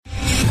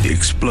The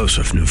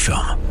explosive new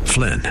film,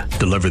 Flynn,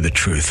 deliver the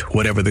truth,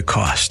 whatever the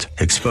cost,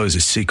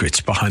 exposes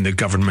secrets behind the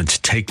government's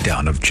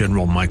takedown of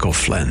General Michael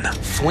Flynn.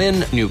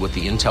 Flynn knew what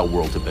the intel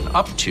world had been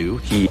up to.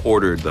 He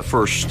ordered the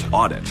first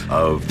audit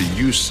of the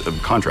use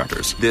of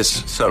contractors.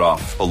 This set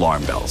off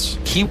alarm bells.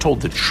 He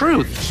told the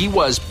truth. He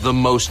was the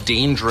most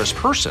dangerous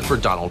person for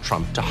Donald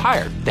Trump to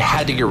hire. They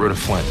had to get rid of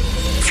Flynn.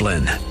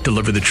 Flynn,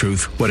 deliver the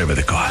truth, whatever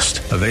the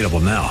cost. Available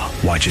now.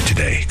 Watch it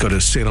today. Go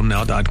to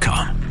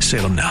salemnow.com.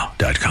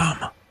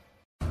 salemnow.com.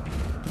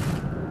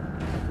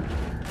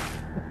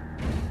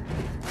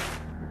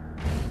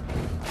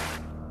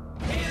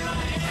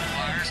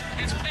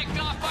 It's picked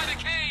off by the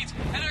Canes,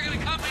 and they're going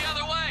to come the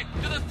other way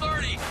to the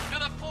 30, to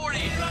the 40.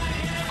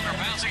 They're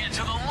bouncing it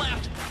to the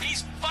left.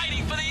 He's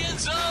fighting for the end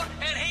zone,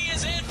 and he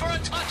is in for a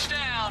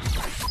touchdown.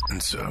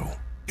 And so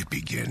it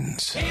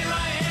begins. Here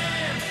I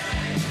am,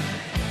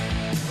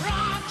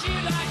 rock you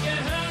like a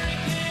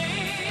hurricane.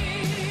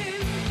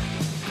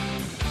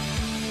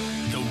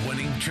 The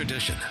winning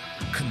tradition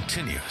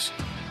continues.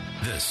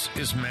 This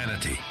is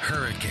Manatee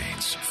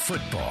Hurricanes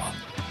football,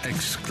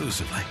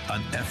 exclusively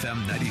on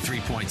FM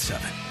 93.7,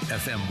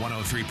 FM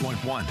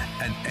 103.1,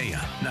 and AM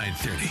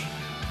 930.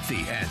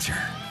 The Answer.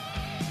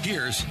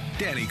 Here's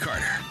Danny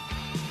Carter.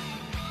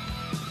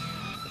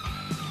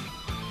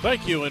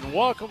 Thank you, and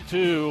welcome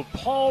to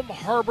Palm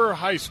Harbor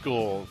High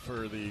School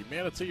for the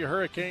Manatee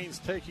Hurricanes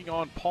taking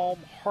on Palm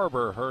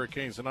Harbor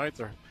Hurricanes tonight.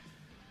 The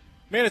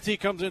Manatee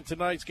comes in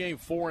tonight's game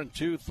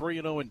 4-2,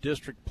 3-0 in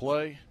district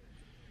play.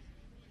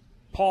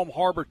 Palm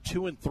Harbor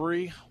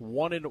 2-3,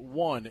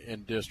 1-1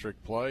 in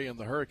district play, and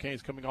the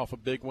Hurricanes coming off a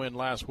big win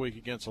last week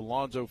against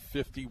Alonzo,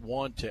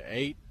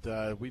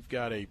 51-8. We've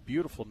got a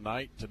beautiful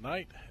night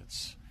tonight.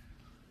 It's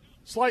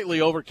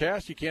slightly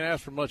overcast. You can't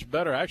ask for much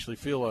better. I actually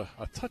feel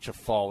a touch of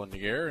fall in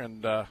the air,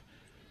 and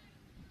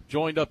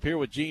joined up here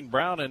with Gene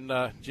Brown.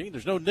 And Gene,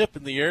 there's no nip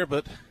in the air,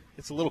 but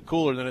it's a little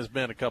cooler than it's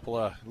been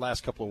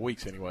last couple of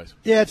weeks, anyways.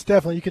 Yeah, it's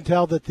definitely. You can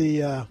tell that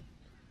the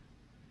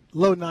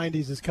low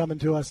 90s is coming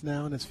to us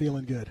now, and it's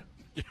feeling good.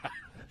 Yeah,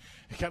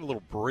 it got a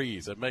little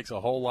breeze. It makes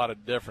a whole lot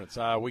of difference.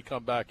 We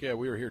come back, we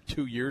were here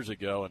 2 years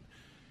ago and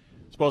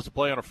supposed to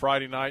play on a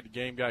Friday night. The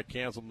game got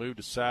canceled, moved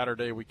to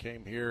Saturday. We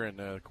came here, and,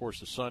 of course,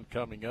 the sun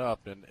coming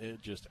up, and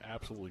it just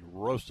absolutely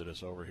roasted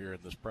us over here in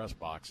this press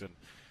box. And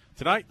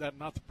tonight, that's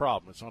not the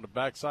problem. It's on the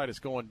backside. It's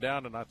going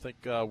down, and I think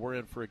we're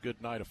in for a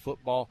good night of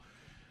football.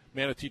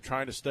 Manatee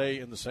trying to stay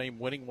in the same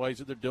winning ways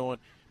that they're doing,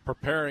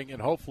 preparing,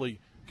 and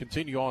hopefully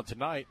continue on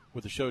tonight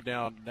with the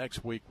showdown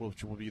next week,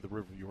 which will be the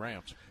Riverview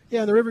Rams.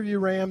 Yeah, the Riverview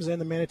Rams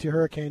and the Manatee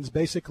Hurricanes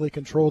basically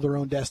control their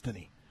own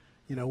destiny.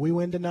 You know, we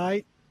win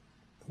tonight,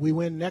 we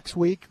win next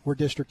week, we're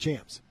district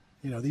champs.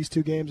 You know, these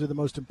two games are the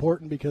most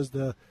important because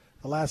the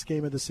last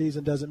game of the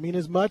season doesn't mean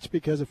as much,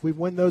 because if we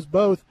win those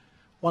both,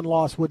 one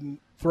loss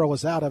wouldn't throw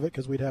us out of it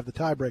because we'd have the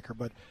tiebreaker.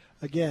 But,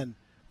 again,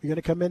 we're going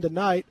to come in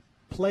tonight,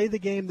 play the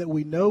game that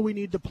we know we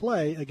need to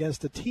play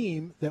against a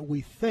team that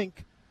we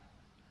think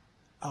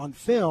on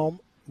film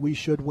we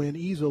should win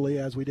easily,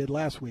 as we did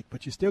last week.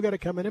 But you still got to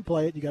come in and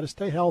play it. You got to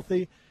stay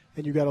healthy,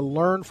 and you got to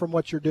learn from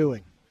what you're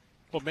doing.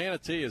 Well,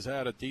 Manatee has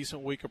had a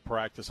decent week of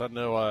practice. I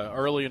know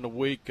early in the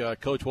week,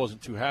 Coach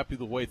wasn't too happy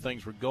the way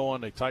things were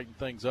going. They tightened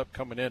things up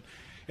coming in.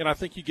 And I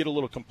think you get a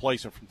little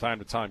complacent from time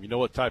to time. You know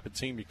what type of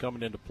team you're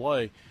coming in to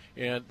play,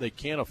 and they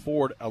can't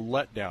afford a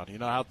letdown. You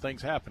know how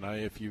things happen.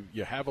 If you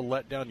have a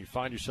letdown, you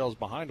find yourselves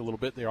behind a little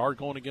bit. They are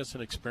going against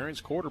an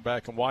experienced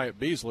quarterback in Wyatt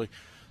Beasley.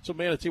 So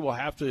Manatee will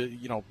have to,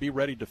 be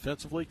ready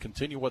defensively,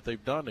 continue what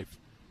they've done. They've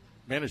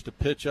managed to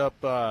pitch up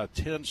 10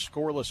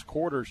 scoreless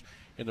quarters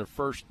in their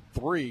first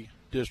 3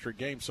 district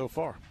games so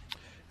far.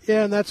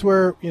 Yeah, and that's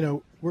where,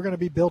 we're going to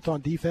be built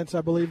on defense,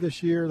 I believe,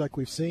 this year, like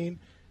we've seen.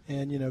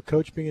 And,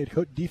 Coach being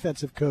a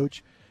defensive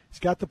coach, he's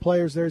got the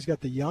players there. He's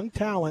got the young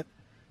talent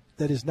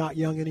that is not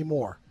young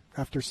anymore.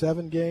 After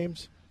 7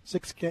 games,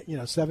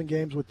 7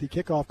 games with the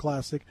Kickoff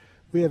Classic,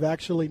 we have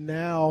actually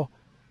now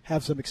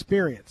have some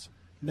experience.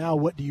 Now,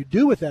 what do you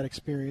do with that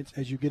experience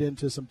as you get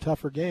into some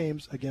tougher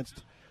games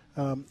against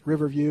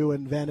Riverview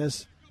and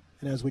Venice,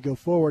 and as we go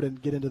forward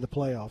and get into the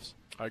playoffs?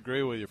 I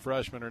agree with you.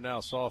 Freshmen are now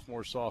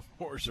sophomores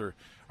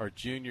are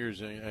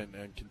juniors,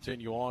 and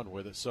continue on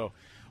with it. So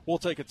we'll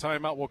take a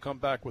timeout. We'll come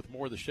back with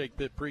more of the Shake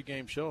Pit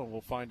pregame show, and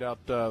we'll find out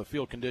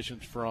field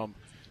conditions from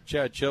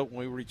Chad Choate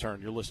when we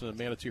return. You're listening to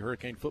Manatee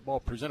Hurricane Football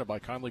presented by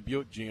Conley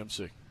Buick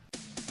GMC.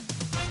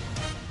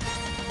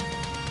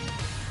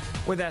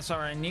 With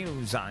SRN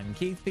News, I'm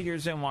Keith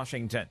Peters in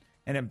Washington.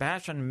 An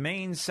impassioned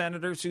Maine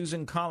Senator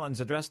Susan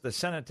Collins addressed the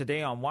Senate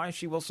today on why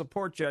she will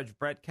support Judge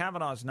Brett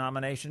Kavanaugh's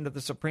nomination to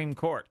the Supreme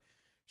Court.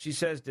 She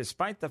says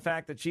despite the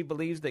fact that she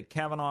believes that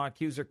Kavanaugh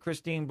accuser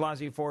Christine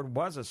Blasey Ford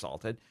was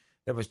assaulted,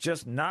 there was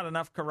just not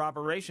enough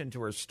corroboration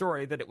to her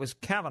story that it was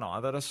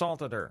Kavanaugh that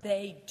assaulted her.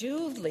 They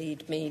do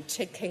lead me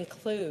to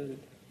conclude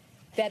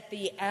that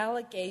the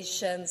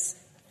allegations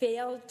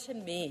fail to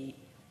meet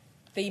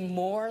the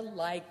more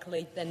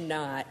likely than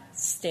not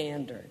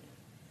standard.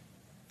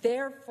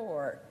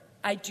 Therefore,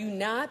 I do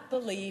not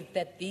believe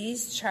that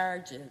these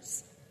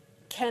charges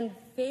can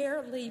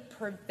fairly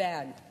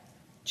prevent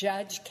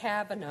Judge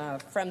Kavanaugh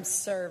from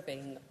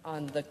serving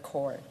on the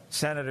court.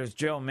 Senators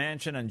Joe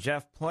Manchin and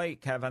Jeff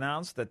Flake have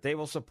announced that they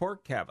will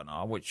support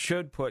Kavanaugh, which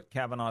should put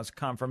Kavanaugh's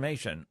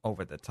confirmation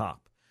over the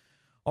top.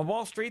 On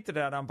Wall Street, the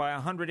Dow down by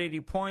 180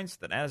 points.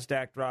 The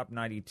Nasdaq dropped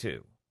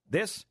 92.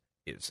 This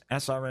is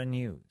SRN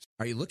News.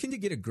 Are you looking to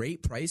get a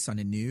great price on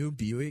a new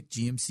Buick,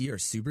 GMC, or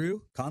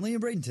Subaru? Conley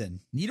and Bradenton.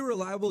 Need a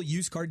reliable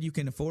used car you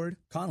can afford?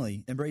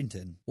 Conley and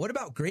Bradenton. What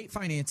about great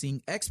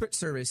financing, expert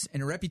service,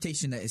 and a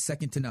reputation that is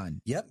second to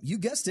none? Yep, you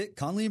guessed it,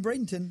 Conley and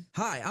Bradenton.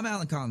 Hi, I'm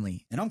Alan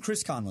Conley. And I'm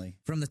Chris Conley.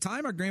 From the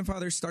time our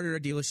grandfathers started our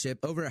dealership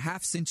over a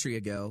half-century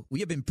ago,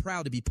 we have been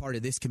proud to be part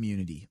of this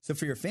community. So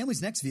for your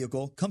family's next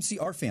vehicle, come see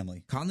our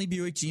family. Conley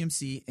Buick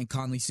GMC and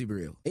Conley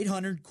Subaru.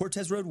 800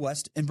 Cortez Road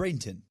West in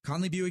Bradenton.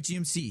 Conley Buick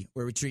GMC,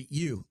 where we treat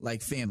you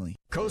like family.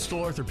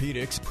 Coastal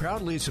Orthopedics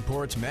proudly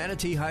supports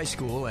Manatee High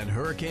School and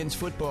Hurricanes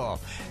football.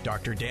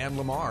 Dr. Dan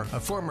Lamar, a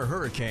former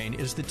Hurricane,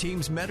 is the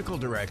team's medical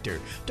director.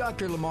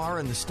 Dr. Lamar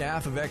and the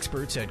staff of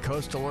experts at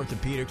Coastal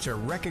Orthopedics are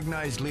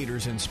recognized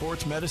leaders in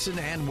sports medicine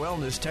and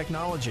wellness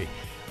technology.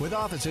 With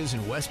offices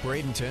in West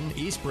Bradenton,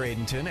 East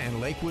Bradenton, and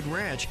Lakewood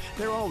Ranch,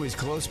 they're always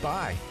close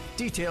by.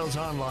 Details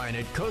online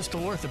at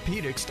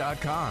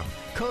coastalorthopedics.com.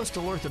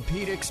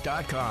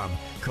 Coastalorthopedics.com.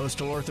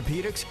 Coastal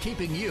Orthopedics,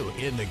 keeping you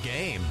in the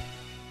game.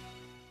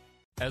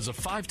 As a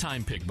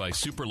 5-time pick by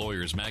Super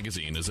Lawyers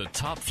Magazine as a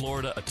top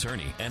Florida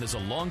attorney and as a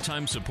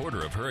longtime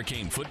supporter of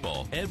Hurricane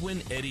football,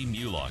 Edwin Eddie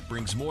Mulock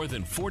brings more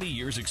than 40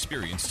 years'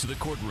 experience to the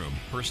courtroom.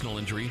 Personal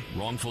injury,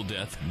 wrongful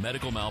death,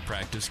 medical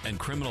malpractice, and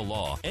criminal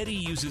law. Eddie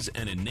uses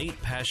an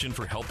innate passion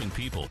for helping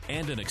people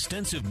and an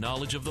extensive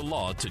knowledge of the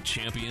law to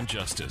champion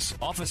justice.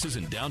 Offices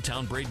in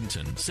downtown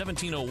Bradenton,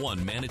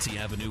 1701 Manatee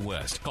Avenue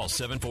West. Call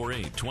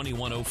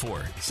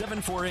 748-2104,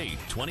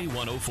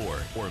 748-2104,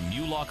 or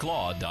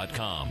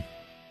mulocklaw.com.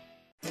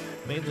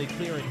 Mainly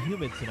clear and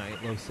humid tonight,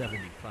 low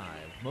 75.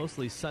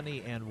 Mostly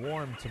sunny and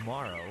warm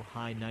tomorrow,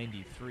 high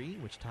 93,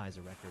 which ties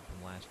a record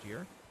from last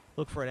year.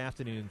 Look for an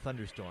afternoon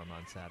thunderstorm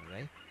on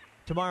Saturday.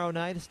 Tomorrow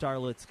night, a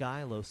starlit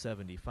sky, low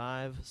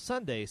 75.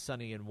 Sunday,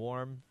 sunny and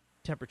warm,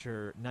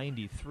 temperature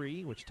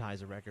 93, which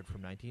ties a record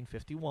from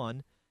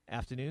 1951.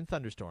 Afternoon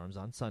thunderstorms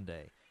on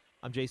Sunday.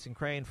 I'm Jason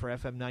Crane for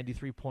FM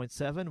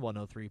 93.7,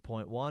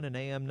 103.1, and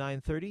AM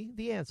 930,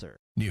 The Answer.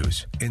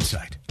 News,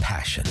 insight,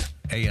 passion.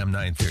 AM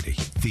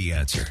 930, The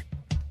Answer.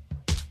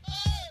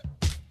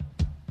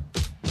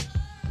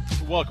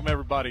 Welcome,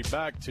 everybody,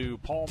 back to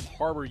Palm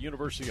Harbor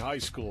University High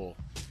School.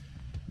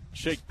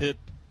 Shake Pit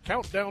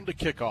countdown to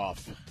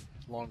kickoff.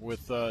 Along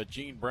with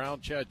Gene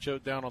Brown, Chad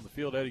Choate down on the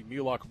field. Eddie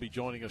Mulock will be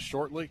joining us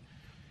shortly.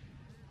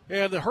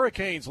 And the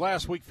Hurricanes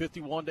last week,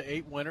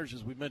 51-8 winners,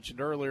 as we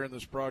mentioned earlier in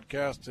this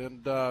broadcast.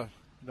 And,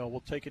 we'll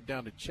take it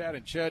down to Chad.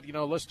 And, Chad,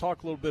 let's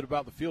talk a little bit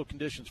about the field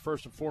conditions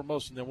first and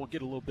foremost, and then we'll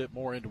get a little bit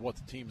more into what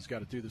the team has got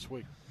to do this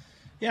week.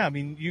 Yeah, I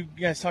mean, you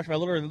guys talked about a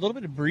little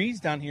bit of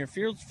breeze down here.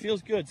 Feels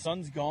good.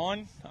 Sun's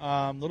gone.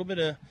 A little bit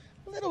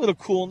of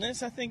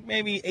coolness. I think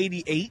maybe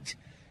 88.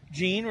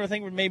 Gene, or I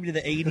think we're maybe to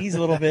the 80s a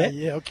little bit.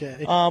 Yeah,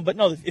 okay. But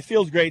no, it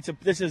feels great. So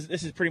this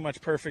is pretty much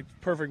perfect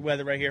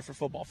weather right here for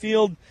football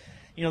field.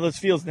 Those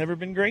fields never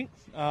been great.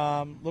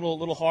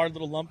 Little hard,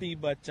 little lumpy,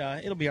 but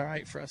it'll be all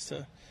right for us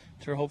to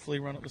hopefully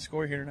run up the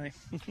score here tonight.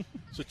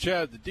 So,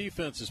 Chad, the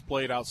defense has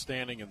played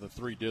outstanding in the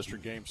 3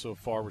 district games so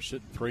far. We're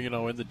sitting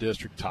 3-0 in the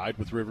district, tied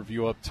with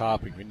Riverview up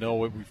top. And we know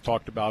what we've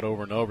talked about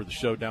over and over, the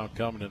showdown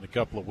coming in a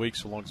couple of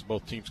weeks, so long as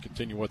both teams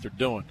continue what they're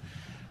doing.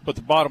 But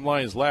the bottom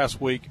line is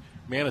last week,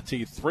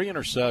 Manatee, 3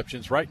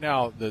 interceptions. Right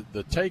now, the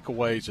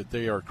takeaways that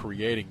they are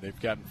creating, they've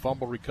gotten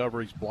fumble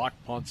recoveries,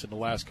 blocked punts in the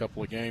last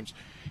couple of games,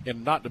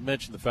 and not to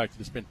mention the fact that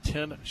it's been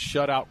 10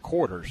 shutout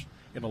quarters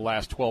in the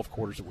last 12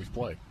 quarters that we've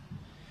played.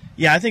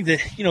 Yeah, I think that,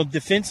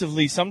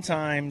 defensively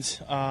sometimes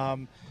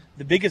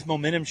the biggest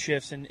momentum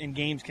shifts in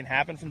games can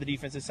happen from the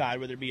defensive side,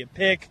 whether it be a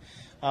pick,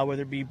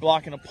 whether it be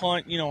blocking a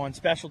punt, on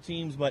special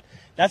teams. But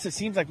that's what it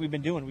seems like we've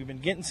been doing. We've been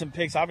getting some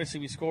picks.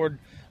 Obviously, we scored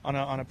on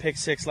a pick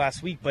 6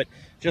 last week, but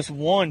just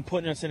one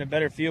putting us in a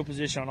better field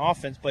position on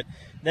offense. But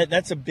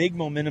that's a big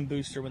momentum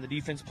booster when the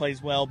defense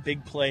plays well,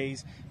 big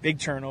plays, big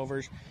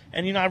turnovers.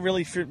 And, I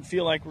really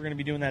feel like we're going to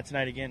be doing that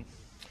tonight again.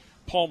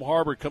 Palm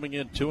Harbor coming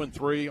in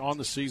 2-3 on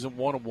the season,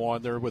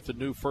 1-1. They're with the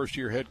new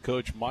first-year head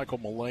coach, Michael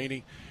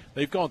Mullaney.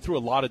 They've gone through a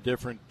lot of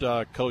different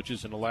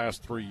coaches in the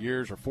last 3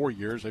 years or 4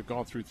 years. They've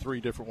gone through 3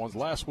 different ones.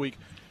 Last week,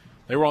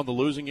 they were on the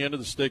losing end of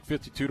the stick,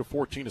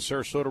 52-14 to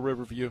Sarasota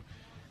Riverview.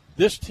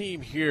 This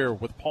team here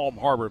with Palm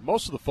Harbor,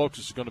 most of the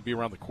focus is going to be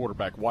around the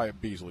quarterback,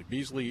 Wyatt Beasley.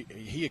 Beasley,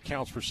 he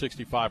accounts for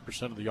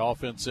 65% of the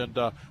offense, and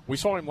we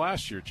saw him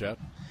last year, Chad.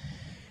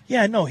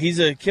 Yeah, no, he's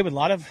a kid with a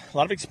lot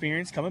of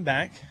experience coming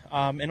back,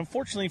 and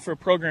unfortunately for a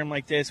program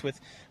like this, when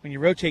you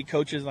rotate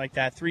coaches like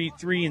that, three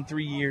in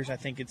 3 years, I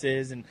think it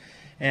is, and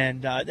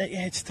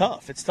it's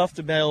tough. It's tough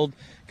to build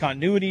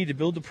continuity, to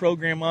build the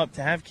program up,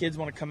 to have kids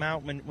want to come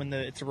out when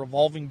it's a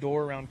revolving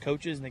door around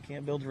coaches and they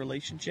can't build a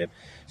relationship.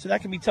 So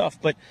that can be tough.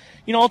 But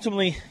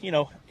ultimately,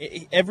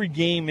 every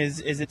game is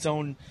its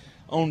own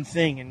own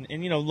thing. And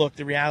look,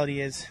 the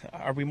reality is,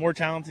 are we more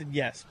talented?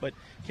 Yes. But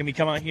can we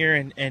come out here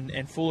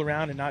and fool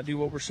around and not do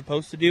what we're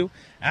supposed to do?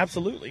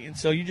 Absolutely. And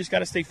so you just got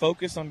to stay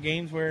focused on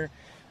games where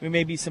we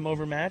may be some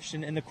overmatched,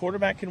 and the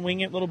quarterback can wing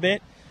it a little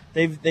bit.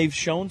 They've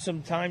shown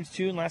some times,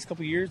 too, in the last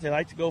couple of years. They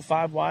like to go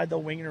 5 wide.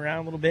 They'll wing it around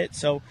a little bit.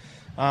 So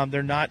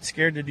they're not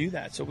scared to do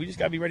that. So we just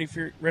got to be ready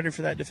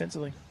for that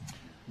defensively.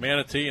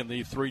 Manatee in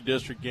the 3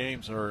 district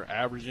games are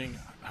averaging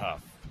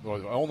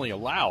only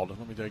allowed,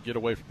 let me get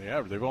away from the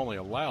average, they've only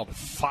allowed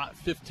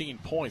 15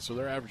 points, so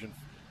they're averaging,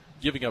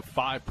 giving up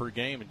 5 per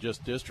game in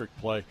just district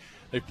play.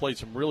 They've played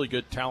some really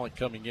good talent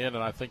coming in,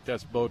 and I think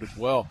that's boded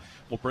well.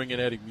 We'll bring in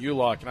Eddie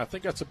Mulock, and I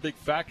think that's a big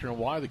factor in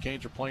why the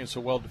Canes are playing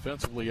so well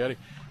defensively, Eddie.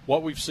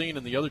 What we've seen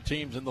in the other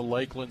teams in the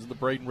Lakelands and the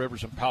Braden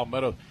Rivers and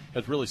Palmetto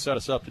has really set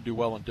us up to do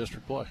well in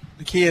district play.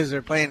 The key is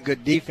they're playing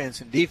good defense,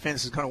 and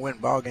defense is going to win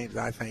ball games,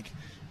 I think,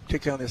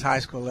 particularly on this high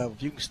school level.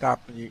 If you can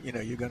stop them,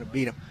 you're going to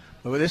beat them.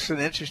 But this is an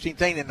interesting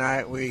thing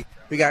tonight. We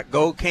got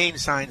Gold Cane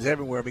signs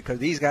everywhere because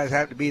these guys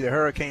happen to be the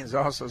Hurricanes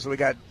also. So we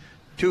got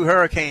 2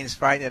 Hurricanes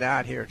fighting it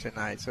out here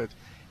tonight. So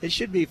it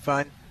should be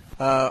fun.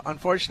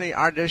 Unfortunately,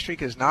 our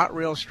district is not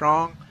real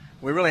strong.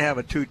 We really have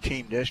a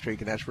 2-team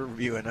district, and that's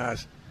Riverview and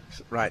us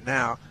right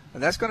now.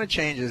 And that's going to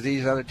change as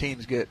these other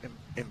teams get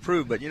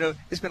improved. But,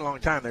 it's been a long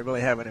time. They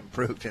really haven't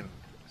improved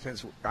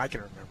since I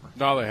can remember.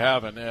 No, they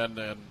haven't.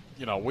 And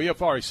we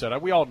have already said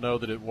we all know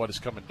what it's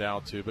coming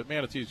down to, but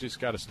Manatee's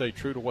just got to stay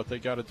true to what they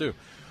got to do.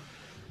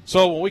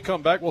 So when we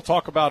come back, we'll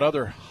talk about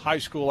other high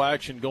school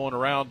action going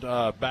around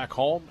back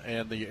home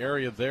and the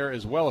area there,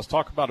 as well as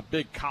talk about a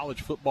big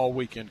college football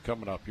weekend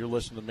coming up. You're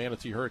listening to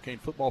Manatee Hurricane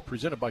Football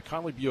presented by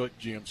Conley Buick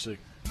GMC.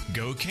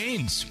 Go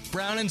Canes!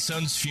 Brown &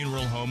 Sons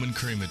Funeral Home and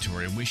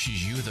Crematory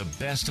wishes you the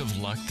best of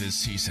luck this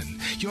season.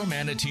 Your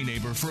Manatee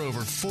neighbor for over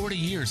 40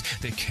 years,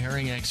 the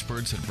caring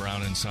experts at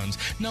Brown & Sons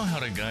know how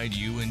to guide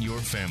you and your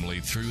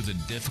family through the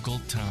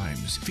difficult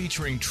times.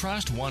 Featuring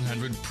Trust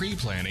 100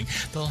 pre-planning,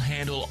 they'll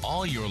handle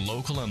all your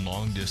local and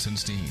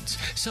long-distance needs.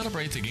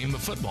 Celebrate the game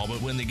of football,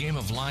 but when the game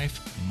of life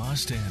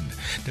must end.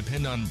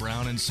 Depend on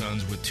Brown &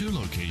 Sons with 2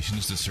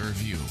 locations to serve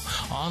you.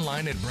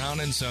 Online at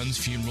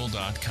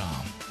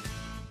brownandsonsfuneral.com.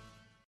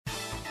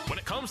 When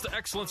it comes to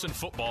excellence in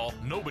football,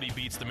 nobody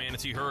beats the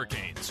Manatee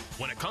Hurricanes.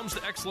 When it comes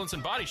to excellence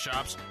in body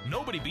shops,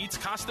 nobody beats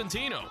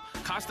Costantino.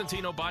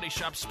 Costantino Body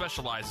Shop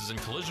specializes in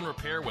collision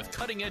repair with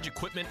cutting-edge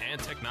equipment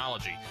and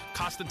technology.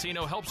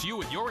 Costantino helps you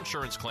with your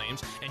insurance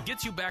claims and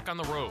gets you back on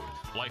the road.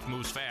 Life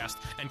moves fast,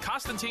 and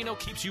Costantino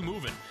keeps you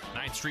moving.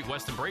 9th Street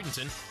West in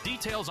Bradenton.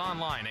 Details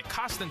online at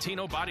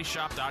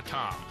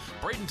CostantinoBodyShop.com.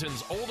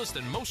 Bradenton's oldest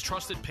and most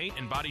trusted paint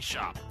and body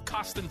shop.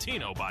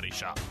 Costantino Body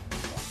Shop.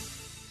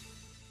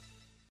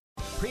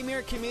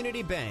 Premier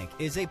Community Bank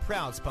is a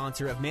proud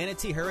sponsor of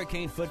Manatee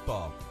Hurricane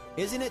Football.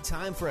 Isn't it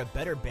time for a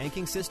better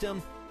banking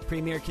system?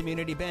 Premier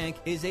Community Bank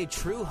is a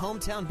true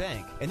hometown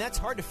bank, and that's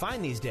hard to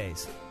find these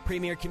days.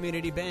 Premier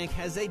Community Bank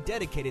has a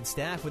dedicated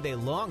staff with a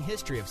long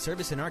history of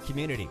service in our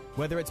community.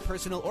 Whether it's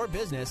personal or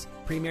business,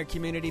 Premier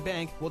Community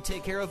Bank will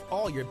take care of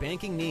all your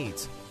banking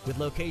needs. With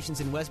locations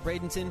in West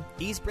Bradenton,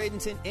 East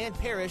Bradenton, and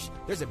Parrish,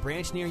 there's a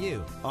branch near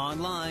you.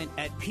 Online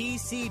at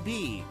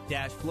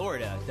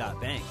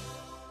pcb-florida.bank.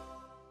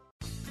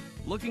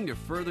 Looking to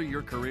further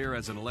your career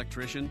as an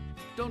electrician?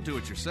 Don't do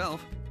it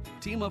yourself.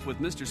 Team up with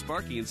Mr.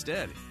 Sparky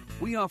instead.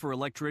 We offer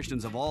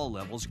electricians of all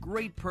levels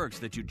great perks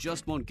that you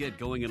just won't get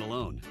going it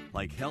alone,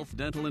 like health,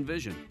 dental, and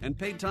vision, and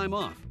paid time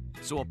off.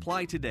 So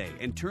apply today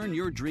and turn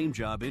your dream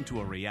job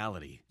into a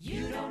reality.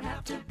 You don't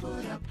have to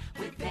put up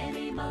with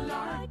any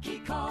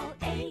malarkey. Call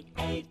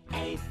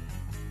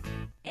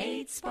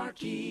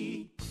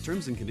 888-8-SPARKY.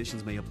 Terms and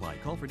conditions may apply.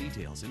 Call for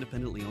details.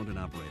 Independently owned and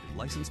operated.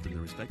 Licensed in the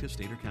respective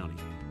state or county.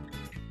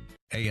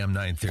 AM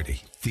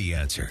 930, The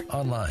Answer.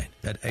 Online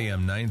at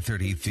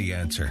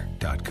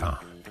am930theanswer.com.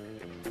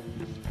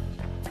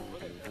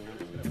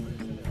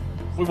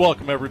 We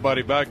welcome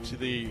everybody back to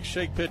the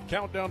Shake Pit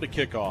Countdown to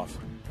Kickoff.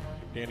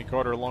 Danny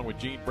Carter along with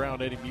Gene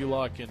Brown, Eddie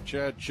Mulock, and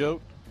Chad Choate.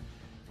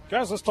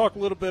 Guys, let's talk a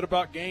little bit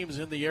about games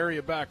in the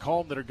area back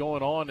home that are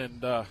going on,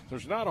 and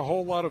there's not a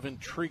whole lot of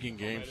intriguing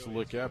games to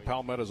look at.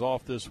 Palmetto's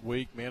off this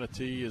week.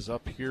 Manatee is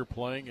up here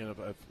playing, and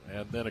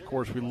then, of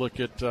course, we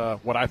look at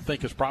what I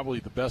think is probably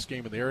the best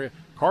game in the area,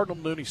 Cardinal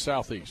Mooney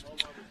Southeast.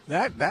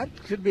 That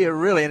could be a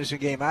really interesting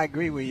game. I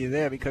agree with you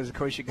there because, of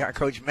course, you got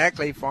Coach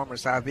Meckley, former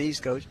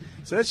Southeast coach.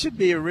 So that should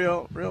be a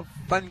real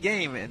fun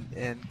game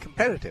and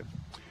competitive.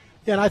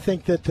 Yeah, and I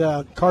think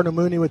that Cardinal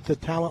Mooney, with the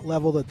talent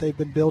level that they've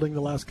been building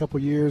the last couple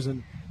of years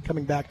and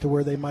coming back to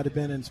where they might have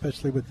been, and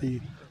especially with the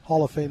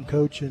Hall of Fame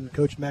coach and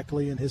Coach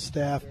Meckley and his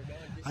staff,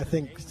 I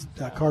think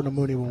Cardinal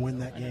Mooney will win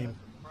that game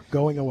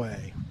going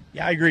away.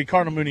 Yeah, I agree.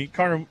 Cardinal Mooney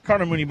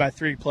by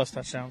 3+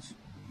 touchdowns.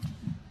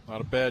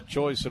 Not a bad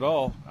choice at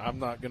all. I'm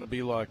not going to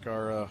be like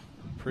our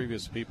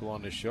previous people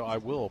on this show. I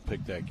will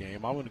pick that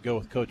game. I'm going to go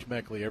with Coach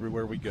Meckley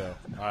everywhere we go.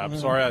 I'm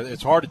sorry.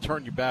 It's hard to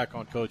turn your back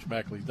on Coach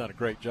Meckley. He's done a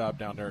great job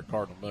down there at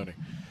Cardinal Mooney.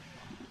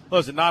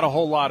 Listen, not a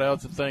whole lot of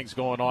other things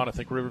going on. I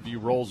think Riverview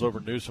rolls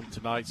over Newsom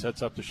tonight,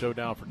 sets up the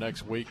showdown for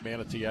next week.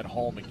 Manatee at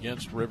home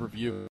against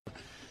Riverview.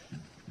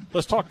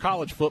 Let's talk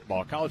college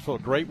football. College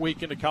football, great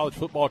weekend of college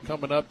football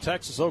coming up.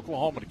 Texas,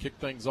 Oklahoma to kick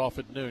things off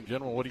at noon.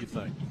 Gentlemen, what do you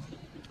think?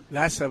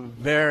 That's a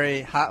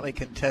very hotly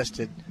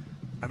contested.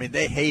 I mean,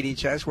 they hate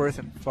each other. It's worse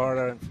than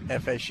Florida and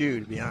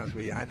FSU, to be honest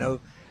with you. I know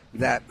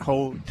that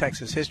whole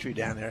Texas history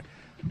down there.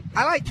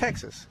 I like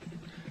Texas.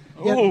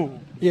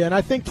 Yeah, and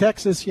I think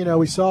Texas,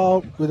 we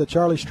saw with the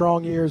Charlie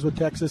Strong years with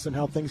Texas and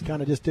how things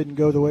kind of just didn't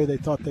go the way they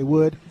thought they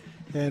would.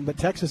 But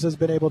Texas has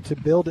been able to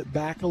build it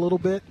back a little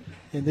bit,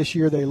 and this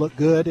year they look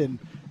good. And,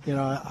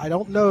 I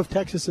don't know if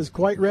Texas is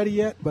quite ready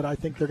yet, but I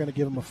think they're going to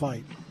give them a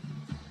fight.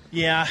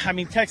 Yeah, I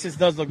mean, Texas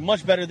does look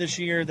much better this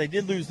year. They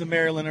did lose to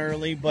Maryland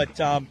early, but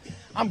I'm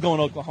going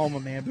Oklahoma,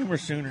 man. Boomer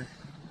Sooner.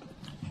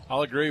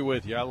 I'll agree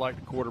with you. I like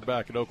the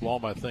quarterback at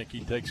Oklahoma. I think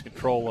he takes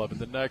control of it.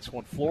 The next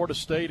one, Florida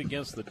State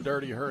against the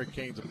Dirty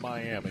Hurricanes of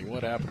Miami.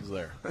 What happens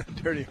there?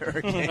 Dirty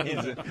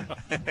Hurricanes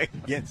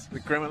against the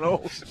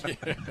Criminals.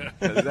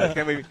 That's going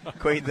to be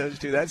equating those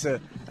two. That's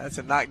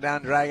a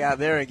knockdown drag out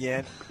there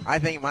again. I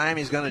think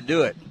Miami's going to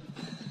do it.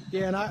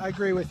 Yeah, and I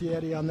agree with you,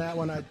 Eddie, on that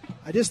one.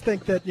 I just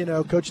think that,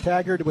 Coach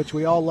Taggart, which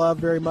we all love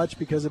very much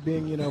because of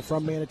being,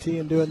 from Manatee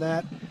and doing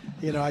that,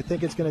 I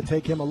think it's going to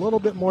take him a little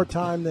bit more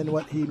time than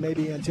what he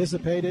maybe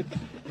anticipated,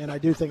 and I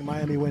do think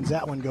Miami wins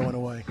that one going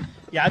away.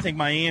 Yeah, I think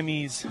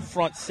Miami's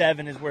front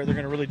seven is where they're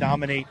going to really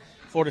dominate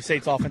Florida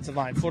State's offensive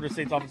line. Florida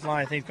State's offensive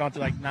line, I think, has gone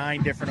through like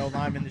 9 different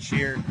O-linemen this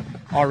year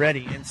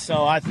already, and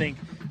so I think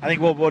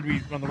what would be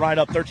on the ride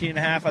up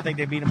 13.5. I think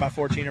they beat them by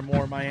 14 or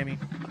more, Miami.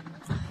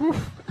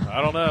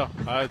 I don't know.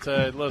 I'd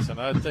say, listen,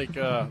 I think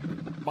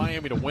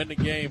Miami to win the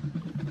game.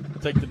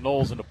 Take the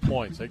Noles into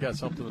points. They got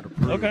something to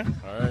prove. Okay.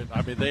 All right.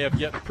 I mean, they have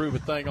yet to prove a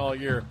thing all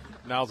year.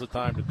 Now's the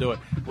time to do it.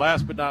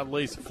 Last but not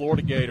least, the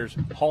Florida Gators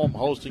home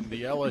hosting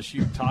the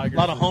LSU Tigers. A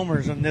lot of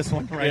homers in this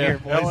one here,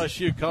 boys.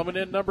 LSU coming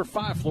in number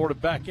 5. Florida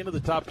back into the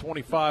top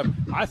 25.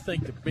 I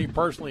think, to me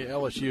personally,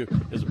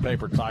 LSU is a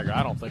paper tiger.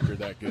 I don't think they're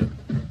that good.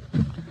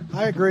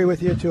 I agree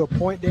with you to a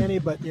point, Danny,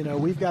 but,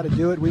 we've got to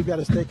do it. We've got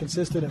to stay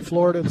consistent in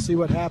Florida and see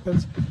what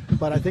happens.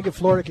 But I think if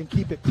Florida can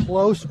keep it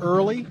close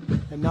early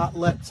and not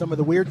let some of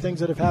the weird things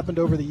that have happened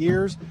over the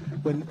years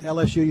when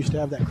LSU used to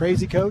have that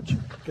crazy coach,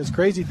 because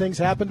crazy things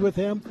happened with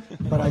him.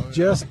 But I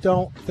just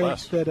don't think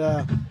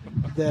that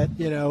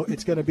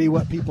it's going to be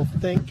what people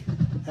think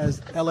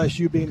as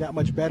LSU being that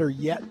much better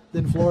yet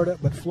than Florida.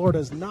 But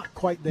Florida's not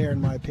quite there,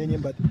 in my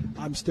opinion, but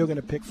I'm still going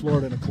to pick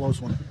Florida in a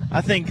close one.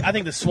 I think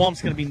the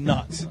Swamp's going to be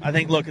nuts. I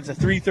think, look, it's a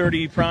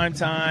 3:30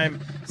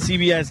 primetime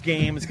CBS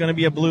game. It's going to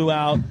be a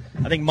blowout.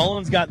 I think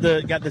Mullen's got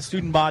the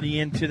student body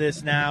into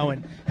this now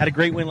and had a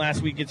great win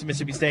last week against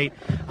Mississippi State.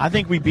 I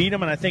think we beat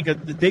them, and I think the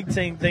big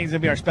thing's going to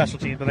be our special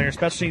teams. I think our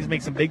special teams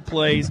make some big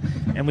plays,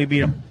 and we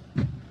beat them.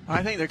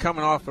 I think they're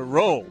coming off a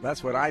roll.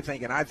 That's what I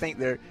think, and I think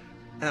they're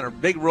on a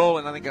big roll,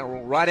 and I think they're going to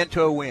roll right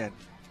into a win.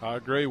 I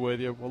agree with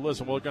you. Well,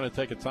 listen, we're going to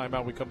take a timeout.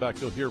 When we come back,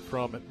 you'll hear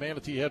from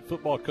Manatee head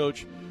football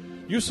coach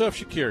Yusuf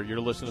Shakir. You're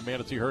listening to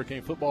Manatee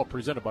Hurricane Football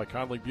presented by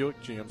Conley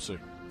Buick GMC.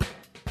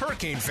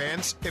 Hurricane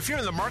fans, if you're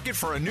in the market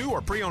for a new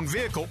or pre-owned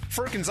vehicle,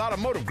 Firkins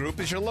Automotive Group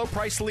is your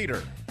low-price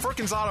leader.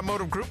 Firkins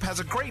Automotive Group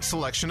has a great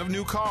selection of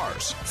new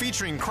cars,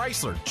 featuring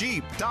Chrysler,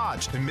 Jeep,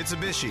 Dodge, and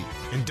Mitsubishi.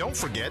 And don't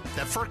forget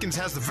that Firkins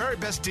has the very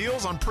best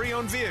deals on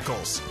pre-owned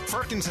vehicles.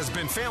 Firkins has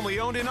been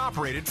family-owned and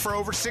operated for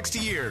over 60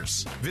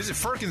 years. Visit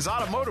Firkins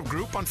Automotive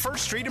Group on 1st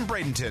Street in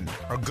Bradenton,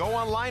 or go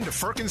online to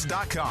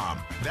Firkins.com.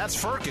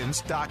 That's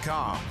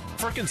Firkins.com.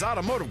 Firkins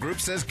Automotive Group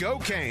says go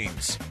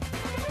Canes.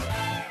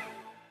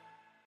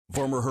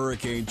 Former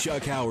Hurricane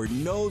Chuck Howard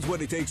knows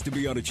what it takes to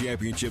be on a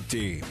championship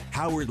team.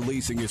 Howard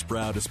Leasing is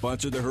proud to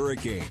sponsor the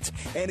Hurricanes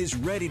and is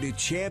ready to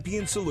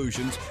champion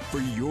solutions for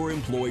your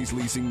employees'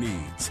 leasing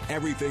needs.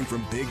 Everything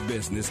from big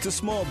business to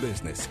small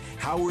business,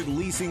 Howard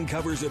Leasing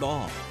covers it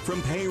all.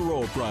 From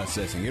payroll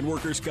processing and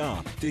workers'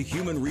 comp to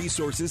human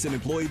resources and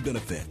employee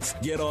benefits.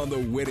 Get on the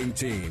winning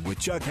team with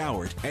Chuck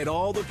Howard and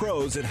all the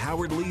pros at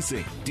Howard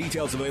Leasing.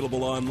 Details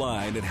available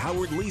online at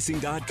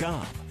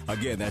howardleasing.com.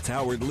 Again, that's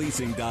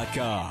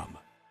howardleasing.com.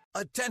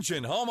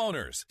 Attention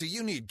homeowners! Do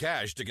you need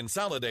cash to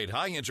consolidate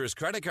high-interest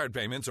credit card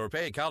payments or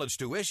pay college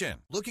tuition?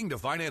 Looking to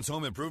finance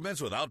home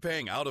improvements without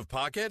paying out of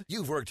pocket?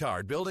 You've worked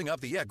hard building up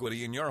the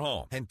equity in your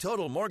home, and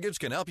Total Mortgage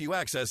can help you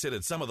access it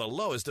at some of the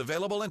lowest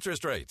available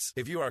interest rates.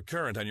 If you are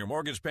current on your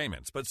mortgage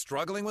payments but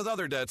struggling with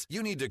other debts,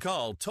 you need to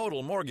call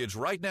Total Mortgage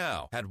right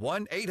now at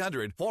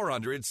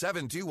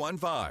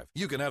 1-800-400-7215.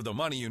 You can have the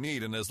money you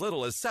need in as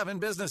little as 7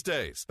 business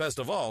days. Best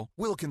of all,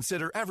 we'll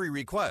consider every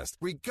request,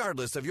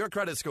 regardless of your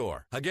credit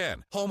score.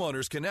 Again, homeowners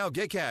can now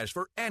get cash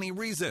for any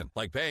reason,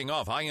 like paying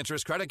off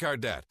high-interest credit card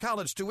debt,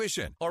 college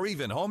tuition, or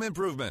even home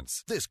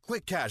improvements. This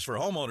Quick Cash for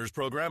Homeowners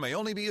program may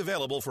only be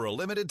available for a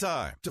limited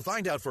time. To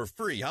find out for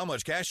free how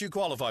much cash you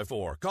qualify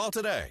for, call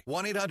today.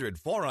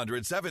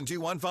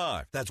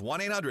 1-800-400-7215. That's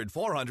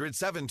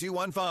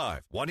 1-800-400-7215.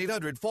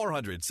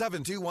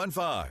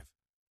 1-800-400-7215.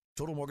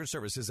 Total Mortgage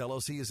Services,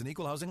 LLC is an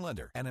equal housing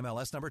lender.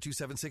 NMLS number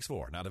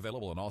 2764. Not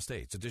available in all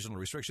states. Additional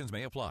restrictions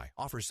may apply.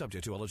 Offers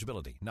subject to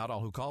eligibility. Not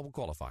all who call will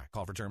qualify.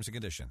 Call for terms and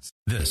conditions.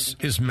 This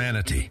is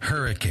Manatee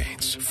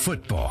Hurricanes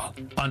football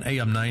on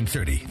AM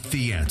 930,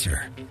 The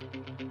Answer.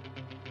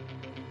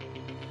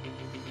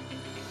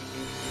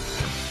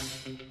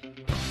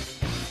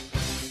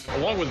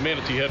 Along with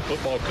Manatee head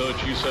football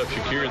coach Yusuf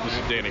Shakir, this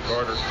is Danny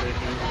Carter.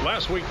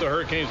 Last week, the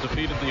Hurricanes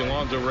defeated the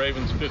Alonzo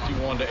Ravens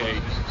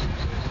 51-8.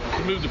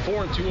 They moved to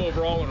 4-2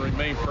 overall and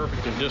remained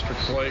perfect in district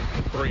play,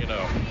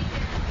 3-0.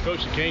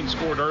 Coach Canes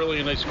scored early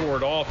and they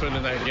scored often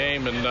in that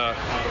game, and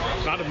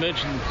not to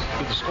mention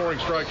that the scoring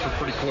strikes were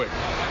pretty quick.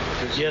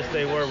 Yes,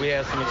 they were. We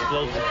had some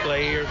explosive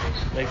players,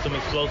 make some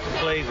explosive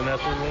plays, and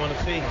that's what we want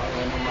to see.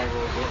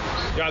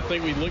 Yeah, I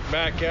think we look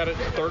back at it,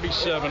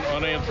 37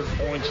 unanswered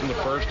points in the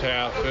first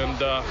half,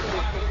 and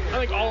I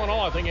think all in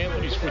all, I think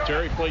Anthony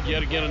Spiteri played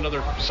yet again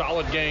another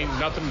solid game.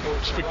 Nothing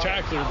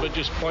spectacular, but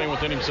just playing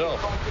within himself.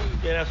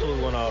 Yeah, that's what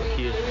we want all the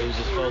kids to do,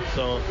 just focus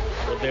on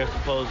what they're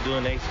supposed to do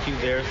and execute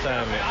their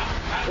assignment.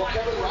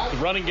 The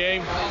running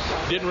game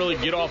didn't really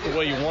get off the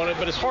way you wanted,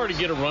 but it's hard to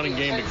get a running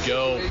game to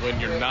go when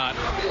you're not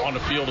on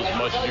the field as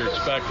much as you're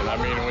expecting. I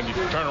mean, when you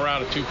turn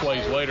around and 2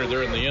 plays later,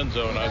 they're in the end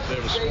zone.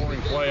 It was scoring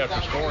play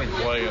after scoring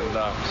play, and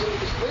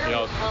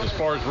as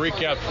far as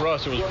recaps for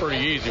us, it was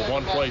pretty easy.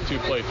 1 play, 2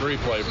 play, 3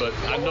 play. But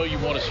I know you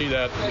want to see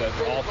that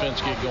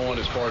offense get going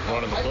as far as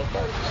running the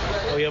football.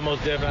 Oh yeah,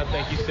 most definitely.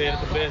 I think you said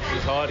it the best.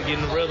 It's hard to get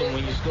in the rhythm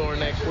when you're scoring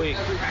next week,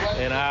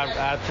 and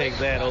I take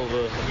that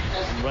over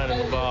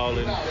running the ball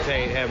and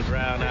having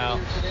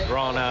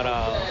drawn out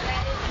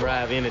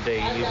drive any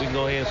day. If we can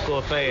go ahead and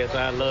score fast,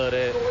 I love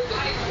that.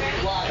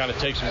 Kind of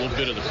takes a little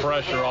bit of the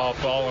pressure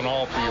off, all in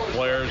all, for your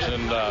players,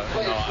 and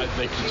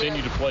they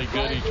continue to play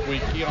good each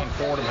week. Keon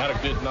Fordham had a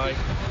good night.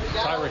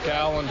 Tyreek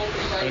Allen,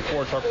 and of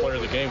course our player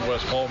of the game,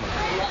 Wes Coleman.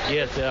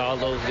 Yes, all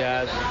those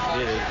guys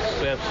did an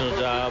exceptional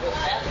job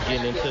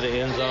getting into the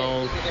end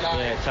zone.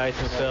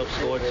 Tyson Phelps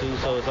scored 2,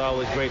 so it's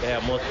always great to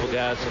have multiple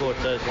guys score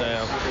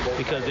touchdowns,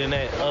 because then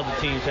that other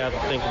teams have to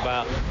think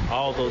about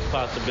all those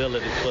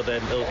possibilities for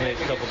those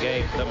next couple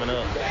games coming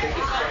up.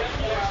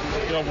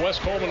 Wes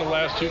Coleman the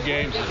last 2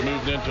 games has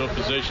moved into a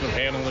position of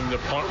handling the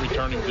punt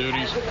returning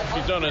duties.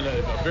 He's done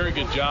a very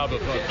good job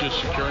of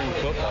just securing the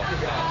football.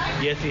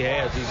 Yes, he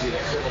has. He's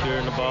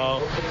securing the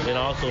ball and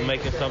also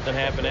making something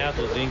happen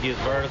afterwards. Then gets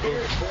vertical.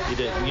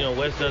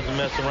 Wes doesn't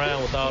mess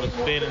around with all the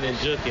spinning and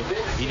juking.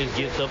 He just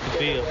gets up the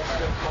field.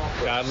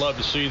 Yeah, I'd love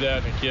to see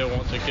that. And a kid,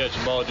 once they catch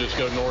the ball, just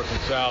go north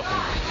and south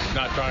and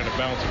not trying to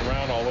bounce it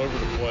around all over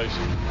the place.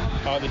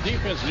 The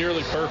defense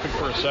nearly perfect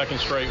for a second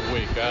straight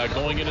week.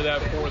 Going into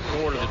that fourth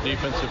quarter, the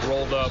defense had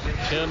rolled up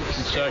 10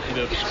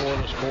 consecutive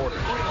scoreless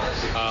quarters.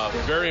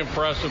 Very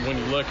impressive when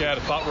you look at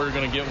it. Thought we were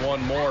going to get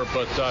one more,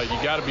 but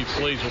you got to be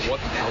pleased with what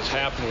has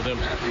happened with them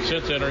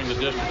since entering the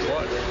district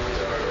play.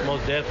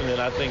 Most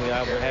definitely. I think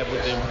I'm happy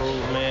with the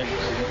improvement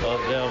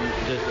of them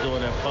just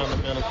doing their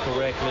fundamentals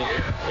correctly,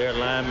 their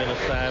alignment,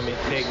 assignment,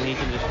 technique,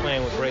 and just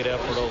playing with great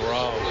effort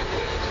overall.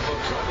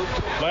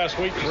 Last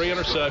week, 3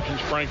 interceptions.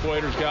 Frank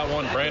Waiters got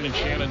one. Brandon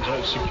Shannon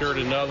secured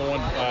another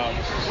one.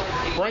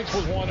 Frank's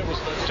was one that was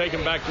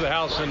taken back to the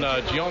house, and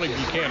Gianni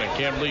Buchanan,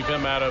 can't leave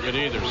him out of it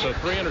either. So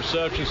 3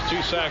 interceptions,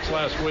 2 sacks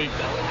last week.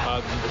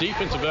 The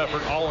defensive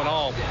effort, all in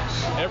all,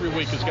 every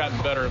week has gotten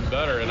better and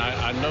better, and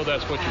I know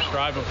that's what you're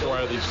striving for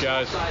out of these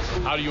guys.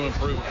 How do you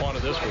improve upon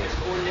it this week?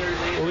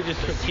 Well, we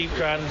just keep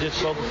trying to just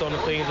focus on the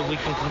things that we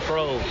can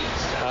control.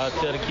 I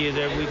tell the kids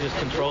every week, just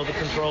control the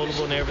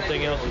controllable, and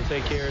everything else will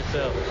take care of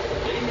itself.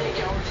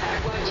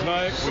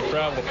 Tonight, we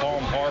travel to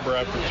Palm Harbor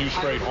after 2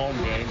 straight home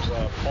games.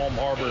 Palm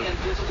Harbor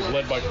is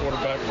led by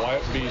quarterback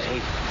Wyatt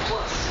Beasley.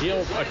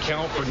 He'll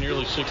account for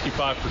nearly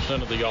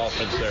 65% of the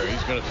offense there.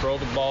 He's going to throw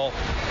the ball.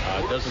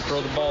 Doesn't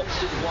throw the ball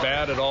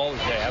bad at all.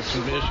 He has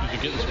some issues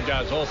of getting some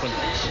guys open,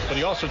 but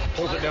he also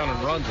pulls it down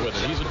and runs with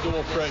it. He's a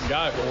dual threat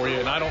guy for you,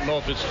 and I don't know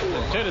if it's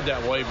intended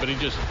that way, but he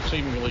just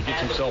seemingly gets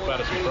himself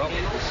out of some trouble.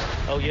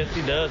 Oh, yes,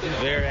 he does. He's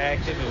very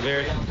active and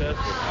very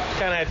successful.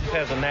 Kind of just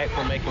has a knack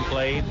for making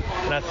plays,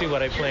 and I see why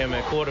they play him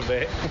at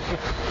quarterback.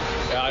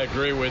 Yeah, I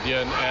agree with you,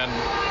 and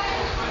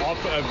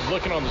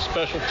looking on the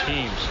special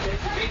teams.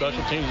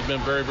 Special teams have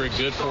been very, very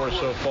good for us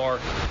so far.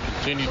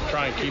 Continue to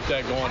try and keep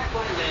that going.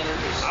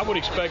 I would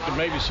expect to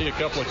maybe see a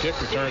couple of kick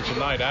returns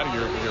tonight out of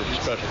your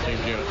special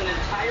teams unit.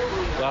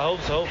 Well, I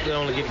hope so. Hopefully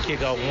only get the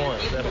kickoff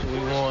once. That's what we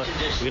want.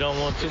 We don't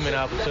want too many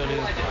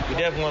opportunities. We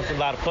definitely want a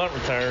lot of punt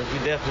returns. We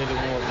definitely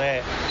don't want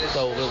that.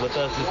 So with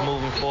us just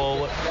moving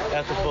forward,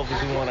 that's the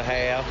focus we want to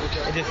have.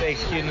 And just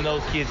executing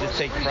those kids, just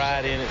take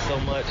pride in it so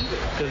much.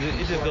 Because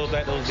it just goes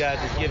back to those guys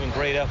just giving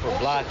great effort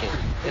blocking.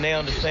 and they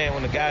understand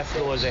when the guy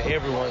scores that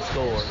everyone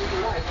scores.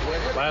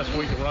 Last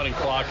week, the running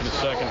clock in the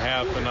second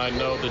half, and I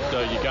know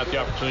that you got the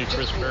opportunity.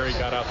 Chris Berry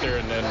got out there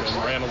and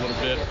ran a little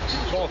bit.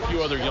 Saw a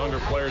few other younger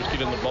players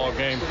get in the ball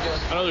game.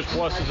 I know there's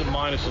pluses and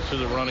minuses to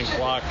the running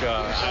clock.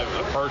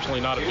 I'm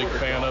personally not a big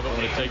fan of it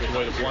when it takes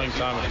away the playing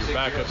time of your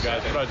backup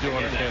guys, but I do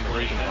understand the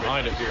reason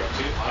behind it.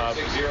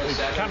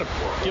 Kind of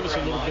give us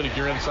a little bit of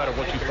your insight of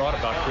what you thought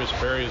about Chris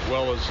Berry, as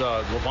well as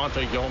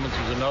Levante Yeomans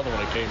was another one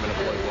that came in and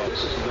played well.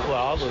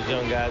 Well, all those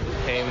young guys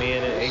that came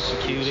in and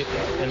executed,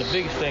 and the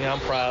biggest thing I'm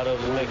proud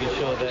of is making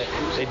sure that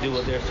they do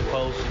what they're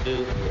supposed to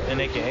do and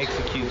they can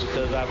execute,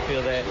 because I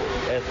feel that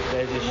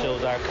just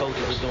shows our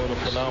coaches are doing a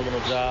phenomenal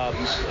job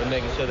in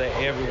making sure that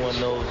everyone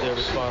knows their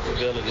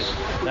responsibilities,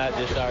 not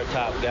just our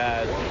top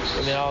guys.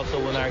 And then also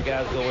when our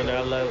guys go in there,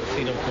 I love to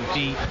see them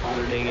compete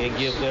and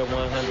give their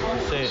 100%.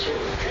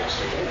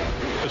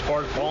 As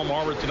far as Palm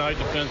Harbor tonight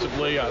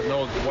defensively, I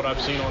know what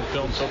I've seen on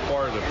film so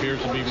far, it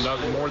appears to be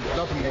nothing more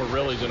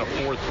really than a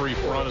 4-3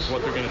 front is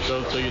what they're going to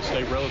show to you.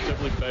 Stay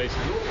relatively based.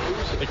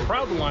 They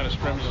crowd the line of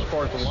scrimmage as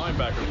far as the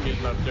linebackers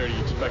getting up there. Do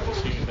you expect to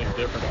see anything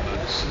different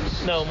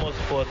tonight? No, most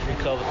 4-3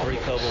 cover, 3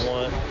 cover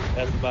 1.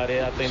 That's about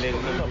it. I think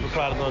we're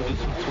probably going to do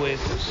some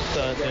twists,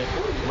 stunts, and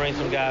bring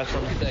some guys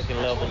from the second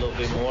level a little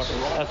bit more.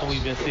 That's what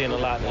we've been seeing a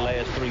lot in the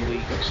last 3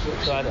 weeks.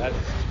 So I just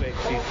expect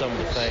to see some of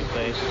the same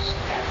things.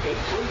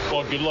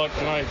 Well, good luck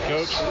tonight,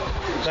 Coach.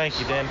 Thank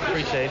you, Dan.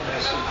 Appreciate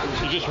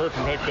it. You just heard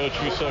from head coach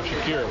Yusuf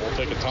Shakir. We'll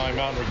take a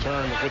timeout and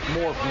return with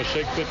more from the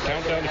Shake Pit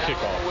Countdown to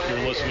Kickoff.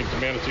 You're listening to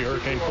Manatee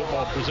Hurricane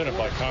Football presented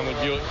by Conley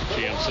Buick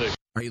GMC.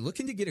 Are you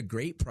looking to get a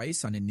great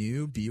price on a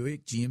new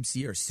Buick,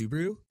 GMC, or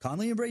Subaru?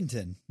 Conley and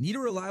Bradenton. Need a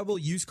reliable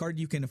used car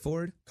you can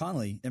afford?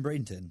 Conley and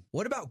Bradenton.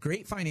 What about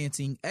great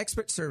financing,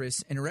 expert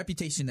service, and a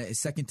reputation that is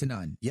second to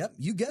none? Yep,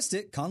 you guessed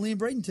it, Conley and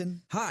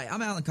Bradenton. Hi,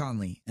 I'm Alan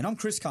Conley. And I'm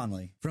Chris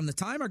Conley. From the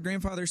time our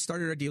grandfathers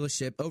started our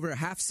dealership over a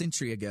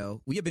half-century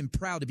ago, we have been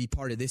proud to be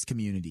part of this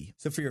community.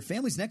 So for your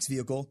family's next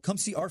vehicle, come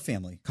see our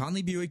family.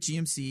 Conley Buick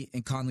GMC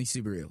and Conley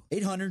Subaru.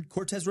 800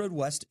 Cortez Road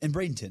West in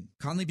Bradenton.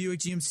 Conley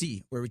Buick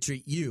GMC, where we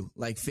treat you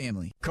like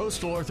family.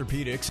 Coastal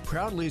Orthopedics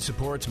proudly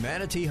supports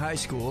Manatee High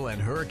School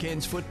and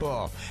Hurricanes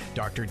football.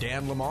 Dr.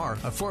 Dan Lamar,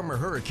 a former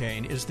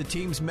Hurricane, is the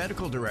team's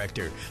medical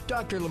director.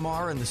 Dr.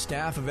 Lamar and the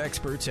staff of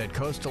experts at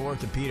Coastal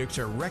Orthopedics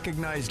are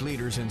recognized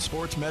leaders in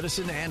sports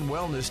medicine and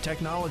wellness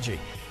technology.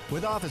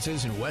 With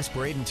offices in West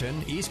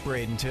Bradenton, East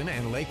Bradenton,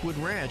 and Lakewood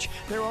Ranch,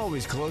 they're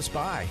always close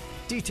by.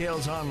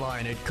 Details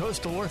online at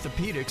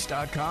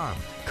coastalorthopedics.com.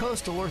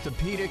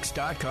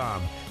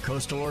 Coastalorthopedics.com.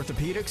 Coastal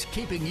Orthopedics,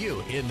 keeping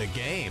you in the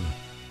game.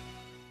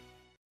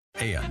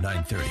 AM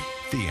 930,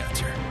 The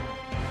Answer.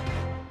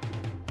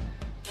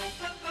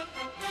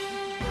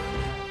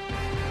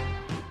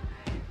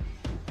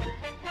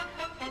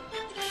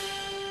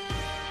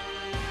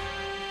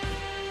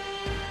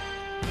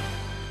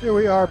 Here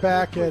we are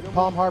back at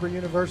Palm Harbor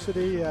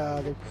University,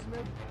 the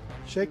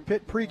Shake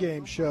Pit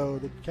pregame show.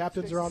 The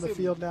captains are on the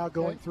field now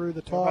going through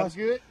the toss.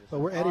 But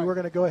we're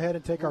going to go ahead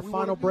and take our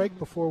final break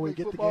before we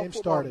get the game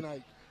started.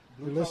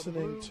 We're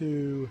listening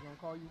to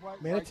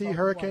Manatee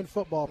Hurricane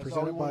Football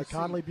presented by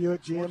Conley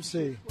Buick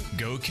GMC.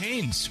 Go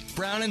Canes!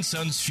 Brown &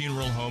 Sons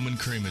Funeral Home and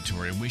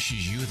Crematory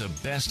wishes you the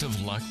best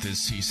of luck this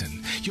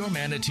season. Your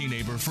Manatee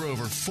neighbor for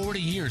over 40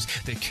 years,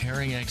 the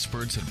caring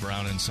experts at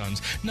Brown &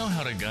 Sons know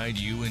how to guide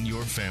you and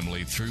your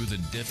family through the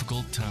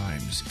difficult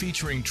times.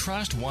 Featuring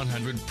Trust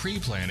 100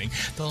 pre-planning,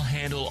 they'll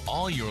handle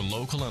all your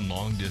local and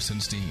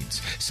long-distance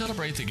needs.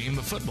 Celebrate the game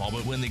of football,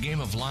 but when the game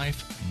of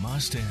life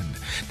must end.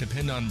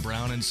 Depend on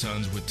Brown &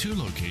 Sons with 2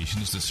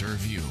 locations to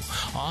serve you.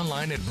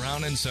 Online at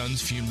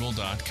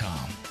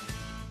brownandsonsfuneral.com.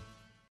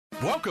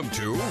 Welcome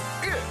to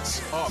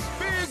It's a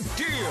Big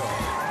Deal.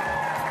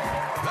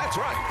 That's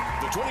right.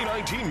 The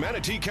 2019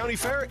 Manatee County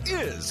Fair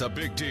is a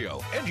big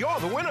deal, and you're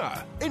the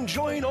winner.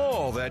 Enjoying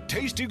all that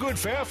tasty good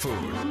fair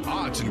food,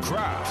 arts and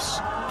crafts,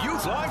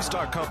 youth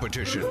livestock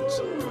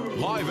competitions,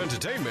 live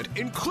entertainment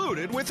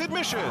included with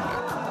admission,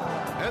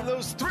 and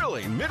those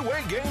thrilling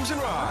midway games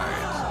and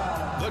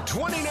rides. The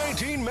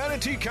 2019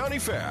 Manatee County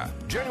Fair,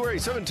 January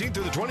 17th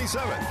through the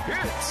 27th.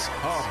 It's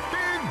a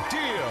big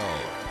deal.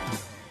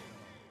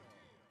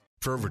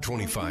 For over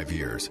 25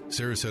 years,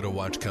 Sarasota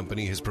Watch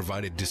Company has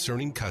provided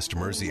discerning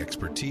customers the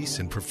expertise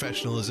and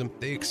professionalism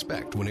they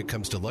expect when it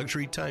comes to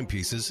luxury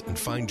timepieces and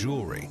fine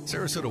jewelry.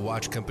 Sarasota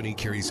Watch Company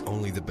carries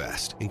only the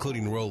best,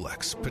 including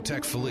Rolex,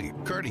 Patek Philippe,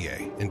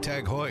 Cartier, and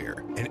Tag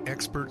Heuer. An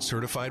expert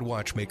certified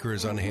watchmaker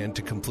is on hand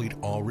to complete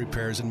all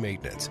repairs and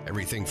maintenance.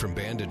 Everything from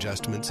band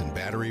adjustments and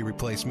battery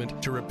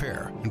replacement to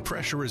repair and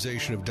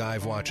pressurization of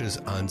dive watches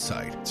on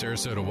site.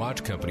 Sarasota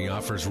Watch Company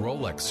offers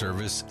Rolex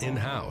service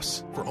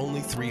in-house for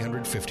only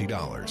 $350.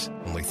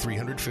 Only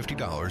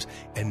 $350,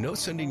 and no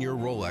sending your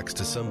Rolex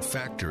to some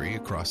factory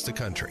across the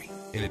country.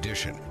 In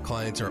addition,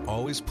 clients are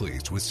always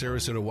pleased with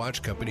Sarasota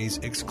Watch Company's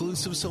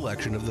exclusive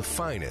selection of the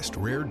finest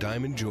rare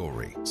diamond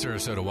jewelry.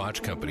 Sarasota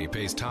Watch Company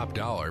pays top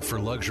dollar for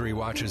luxury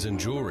watches and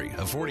jewelry,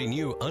 affording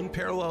you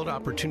unparalleled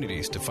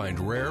opportunities to find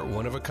rare,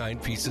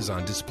 one-of-a-kind pieces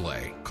on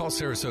display. Call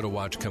Sarasota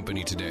Watch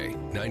Company today,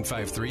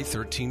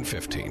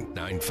 953-1315,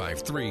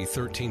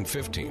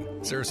 953-1315.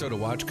 Sarasota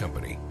Watch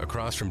Company,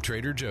 across from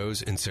Trader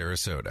Joe's in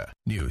Sarasota.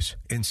 News,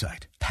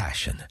 insight,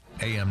 passion.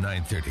 AM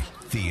 930,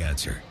 The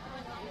Answer.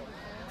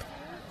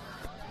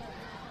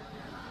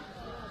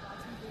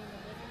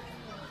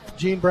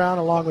 Gene Brown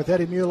along with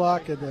Eddie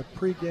Mulock in the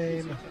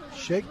pregame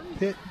Shake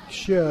Pit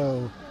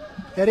Show.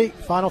 Eddie,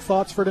 final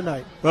thoughts for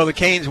tonight? Well, the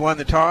Canes won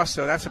the toss,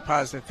 so that's a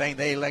positive thing.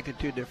 They elected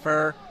to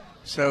defer,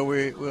 so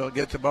we'll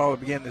get the ball to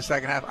begin the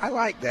second half. I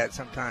like that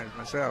sometimes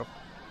myself.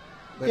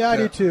 But, yeah, I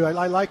do too.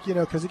 I like,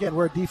 because, again,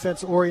 we're a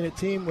defense-oriented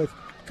team. With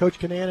Coach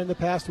Canan in the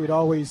past, we'd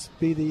always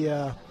be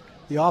the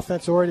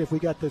offense-oriented. If we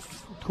got the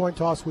coin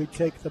toss, we'd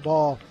take the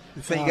ball.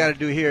 The thing you got to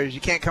do here is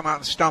you can't come out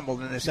and stumble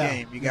in this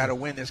game. You got to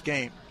win this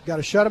game. You got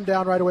to shut them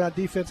down right away on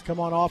defense, come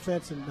on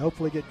offense, and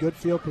hopefully get good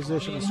field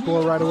position and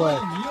score right away.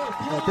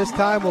 At this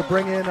time, we'll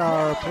bring in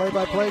our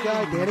play-by-play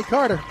guy, Danny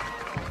Carter.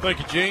 Thank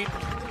you, Gene.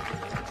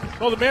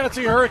 Well, the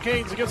Manatee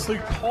Hurricanes against the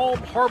Palm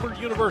Harbor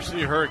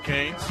University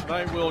Hurricanes.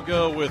 Tonight we'll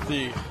go with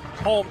the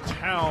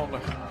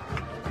hometown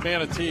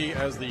Manatee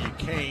as the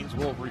Canes.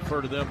 We'll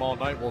refer to them all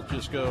night. We'll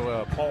just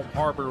go Palm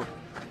Harbor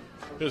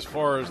as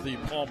far as the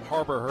Palm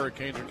Harbor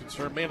Hurricanes are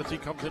concerned. Manatee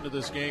comes into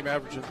this game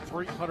averaging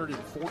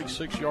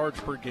 346 yards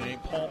per game.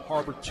 Palm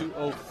Harbor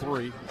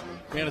 203.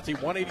 Manatee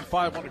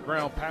 185 on the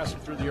ground, passing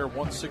through the air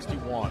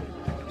 161.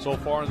 So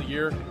far in the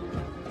year,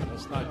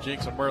 let's not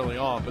jinx them early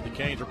on, but the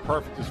Canes are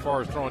perfect as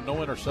far as throwing no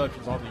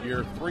interceptions on the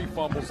year. 3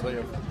 fumbles they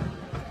have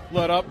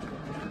let up.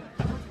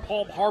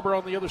 Palm Harbor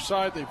on the other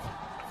side, they've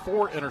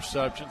 4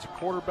 interceptions. A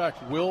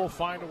quarterback will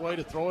find a way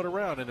to throw it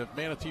around, and if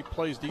Manatee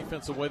plays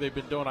defense the way they've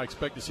been doing, I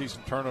expect to see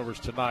some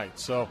turnovers tonight.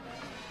 So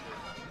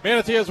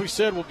Manatee, as we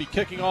said, will be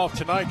kicking off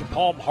tonight to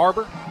Palm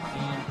Harbor.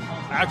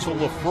 Axel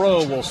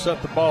Lafro will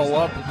set the ball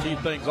up and tee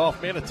things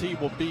off. Manatee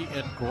will be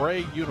in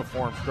gray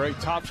uniforms, gray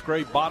tops,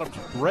 gray bottoms,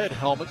 red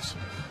helmets.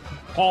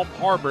 Palm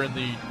Harbor in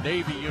the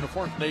navy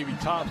uniforms, navy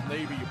tops,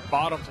 navy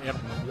bottoms, and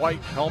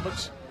white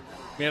helmets.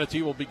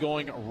 Manatee will be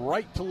going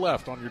right to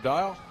left on your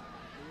dial.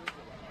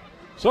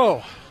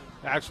 So,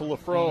 Axel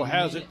Lafro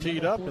has it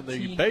teed up, and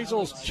the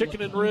Basil's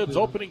Chicken and Ribs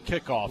opening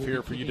kickoff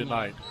here for you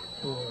tonight.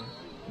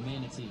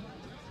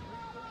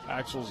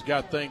 Axel's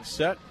got things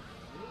set.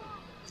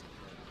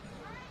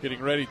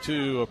 Getting ready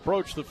to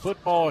approach the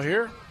football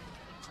here.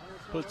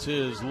 Puts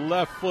his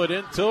left foot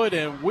into it,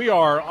 and we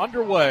are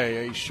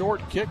underway. A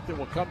short kick that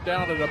will come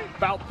down at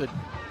about the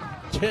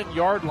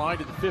 10-yard line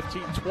to the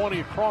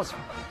 15-20 across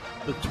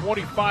the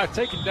 25.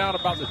 Taken down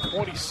about the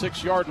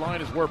 26-yard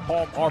line is where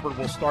Palm Harbor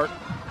will start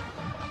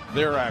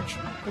their action.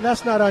 And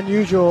that's not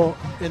unusual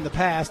in the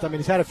past. I mean,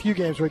 he's had a few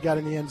games where he got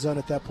in the end zone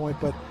at that point,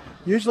 but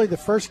usually the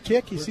first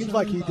kick, he seems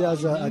like he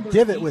does a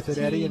divot with it,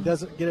 Eddie, and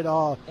doesn't get it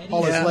all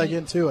his leg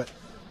into it.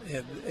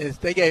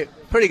 They gave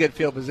pretty good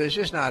field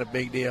position. It's not a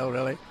big deal,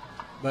 really.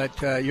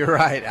 But you're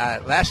right.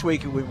 Last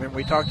week when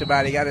we talked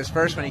about it, he got his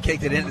first one. He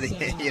kicked it into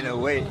the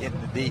way in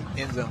the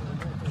end zone.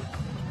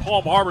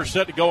 Palm Harbor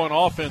set to go on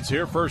offense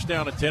here. First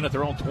down and 10 at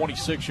their own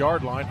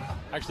 26-yard line.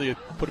 Actually,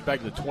 put it back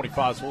to the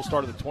 25, so we'll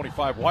start at the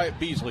 25. Wyatt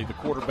Beasley, the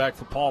quarterback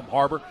for Palm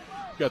Harbor.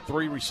 Got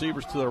 3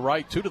 receivers to the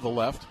right, 2 to the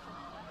left.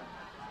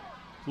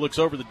 Looks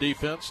over the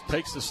defense,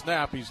 takes the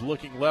snap. He's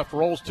looking left,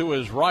 rolls to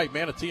his right.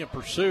 Manatee in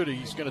pursuit.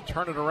 He's going to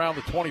turn it around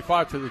the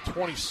 25 to the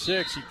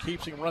 26. He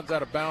keeps him, runs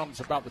out of bounds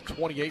about the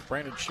 28.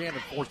 Brandon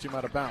Shannon forced him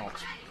out of bounds.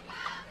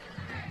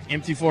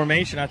 Empty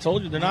formation. I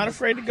told you, they're not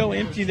afraid to go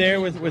empty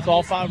there with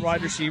all 5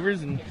 wide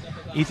receivers, and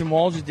Ethan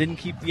Wall just didn't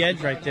keep the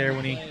edge right there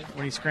when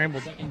he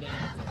scrambled.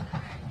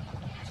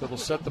 So they'll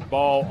set the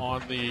ball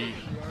on the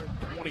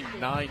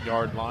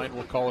 29-yard line.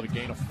 We'll call it a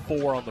gain of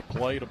 4 on the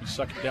play. It'll be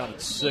second down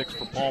and 6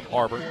 for Palm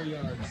Harbor.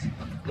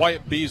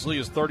 Wyatt Beasley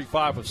is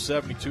 35 of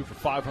 72 for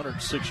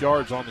 506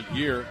 yards on the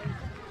year.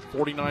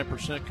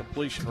 49%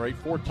 completion rate,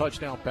 4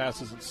 touchdown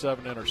passes and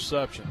 7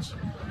 interceptions.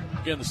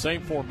 Again, the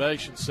same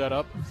formation set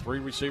up. 3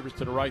 receivers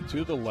to the right, 2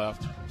 to the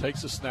left.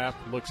 Takes a snap,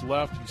 looks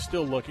left. He's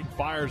still looking,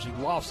 fires. He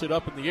lofts it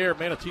up in the air.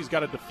 Manatee's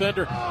got a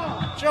defender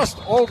just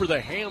over the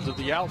hands of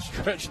the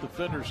outstretched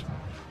defenders.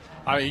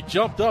 He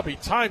jumped up. He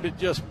timed it,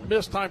 just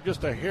mistimed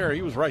just a hair.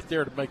 He was right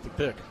there to make the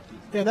pick.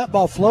 Yeah, that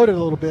ball floated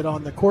a little bit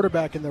on the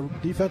quarterback, and the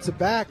defensive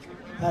back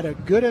had a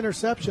good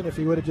interception if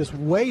he would have just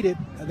waited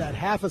that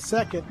half a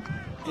second,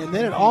 and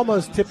then it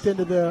almost tipped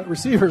into the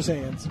receiver's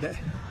hands.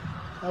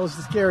 That was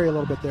scary a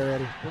little bit there,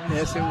 Eddie.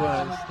 Yes, it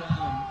was.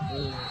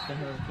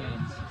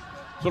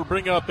 So it'll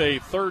bring up a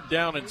third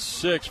down and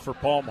 6 for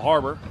Palm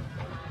Harbor.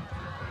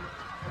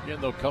 Again,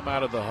 they'll come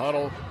out of the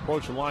huddle,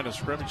 approach the line of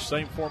scrimmage,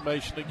 same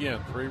formation again.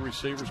 3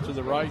 receivers to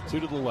the right, 2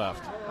 to the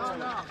left.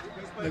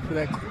 Look for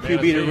that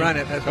QB to run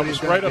it. That's what he's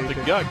straight up the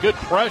gut. Good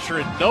pressure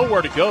and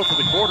nowhere to go for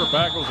the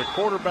quarterback. It was a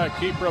quarterback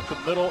keeper up the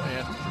middle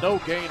and no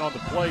gain on the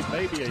play,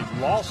 maybe a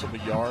loss of a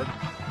yard.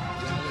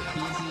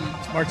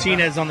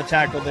 Martinez on the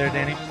tackle there,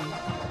 Danny.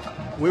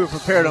 We were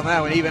prepared on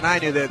that one. Even I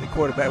knew that the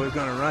quarterback was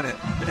going to run it.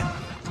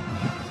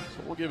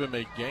 So we'll give him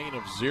a gain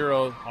of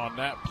 0 on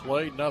that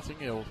play. Nothing.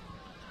 He'll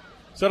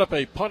set up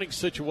a punting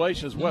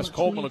situation as Wes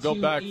Coleman will go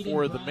back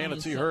for the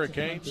Manatee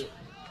Hurricanes.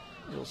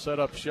 He'll set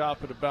up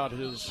shop at about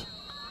his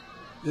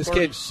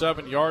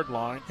 37-yard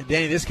line. And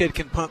Danny, this kid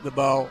can punt the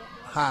ball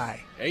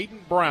high.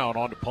 Aiden Brown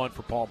on the punt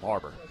for Palm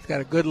Harbor. He's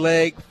got a good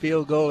leg,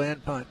 field goal,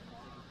 and punt.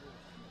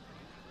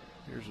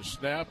 Here's a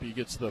snap. He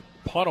gets the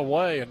punt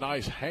away. A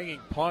nice hanging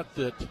punt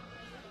that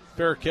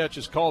fair catch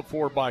is called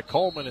for by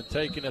Coleman and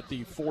taken at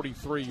the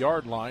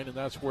 43-yard line, and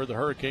that's where the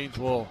Hurricanes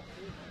will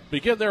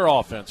begin their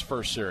offense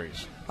first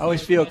series. I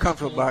always feel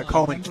comfortable about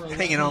Coleman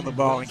hanging on the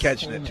ball and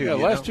catching it, too. Yeah, the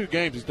last 2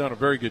 games he's done a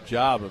very good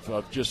job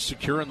of just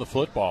securing the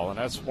football, and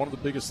that's one of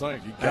the biggest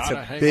things. You got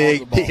to hang on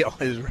the ball. That's a big deal,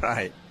 is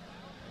right.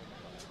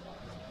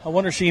 I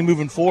wonder, Sheen,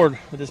 moving forward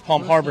with this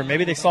Palm Harbor.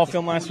 Maybe they saw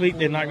film last week.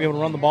 They're not going to be able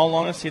to run the ball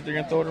on us, see if they're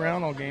going to throw it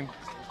around all game.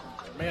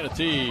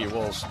 Manatee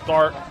will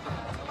start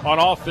on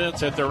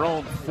offense at their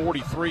own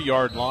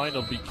 43-yard line.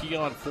 It'll be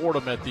Keon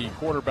Fordham at the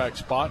quarterback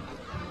spot.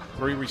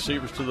 3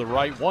 receivers to the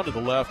right, 1 to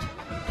the left.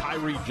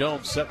 Kyrie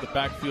Jones set the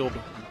backfield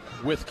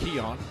with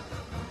Keon.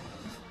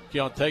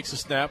 Keon takes a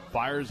snap,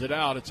 fires it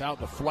out. It's out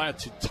in the flat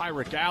to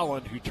Tyreek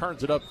Allen, who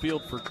turns it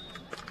upfield for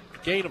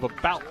a gain of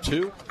about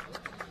 2.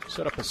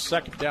 Set up a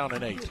 2nd down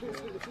and 8.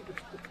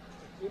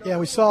 Yeah,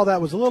 we saw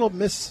that was a little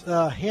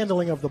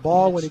mishandling of the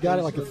ball when he got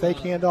it, like a fake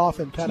handoff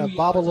and kind of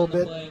bobbled a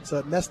little bit. So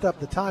it messed up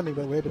the timing,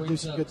 but we were able to do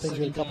some good things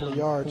in a couple of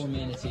yards.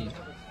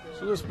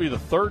 So this will be the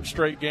 3rd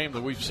straight game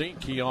that we've seen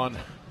Keon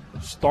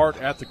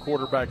start at the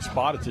quarterback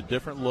spot. It's a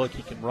different look.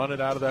 He can run it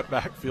out of that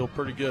backfield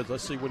pretty good.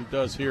 Let's see what he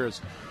does here.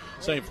 Is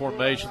same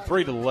formation,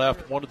 3 to the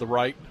left, 1 to the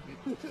right.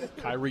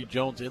 Kyrie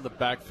Jones in the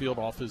backfield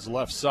off his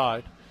left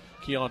side.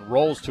 Keon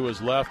rolls to his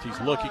left. He's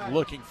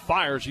looking,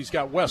 fires. He's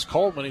got Wes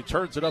Coleman. He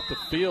turns it up the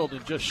field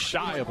and just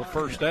shy of a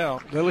first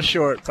down. A little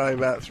short, probably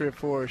about 3 or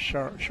 4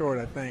 short,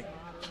 I think.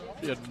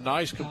 Be a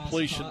nice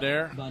completion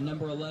there.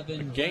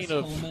 A gain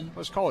of,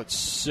 let's call it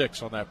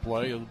 6 on that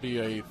play. It'll be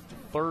a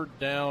 3rd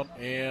down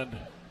and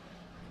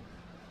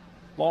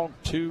long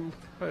 2,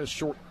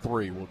 short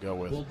 3 we'll go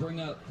with. We'll bring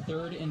up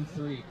 3rd and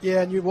 3.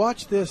 Yeah, and you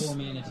watch this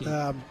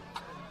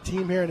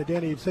team here, and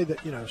Danny, you'd say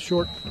that,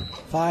 short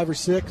 5 or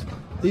 6.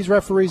 These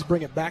referees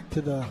bring it back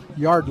to the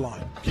yard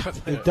line.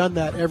 They've done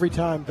that every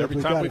time that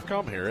we've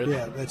come here.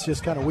 Yeah, that's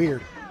just kind of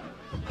weird.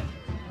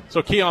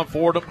 So Keon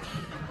Fordham,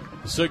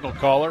 the signal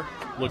caller,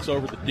 looks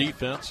over the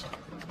defense.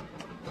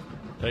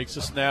 Takes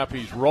a snap.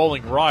 He's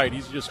rolling right.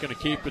 He's just going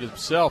to keep it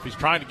himself. He's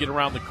trying to get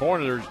around the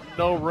corner. There's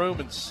no room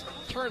and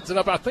turns it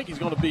up. I think he's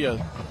going to be a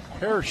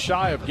hair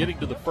shy of getting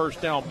to the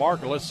first down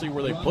marker. Let's see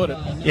where they put it.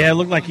 Yeah, it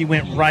looked like he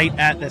went right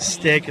at the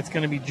stick. It's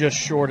going to be just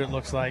short, it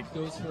looks like.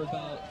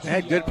 They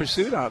had good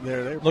pursuit out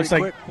there. They were looks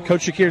like quick.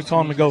 Coach Shakir's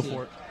telling him to go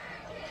for it.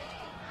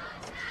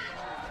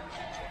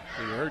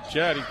 You heard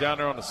Chad. He's down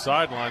there on the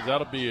sidelines.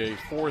 That'll be a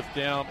 4th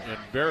down and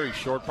very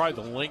short.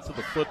 Probably the length of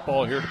the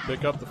football here to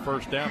pick up the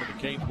first down, and the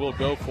Canes will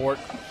go for it.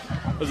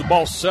 As the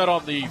ball set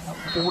on the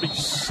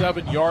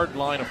 47-yard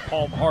line of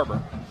Palm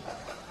Harbor.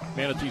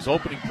 Manatee's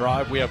opening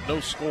drive. We have no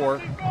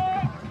score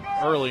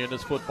early in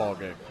this football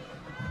game.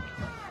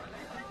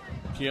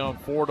 Keon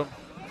Fordham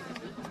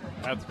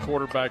at the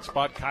quarterback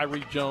spot.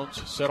 Kyrie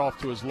Jones set off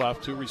to his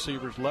left. 2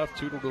 receivers left,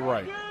 2 to the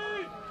right.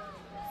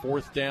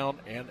 4th down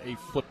and a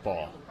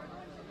football.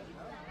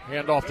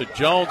 Hand off to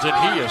Jones,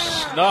 and he is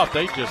snuffed.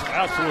 They just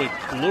absolutely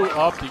blew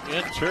up the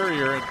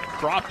interior and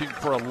dropped him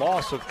for a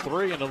loss of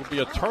 3, and it'll be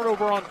a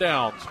turnover on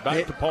downs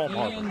back to Palm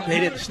Harbor. They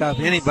didn't stop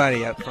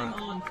anybody up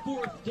front.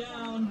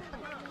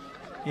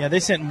 Yeah, they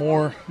sent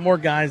more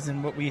guys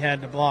than what we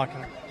had to block.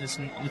 It's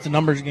a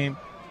numbers game.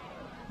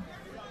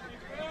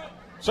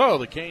 So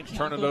the Canes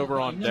turn it over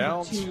on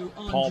downs.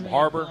 Palm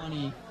Harbor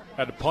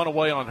had to punt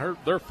away on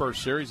their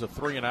first series of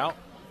 3 and out.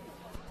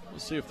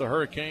 Let's see if the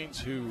Hurricanes,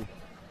 who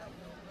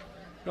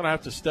going to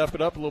have to step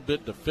it up a little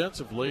bit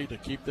defensively to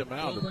keep them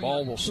out. The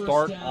ball will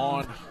start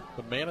on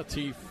the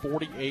Manatee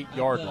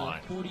 48-yard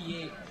line.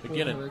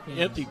 Again, an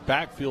empty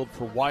backfield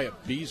for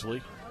Wyatt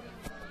Beasley.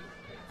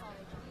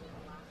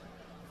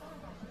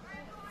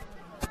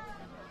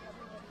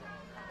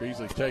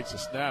 Beasley takes a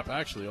snap.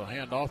 Actually, he'll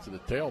hand off to the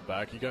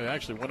tailback. He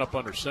actually went up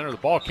under center. The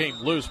ball came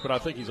loose, but I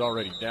think he's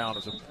already down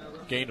as a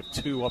gain of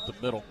 2 up the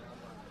middle.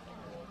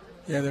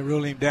 Yeah, they're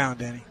ruling him down,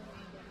 Danny.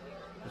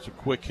 It's a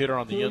quick hitter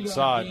on the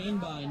inside. Gain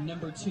by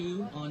number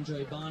 2,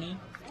 Andre Bonney.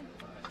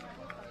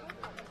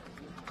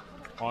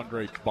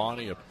 Andre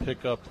Bonney, a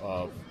pickup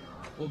of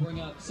We'll bring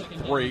up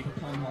 2nd 3. down for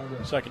Palm Harbor.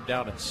 2nd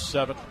down and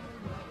 7.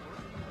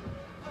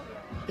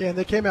 Yeah, and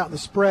they came out in the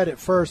spread at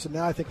first, and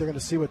now I think they're going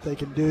to see what they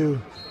can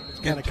do. It's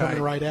kind of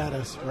coming right at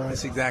us. Right.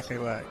 That's exactly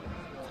right.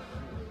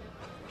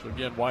 So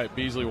again, Wyatt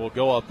Beasley will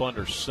go up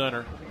under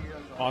center.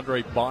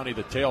 Andre Bonney,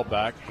 the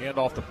tailback. Hand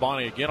off to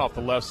Bonney again off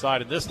the left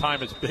side, and this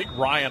time it's big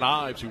Ryan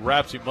Ives who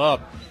wraps him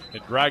up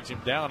and drags him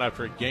down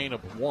after a gain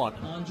of 1.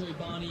 Andre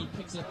Bonney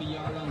picks up a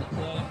yard on the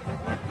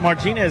play.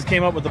 Martinez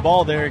came up with the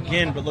ball there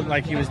again, but looked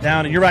like he was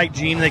down. And you're right,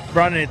 Gene. They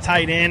brought in a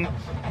tight end.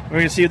 We're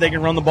going to see if they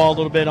can run the ball a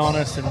little bit on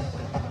us and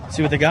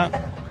see what they got.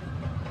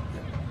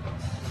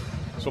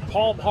 So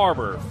Palm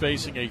Harbor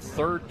facing a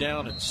 3rd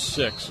down and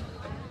 6.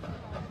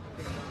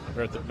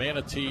 They're at the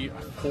Manatee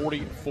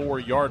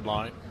 44-yard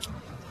line.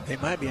 They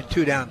might be in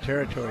 2-down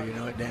territory, you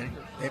know it, Danny.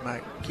 They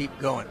might keep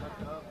going.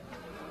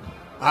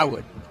 I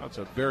would. That's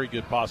a very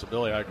good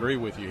possibility. I agree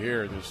with you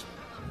here. There's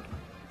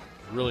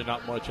really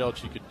not much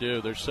else you could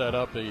do. They're set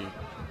up a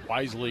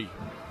Wyatt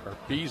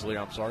Beasley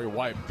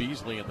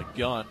in the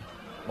gun.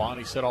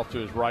 Bonnie set off to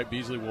his right.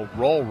 Beasley will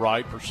roll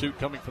right. Pursuit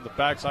coming from the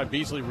backside.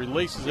 Beasley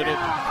releases it in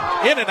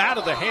and out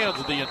of the hands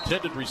of the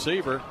intended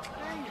receiver.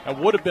 That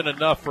would have been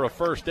enough for a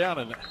 1st down.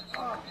 And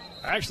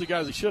actually,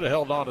 guys, he should have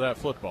held on to that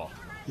football.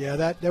 Yeah,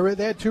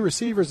 they had 2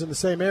 receivers in the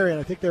same area, and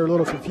I think they were a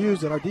little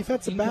confused. And our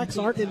defensive backs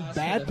aren't in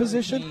bad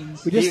position.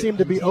 We just seem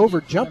to be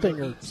over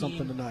jumping or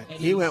something tonight.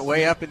 He went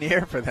way up in the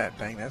air for that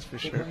thing, that's for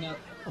sure.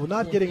 Well,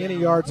 not getting any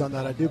yards on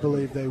that, I do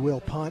believe they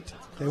will punt.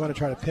 They want to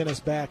try to pin us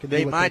back. And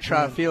they might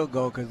try a field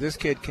goal because this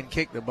kid can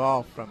kick the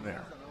ball from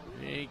there.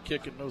 He ain't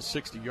kicking no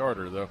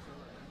 60-yarder, though.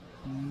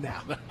 No.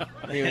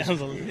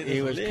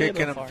 he was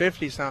kicking him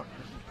 50-something.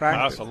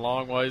 That's a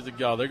long ways to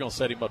go. They're going to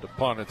set him up to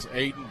punt. It's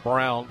Aiden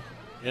Brown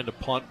into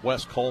punt.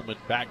 Wes Coleman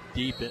back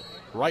deep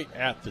right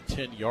at the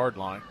 10-yard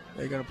line.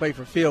 They're going to play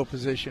for field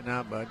position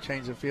now, bud.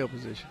 Change the field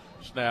position.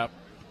 Snap.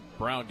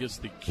 Brown gets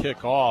the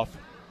kick off.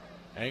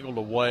 Angled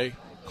away.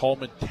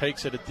 Coleman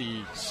takes it at the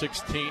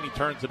 16. He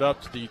turns it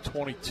up to the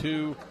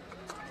 22,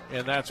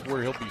 and that's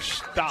where he'll be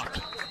stopped.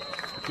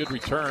 A good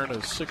return, a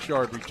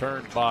 6-yard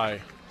return by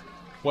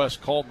Wes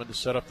Coleman to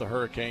set up the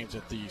Hurricanes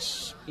at the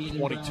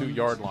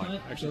 22-yard line.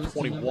 Actually,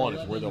 21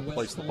 is where they'll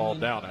place the ball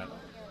down at.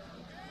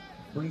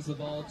 Brings the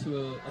ball to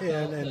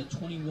the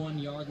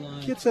 21-yard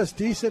line. Gets us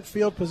decent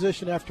field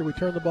position after we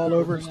turn the ball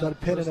over. Instead of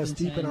pinning us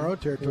deep in our own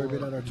territory,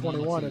 but at our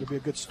 21, it'll be a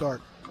good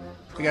start.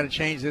 We got to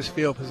change this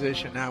field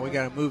position now. We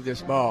got to move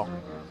this ball.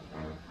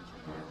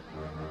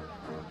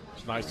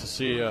 It's nice to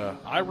see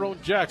Iron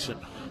Jackson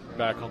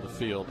back on the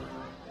field.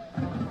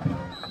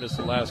 Missed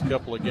the last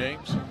couple of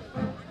games.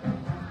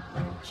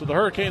 So the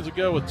Hurricanes will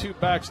go with 2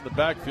 backs in the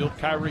backfield.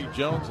 Kyrie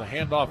Jones, the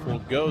handoff will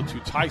go to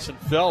Tyson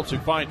Phelps, who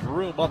finds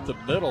room up the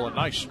middle. A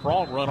nice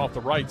strong run off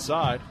the right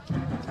side.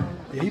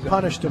 Yeah, he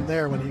punished him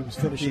there when he was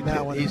finishing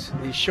that one. He's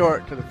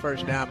short to the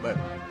 1st down, but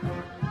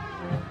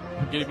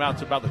get him out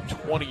to about the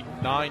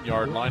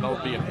 29-yard line.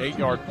 That'll be an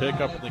 8-yard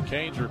pickup, and the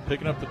Canes are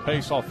picking up the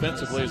pace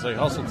offensively as they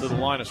hustle to the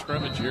line of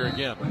scrimmage here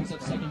again. Brings up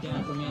 2nd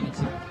down for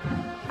Manatee.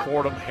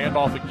 Fordham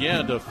handoff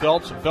again to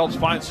Phelps, and Phelps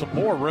finds some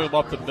more room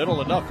up the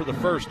middle, enough for the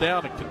 1st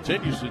down, and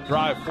continues to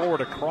drive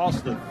forward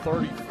across the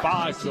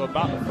 35 to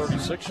about the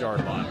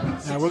 36-yard line.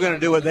 Now we're going to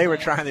do what they were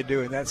trying to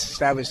do, and that's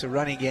establish the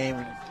running game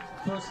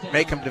and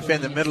make them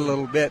defend the middle a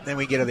little bit, then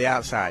we get to the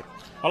outside.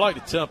 I like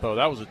the tempo.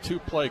 That was a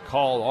 2-play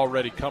call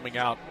already coming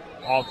out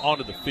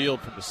onto the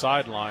field from the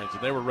sidelines,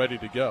 and they were ready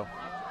to go.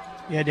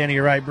 Yeah, Danny,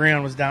 you're right.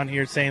 Breon was down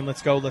here saying,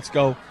 let's go, let's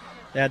go.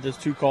 They had those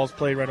 2 calls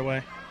played right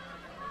away.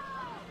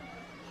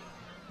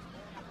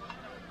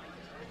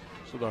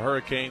 So the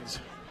Hurricanes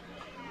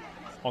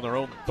on their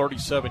own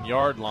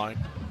 37-yard line.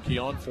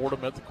 Keon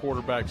Fordham at the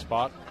quarterback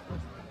spot.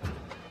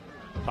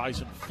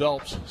 Tyson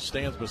Phelps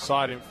stands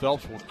beside him.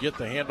 Phelps will get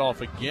the handoff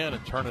again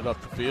and turn it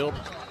up the field.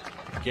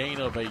 Gain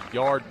of a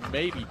yard,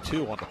 maybe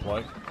 2 on the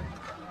play.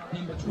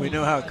 We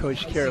know how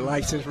Coach Kerr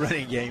likes his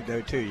running game,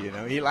 though, too. You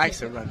know, he likes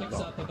to run the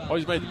ball. Well,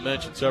 he's made the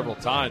mention several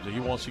times that he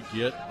wants to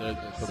get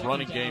the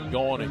running game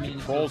going. It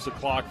controls the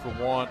clock for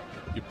one.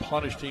 You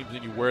punish teams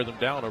and you wear them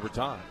down over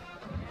time.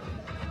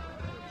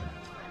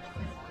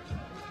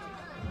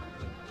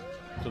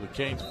 So the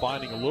Canes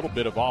finding a little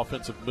bit of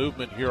offensive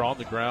movement here on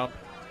the ground.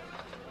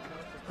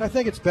 I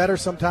think it's better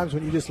sometimes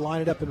when you just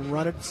line it up and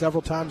run it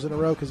several times in a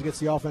row because it gets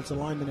the offensive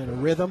lineman in a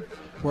rhythm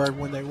where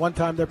when one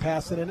time they're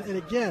passing. And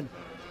again,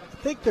 I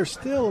think there's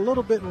still a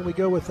little bit when we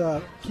go with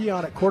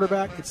Keon at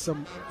quarterback. It's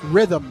some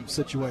rhythm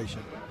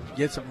situation.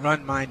 Get some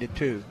run-minded,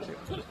 too.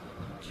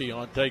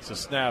 Keon takes a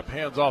snap,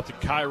 hands off to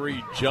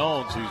Kyrie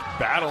Jones, who's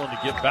battling to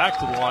get back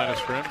to the line of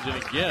scrimmage.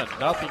 And again,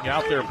 nothing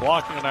out there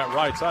blocking on that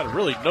right side.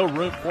 Really no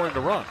room for him to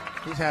run.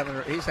 He's having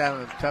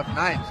a tough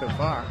night so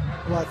far.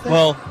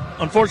 Well,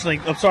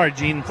 unfortunately, I'm sorry,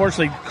 Gene.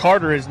 Unfortunately,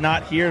 Carter is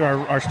not here.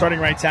 Our starting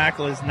right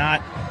tackle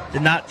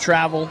did not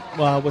travel.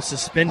 Was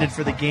suspended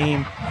for the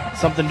game.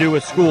 Something to do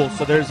with school.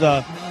 So there's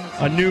a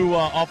new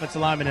offensive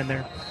lineman in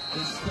there.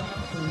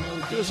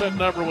 Give us that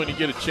number when you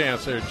get a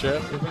chance there,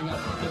 Chet.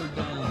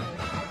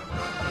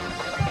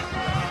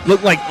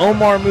 Looked like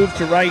Omar moved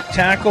to right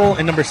tackle,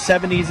 and number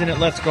 70's in at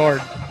left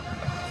guard.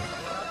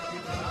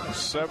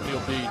 70 will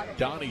be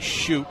Donnie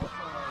Shoop.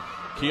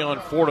 Keon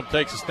Fordham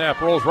takes a snap,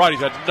 rolls right.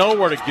 He's had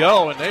nowhere to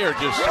go, and they are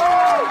just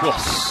will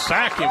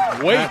sack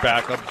him way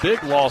back. A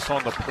big loss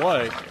on the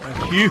play.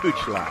 A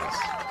huge loss.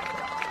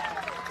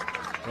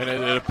 And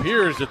it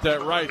appears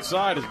that right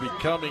side is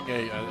becoming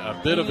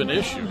a bit of an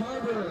issue.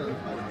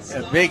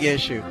 A big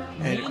issue.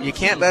 And you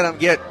can't let them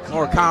get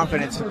more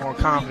confidence and more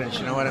confidence.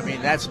 You know what I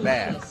mean? That's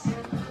bad.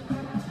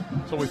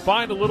 So we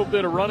find a little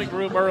bit of running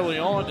room early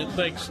on, and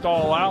things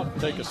stall out,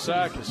 take a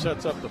sack. It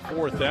sets up the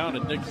 4th down,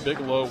 and Nick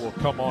Bigelow will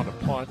come on to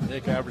punt.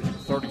 Nick averaging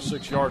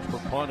 36 yards per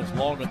punt. His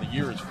long in the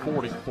year is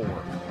 44.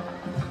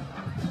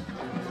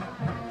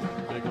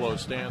 Bigelow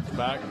stands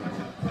back,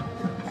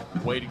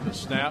 waiting to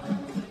snap.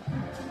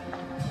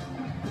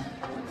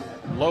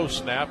 Low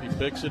snap, he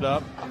picks it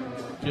up,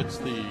 gets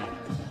the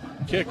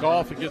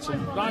kickoff, and gets a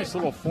nice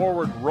little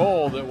forward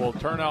roll that will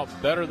turn out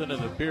better than it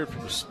appeared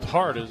from the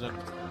start. Isn't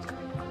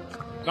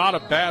not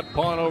a bad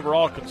punt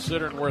overall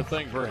considering where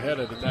things were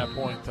headed at that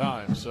point in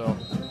time. So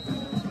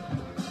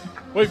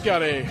we've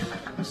got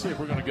let's see if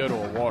we're going to go to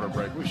a water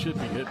break. We should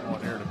be hitting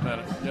one here in a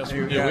minute. Yes, we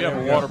do. We have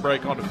a water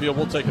break on the field.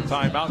 We'll take a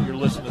timeout. You're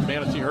listening to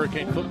Manatee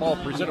Hurricane Football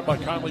presented by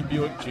Conley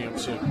Buick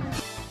GMC.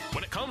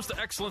 When it comes to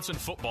excellence in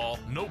football,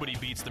 nobody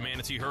beats the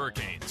Manatee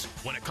Hurricanes.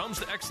 When it comes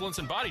to excellence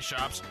in body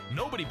shops,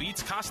 nobody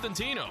beats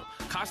Costantino.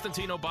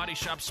 Costantino Body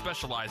Shop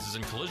specializes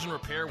in collision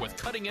repair with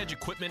cutting-edge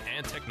equipment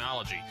and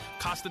technology.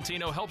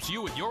 Costantino helps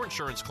you with your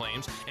insurance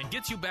claims and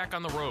gets you back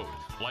on the road.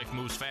 Life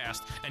moves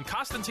fast, and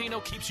Costantino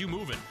keeps you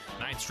moving.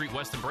 9th Street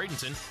West in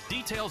Bradenton.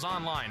 Details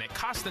online at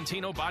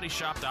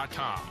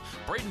CostantinoBodyShop.com.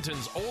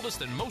 Bradenton's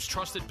oldest and most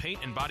trusted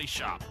paint and body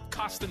shop.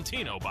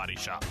 Costantino Body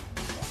Shop.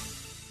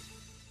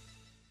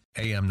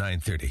 AM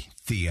 930,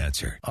 The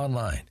Answer.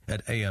 Online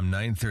at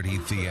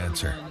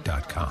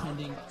am930theanswer.com.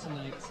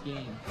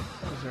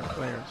 Those are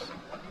players.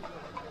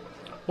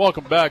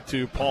 Welcome back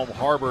to Palm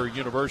Harbor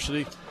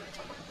University.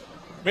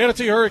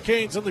 Manatee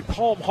Hurricanes and the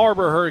Palm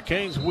Harbor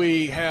Hurricanes.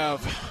 We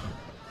have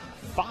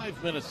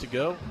 5 minutes to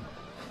go.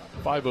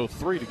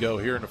 5:03 to go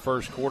here in the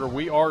first quarter.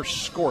 We are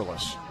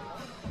scoreless.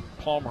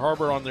 Palm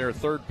Harbor on their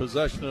 3rd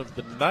possession of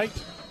the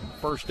night.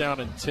 1st down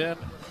and 10.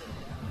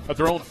 At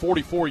their own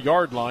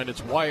 44-yard line,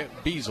 it's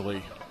Wyatt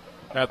Beasley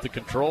at the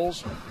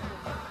controls.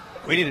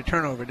 We need a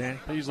turnover, Danny.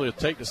 Beasley will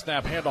take the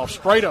snap, handoff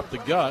straight up the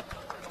gut.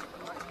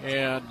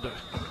 And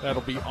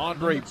that'll be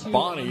Andre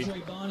Bonney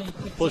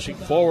pushing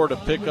forward, a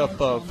pickup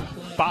of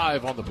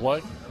 5 on the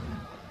play.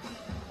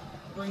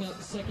 Bring up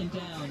the 2nd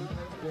down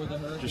for the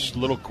Hurricanes. Just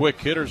little quick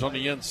hitters on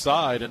the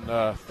inside, and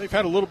they've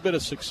had a little bit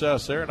of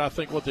success there. And I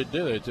think what they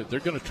did is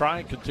they're going to try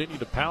and continue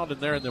to pound in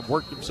there and then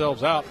work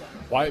themselves out.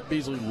 Wyatt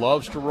Beasley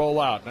loves to roll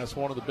out, and that's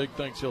one of the big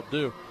things he'll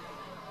do.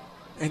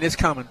 And it's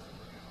coming.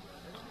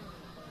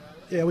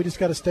 Yeah, we just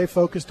got to stay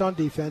focused on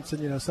defense.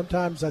 And,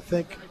 sometimes I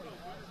think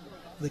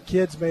the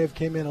kids may have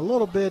came in a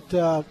little bit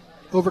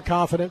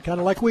overconfident,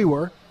 kind of like we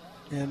were.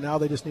 And now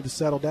they just need to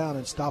settle down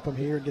and stop them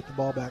here and get the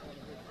ball back.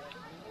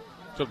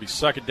 So it'll be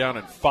 2nd down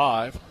and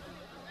 5.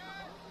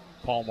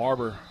 Palm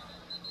Harbor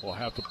will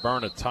have to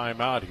burn a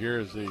timeout here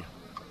as the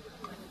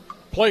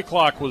play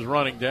clock was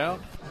running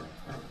down.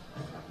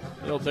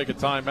 They'll take a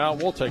timeout.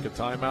 We'll take a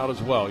timeout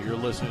as well. You're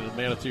listening to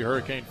Manatee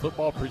Hurricane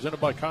Football presented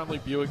by Conley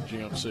Buick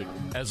GMC.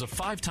 As a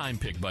 5-time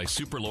pick by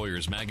Super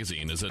Lawyers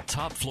Magazine as a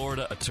top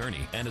Florida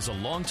attorney and as a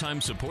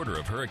longtime supporter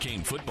of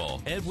Hurricane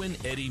football, Edwin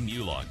Eddie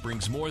Mulock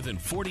brings more than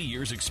 40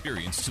 years'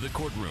 experience to the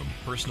courtroom.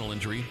 Personal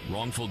injury,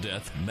 wrongful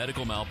death,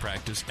 medical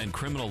malpractice, and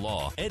criminal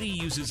law. Eddie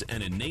uses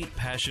an innate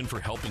passion for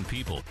helping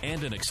people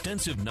and an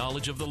extensive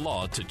knowledge of the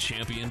law to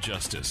champion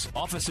justice.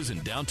 Offices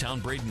in downtown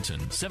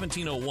Bradenton,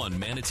 1701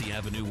 Manatee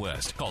Avenue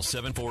West. Call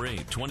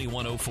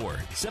 748-2104,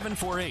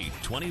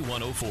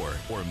 748-2104,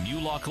 or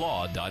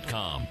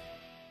MulockLaw.com.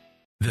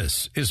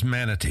 This is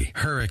Manatee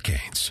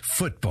Hurricanes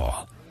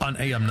football on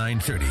AM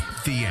 930,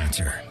 The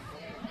Answer.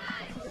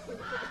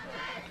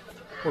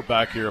 We're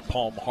back here at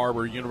Palm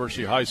Harbor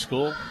University High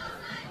School.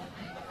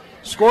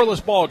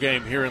 Scoreless ball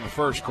game here in the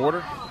first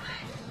quarter.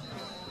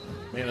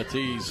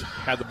 Manatees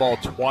had the ball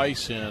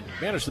twice and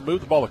managed to move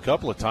the ball a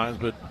couple of times,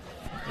 but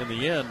in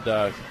the end,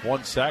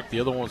 one sack, the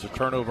other one was a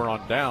turnover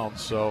on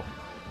downs. So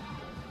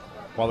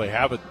while they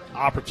have an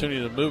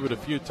opportunity to move it a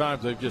few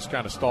times, they've just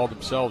kind of stalled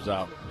themselves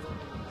out.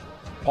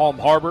 Palm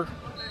Harbor,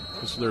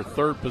 this is their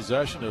 3rd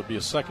possession. It'll be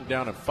a 2nd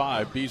down and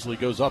 5. Beasley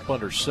goes up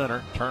under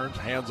center, turns,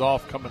 hands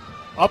off, coming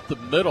up the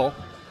middle,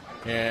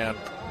 and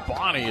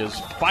Bonney is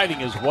fighting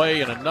his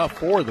way and enough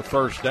for the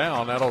 1st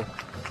down. That'll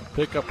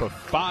pick up a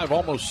 5,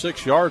 almost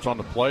 6 yards on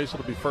the play, so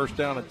it'll be 1st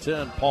down and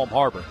 10, Palm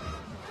Harbor.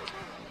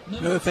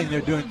 Another thing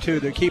they're doing, too,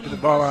 they're keeping the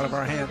ball out of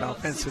our hand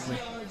offensively.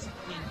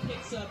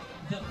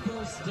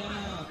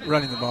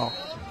 Running the ball.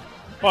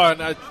 Well,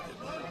 and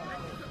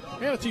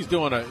Manatee's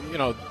doing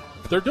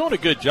they're doing a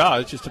good job.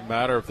 It's just a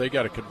matter if they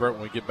got to convert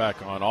when we get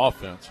back on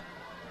offense.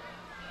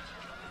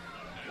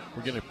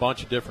 We're getting a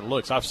bunch of different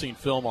looks. I've seen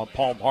film on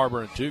Palm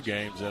Harbor in 2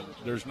 games, and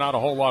there's not a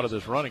whole lot of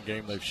this running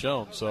game they've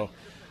shown. So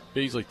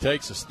Beasley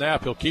takes a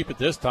snap. He'll keep it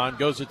this time,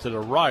 goes it to the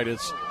right.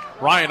 It's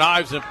Ryan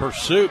Ives in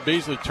pursuit.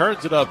 Beasley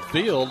turns it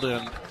upfield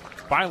and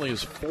finally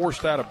is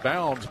forced out of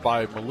bounds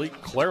by Malik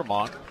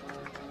Claremont.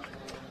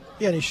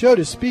 Yeah, and he showed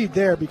his speed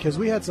there because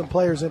we had some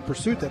players in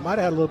pursuit that might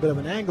have had a little bit of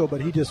an angle,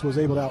 but he just was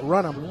able to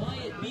outrun them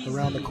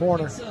around the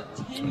corner.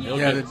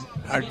 Yeah,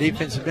 our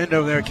defensive end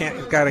over there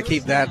got to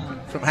keep that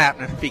from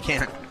happening if he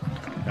can.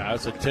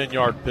 That's a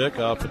 10-yard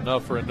pickup,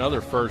 enough for another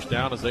first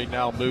down as they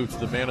now move to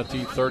the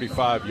Manatee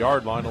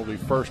 35-yard line. It'll be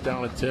first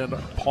down and 10,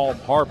 Palm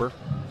Harbor.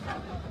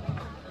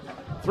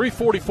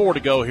 3:44 to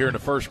go here in the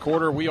first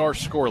quarter. We are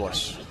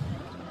scoreless.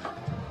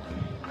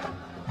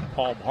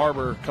 Palm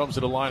Harbor comes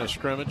to the line of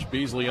scrimmage.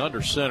 Beasley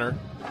under center.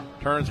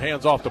 Turns,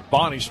 hands off to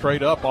Bonnie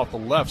straight up off the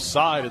left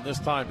side, and this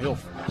time he'll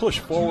push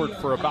forward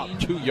for about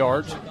 2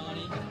 yards.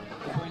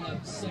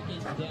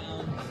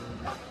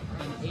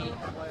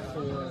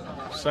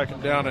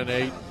 Second down and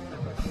 8.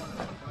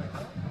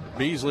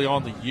 Beasley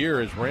on the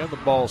year has ran the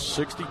ball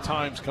 60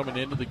 times coming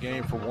into the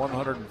game for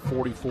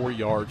 144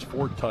 yards,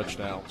 4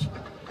 touchdowns.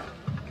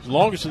 His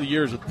longest of the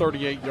year is a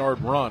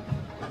 38-yard run.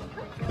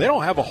 They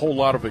don't have a whole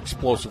lot of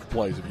explosive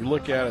plays. If you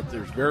look at it,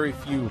 there's very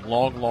few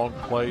long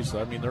plays.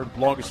 I mean, their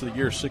longest of the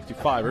year is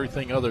 65.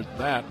 Everything other than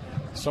that,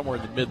 somewhere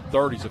in the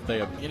mid-30s if they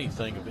have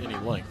anything of any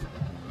length.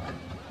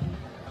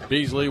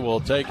 Beasley will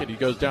take it. He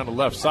goes down the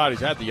left side.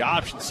 He's had the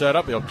option set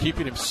up. He'll keep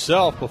it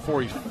himself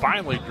before he's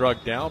finally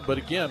drugged down. But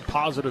again,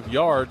 positive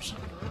yards.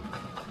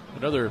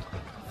 Another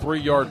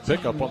 3-yard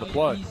pickup on the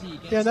play.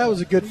 Yeah, and that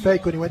was a good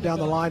fake when he went down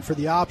the line for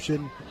the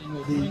option.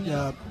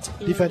 The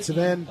defensive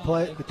end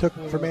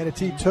for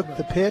Manatee took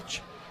the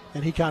pitch,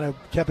 and he kind of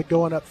kept it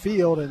going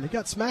upfield, and he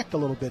got smacked a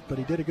little bit, but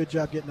he did a good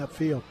job getting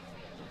upfield.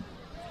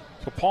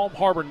 So Palm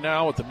Harbor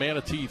now at the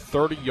Manatee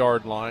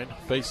 30-yard line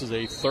faces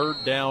a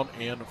 3rd down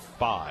and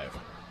 5.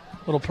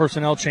 Little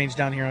personnel change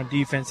down here on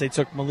defense. They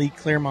took Malik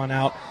Clearmont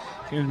out.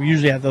 We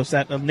usually have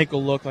that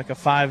nickel look, like a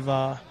 5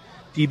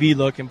 DB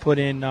look, and put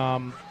in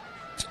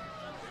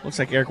looks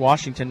like Eric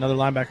Washington, another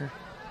linebacker.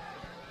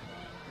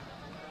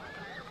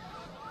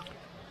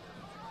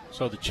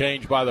 So the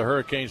change by the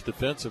Hurricanes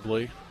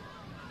defensively.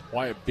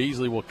 Wyatt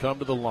Beasley will come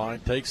to the line,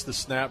 takes the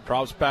snap,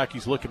 drops back.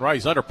 He's looking right.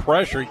 He's under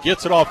pressure. He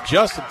gets it off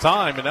just in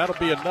time, and that'll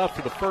be enough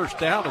for the first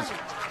down as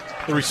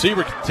the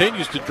receiver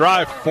continues to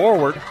drive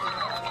forward.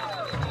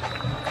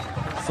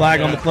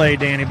 Flag on the play,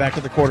 Danny, back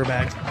to the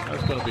quarterback.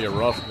 That's going to be a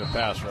roughing the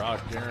passer, I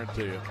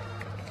guarantee you.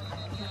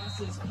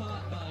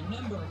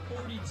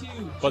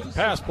 But the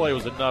pass play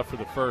was enough for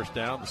the first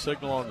down. The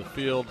signal on the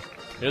field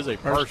is a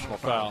personal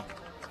foul.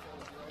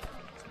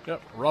 Yep,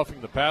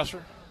 roughing the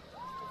passer.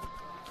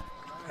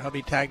 That'll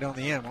be tagged on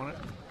the end, won't it?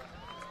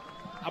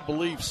 I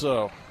believe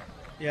so.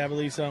 Yeah, I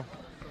believe so.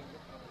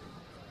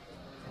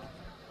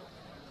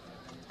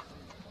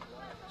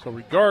 So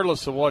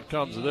regardless of what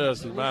comes of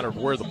this, no matter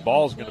where the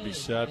ball's going to be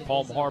set,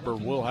 Palm Harbor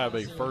will have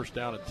a first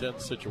down and 10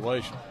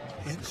 situation.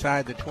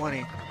 Inside the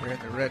 20, we're in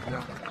the red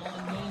zone.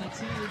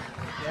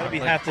 That'll be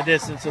half the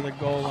distance of the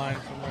goal line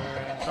from where we're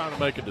at. Trying to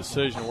make a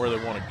decision where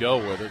they want to go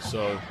with it,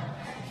 so...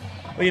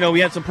 Well, we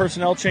had some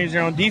personnel change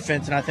there on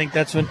defense, and I think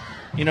that's what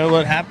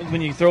happens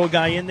when you throw a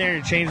guy in there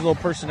and change a little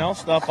personnel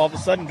stuff. All of a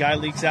sudden, guy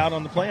leaks out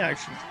on the play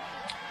action.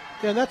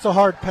 Yeah, and that's a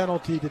hard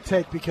penalty to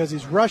take because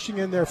he's rushing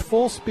in there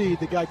full speed.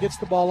 The guy gets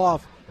the ball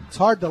off. It's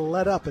hard to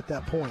let up at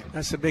that point.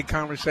 That's a big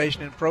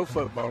conversation in pro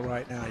football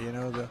right now,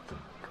 the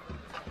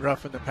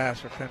roughing the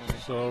passer penalty.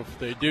 So if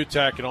they do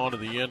tack it on to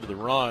the end of the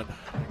run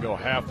and go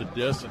half the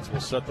distance,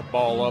 we'll set the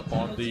ball up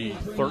on the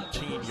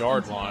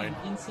 13-yard line.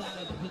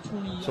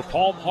 So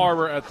Palm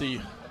Harbor at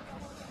the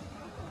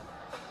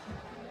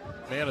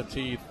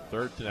Manatee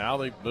 3rd. Now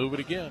they move it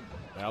again.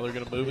 Now they're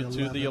going to move it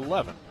to the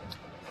 11.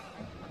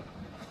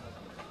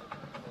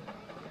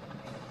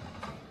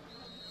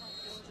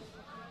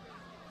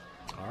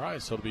 All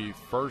right, so it'll be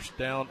first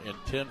down and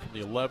 10 from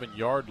the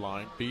 11-yard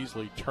line.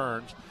 Beasley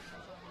turns,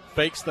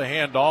 fakes the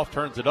handoff,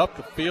 turns it up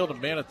the field,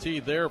 and Manatee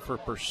there for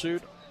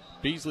pursuit.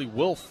 Beasley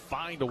will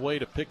find a way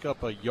to pick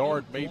up a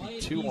yard, maybe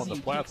 2 on the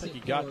play. I think he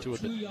got to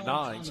it at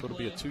 9, so it'll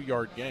be a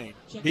 2-yard gain.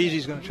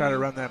 Beasley's going to try to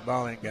run that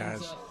ball in,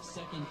 guys.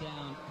 Second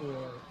down for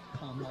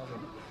Palm Harbor.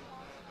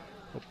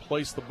 He'll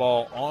place the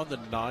ball on the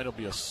 9. It'll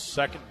be a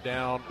second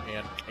down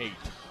and 8.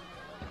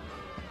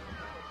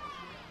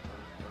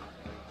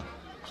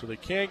 So they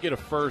can get a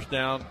first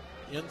down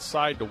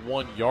inside the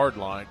 1-yard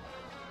line.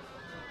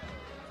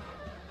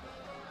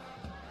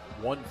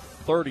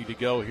 1:30 to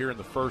go here in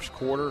the first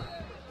quarter.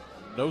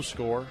 No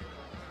score.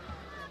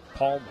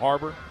 Palm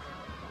Harbor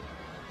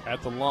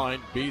at the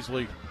line.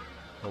 Beasley,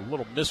 a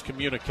little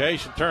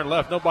miscommunication. Turn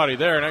left, nobody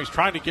there. Now he's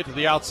trying to get to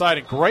the outside,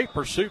 and great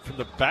pursuit from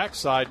the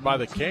backside by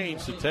the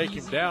Canes to take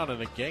him down,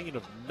 and a gain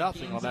of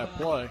nothing on that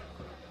play.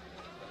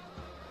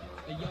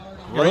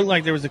 It looked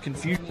like there was a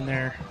confusion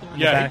there.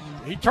 Yeah,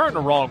 he turned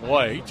the wrong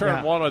way. He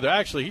turned one way.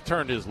 Actually, he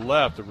turned his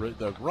left.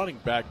 The running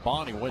back,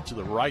 Bonnie, went to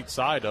the right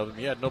side of him.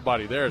 He had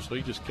nobody there, so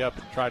he just kept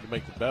and tried to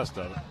make the best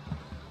of it.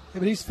 Yeah,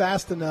 but he's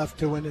fast enough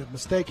to, when a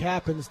mistake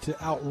happens,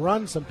 to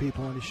outrun some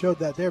people, and he showed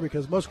that there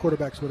because most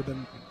quarterbacks would have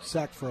been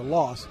sacked for a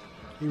loss.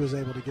 He was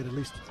able to get at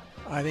least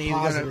I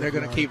think they're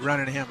going to keep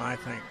running him, I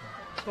think.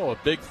 So a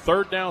big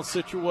third down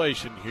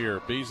situation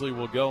here. Beasley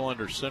will go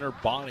under center.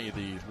 Bonnie,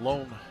 the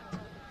lone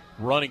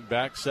running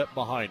back, set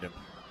behind him.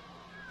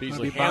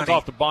 Beasley hands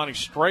off to Bonnie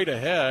straight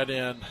ahead,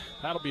 and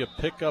that'll be a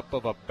pickup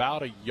of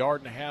about 1.5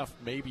 yards,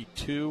 maybe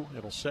 2.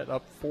 It'll set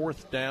up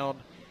 4th down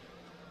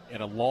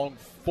and a long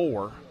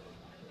 4.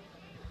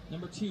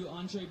 Number 2,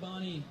 Andre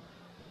Bonnie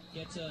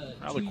gets a.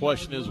 Now the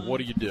question is, what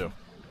do you do?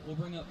 We'll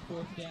bring up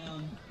 4th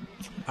down.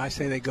 I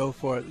say they go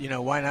for it.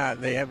 Why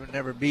not? They haven't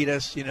never beat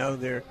us.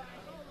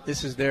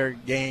 This is their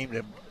game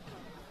to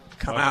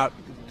come out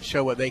and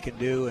show what they can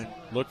do and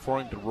look for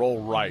him to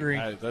roll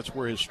right. That's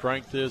where his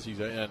strength is.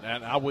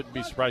 And I wouldn't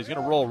be surprised. He's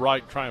going to roll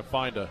right and try and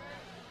find a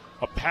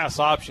pass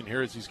option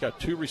here. As he's got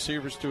 2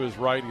 receivers to his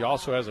right. He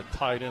also has a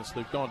tight end, so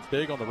they've gone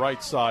big on the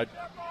right side.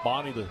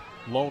 Bonnie, the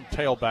lone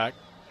tailback.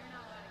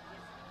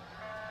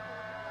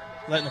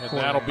 And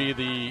that'll be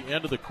the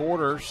end of the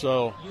quarter.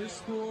 So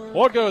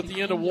we'll go at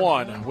the end of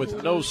 1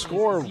 with no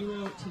score.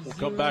 We'll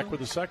come back with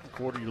the second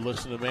quarter. You're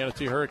listening to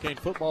Manatee Hurricane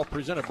Football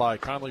presented by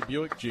Conley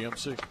Buick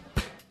GMC.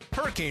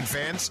 Hurricane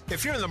fans,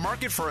 if you're in the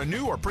market for a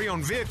new or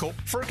pre-owned vehicle,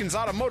 Firkins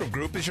Automotive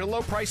Group is your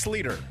low-price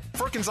leader.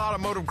 Firkins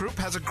Automotive Group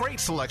has a great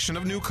selection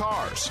of new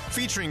cars,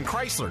 featuring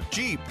Chrysler,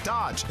 Jeep,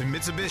 Dodge, and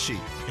Mitsubishi.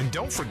 And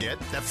don't forget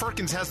that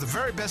Firkins has the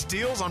very best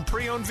deals on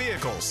pre-owned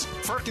vehicles.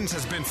 Firkins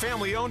has been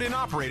family-owned and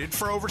operated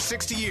for over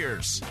 60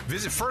 years.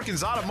 Visit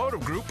Firkins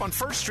Automotive Group on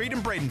 1st Street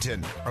in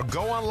Bradenton, or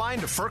go online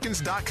to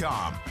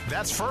Firkins.com.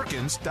 That's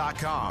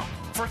Firkins.com.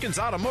 Firkins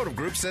Automotive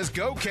Group says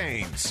go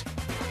Canes.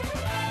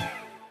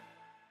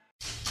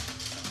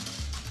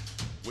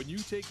 When you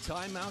take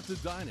time out to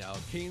dine out,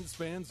 Canes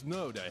fans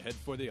know to head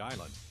for the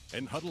island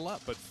and huddle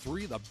up at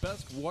 3 of the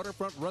best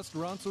waterfront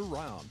restaurants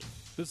around.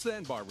 The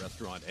Sandbar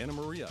Restaurant, Anna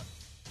Maria,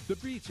 the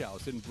Beach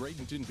House in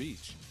Bradenton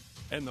Beach,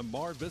 and the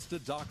Mar Vista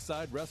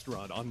Dockside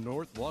Restaurant on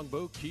North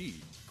Longboat Key.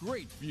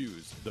 Great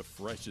views, the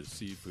freshest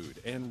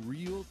seafood, and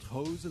real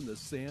toes in the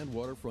sand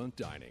waterfront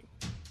dining.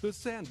 The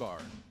Sandbar,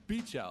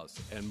 Beach House,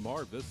 and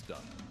Mar Vista.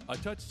 A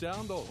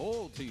touchdown the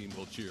whole team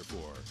will cheer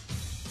for.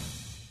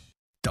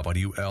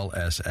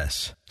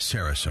 WLSS,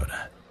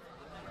 Sarasota.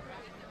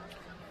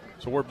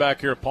 So we're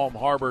back here at Palm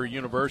Harbor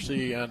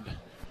University, and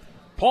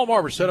Palm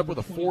Harbor set up with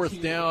a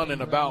 4th down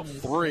and about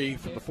 3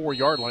 from the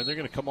 4-yard line. They're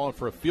going to come on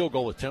for a field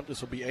goal attempt.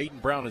 This will be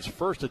Aiden Brown, his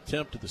first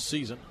attempt of the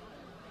season.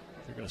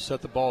 They're going to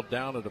set the ball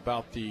down at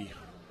about the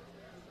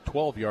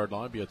 12-yard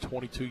line, be a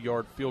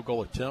 22-yard field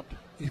goal attempt.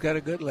 He's got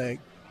a good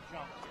leg.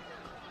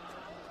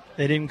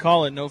 They didn't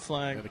call it, no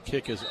flag. And the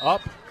kick is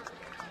up.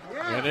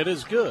 And it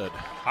is good.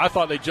 I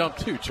thought they jumped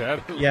too,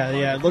 Chad.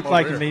 Yeah, it looked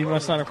like it. He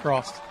must not have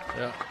crossed.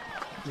 Yeah.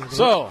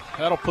 So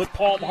that'll put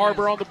Palm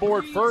Harbor on the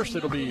board first.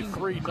 It'll be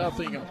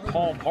 3-0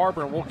 Palm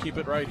Harbor, and we'll keep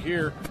it right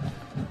here.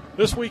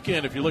 This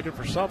weekend, if you're looking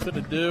for something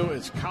to do,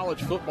 it's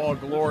college football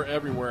galore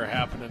everywhere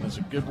happening. It's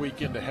a good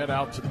weekend to head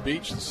out to the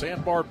beach, the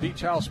Sandbar,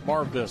 Beach House,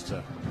 Mar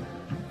Vista.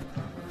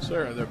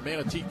 So they're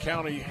Manatee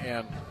County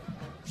and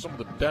some of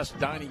the best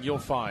dining you'll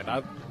find.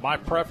 My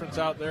preference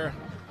out there,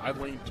 I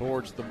lean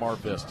towards the Mar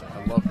Vista.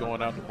 I love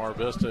going out to Mar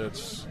Vista.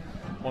 It's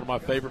one of my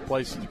favorite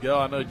places to go.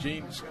 I know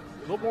Gene's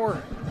a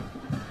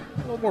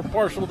little more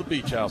partial to the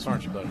Beach House,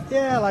 aren't you, buddy?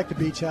 Yeah, I like the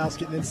Beach House,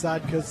 getting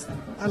inside, because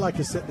I like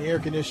to sit in the air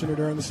conditioner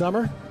during the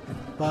summer.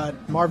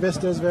 But Mar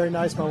Vista is very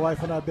nice. My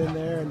wife and I have been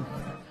there, and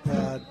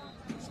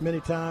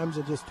many times.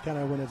 And just kind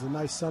of when it's a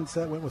nice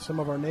sunset, went with some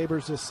of our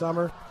neighbors this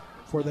summer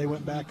before they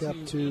went back up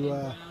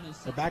to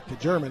back to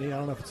Germany. I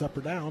don't know if it's up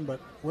or down,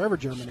 but wherever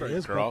Germany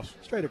is,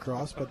 straight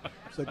across. But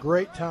it's a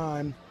great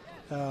time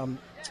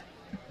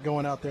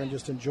going out there and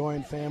just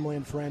enjoying family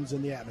and friends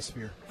in the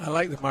atmosphere. I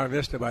like the Mar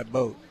Vista by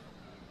boat.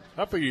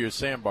 I figure you're a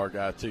sandbar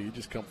guy, too. You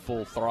just come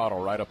full throttle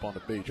right up on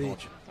the beach,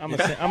 won't you?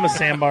 I'm a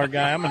sandbar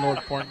guy. I'm a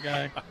North Point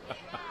guy.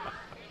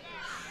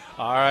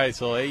 All right,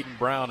 so Aiden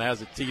Brown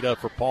has it teed up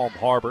for Palm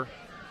Harbor.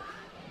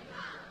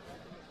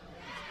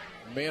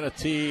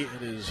 Manatee,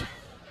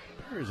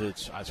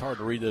 it's hard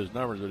to read those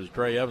numbers, but it's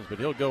Dre Evans, but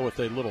he'll go with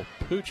a little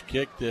pooch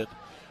kick that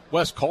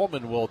Wes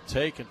Coleman will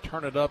take and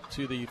turn it up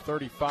to the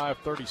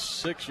 35,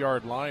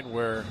 36-yard line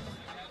where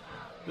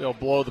they'll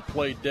blow the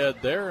play dead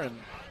there, and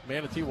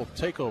Manatee will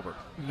take over.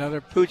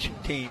 Another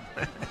pooching team.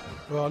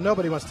 Well,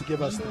 nobody wants to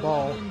give us the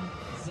ball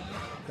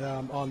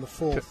on the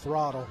full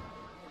throttle.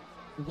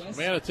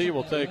 Manatee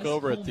will take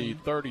over at the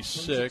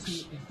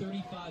 36,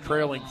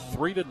 trailing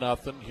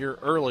 3-0 here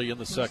early in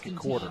the second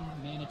quarter.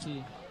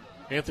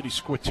 Anthony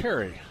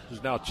Squitieri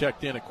is now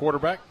checked in at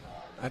quarterback.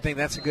 I think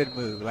that's a good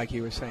move, like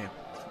you were saying.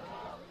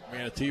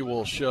 Manatee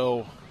will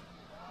show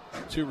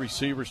two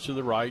receivers to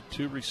the right,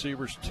 two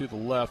receivers to the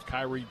left.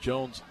 Kyrie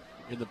Jones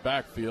in the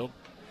backfield.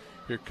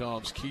 Here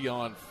comes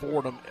Keon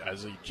Fordham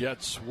as a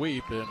jet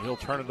sweep, and he'll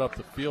turn it up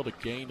the field, a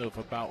gain of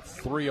about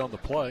 3 on the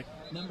play.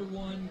 Number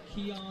 1,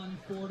 Keon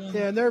Fordham.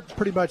 Yeah, and they're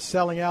pretty much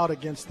selling out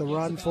against the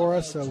run for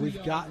us, so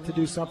we've got to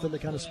do something to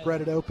kind of spread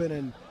it open.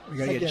 And we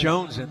got to get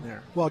Jones in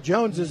there. Well,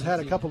 Jones has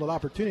had a couple of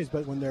opportunities,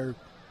 but when their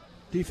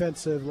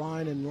defensive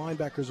line and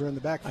linebackers are in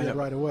the backfield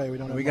right away, we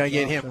don't. We got to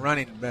get him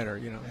running better,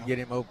 get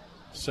him open.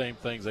 Same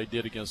things they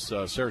did against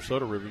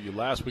Sarasota Riverview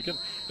last weekend.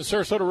 And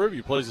Sarasota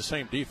Riverview plays the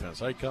same defense.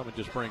 They come and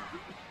just bring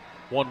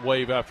one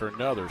wave after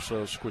another.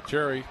 So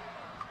Squitieri,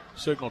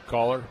 signal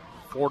caller,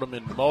 Fordham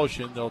in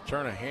motion. They'll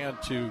turn a hand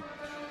to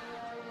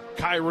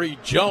Kyrie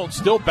Jones,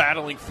 still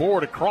battling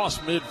forward across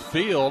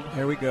midfield.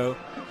 There we go.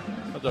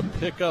 The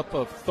pickup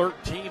of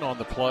 13 on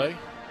the play.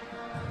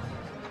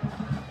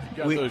 He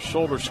got those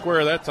shoulders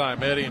square that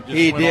time, Eddie. And just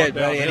he went did,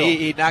 on buddy, and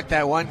he knocked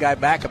that one guy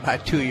back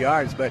about 2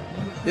 yards. But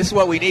this is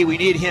what we need. We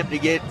need him to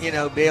get, be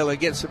able to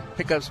get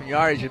pick up some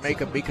yardage and make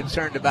them be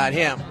concerned about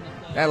him.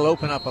 That'll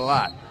open up a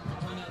lot.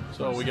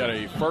 So we got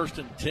a 1st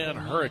and 10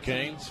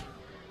 Hurricanes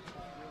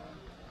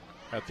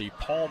at the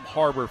Palm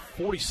Harbor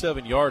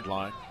 47-yard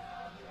line.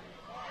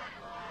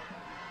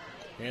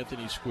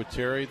 Anthony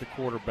Squitieri, the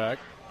quarterback.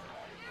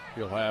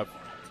 He'll have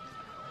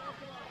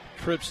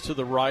trips to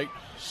the right,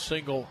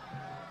 single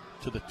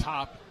to the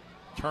top,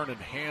 turn and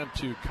hand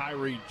to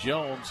Kyrie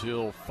Jones.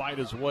 He'll fight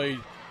his way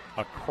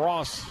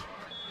across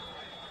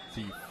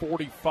the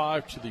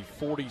 45 to the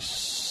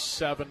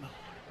 47.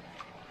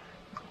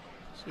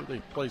 See if they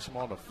place him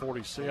on the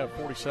 47,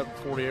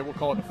 48. We'll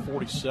call it the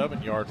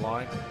 47-yard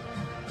line.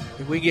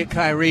 If we get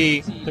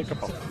Kyrie, pick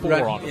up a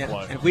 4 on the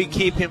play. If we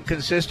keep him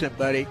consistent,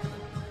 buddy,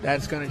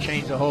 that's going to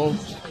change the whole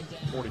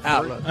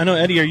outlook. I know,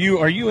 Eddie.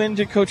 Are you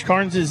into Coach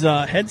Carnes'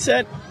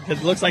 headset?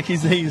 Because it looks like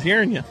he's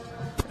hearing you.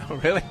 Oh,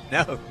 really?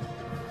 No.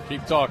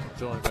 Keep talking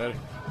to him, Eddie.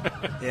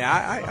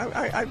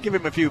 Yeah, I'd give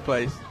him a few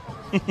plays.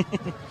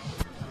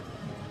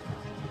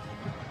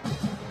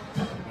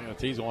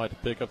 He's going to have to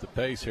pick up the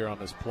pace here on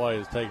this play.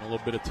 It's taking a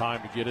little bit of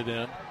time to get it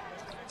in.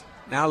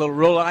 Now a little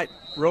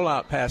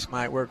rollout pass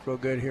might work real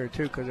good here,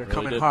 too, because they're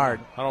coming hard.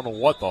 I don't know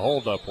what the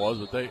holdup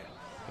was, but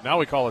now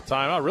we call a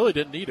timeout. Really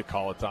didn't need to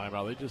call a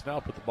timeout. They just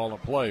now put the ball in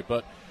play.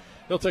 But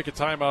they'll take a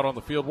timeout on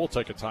the field. We'll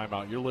take a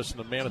timeout. You're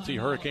listening to Manatee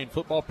Hurricane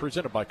Football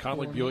presented by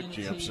Conley Buick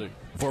GMC.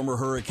 Former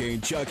Hurricane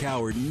Chuck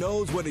Howard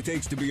knows what it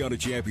takes to be on a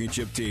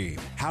championship team.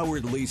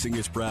 Howard Leasing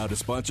is proud to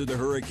sponsor the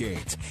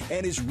Hurricanes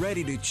and is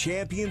ready to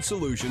champion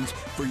solutions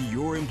for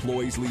your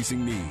employees'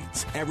 leasing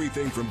needs.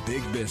 Everything from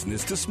big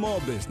business to small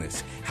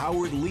business,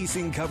 Howard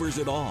Leasing covers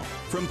it all.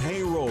 From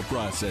payroll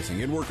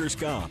processing and workers'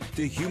 comp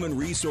to human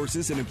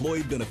resources and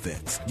employee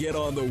benefits. Get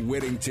on the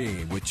winning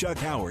team with Chuck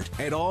Howard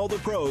and all the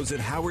pros at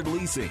Howard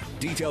Leasing.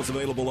 Details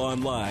available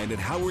online at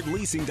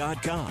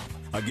howardleasing.com.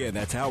 Again,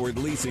 that's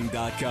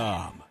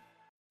howardleasing.com.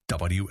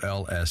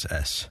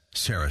 WLSS,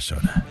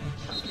 Sarasota.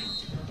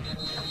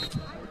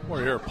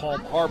 We're here at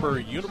Palm Harbor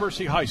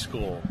University High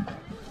School.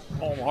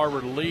 Palm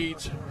Harbor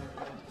leads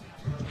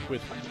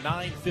with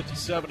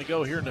 9:57 to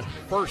go here in the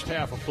first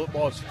half of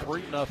football. It's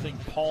 3-0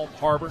 Palm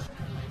Harbor.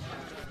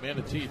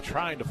 Manatee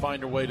trying to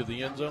find their way to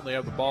the end zone. They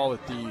have the ball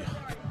at the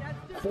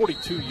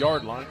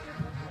 42-yard line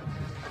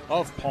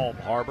of Palm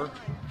Harbor.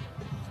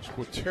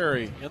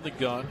 Squitieri in the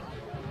gun.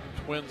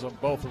 Twins on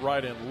both the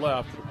right and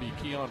left. It'll be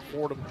Keon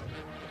Fordham.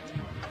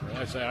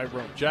 I say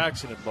Iron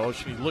Jackson in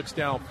motion. He looks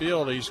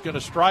downfield. He's going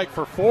to strike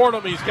for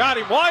Fordham. He's got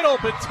him wide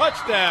open.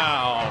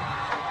 Touchdown.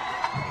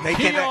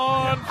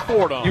 Keon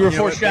Fordham. You were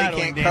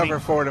foreshadowing. They can't cover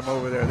Fordham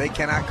over there. They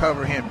cannot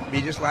cover him.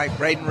 Be just like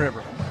Braden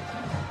River.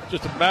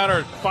 Just a matter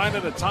of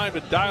finding a time to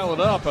dial it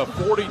up. A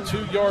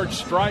 42-yard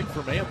strike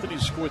from Anthony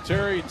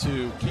Squitieri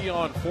to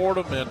Keon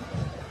Fordham.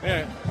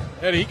 And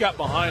Eddie, he got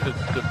behind the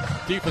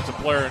defensive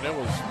player, and it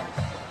was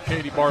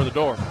Katie bar the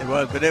door. It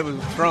was, but it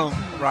was thrown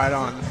right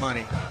on the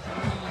money.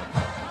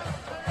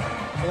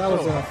 That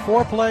was a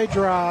 4-play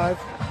drive,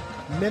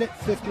 minute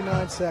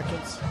 59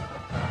 seconds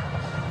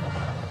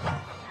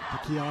to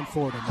Keon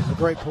Fordham. It was a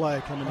great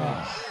play coming in.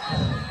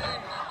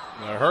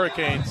 The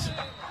Hurricanes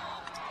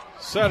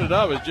set it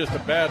up as just a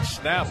bad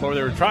snap, or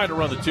they were trying to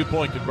run the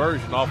 2-point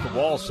conversion off the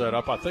wall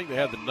setup. I think they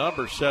had the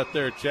number set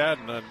there, Chad,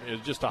 and it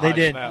was just a high snap.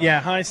 They did,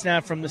 yeah, high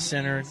snap from the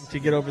center to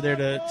get over there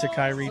to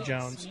Kyrie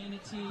Jones.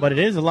 But it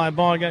is a live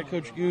ball. I got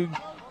Coach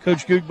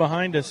Goog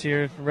behind us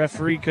here. The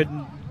referee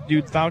couldn't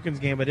do the Falcons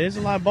game, but it is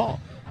a live ball.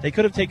 They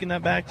could have taken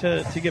that back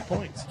to get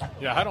points.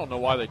 Yeah, I don't know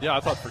why they did. I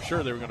thought for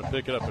sure they were going to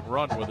pick it up and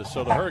run with it.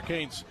 So the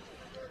Hurricanes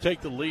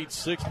take the lead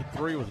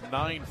 6-3 with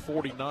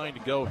 9:49 to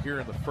go here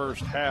in the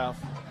first half.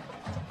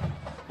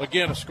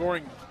 Again, a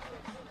scoring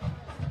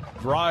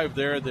drive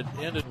there that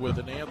ended with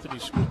an Anthony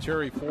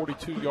Squitieri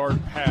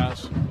 42-yard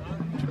pass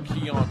to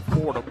Keon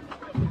Fordham.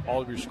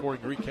 All of your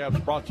scoring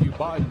recaps brought to you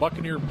by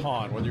Buccaneer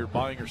Pond. Whether you're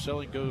buying or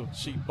selling, go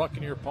see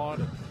Buccaneer Pond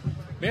in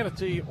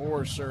Manatee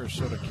or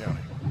Sarasota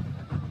County.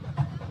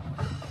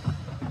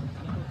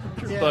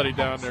 Your buddy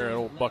down there at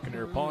old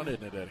Buccaneer Pond,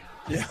 isn't it, Eddie?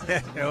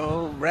 Yeah,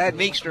 old Brad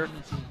Meekster.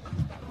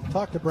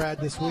 Talked to Brad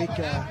this week.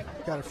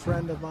 Got a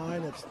friend of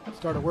mine that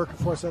started working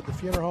for us at the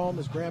funeral home.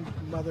 His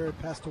grandmother had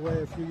passed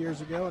away a few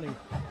years ago, and he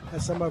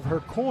has some of her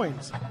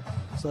coins.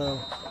 So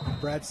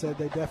Brad said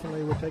they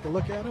definitely would take a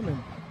look at them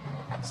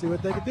and see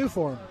what they could do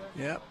for him.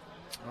 Yep.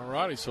 All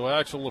righty, so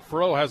Axel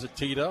Lafro has it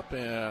teed up,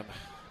 and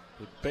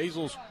the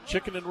Basil's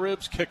Chicken and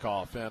Ribs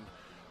kickoff. And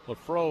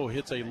Lafro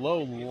hits a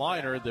low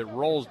liner that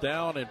rolls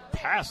down and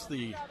past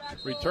the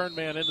return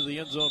man into the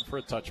end zone for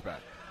a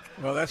touchback.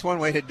 Well, that's one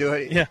way to do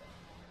it. Yeah.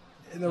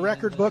 In the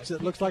record books,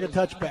 it looks like a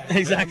touchback.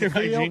 Exactly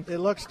right, Gene. It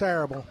looks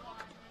terrible.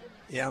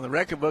 Yeah, on the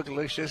record book, it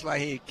looks just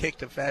like he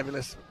kicked a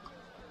fabulous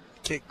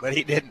kick, but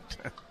he didn't.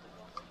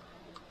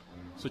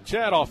 So,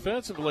 Chad,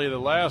 offensively, the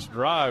last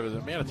drive,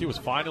 the Manatee was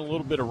finding a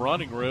little bit of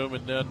running room,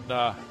 and then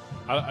the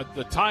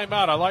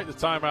timeout, I like the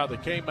timeout. They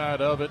came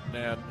out of it,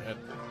 and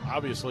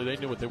obviously they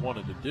knew what they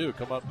wanted to do,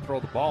 come up and throw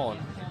the ball,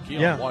 and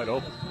Keon wide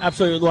open.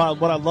 Absolutely.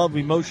 What I love,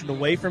 we motioned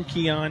away from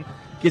Keon,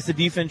 gets the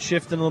defense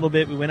shifting a little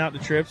bit. We went out to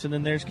trips, and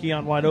then there's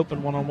Keon wide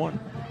open one-on-one.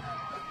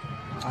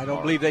 I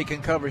don't believe they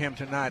can cover him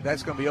tonight.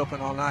 That's going to be open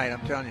all night,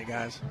 I'm telling you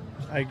guys.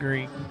 I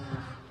agree.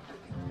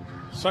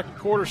 Second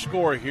quarter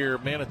score here,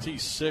 Manatee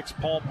 6,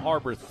 Palm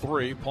Harbor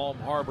 3. Palm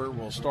Harbor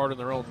will start in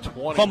their own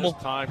 20 Fumble.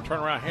 this time.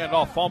 Turnaround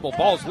handoff, fumble,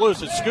 ball's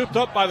loose. It's scooped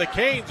up by the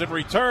Canes and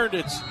returned.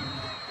 It's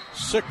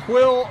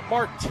Sequil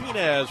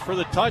Martinez for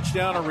the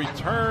touchdown, a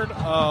return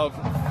of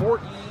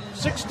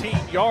 16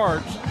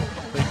 yards.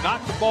 They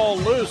knocked the ball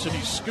loose, and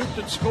he scooped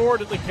and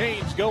scored, and the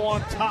Canes go on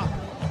top.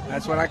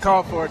 That's what I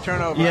called for, a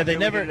turnover. Yeah, they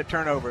never a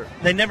turnover.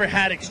 They never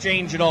had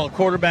exchange at all.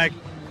 Quarterback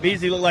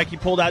Beasley looked like he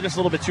pulled out just a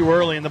little bit too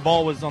early, and the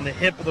ball was on the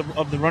hip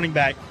of the running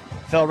back.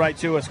 Fell right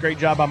to us. Great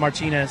job by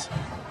Martinez.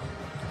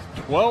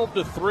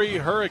 12-3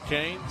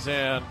 Hurricanes,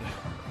 and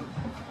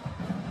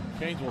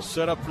Canes will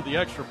set up for the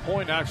extra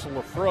point. Axel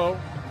Lafro.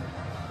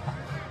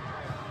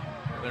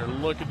 They're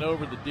looking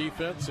over the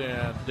defense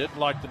and didn't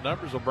like the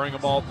numbers. They'll bring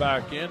them all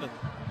back in and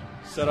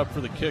set up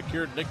for the kick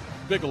here. Nick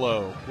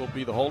Bigelow will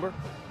be the holder.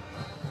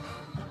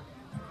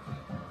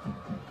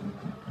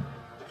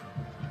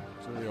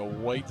 So they'll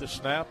wait the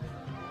snap.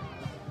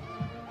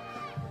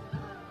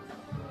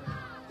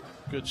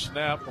 Good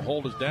snap. The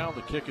hold is down.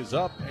 The kick is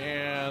up,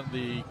 and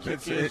the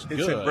kick is good.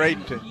 It's in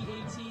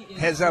Bradenton.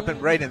 Heads up in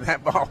Bradenton.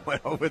 That ball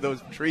went over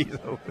those trees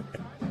over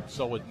there.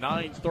 So with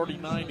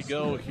 9:39 to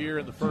go here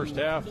in the first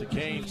half, the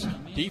Canes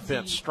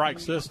defense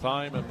strikes this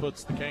time and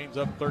puts the Canes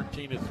up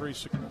 13-3.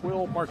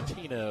 Sequil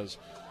Martinez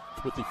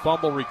with the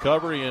fumble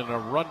recovery and a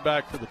run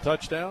back for the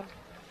touchdown.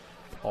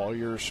 All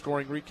your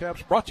scoring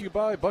recaps brought to you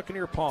by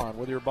Buccaneer Pawn.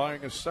 Whether you're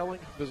buying or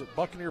selling, visit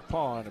Buccaneer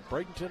Pawn in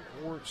Bradenton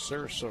or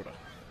Sarasota.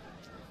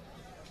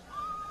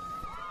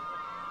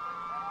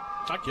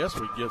 I guess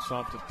we give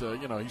something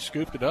to, he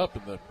scooped it up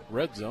in the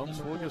red zone,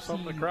 so we'll give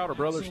something to Crowder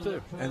Brothers, too.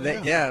 And they,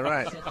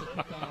 right.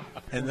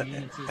 and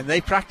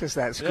they practiced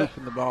that,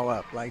 scooping the ball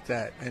up like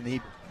that, and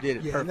he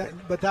did it perfect.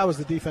 But that was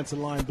the defensive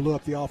line, blew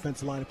up the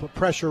offensive line and put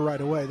pressure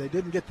right away. They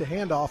didn't get the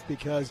handoff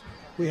because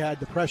we had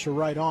the pressure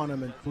right on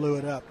them and blew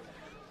it up.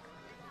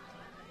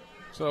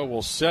 So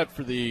we'll set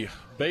for the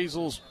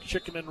Basil's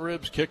Chicken and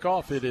Ribs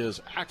kickoff. It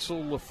is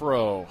Axel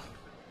Lafro.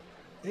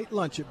 Ate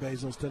lunch at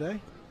Basil's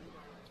today.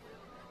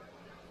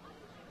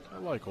 I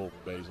like Old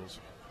Basil's.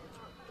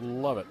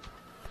 Love it.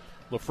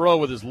 Lafro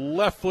with his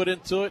left foot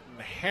into it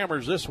and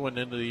hammers this one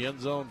into the end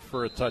zone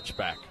for a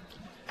touchback.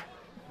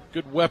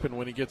 Good weapon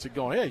when he gets it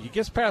going. Hey, he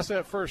gets past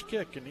that first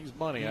kick, and he's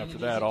money after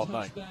that all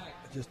night. It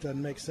just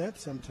doesn't make sense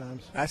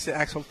sometimes. That's the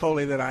Axel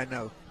Foley that I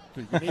know.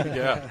 You need to get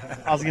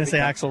out. I was going to say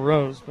Axel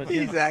Rose, but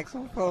he's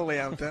Axel Foley,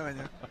 I'm telling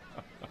you.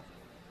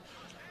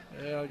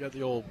 Yeah, I got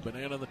the old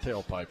banana in the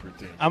tailpipe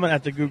routine. I'm going to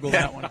have to Google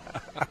that one.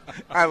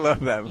 I love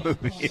that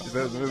movie.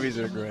 Those movies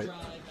are great.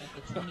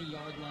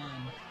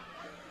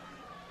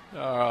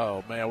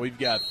 Oh, man, we've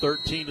got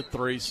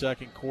 13-3,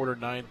 second quarter,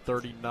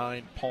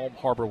 9:39. Palm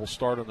Harbor will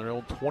start on their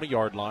own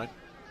 20-yard line.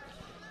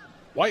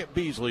 Wyatt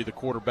Beasley, the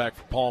quarterback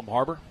for Palm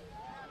Harbor.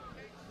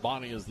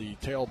 Bonnie is the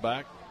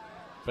tailback.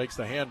 Fakes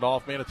the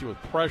handoff. Manatee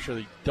with pressure.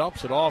 He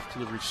dumps it off to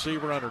the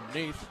receiver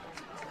underneath.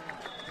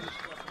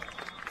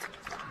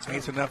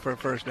 It's enough for a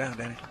first down,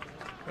 Danny.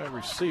 That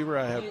receiver,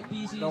 I have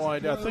no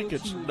idea. I think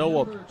it's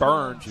Noah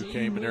Burns who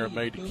came in there and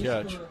made the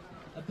catch.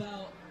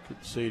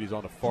 Couldn't see it. He's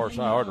on the far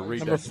side. Hard to read.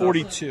 Number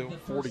 42.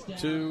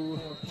 42.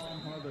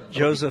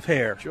 Joseph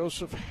Hare.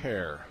 Joseph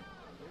Hare.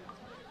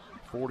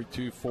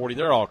 42-40.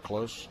 They're all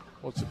close.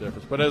 What's the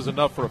difference? But it is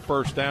enough for a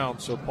first down.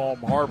 So Palm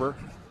Harbor,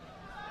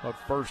 a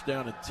first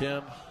down and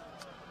 10.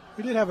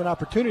 We did have an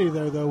opportunity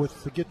there, though,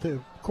 to get the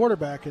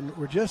quarterback, and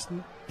we're just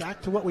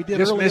back to what we did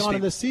early on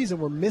in this season.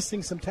 We're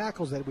missing some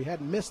tackles that we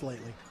hadn't missed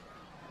lately.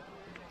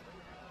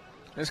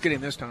 Let's get him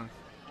this time.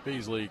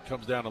 Beasley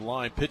comes down the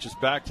line, pitches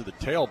back to the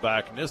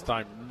tailback, and this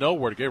time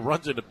nowhere to get.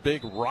 Runs into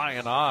big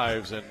Ryan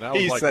Ives, and that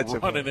was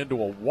like running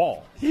into a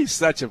wall. He's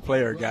such a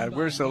player, guy.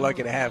 We're so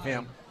lucky to have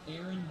him.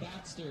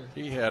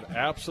 He had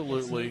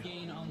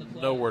absolutely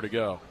nowhere to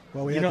go.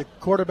 Well, we had the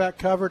quarterback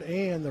covered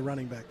and the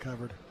running back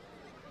covered.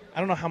 I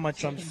don't know how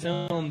much on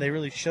film they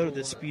really showed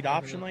the speed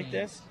option like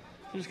this.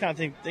 I just kind of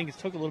think it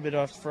took a little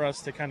bit for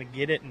us to kind of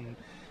get it and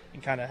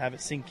kind of have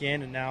it sink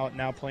in, and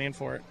now playing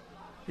for it.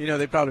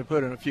 They probably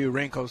put in a few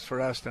wrinkles for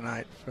us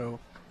tonight, so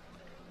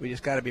we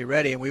just got to be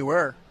ready, and we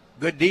were.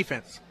 Good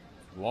defense.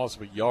 Loss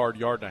of a yard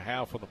and a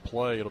half on the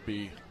play. It'll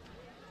be,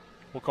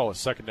 we'll call it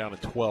second down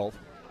and 12.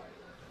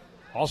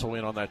 Also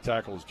in on that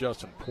tackle is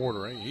Justin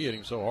Porter. He hit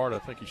him so hard I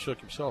think he shook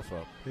himself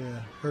up.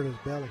 Yeah, hurt his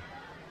belly.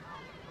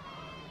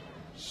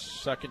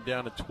 Second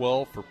down and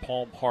 12 for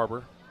Palm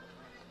Harbor.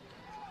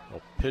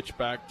 They'll pitch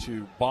back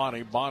to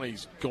Bonnie.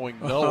 Bonnie's going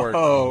nowhere.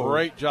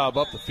 Great job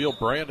up the field.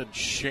 Brandon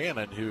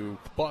Shannon, who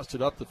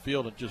busted up the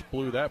field and just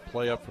blew that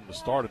play up from the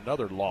start.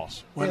 Another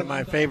loss. One of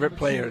my favorite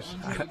players.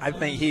 I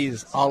think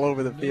he's all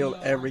over the field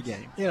every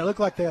game. Yeah, it looked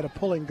like they had a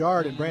pulling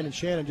guard, and Brandon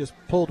Shannon just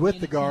pulled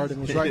with the guard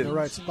and was right in the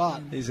right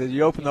spot. He said,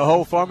 "You open the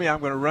hole for me, I'm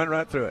going to run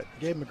right through it."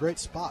 Gave him a great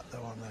spot,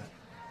 though, on that.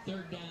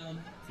 Third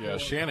down. Yeah,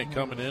 Shannon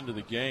coming into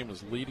the game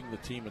is leading the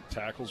team in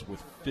tackles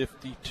with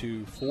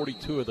 52.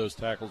 42 of those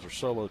tackles are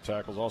solo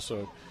tackles.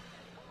 Also,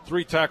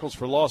 3 tackles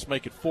for loss,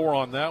 make it 4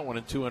 on that one,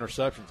 and 2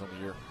 interceptions on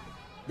the year.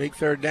 Big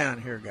third down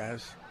here,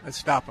 guys. Let's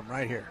stop them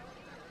right here.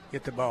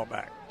 Get the ball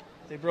back.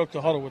 They broke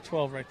the huddle with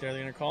 12 right there.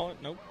 They're going to call it?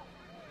 Nope.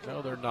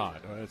 No, they're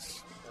not.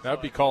 That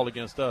would be called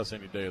against us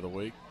any day of the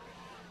week.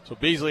 So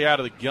Beasley out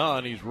of the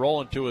gun. He's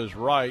rolling to his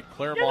right.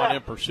 Claremont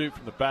in pursuit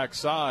from the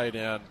backside,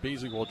 and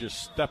Beasley will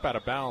just step out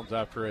of bounds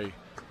after a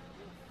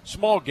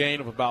small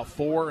gain of about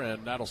 4,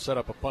 and that'll set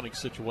up a punting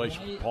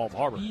situation for Palm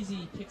Harbor.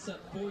 Easy picks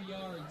up 4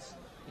 yards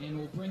and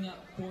will bring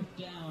up 4th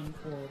down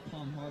for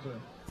Palm Harbor.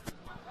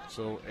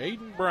 So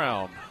Aiden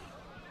Brown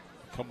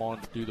come on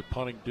to do the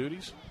punting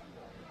duties.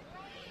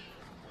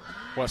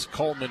 Wes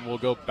Coleman will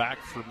go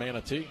back for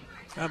Manatee.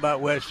 How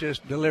about Wes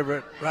just deliver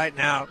it right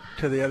now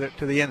to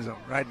the end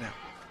zone right now?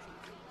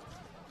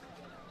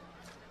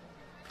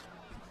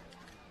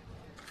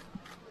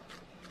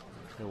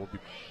 They will be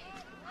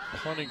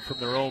punting from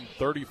their own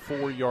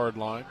 34-yard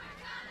line.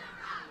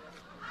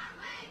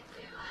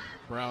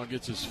 Brown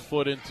gets his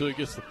foot into it,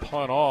 gets the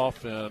punt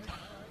off, and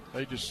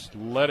they just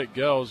let it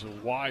go. It was a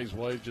wise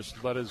way,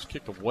 just let his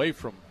kick away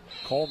from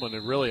Coleman.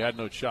 It really had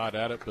no shot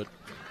at it, but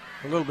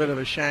a little bit of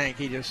a shank.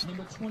 He just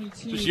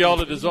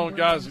yelled at his own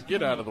guys to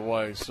get out of the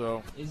way.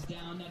 So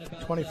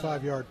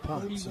 25-yard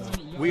punt. So.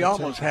 We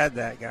almost had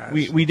that, guys.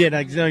 We did.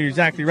 You're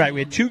exactly right.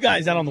 We had 2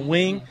 guys out on the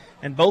wing,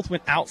 and both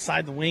went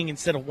outside the wing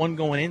instead of one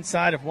going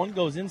inside. If one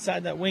goes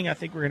inside that wing, I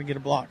think we're going to get a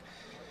block.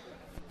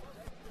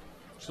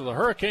 So the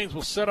Hurricanes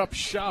will set up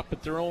shop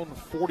at their own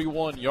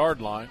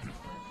 41-yard line.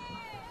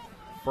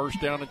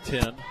 First down and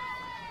 10.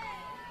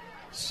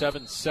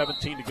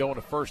 7:17 to go in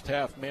the first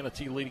half.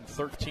 Manatee leading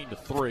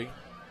 13-3.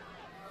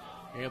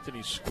 Anthony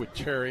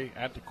Squitieri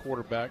at the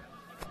quarterback.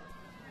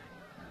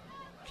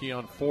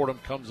 Keon Fordham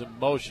comes in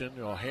motion.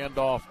 Hand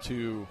off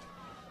to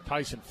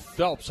Tyson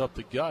Phelps up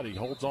the gut. He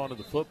holds on to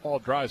the football,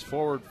 drives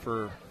forward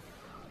for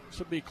this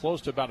would be close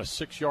to about a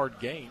 6-yard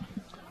gain.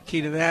 Key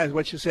to that is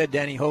what you said,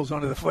 Danny. Holds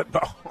on to the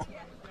football.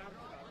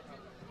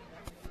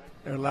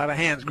 There are a lot of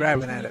hands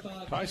grabbing at it.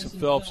 Tyson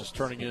Phelps is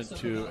turning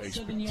into a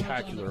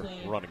spectacular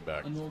running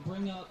back. And we'll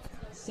bring up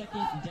 2nd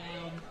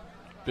down.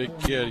 Big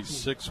kid.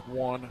 He's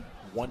 6'1",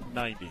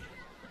 190.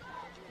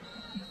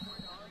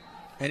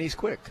 And he's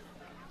quick.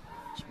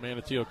 It's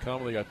Manatee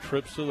O'Connell. They got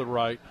trips to the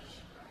right.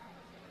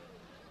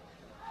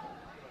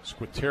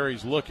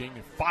 Squitieri's looking,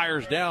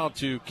 fires down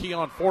to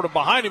Keon Fordham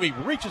behind him. He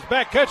reaches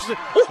back, catches it,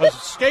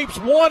 escapes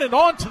one, and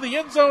on to the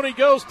end zone he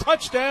goes.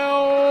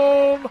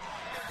 Touchdown,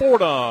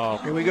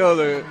 Fordham. Here we go,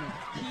 the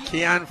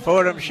Keon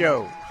Fordham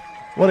show.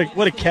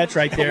 What a catch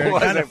right there.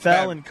 Kind of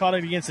fell and caught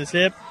it against his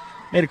hip.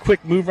 Made a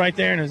quick move right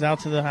there and it was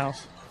out to the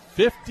house.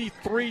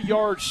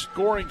 53-yard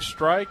scoring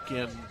strike,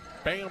 and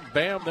bam,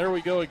 bam, there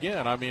we go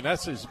again. I mean,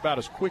 that's about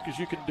as quick as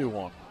you can do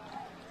one.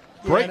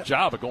 Great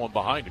job of going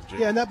behind him,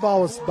 Jim. Yeah, and that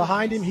ball was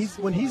behind him.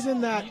 When he's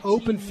in that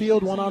open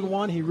field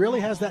one-on-one, he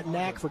really has that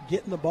knack for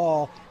getting the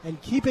ball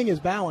and keeping his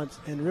balance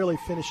and really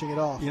finishing it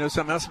off. You know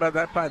something else about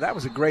that play? That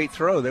was a great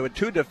throw. There were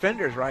 2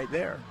 defenders right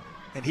there,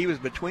 and he was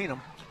between them.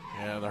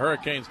 Yeah, the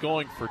Hurricanes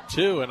going for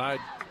 2, and I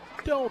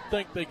don't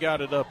think they got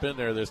it up in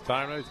there this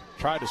time. They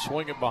tried to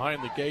swing it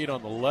behind the gate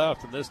on the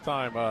left, and this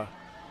time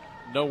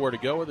nowhere to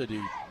go with it.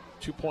 The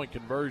 2-point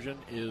conversion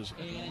is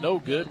no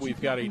good. We've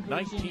got a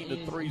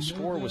 19-3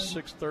 score with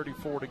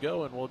 6:34 to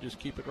go, and we'll just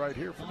keep it right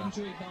here for now.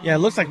 Yeah, it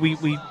looks like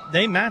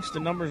they matched the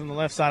numbers on the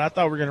left side. I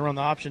thought we were going to run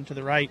the option to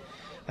the right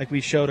like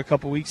we showed a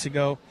couple weeks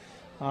ago,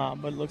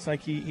 but it looks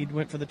like he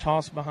went for the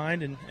toss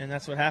behind, and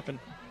that's what happened.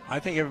 I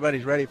think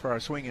everybody's ready for our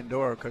swinging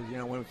door because,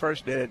 when we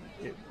first did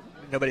it,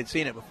 nobody had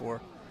seen it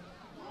before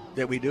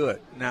that we do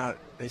it. Now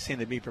they seem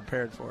to be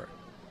prepared for it.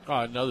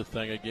 Another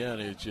thing, again,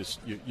 is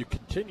just you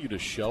continue to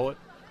show it.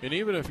 And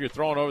even if you're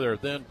throwing over there,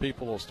 then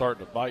people will start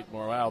to bite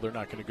more. Wow, they're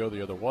not going to go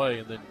the other way.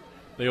 And then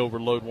they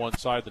overload one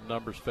side. The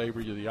numbers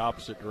favor you the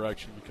opposite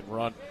direction. You can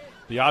run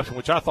the option,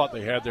 which I thought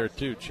they had there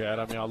too, Chad.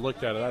 I mean, I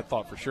looked at it. I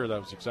thought for sure that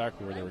was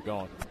exactly where they were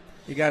going.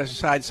 You got to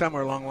decide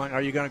somewhere along the line.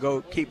 Are you going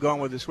to keep going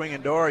with the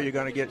swinging door, or are you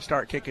going to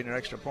start kicking your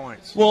extra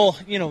points? Well,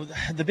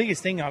 the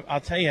biggest thing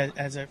I'll tell you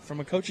from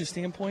a coach's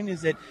standpoint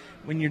is that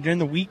when you're during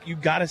the week, you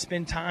got to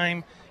spend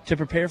time to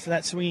prepare for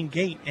that swinging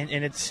gate,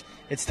 and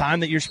it's time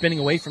that you're spending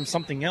away from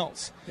something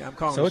else. Yeah, I'm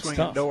calling it a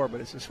swinging door,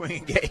 but it's a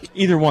swinging gate.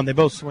 Either one, they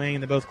both swing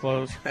and they both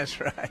close. That's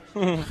right.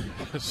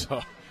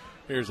 So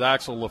here's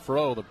Axel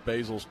Lafro, the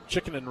Basil's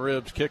chicken and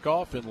ribs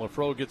kickoff, and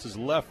Lafro gets his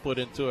left foot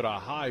into it, a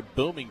high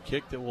booming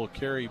kick that will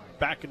carry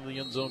back into the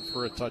end zone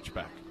for a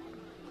touchback.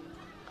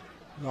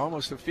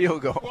 Almost a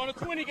field goal. We're on a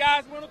 20,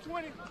 guys. We're on a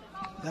 20.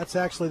 That's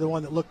actually the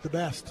one that looked the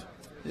best.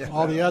 Yeah,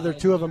 all the other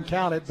two of them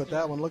counted, but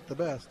that one looked the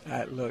best.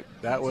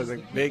 That was a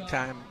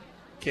big-time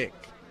kick.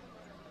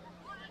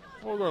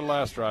 What was our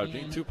last drive,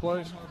 Dean? 2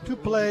 plays? 2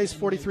 plays,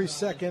 43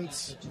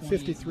 seconds,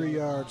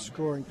 53-yard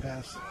scoring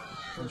pass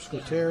from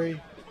Scuteri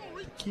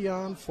to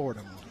Keon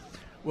Fordham.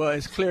 Well,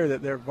 it's clear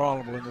that they're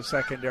vulnerable in the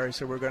secondary,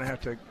 so we're going to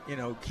have to,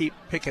 keep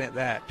picking at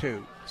that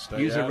too.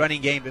 Use a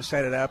running game to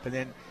set it up and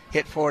then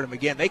hit Fordham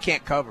again. They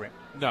can't cover him.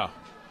 No.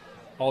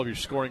 All of your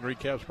scoring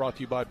recaps brought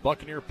to you by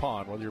Buccaneer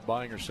Pond. Whether you're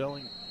buying or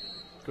selling,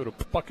 go to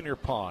Buccaneer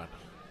Pond,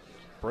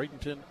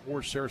 Bradenton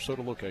or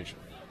Sarasota location.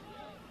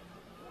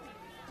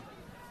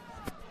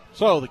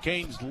 So the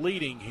Canes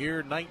leading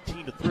here,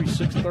 19-3,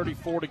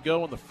 6:34 to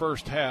go in the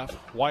first half.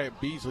 Wyatt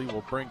Beasley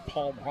will bring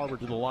Palm Harbor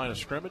to the line of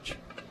scrimmage.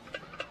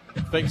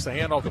 Fakes the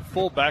handoff to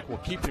fullback, will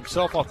keep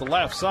himself off the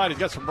left side. He's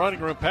got some running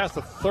room past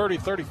the 30,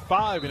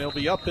 35, and he'll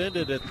be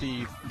upended at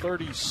the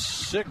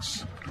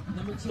 36,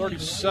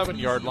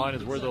 37-yard line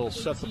is where they'll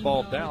set the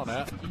ball down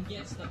at.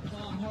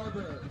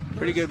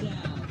 Pretty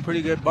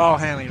good ball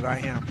handling by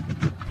him.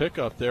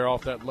 Pickup there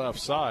off that left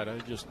side.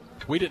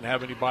 We didn't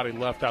have anybody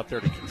left out there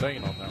to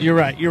contain on that. You're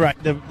right.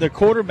 The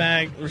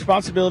quarterback, the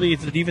responsibility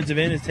is the defensive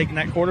end is taking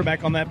that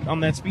quarterback on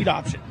that speed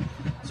option.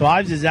 So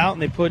Ives is out,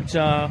 and they put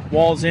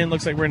Walls in.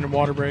 Looks like we're in a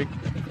water break.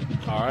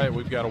 All right,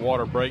 we've got a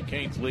water break.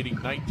 Canes leading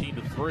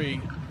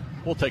 19-3.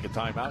 We'll take a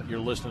timeout. You're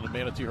listening to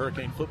Manatee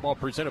Hurricane Football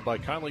presented by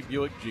Conley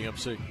Buick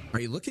GMC. Are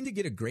you looking to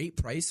get a great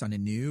price on a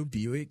new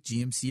Buick,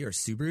 GMC, or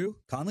Subaru?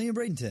 Conley and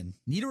Bradenton.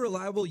 Need a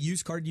reliable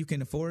used car you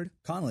can afford?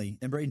 Conley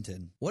and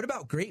Bradenton. What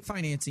about great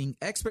financing,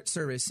 expert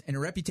service, and a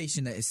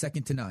reputation that is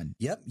second to none?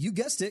 Yep, you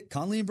guessed it,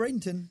 Conley and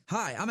Bradenton.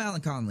 Hi, I'm Alan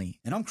Conley.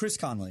 And I'm Chris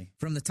Conley.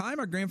 From the time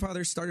our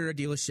grandfathers started our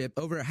dealership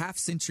over a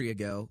half-century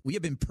ago, we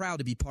have been proud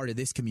to be part of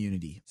this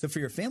community. So for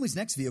your family's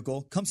next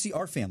vehicle, come see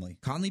our family.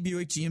 Conley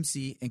Buick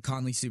GMC and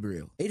Conley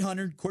Subaru. 800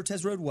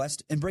 Cortez Road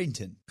West in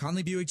Bradenton.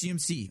 Conley Buick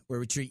GMC, where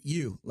we treat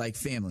you like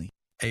family.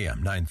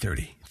 AM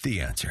 930, The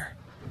Answer.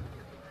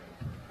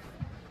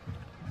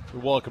 We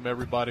welcome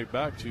everybody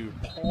back to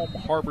Palm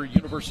Harbor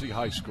University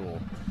High School.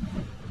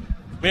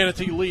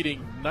 Manatee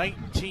leading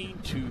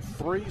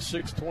 19-3,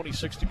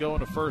 6:26 to go in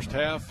the first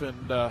half.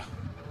 And,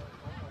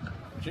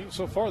 Gene,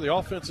 so far the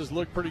offenses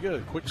look pretty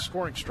good. Quick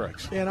scoring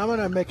strikes. And I'm going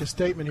to make a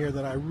statement here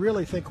that I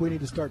really think we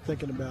need to start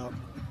thinking about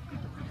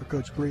for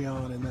Coach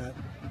Breon, and that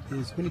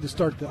is we need to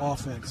start the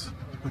offense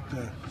with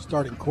the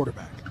starting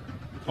quarterback.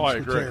 I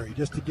agree.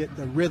 Just to get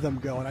the rhythm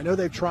going. I know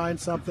they've tried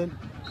something,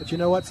 but you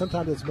know what?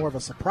 Sometimes it's more of a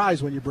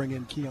surprise when you bring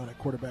in Keon at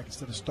quarterback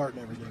instead of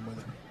starting every game with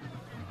him.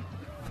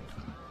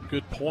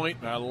 Good point,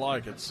 and I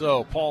like it.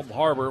 So Palm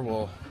Harbor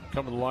will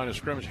come to the line of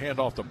scrimmage, hand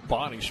off to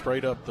Bonnie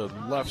straight up the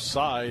left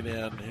side,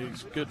 and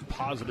he's good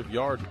positive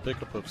yards,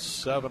 pickup of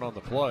 7 on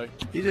the play.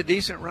 He's a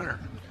decent runner.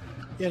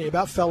 Yeah, and he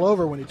about fell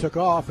over when he took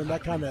off, and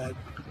that kind of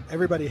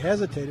everybody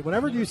hesitated.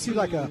 Whenever you see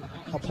like a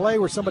play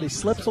where somebody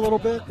slips a little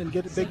bit and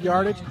get a big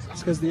yardage,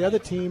 it's because the other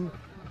team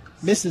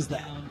misses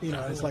that.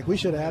 It's like we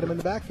should have had him in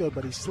the backfield,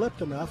 but he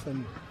slipped enough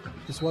and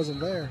just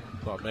wasn't there.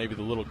 Thought maybe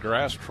the little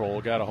grass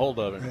troll got a hold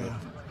of him,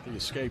 but he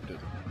escaped it.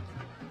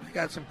 They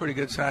got some pretty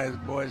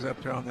good-sized boys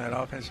up there on that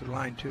offensive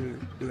line, too,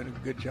 doing a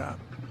good job.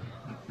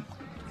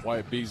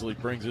 Wyatt Beasley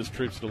brings his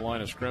troops to the line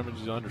of scrimmage.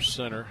 He's under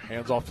center,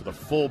 hands off to the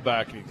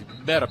fullback, and he's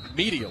met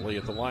immediately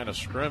at the line of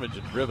scrimmage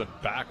and driven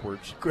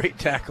backwards. Great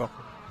tackle.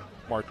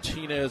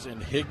 Martinez and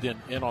Higdon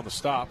in on the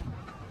stop.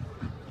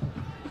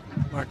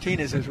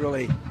 Martinez has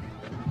really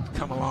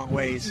come a long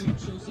ways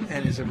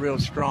and is a real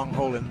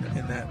stronghold in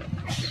that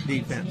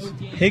defense.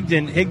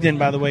 Higdon,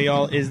 by the way,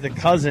 y'all, is the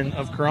cousin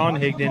of Karan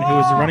Higdon, who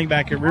is the running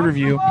back at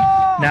Riverview,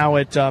 now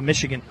at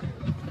Michigan.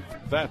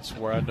 That's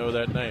where I know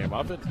that name.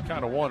 I've been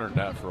kind of wondering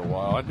that for a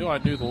while. I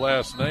knew the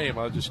last name.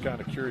 I was just kind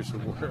of curious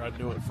of where I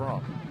knew it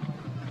from.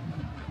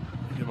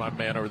 My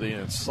man over the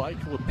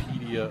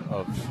encyclopedia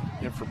of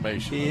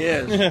information. He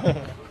is.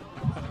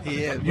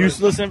 He is.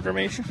 Useless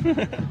information?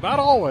 Not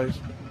always.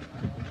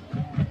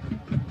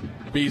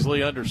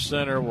 Beasley under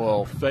center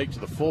will fake to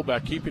the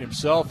fullback, keeping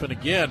himself. And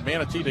again,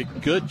 Manatee did a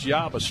good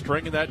job of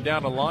stringing that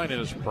down the line.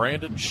 And it's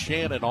Brandon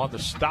Shannon on the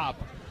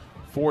stop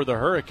for the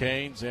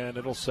Hurricanes, and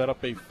it'll set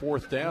up a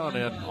 4th down,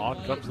 and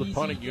on comes the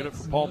punting unit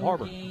for Palm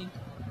Harbor.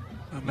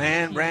 A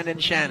man, Brandon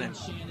Shannon.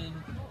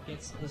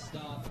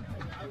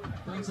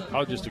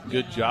 Oh, just a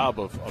good job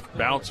of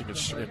bouncing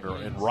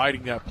and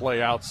riding that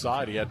play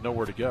outside. He had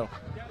nowhere to go.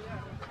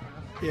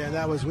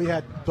 Yeah, we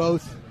had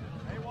both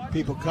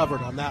people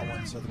covered on that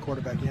one, so the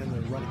quarterback and the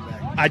running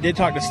back. I did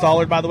talk to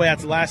Stollard, by the way,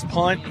 after the last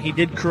punt. He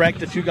did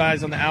correct a few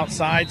guys on the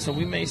outside, so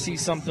we may see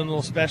something a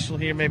little special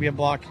here, maybe a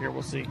block here.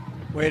 We'll see.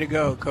 Way to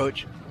go,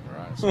 Coach. All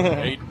right, so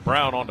Aiden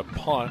Brown on the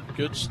punt.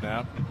 Good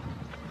snap.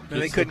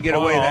 They couldn't get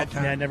away that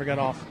time. Yeah, never got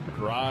off.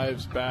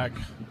 Drives back.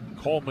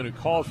 Coleman, who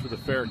calls for the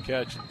fair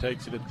catch, and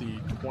takes it at the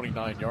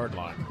 29-yard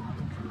line.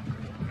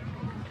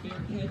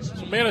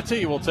 So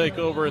Manatee will take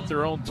over at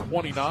their own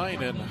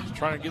 29 and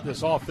try and get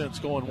this offense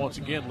going once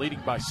again, leading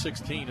by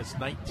 16. It's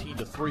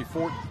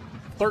 19-3,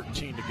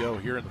 13 to go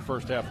here in the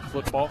first half of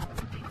football.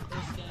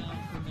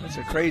 It's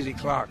a crazy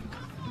clock.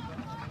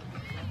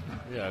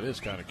 Yeah, it is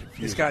kind of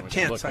confusing. It's got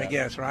tenths, I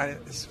guess, right?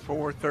 It's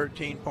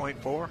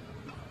 413.4.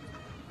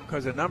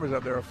 Because the numbers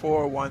up there are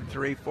 4, 1,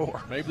 3,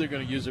 4. Maybe they're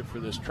going to use it for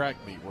this track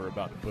meet we're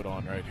about to put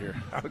on right here.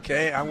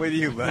 Okay, I'm with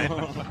you, bud.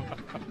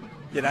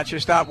 Get out your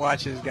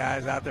stopwatches,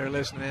 guys, out there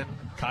listening.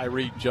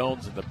 Kyrie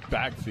Jones in the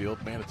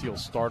backfield. Manatee will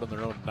start on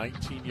their own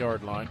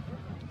 19-yard line.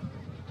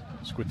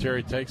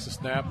 Squitieri takes the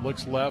snap,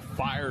 looks left,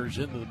 fires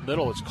into the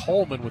middle. It's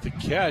Coleman with the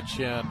catch,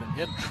 and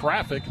in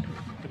traffic,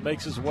 it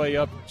makes his way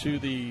up to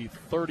the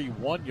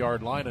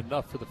 31-yard line,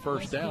 enough for the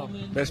first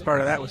down. Best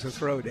part of that was the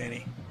throw,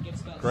 Danny.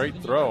 Great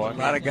throw. A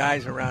lot of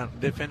guys around,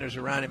 defenders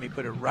around him. He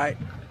put it right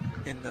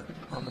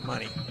on the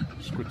money.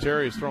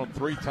 Squitieri has thrown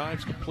 3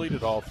 times,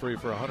 completed all 3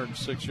 for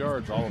 106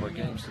 yards. All of our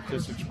game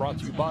statistics brought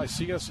to you by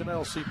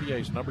CSNL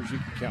CPAs, numbers you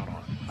can count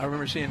on. I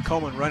remember seeing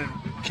Coleman running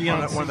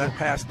one of that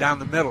pass down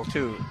the middle,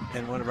 too,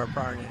 in one of our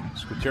prior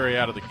games. Squitieri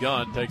out of the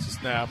gun, takes a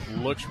snap,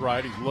 looks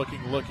right, he's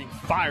looking,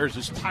 fires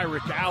as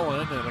Tyreek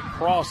Allen, and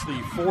across the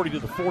 40 to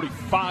the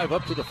 45,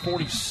 up to the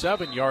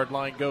 47-yard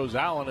line goes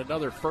Allen.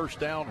 Another first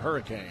down,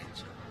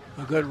 Hurricanes.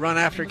 A good run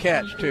after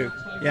catch, too.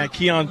 Yeah,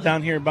 Keon's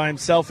down here by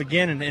himself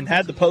again and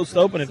had the post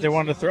open if they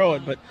wanted to throw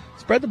it, but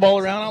spread the ball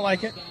around. I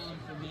like it.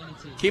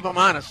 Keep them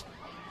honest.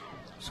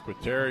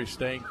 Squitieri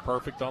staying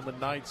perfect on the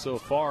night so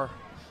far.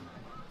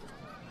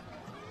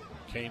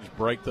 Canes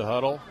break the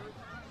huddle,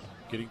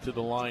 getting to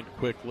the line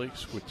quickly.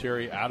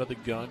 Squitieri out of the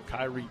gun.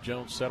 Kyrie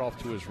Jones set off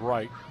to his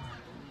right.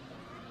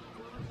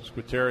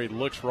 Squitieri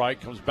looks right,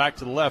 comes back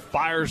to the left,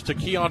 fires to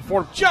Keon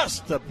Ford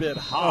just a bit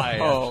high.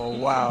 Oh,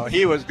 wow.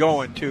 He was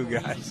going too,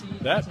 guys.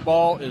 That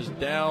ball is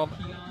down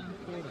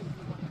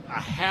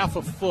a half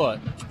a foot.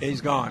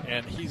 He's gone.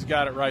 And he's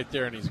got it right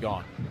there, and he's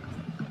gone.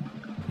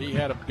 He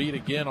had a beat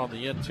again on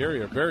the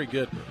interior. Very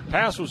good.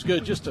 Pass was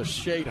good, just a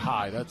shade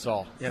high, that's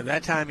all. Yeah,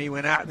 that time he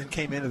went out and then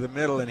came into the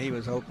middle, and he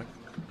was open.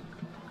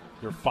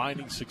 They're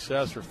finding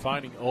success. They're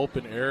finding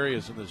open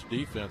areas in this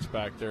defense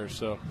back there,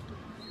 so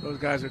those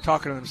guys are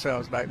talking to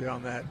themselves back there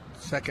on that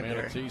secondary.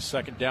 Manatee,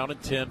 second down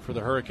and 10 for the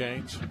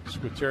Hurricanes.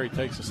 Squitieri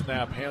takes a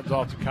snap, hands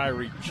off to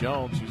Kyrie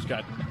Jones, who's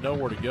got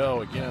nowhere to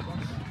go again.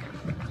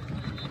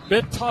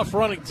 Bit tough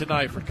running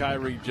tonight for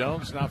Kyrie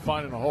Jones, not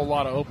finding a whole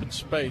lot of open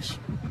space.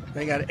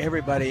 They got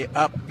everybody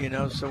up,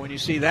 so when you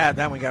see that,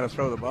 then we got to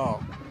throw the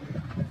ball.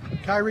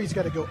 Kyrie's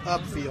got to go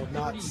upfield,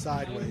 not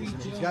sideways.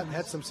 And he's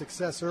had some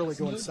success early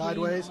going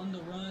sideways,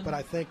 but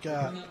I think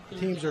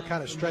teams are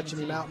kind of stretching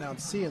him out now and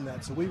seeing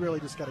that, so we really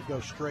just got to go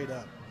straight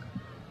up.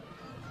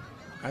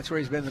 That's where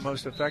he's been the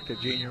most effective,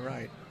 Gene, you're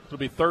right. It'll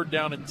be third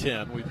down and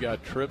 10. We've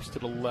got trips to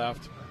the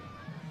left.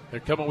 They're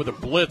coming with a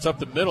blitz up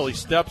the middle. He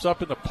steps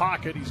up in the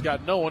pocket. He's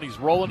got no one. He's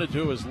rolling it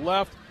to his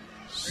left,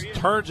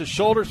 turns his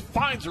shoulders,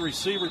 finds a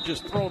receiver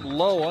just thrown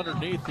low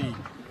underneath the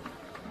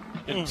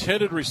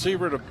intended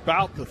receiver at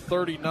about the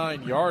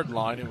 39-yard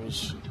line. It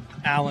was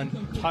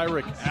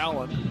Tyreek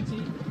Allen.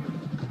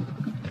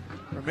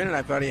 For a minute,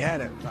 I thought he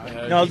had it.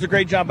 No, it was a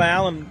great job by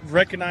Allen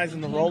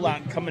recognizing the rollout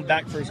and coming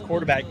back for his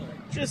quarterback.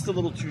 Just a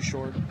little too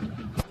short.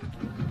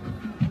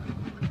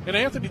 And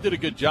Anthony did a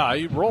good job.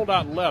 He rolled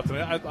out left, and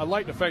I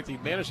like the fact that he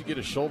managed to get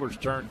his shoulders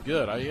turned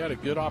good. He had a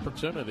good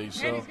opportunity.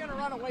 So and he's going to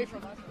run away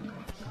from us.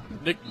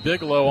 Nick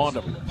Bigelow on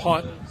the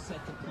punt.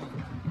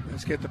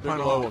 Let's get the punt.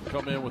 Bigelow will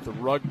come in with a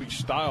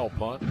rugby-style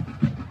punt.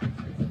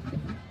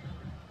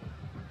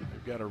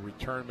 We've got a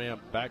return man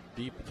back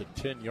deep at the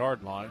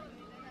 10-yard line.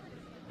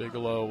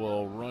 Bigelow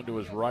will run to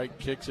his right,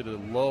 kicks it a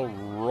low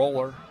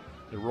roller.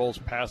 It rolls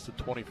past the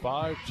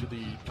 25 to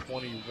the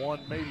 21,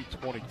 maybe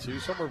 22,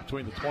 somewhere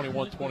between the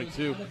 21 and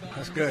 22.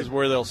 That's good. Is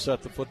where they'll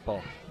set the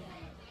football.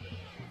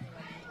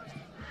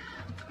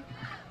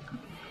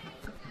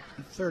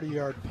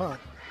 30-yard punt.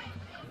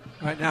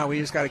 Right now, we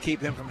just got to keep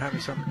them from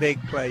having some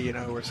big play,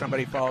 where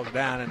somebody falls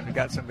down and we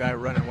got some guy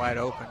running wide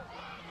open.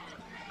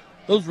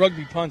 Those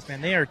rugby punts,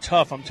 man, they are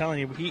tough. I'm telling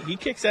you, he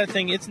kicks that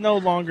thing. It's no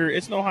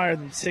higher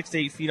than 6 to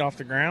 8 feet off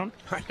the ground.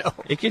 I know.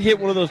 It could hit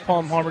one of those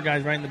Palm Harbor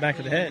guys right in the back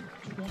of the head.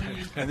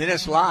 And then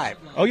it's live.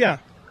 Oh, yeah.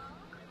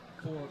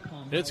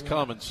 It's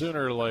coming.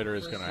 Sooner or later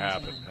it's going to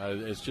happen.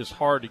 It's just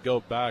hard to go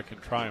back and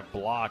try and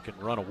block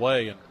and run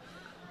away, and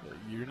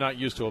you're not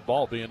used to a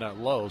ball being that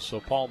low.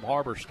 So Palm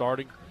Harbor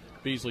starting.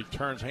 Beasley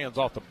turns hands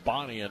off to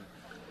Bonnie and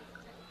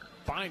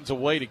finds a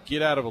way to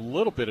get out of a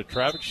little bit of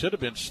traffic. Should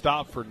have been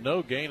stopped for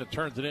no gain. It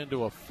turns it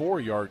into a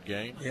 4-yard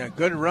gain. Yeah,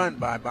 good run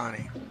by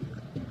Bonnie.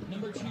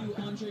 Number 2,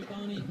 Andre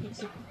Bonnie picks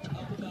it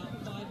up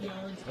about 5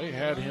 yards. They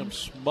had him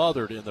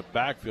smothered in the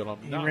backfield.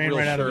 I'm not ran real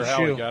right out of sure his how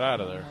shoe. he got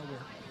out of there.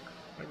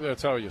 Maybe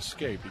that's how he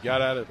escaped. He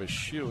got out of his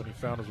shoe and he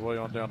found his way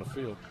on down the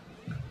field.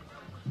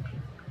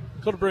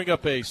 So to bring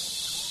up a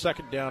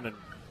second down and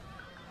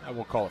I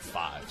will call it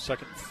 5.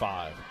 Second and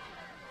 5.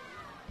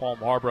 Palm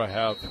Harbor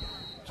have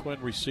twin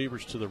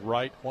receivers to the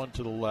right, one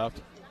to the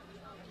left.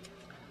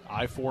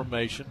 I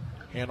formation.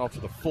 Handoff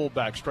to the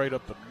fullback straight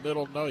up the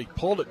middle. No, he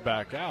pulled it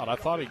back out. I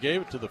thought he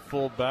gave it to the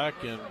fullback,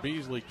 and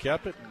Beasley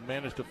kept it and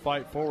managed to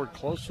fight forward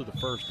close to the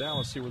first down.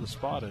 Let's see where the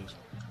spot is.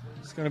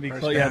 It's going to be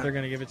close. Yeah, they're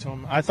going to give it to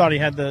him. I thought he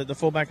had the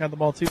fullback had the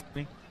ball too.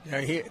 Yeah,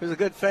 it was a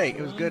good fake.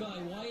 It was good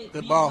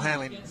ball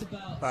handling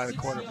by the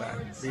quarterback,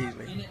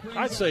 Beasley.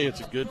 I'd say it's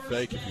a good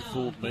fake if you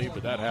fooled me,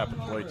 but that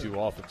happens way too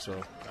often,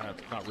 so I'm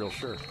not real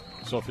sure.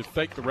 So if it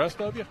faked the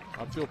rest of you,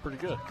 I feel pretty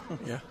good.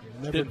 Yeah.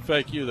 Didn't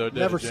fake you, though, did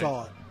Never it, James?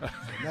 saw it.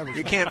 Never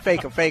You can't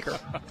fake a faker.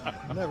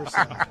 Never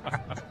saw it.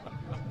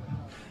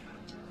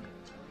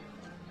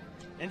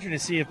 Interesting to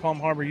see if Palm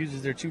Harbor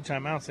uses their 2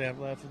 timeouts they have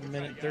left with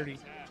 1:30.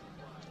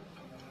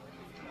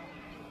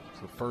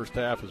 The first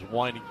half is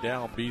winding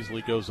down.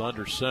 Beasley goes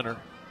under center.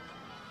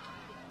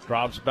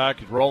 Drops back,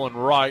 he's rolling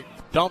right,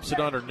 dumps it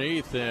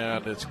underneath,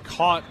 and it's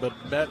caught but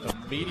met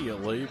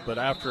immediately. But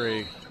after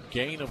a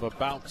gain of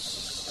about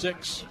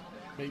 6,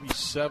 maybe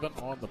 7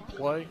 on the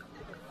play,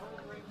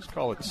 let's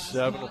call it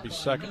 7. It'll be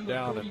second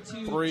down and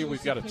 3.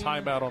 We've got a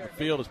timeout on the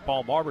field as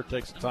Palm Harbor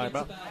takes a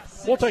timeout.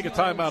 We'll take a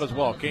timeout as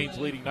well. Canes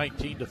leading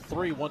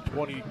 19-3,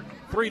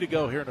 1:23 to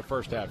go here in the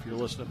first half. You're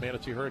listening to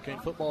Manatee Hurricane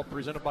Football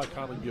presented by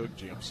Conley Buick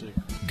GMC.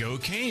 Go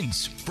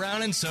Canes!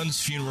 Brown &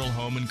 Sons Funeral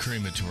Home and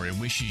Crematory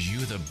wishes you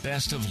the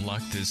best of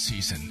luck this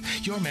season.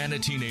 Your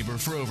Manatee neighbor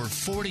for over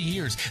 40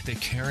 years, the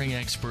caring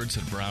experts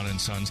at Brown &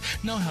 Sons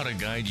know how to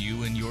guide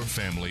you and your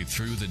family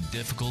through the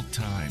difficult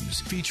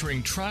times.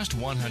 Featuring Trust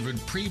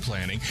 100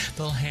 pre-planning,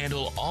 they'll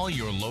handle all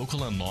your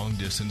local and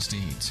long-distance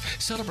needs.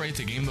 Celebrate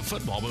the game of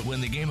football, but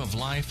when the game of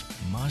life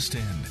must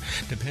end.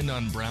 Depend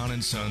on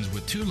Brown & Sons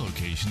with 2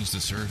 locations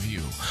to serve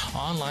you.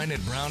 Online at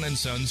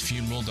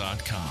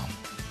brownandsonsfuneral.com.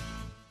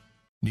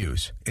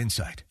 News,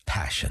 insight,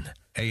 passion.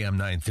 AM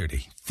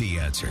 930, The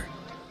Answer.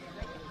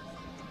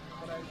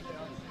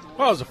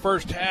 Well, as the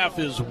first half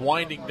is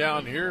winding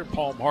down here,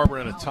 Palm Harbor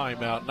in a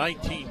timeout.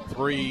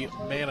 19-3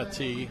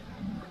 Manatee,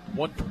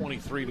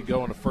 1:23 to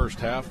go in the first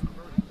half.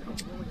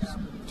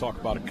 Talk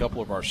about a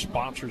couple of our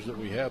sponsors that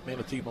we have.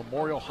 Manatee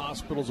Memorial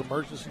Hospital's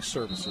Emergency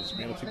Services.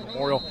 Manatee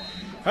Memorial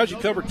has you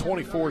covered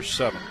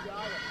 24/7.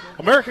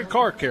 American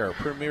Car Care,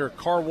 premier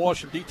car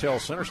wash and detail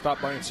center.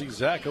 Stop by and see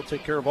Zach. He'll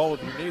take care of all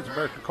of your needs.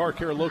 American Car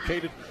Care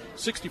located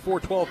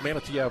 6412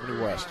 Manatee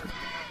Avenue West.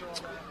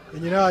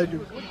 And, I was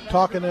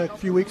talking a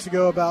few weeks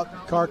ago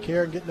about car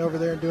care and getting over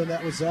there and doing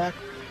that with Zach.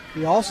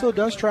 He also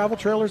does travel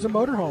trailers and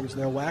motorhomes.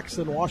 They'll wax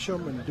and wash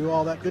them and do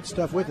all that good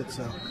stuff with it.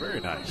 So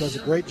very nice. Does a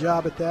great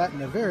job at that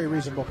and a very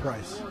reasonable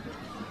price.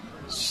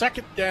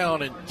 Second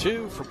down and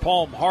 2 for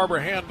Palm Harbor.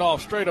 Handoff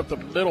straight up the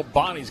middle.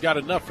 Bonnie's got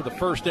enough for the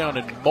first down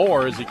and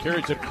more as he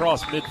carries it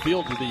across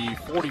midfield to the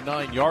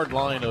 49-yard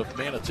line of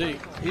Manatee.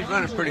 He's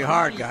running pretty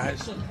hard,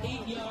 guys.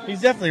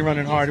 He's definitely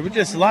running hard. It was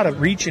just a lot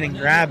of reaching and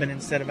grabbing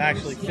instead of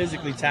actually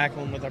physically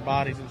tackling with our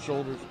bodies and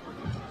shoulders.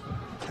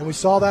 And we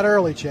saw that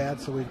early,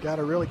 Chad, so we've got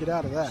to really get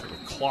out of that.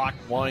 Clock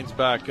winds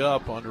back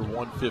up, under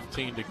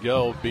 1:15 to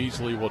go.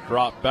 Beasley will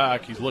drop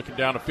back. He's looking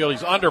down the field.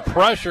 He's under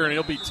pressure, and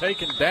he'll be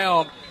taken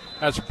down.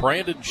 That's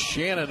Brandon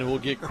Shannon who will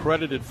get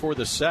credited for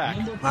the sack.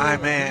 My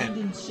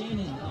man.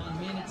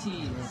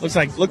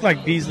 Looked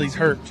like Beasley's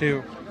hurt,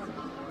 too.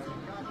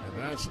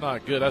 And that's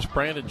not good. That's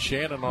Brandon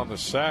Shannon on the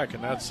sack,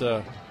 and that's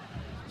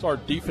our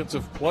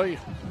defensive play.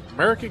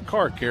 American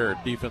Car Care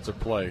defensive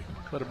play.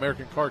 Let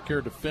American Car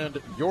Care defend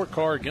your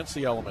car against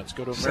the elements.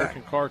 Go to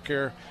American Car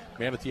Care,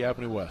 Manatee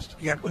Avenue West.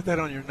 You got to put that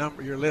on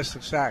your list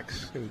of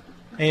sacks.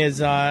 Hey,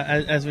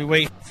 as we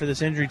wait for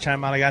this injury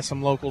timeout, I got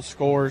some local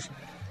scores.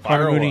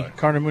 Carter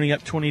Mooney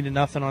up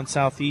 20-0 on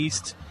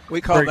Southeast.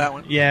 We called that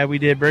one. Yeah, we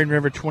did. Braden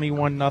River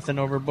 21-0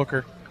 over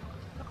Booker.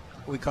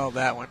 We called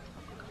that one.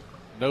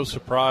 No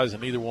surprise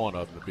in either one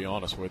of them, to be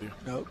honest with you.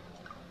 Nope.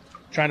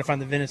 Trying to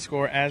find the Venice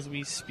score as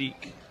we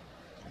speak.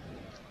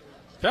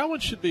 That one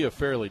should be a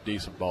fairly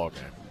decent ball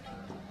game.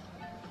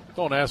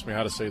 Don't ask me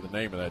how to say the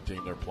name of that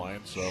team they're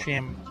playing. So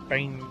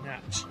Champagne.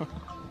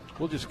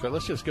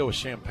 Let's just go with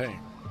Champagne.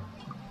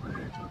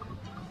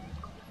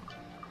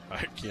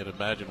 I can't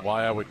imagine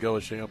why I would go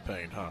with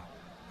Champagne, huh?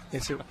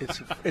 It's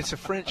a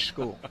French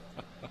school.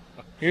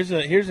 Here's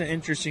an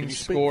interesting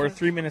score.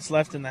 3 minutes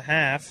left in the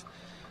half.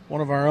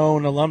 One of our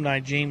own alumni,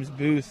 James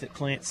Booth at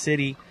Plant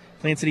City.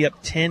 Plant City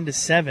up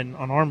 10-7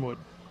 on Armwood.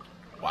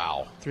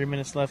 Wow. 3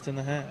 minutes left in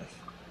the half.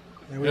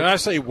 And I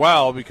say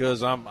wow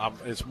because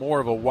it's more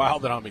of a wow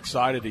that I'm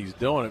excited he's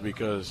doing it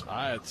because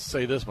I'd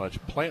say this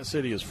much. Plant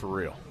City is for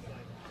real.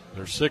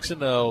 They're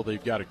 6-0.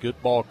 They've got a good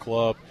ball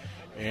club.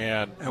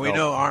 And we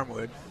know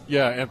Armwood.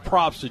 Yeah, and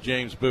props to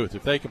James Booth.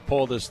 If they can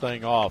pull this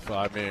thing off,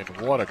 I mean,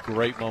 what a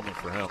great moment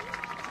for him.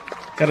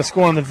 Got a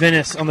score on the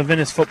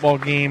Venice football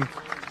game,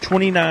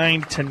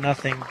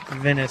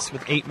 29-0 Venice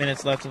with 8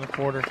 minutes left in the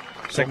quarter,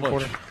 second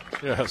quarter.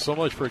 Yeah, so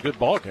much for a good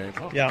ball game,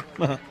 huh? Yeah.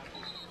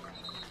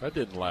 That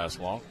didn't last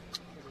long.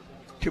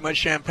 Too much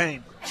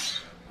champagne.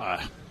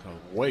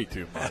 Way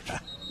too much.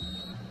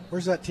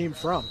 Where's that team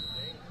from?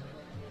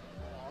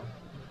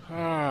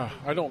 I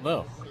don't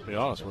know, to be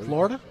honest with you.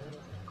 Florida?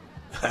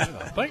 I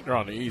think they're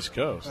on the East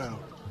Coast. Oh.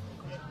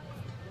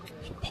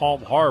 So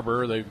Palm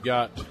Harbor, they've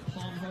got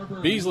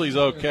Beasley's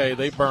okay.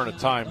 They burn a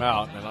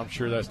timeout, and I'm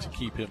sure that's to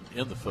keep him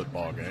in the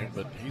football game.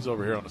 But he's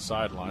over here on the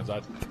sidelines.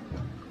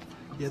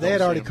 They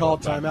had already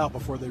called timeout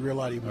before they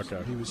realized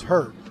he was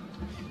hurt.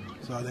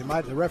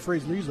 So the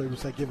referees usually would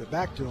say give it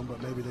back to them,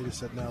 but maybe they just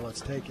said, no, let's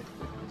take it.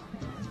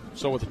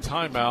 So with the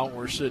timeout,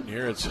 we're sitting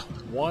here. It's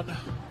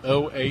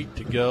 1:08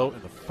 to go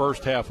in the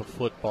first half of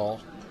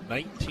football.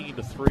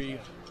 19-3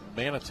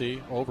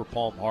 Manatee over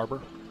Palm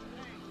Harbor.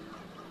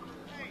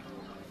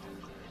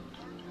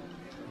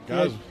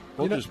 Guys,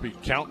 we'll just be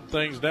counting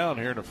things down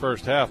here in the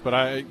first half, but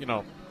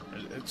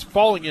it's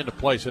falling into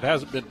place. It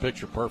hasn't been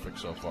picture perfect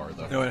so far,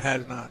 though. No, it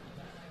has not.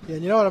 Yeah,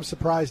 and you know what? I'm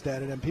surprised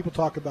at it. And people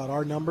talk about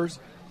our numbers.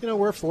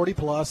 We're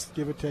 40-plus,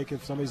 give or take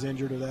if somebody's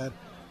injured or that.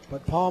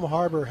 But Palm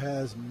Harbor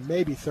has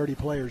maybe 30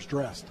 players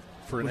dressed.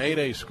 For an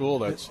 8A school,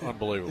 that's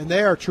unbelievable. And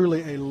they are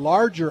truly a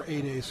larger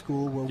 8A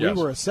school where Yes.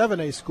 we were a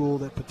 7A school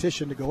that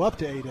petitioned to go up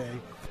to 8A.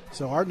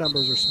 So our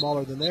numbers are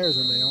smaller than theirs,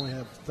 and they only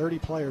have 30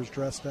 players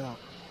dressed out.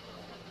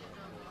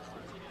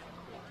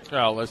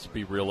 Well, let's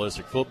be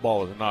realistic.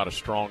 Football is not a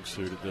strong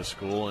suit at this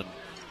school. And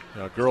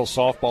girls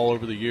softball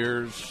over the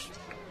years,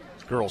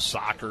 girls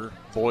soccer,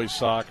 boys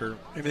soccer.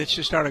 Maybe they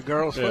should start a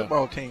girls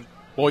football team.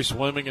 Boys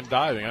swimming and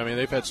diving. I mean,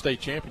 they've had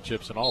state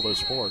championships in all those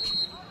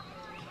sports.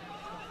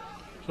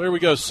 So here we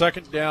go,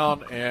 2nd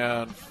down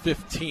and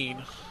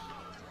 15.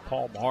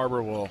 Palm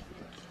Harbor will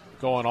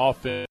go on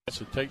offense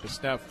and take the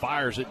snap,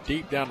 fires it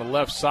deep down the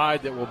left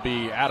side. That will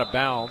be out of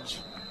bounds.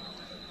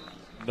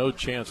 No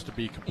chance to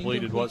be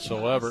completed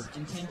whatsoever.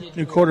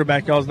 New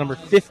quarterback, y'all, is number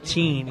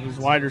 15. He was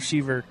wide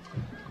receiver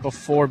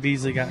before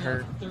Beasley got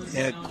hurt.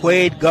 Yeah,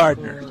 Quade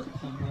Gardner.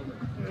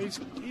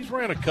 He's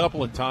ran a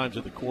couple of times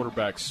at the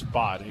quarterback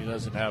spot. He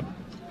doesn't have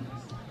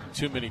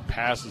too many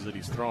passes that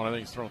he's thrown. I think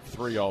he's thrown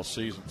 3 all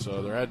season,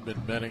 so there hadn't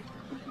been many.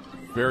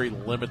 Very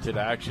limited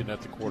action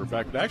at the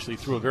quarterback, but actually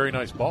threw a very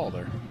nice ball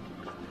there.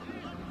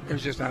 It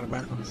was just out of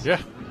bounds.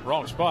 Yeah,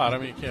 wrong spot. I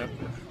mean, you can't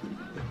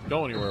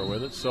go anywhere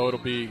with it. So it'll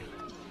be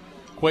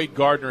Quade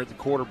Gardner at the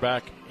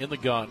quarterback in the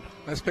gun.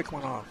 Let's pick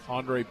one off.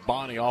 Andre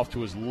Bonney off to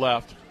his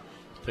left.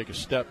 Take a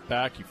step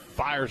back. He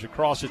fires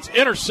across. It's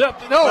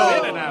intercepted. No,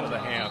 in and out of the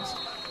hands.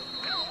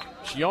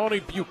 Gianni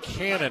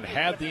Buchanan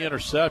had the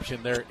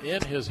interception there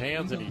in his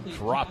hands, and he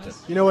dropped it.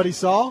 You know what he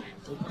saw?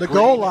 The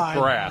goal line.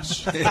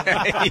 Grass. He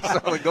saw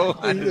the goal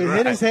line. He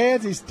hit his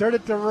hands. He turned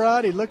it to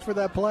run. He looked for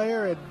that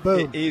player, and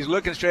boom. He's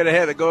looking straight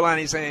ahead of the goal line.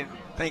 He's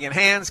thinking,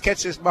 hands,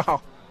 catch this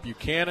ball.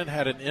 Buchanan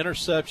had an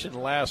interception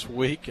last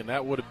week, and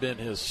that would have been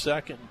his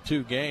second in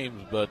 2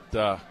 games. But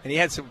and he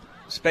had some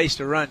space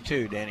to run,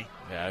 too, Danny.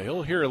 Yeah,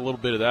 he'll hear a little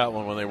bit of that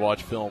one when they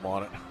watch film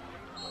on it.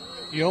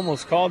 You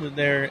almost called it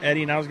there,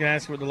 Eddie, and I was going to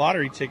ask you what the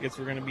lottery tickets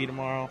were going to be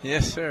tomorrow.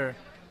 Yes, sir.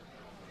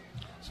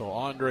 So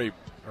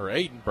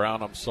Aiden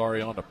Brown, on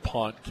the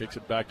punt, kicks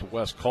it back to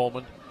Wes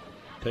Coleman.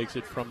 Takes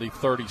it from the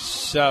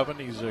 37.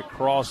 He's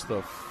across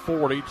the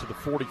 40 to the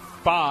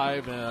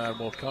 45, and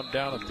will come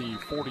down at the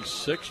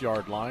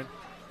 46-yard line.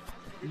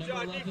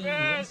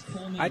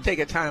 I'd take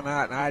a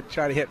timeout, and I'd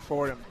try to hit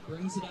Fordham.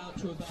 Brings it out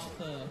to about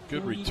the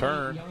good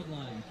return.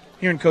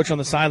 Hearing Coach on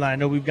the sideline, I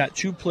know we've got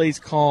 2 plays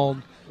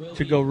called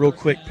to go real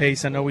quick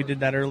pace. I know we did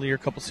that earlier a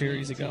couple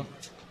series ago.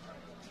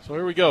 So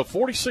here we go.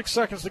 46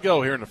 seconds to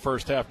go here in the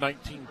first half.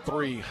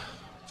 19-3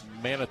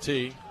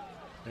 Manatee.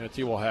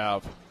 Manatee will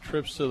have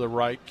trips to the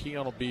right.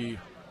 Keon will be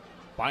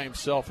by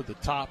himself at the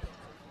top.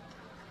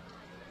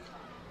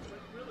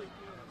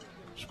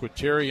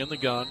 Squitieri in the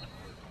gun.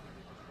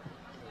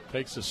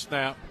 Takes the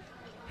snap.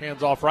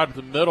 Hands off right at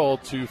the middle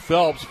to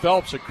Phelps.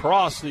 Phelps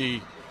across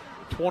the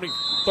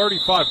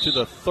 35 to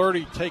the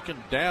 30, taken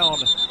down.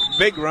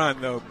 Big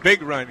run, though.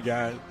 Big run,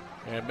 guys.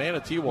 And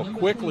Manatee will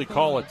quickly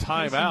call a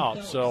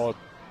timeout. So a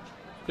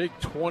big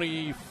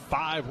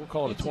 25, we'll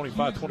call it a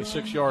 25,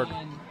 26-yard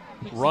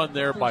run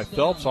there by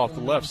Phelps off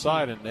the left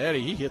side. And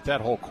Eddie, he hit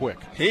that hole quick.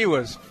 He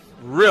was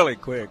really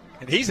quick.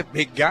 And he's a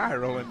big guy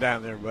rolling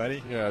down there,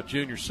 buddy. Yeah,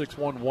 junior, 6'1",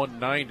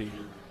 190.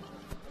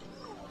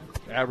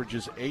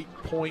 Averages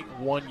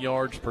 8.1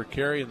 yards per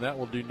carry, and that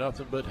will do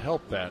nothing but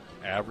help that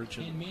average.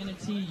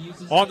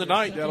 On the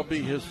night, that'll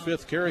be his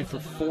 5th carry for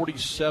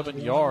 47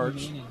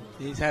 yards.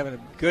 He's having a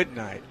good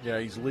night. Yeah,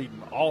 he's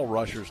leading all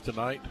rushers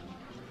tonight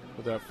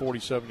with that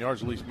 47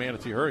 yards, at least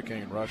Manatee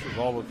Hurricane rushers.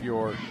 All of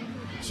your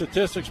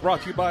statistics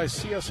brought to you by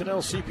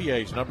CSNL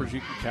CPAs, numbers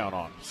you can count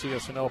on.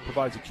 CSNL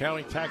provides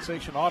accounting,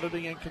 taxation,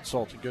 auditing, and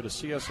consulting. Go to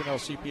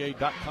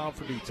csnlcpa.com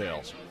for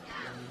details.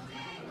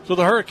 So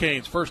the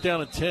Hurricanes, first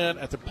down and 10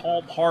 at the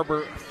Palm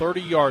Harbor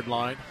 30-yard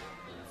line.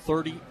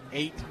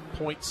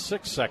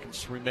 38.6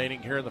 seconds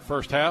remaining here in the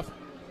first half.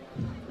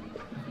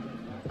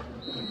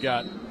 We've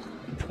got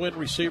twin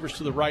receivers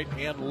to the right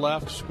and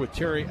left.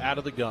 Squitieri out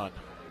of the gun.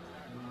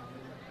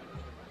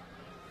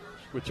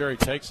 Squitieri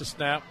takes the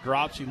snap,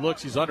 drops, he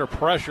looks, he's under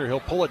pressure. He'll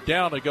pull it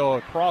down to go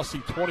across the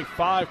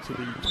 25 to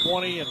the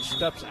 20 and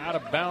steps out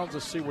of bounds.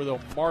 Let's see where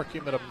they'll mark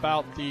him at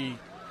about the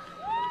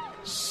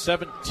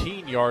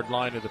 17-yard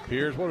line, it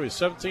appears. What are we,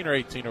 17 or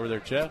 18 over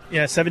there, Chad?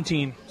 Yeah,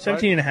 17.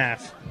 17 and a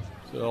half.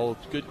 So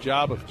good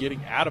job of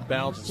getting out of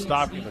bounds and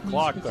stopping the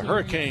clock. The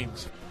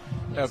Hurricanes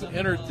have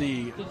entered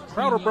the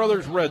Crowder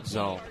Brothers red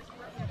zone.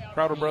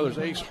 Crowder Brothers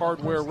Ace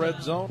Hardware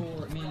red zone.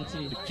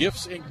 The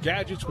gifts and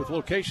gadgets with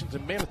locations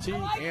in Manatee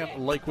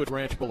and Lakewood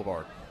Ranch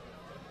Boulevard.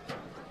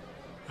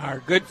 Our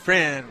good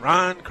friend,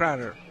 Ron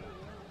Crowder.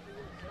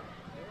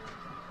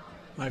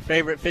 My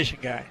favorite fishing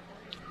guy.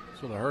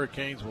 So the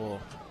Hurricanes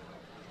will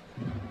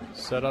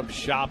set up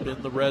shop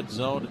in the red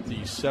zone at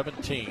the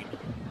 17.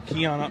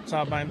 Keon up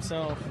top by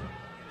himself.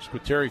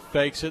 Squitieri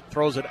fakes it,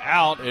 throws it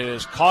out. It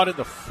is caught in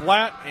the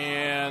flat,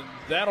 and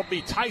that'll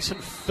be Tyson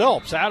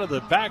Phelps out of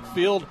the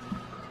backfield.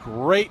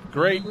 Great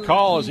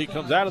call as he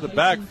comes out of the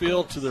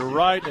backfield to the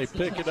right. They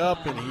pick it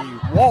up, and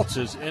he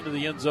waltzes into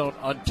the end zone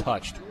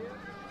untouched.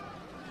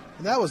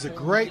 And that was a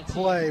great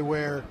play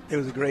where it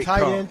was a great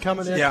tight call. end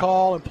coming in,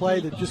 call and play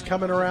that just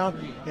coming around.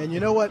 And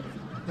you know what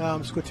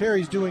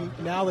Squitieri's doing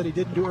now that he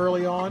didn't do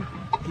early on?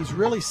 He's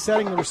really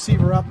setting the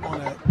receiver up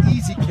on an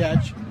easy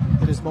catch,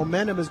 and his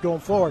momentum is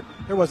going forward.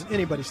 There wasn't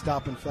anybody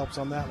stopping Phelps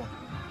on that one.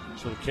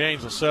 So the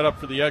Canes will set up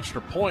for the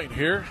extra point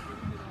here.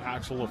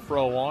 Axel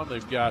Lafro on.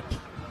 They've got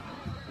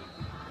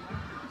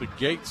the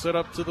gate set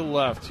up to the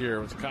left here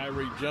with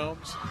Kyrie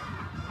Jones.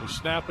 They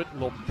snap it,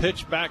 and they'll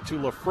pitch back to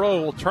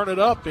Lafro. Will turn it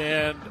up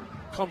and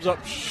comes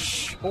up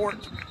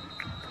short.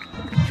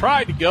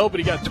 Tried to go, but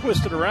he got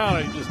twisted around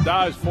and he just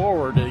dives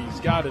forward and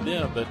he's got it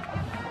in, but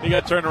he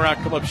got turned around,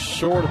 come up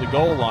short of the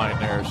goal line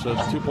there. So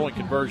the 2-point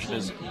conversion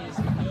is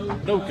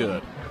no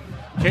good.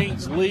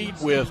 Canes lead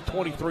with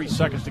 23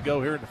 seconds to go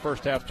here in the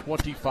first half,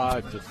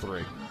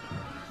 25-3.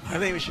 I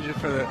think we should just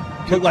for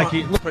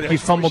he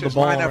fumbled the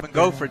ball. Line up and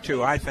go for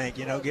two. I think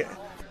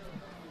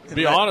To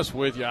be honest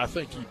with you, I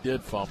think he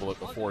did fumble it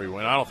before he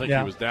went. I don't think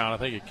he was down. I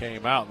think it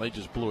came out, and they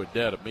just blew it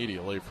dead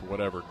immediately for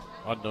whatever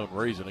unknown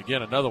reason.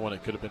 Again, another one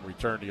that could have been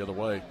returned the other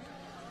way.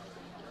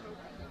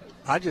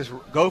 I just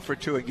go for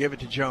two and give it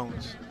to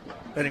Jones.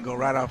 Let him go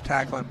right off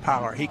tackle and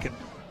power. He can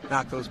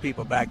knock those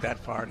people back that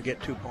far to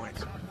get 2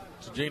 points.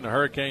 So, Gene, the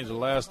Hurricanes, the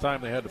last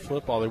time they had the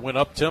football, they went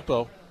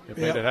up-tempo. It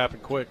made it happen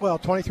quick. Well,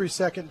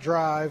 23-second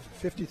drive,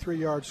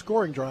 53-yard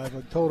scoring drive,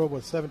 a total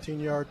with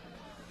 17-yard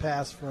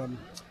pass from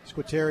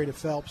Squitieri to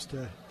Phelps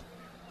to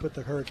put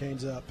the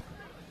Hurricanes up.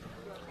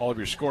 All of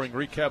your scoring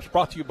recaps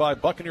brought to you by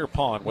Buccaneer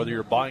Pond. Whether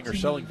you're buying or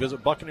selling,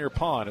 visit Buccaneer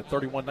Pond at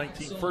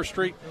 3119 First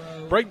Street,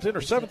 Bradenton,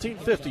 or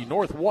 1750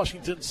 North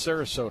Washington,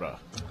 Sarasota.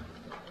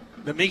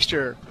 The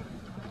mixture,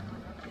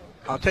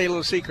 I'll tell you a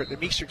little secret, the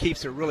mixture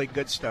keeps the really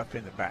good stuff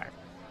in the back.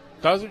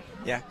 Does he?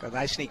 Yeah, because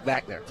I sneak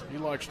back there. He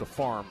likes to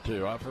farm,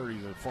 too. I've heard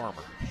he's a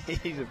farmer.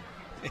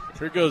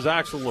 Here goes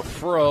Axel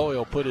Lafro.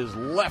 He'll put his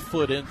left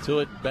foot into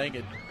it and bang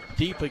it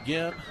deep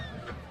again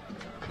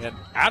and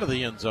out of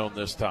the end zone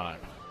this time.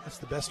 That's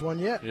the best one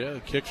yet. Yeah, the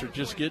kicks are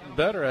just getting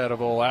better out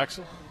of old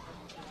Axel.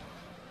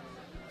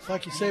 It's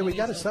like you say, we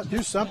got to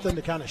do something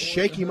to kind of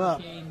shake him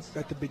up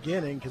at the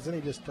beginning because then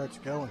he just starts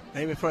going.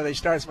 Maybe before they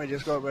start, somebody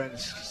just go over and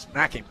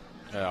smack him.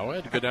 Yeah, we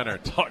had to go down there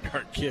and talk to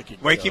our kicking.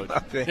 Wake him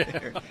up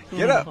there.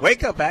 Get up.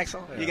 Wake up,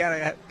 Axel. Yeah.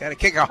 You gotta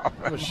kick off.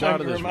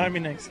 Remind me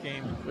next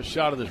game. A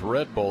shot of this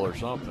Red Bull or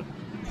something.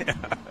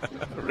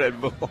 Red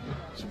Bull.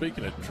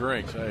 Speaking of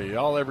drinks, hey,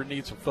 y'all ever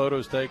need some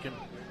photos taken?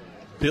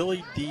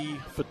 Billy D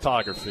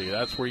Photography.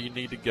 That's where you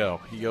need to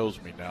go. He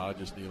owes me now. I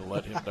just need to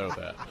let him know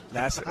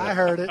that. I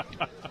heard it.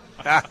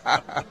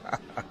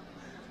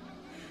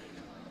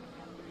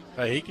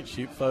 Hey, he can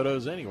shoot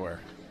photos anywhere.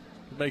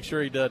 Make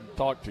sure he doesn't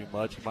talk too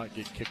much. He might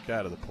get kicked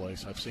out of the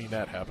place. I've seen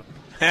that happen.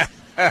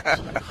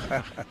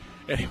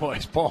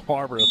 Anyways, Palm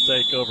Harbor will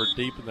take over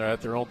deep in there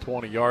at their own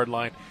 20-yard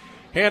line.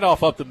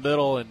 Handoff up the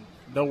middle and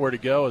nowhere to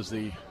go as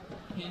the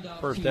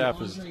first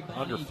half is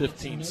under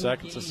 15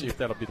 seconds. Let's see if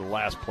that'll be the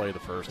last play of the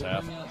first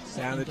half.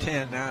 Down to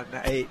 10, now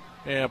 8.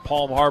 And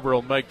Palm Harbor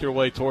will make their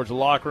way towards the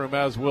locker room,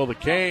 as will the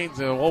Canes.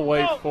 And we'll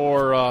wait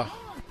for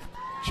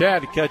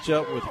Chad to catch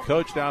up with the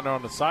coach down there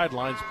on the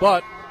sidelines.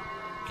 But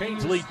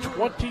Canes lead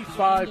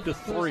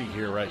 25-3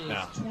 here right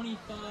now.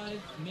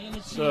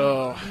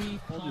 So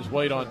we'll just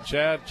wait on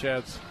Chad.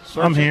 Chad's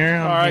searching. I'm here.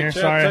 All right, here.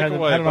 Chad, Sorry, I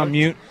had it on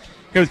mute.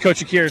 Here with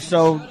Coach Akir.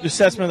 So the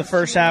assessment of the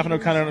first half, I know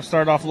kind of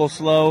started off a little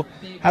slow.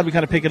 How did we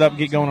kind of pick it up and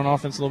get going on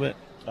offense a little bit?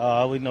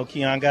 We know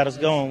Keon got us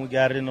going. We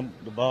got it in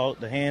the ball,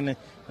 the hand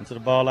into the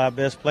ball, our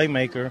best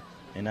playmaker,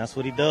 and that's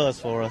what he does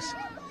for us.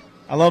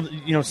 I love,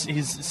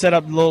 he's set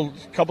up a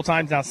couple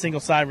times now, single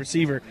side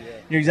receiver.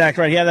 You're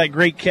exactly right. He had that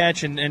great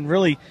catch, and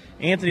really,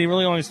 Anthony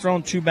really only has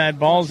thrown 2 bad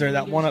balls there.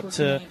 That one up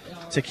to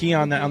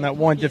Keon on that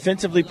one.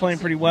 Defensively playing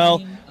pretty well.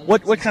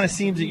 What kind of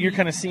seems that you're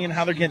kind of seeing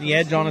how they're getting the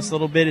edge on us a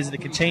little bit? Is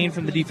it contained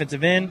from the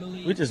defensive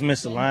end? We just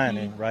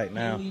misaligning right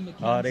now.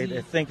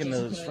 They're thinking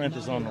the strength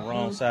is on the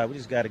wrong side. We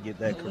just got to get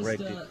that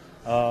corrected.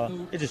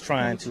 They're just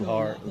trying too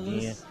hard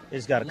again. They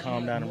just got to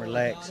calm down and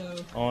relax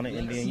on it.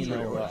 And then,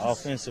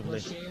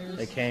 offensively,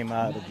 they came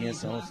out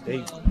against us. They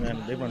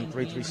run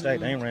 3-3 stack.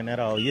 They ain't ran that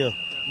all year.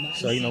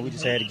 So, we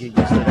just had to get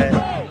used to that.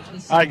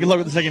 All right, good luck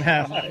with the second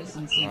half. All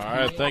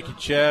right, thank you,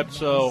 Chad.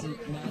 So,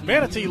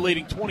 Manatee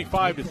leading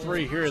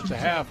 25-3 here at the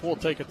half. We'll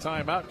take a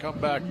timeout, come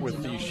back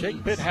with the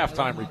Shake Pit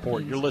halftime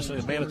report. You're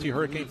listening to Manatee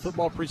Hurricane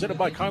Football presented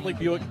by Conley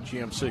Buick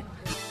GMC.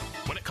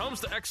 When it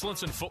comes to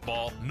excellence in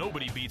football,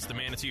 nobody beats the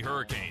Manatee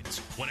Hurricanes.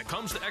 When it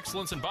comes to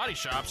excellence in body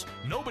shops,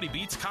 nobody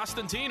beats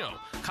Costantino.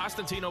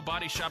 Costantino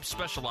Body Shop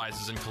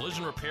specializes in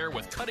collision repair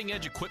with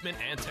cutting-edge equipment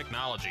and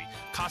technology.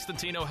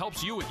 Costantino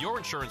helps you with your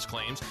insurance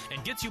claims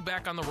and gets you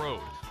back on the road.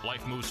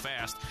 Life moves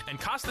fast, and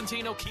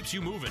Costantino keeps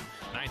you moving.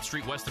 9th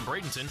Street West in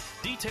Bradenton.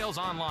 Details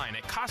online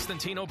at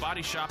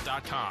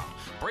CostantinoBodyShop.com.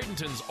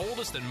 Bradenton's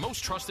oldest and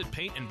most trusted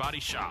paint and body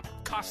shop,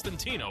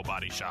 Costantino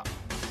Body Shop.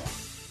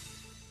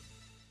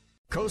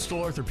 Coastal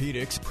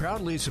Orthopedics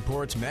proudly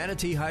supports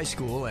Manatee High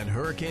School and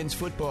Hurricanes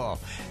football.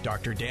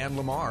 Dr. Dan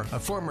Lamar, a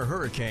former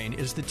Hurricane,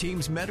 is the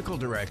team's medical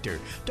director.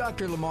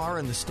 Dr. Lamar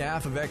and the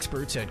staff of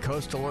experts at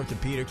Coastal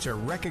Orthopedics are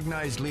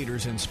recognized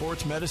leaders in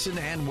sports medicine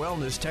and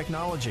wellness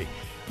technology.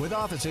 With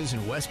offices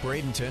in West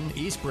Bradenton,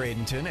 East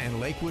Bradenton, and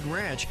Lakewood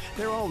Ranch,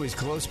 they're always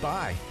close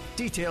by.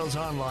 Details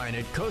online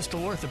at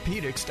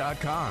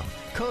coastalorthopedics.com.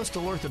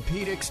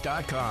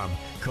 Coastalorthopedics.com.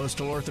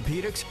 Coastal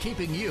Orthopedics,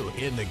 keeping you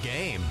in the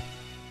game.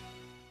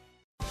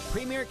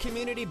 Premier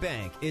Community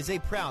Bank is a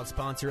proud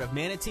sponsor of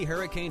Manatee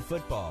Hurricane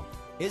football.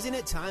 Isn't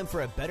it time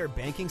for a better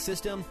banking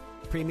system?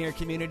 Premier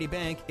Community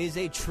Bank is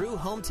a true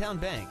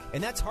hometown bank,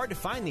 and that's hard to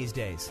find these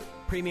days.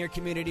 Premier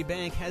Community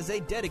Bank has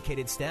a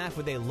dedicated staff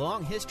with a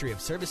long history of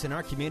service in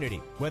our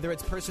community. Whether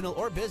it's personal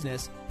or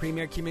business,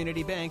 Premier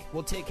Community Bank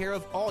will take care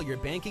of all your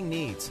banking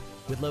needs.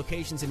 With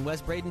locations in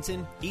West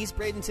Bradenton, East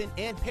Bradenton,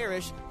 and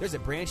Parrish, there's a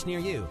branch near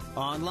you.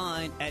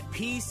 Online at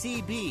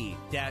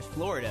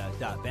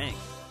pcb-florida.bank.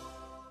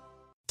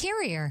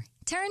 Carrier,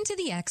 turn to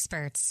the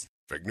experts.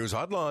 Fake News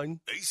Hotline.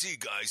 AC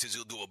Guy says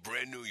he'll do a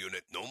brand new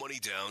unit, no money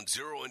down,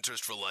 zero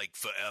interest for like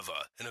forever,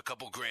 and a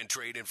couple grand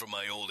trade-in for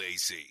my old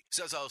AC.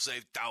 Says I'll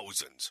save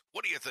thousands.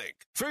 What do you think?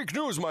 Fake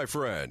news, my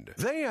friend.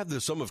 They add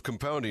the sum of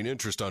compounding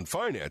interest on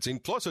financing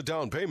plus a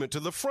down payment to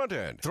the front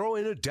end. Throw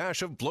in a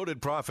dash of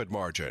bloated profit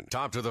margin,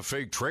 top to the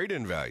fake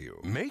trade-in value,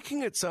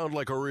 making it sound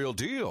like a real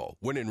deal,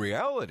 when in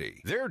reality,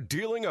 they're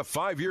dealing a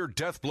 5-year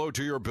death blow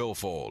to your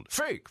billfold.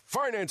 Fake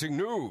financing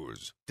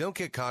news. Don't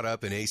get caught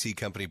up in AC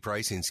company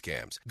pricing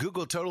scams.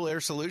 Google Total Air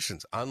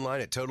Solutions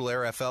online at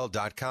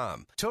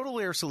TotalAirFL.com. Total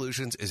Air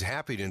Solutions is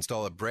happy to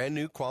install a brand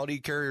new quality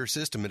carrier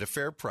system at a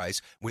fair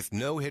price with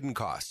no hidden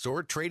costs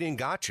or trade-in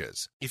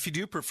gotchas. If you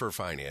do prefer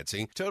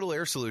financing, Total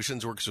Air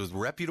Solutions works with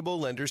reputable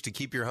lenders to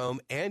keep your home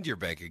and your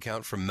bank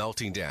account from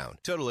melting down.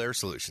 Total Air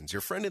Solutions,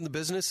 your friend in the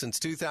business since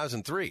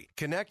 2003.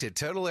 Connect at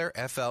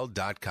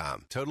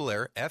TotalAirFL.com.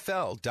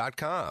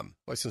 TotalAirFL.com.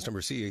 License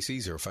number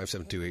CAC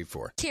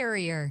 057284.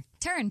 Carrier,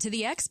 turn to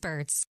the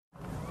experts.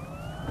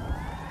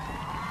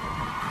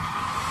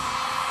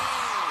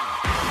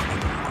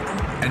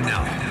 And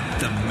now,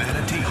 the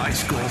Manatee High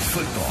School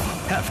Football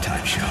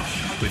Halftime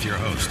Show with your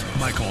host,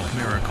 Michael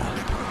Miracle.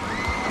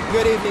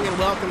 Good evening and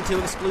welcome to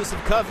exclusive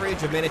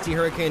coverage of Manatee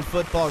Hurricane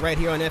football right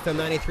here on FM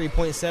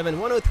 93.7,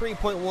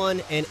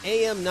 103.1, and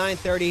AM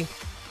 930.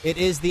 It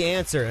is The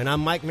Answer, and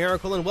I'm Mike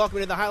Miracle, and welcome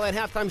to the Highlight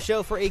Halftime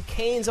Show for a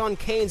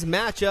Canes-on-Canes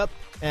matchup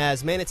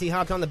as Manatee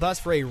hopped on the bus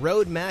for a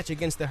road match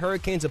against the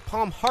Hurricanes of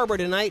Palm Harbor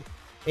tonight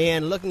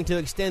and looking to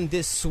extend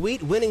this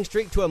sweet winning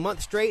streak to a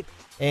month straight.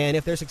 And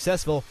if they're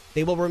successful,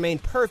 they will remain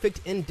perfect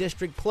in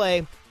district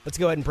play. Let's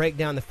go ahead and break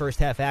down the first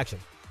half action.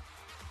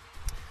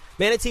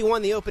 Manatee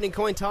won the opening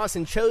coin toss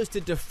and chose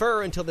to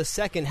defer until the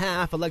second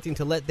half, electing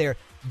to let their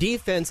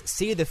defense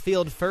see the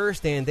field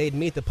first, and they'd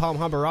meet the Palm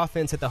Harbor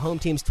offense at the home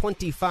team's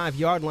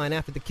 25-yard line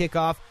after the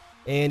kickoff,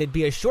 and it'd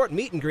be a short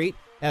meet and greet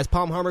as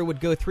Palm Harbor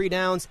would go 3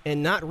 downs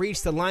and not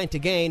reach the line to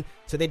gain,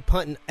 so they'd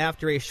punt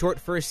after a short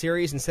first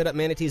series and set up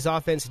Manatee's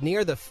offense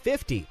near the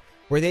 50,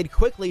 where they'd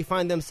quickly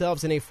find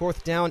themselves in a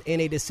 4th down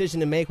and a decision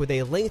to make with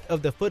a length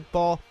of the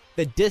football,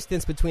 the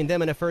distance between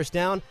them and a first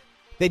down.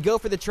 They'd go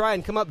for the try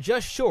and come up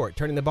just short,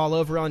 turning the ball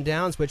over on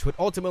downs, which would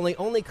ultimately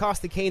only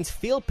cost the Canes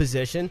field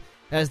position,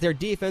 as their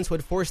defense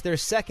would force their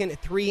second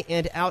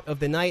 3-and-out of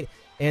the night,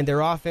 and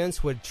their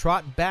offense would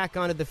trot back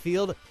onto the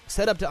field,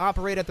 set up to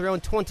operate at their own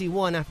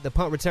 21 after the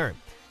punt return.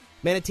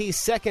 Manatee's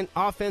second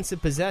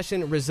offensive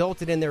possession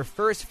resulted in their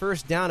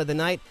first down of the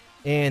night,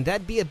 and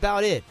that'd be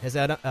about it, as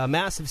a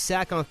massive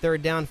sack on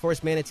 3rd down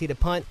forced Manatee to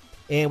punt.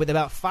 And with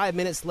about 5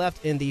 minutes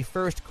left in the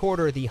first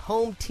quarter, the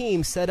home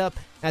team set up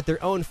at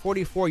their own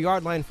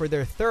 44-yard line for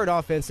their 3rd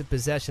offensive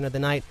possession of the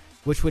night,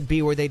 which would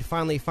be where they'd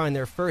finally find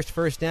their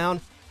first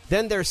down,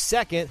 then their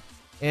second,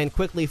 and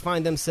quickly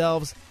find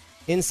themselves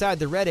inside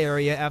the red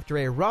area after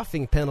a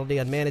roughing penalty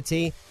on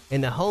Manatee.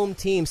 And the home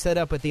team set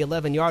up at the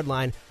 11-yard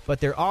line,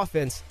 but their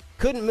offense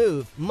couldn't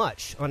move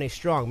much on a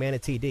strong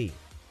Manatee D.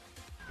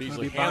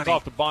 Beasley hands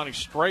off to Bonnie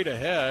straight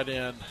ahead,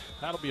 and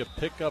that'll be a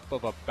pickup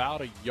of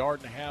about 1.5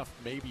 yards,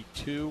 maybe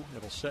 2.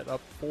 It'll set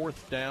up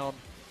 4th down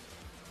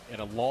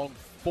and a long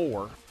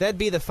 4. That'd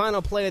be the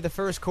final play of the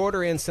first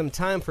quarter, and some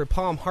time for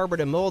Palm Harbor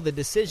to mull the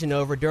decision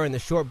over during the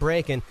short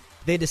break, and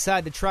they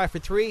decide to try for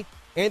 3,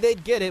 and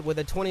they'd get it with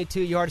a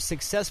 22-yard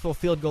successful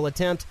field goal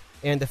attempt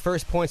and the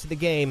first points of the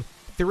game.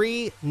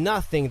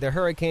 3-0, the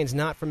Hurricanes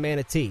not from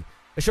Manatee.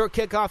 A short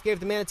kickoff gave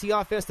the Manatee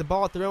offense the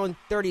ball at their own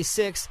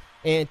 36,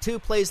 and 2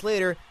 plays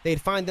later,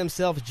 they'd find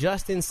themselves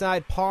just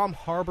inside Palm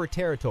Harbor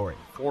territory.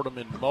 Fordham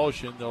in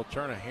motion. They'll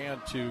turn a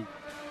hand to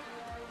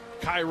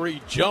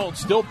Kyrie Jones,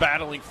 still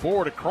battling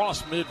forward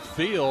across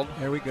midfield.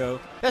 There we go.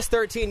 That's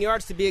 13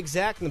 yards to be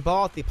exact, and the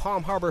ball at the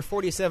Palm Harbor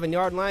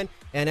 47-yard line.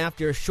 And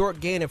after a short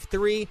gain of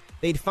 3,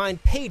 they'd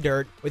find pay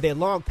dirt with a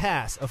long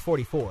pass of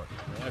 44.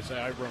 That's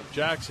Ibram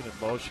Jackson in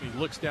motion. He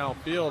looks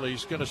downfield.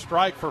 He's going to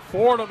strike for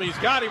Fordham. He's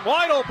got him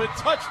wide open.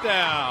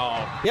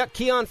 Touchdown. Yep,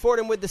 Keon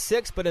Fordham with the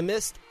 6, but a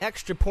missed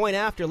extra point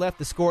after left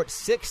the score at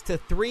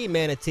 6-3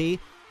 Manatee.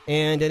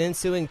 And an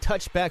ensuing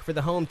touchback for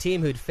the home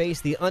team, who'd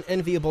faced the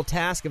unenviable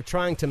task of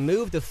trying to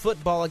move the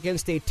football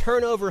against a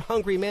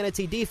turnover-hungry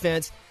Manatee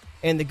defense.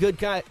 And the good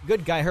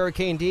guy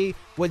Hurricane D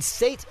would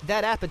sate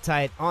that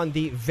appetite on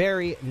the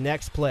very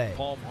next play.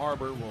 Palm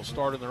Harbor will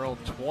start in their own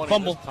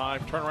 20 this time.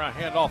 Turnaround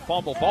handoff,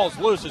 fumble, ball's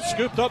loose. It's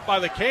scooped up by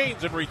the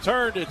Canes and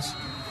returned. It's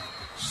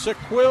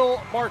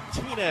Sequil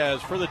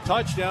Martinez for the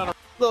touchdown.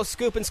 Little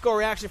scoop and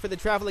score action for the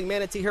traveling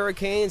Manatee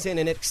Hurricanes, and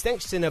an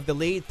extension of the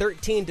lead,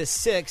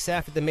 13-6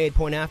 after the made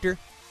point after.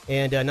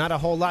 And not a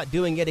whole lot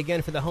doing yet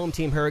again for the home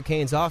team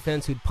Hurricanes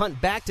offense, who'd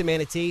punt back to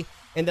Manatee,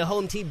 and the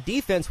home team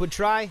defense would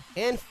try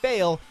and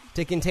fail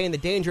to contain the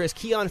dangerous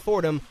Keon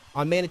Fordham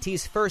on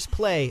Manatee's first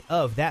play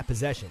of that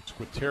possession.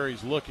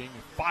 Squatteri's looking,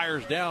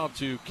 fires down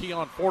to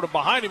Keon Fordham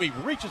behind him. He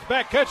reaches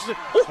back, catches it,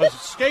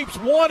 escapes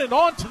one, and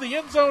on to the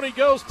end zone he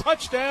goes.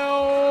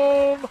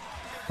 Touchdown,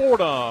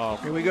 Fordham.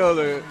 Here we go,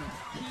 the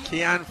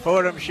Keon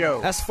Fordham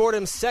show. That's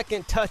Fordham's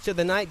second touch of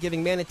the night,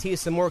 giving Manatee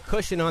some more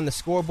cushion on the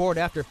scoreboard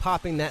after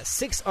popping that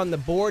 6 on the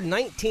board,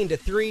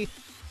 19-3,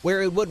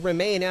 where it would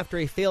remain after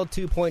a failed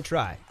 2-point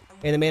try.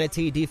 And the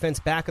Manatee defense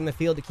back on the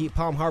field to keep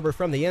Palm Harbor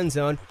from the end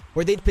zone,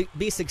 where they'd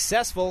be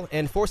successful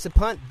and force a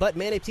punt, but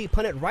Manatee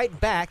punted right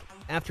back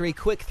after a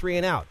quick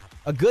 3-and-out.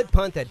 A good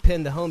punt that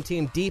pinned the home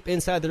team deep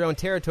inside their own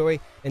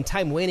territory, and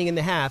time waning in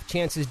the half,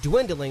 chances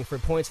dwindling for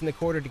points in the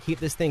quarter to keep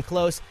this thing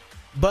close.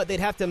 But they'd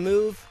have to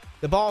move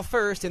the ball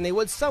first, and they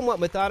would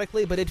somewhat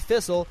methodically, but it'd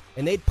fizzle,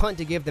 and they'd punt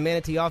to give the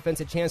Manatee offense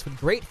a chance with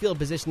great field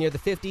position near the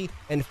 50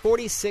 and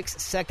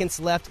 46 seconds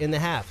left in the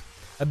half.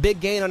 A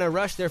big gain on a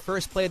rush, their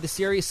first play of the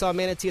series, saw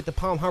Manatee at the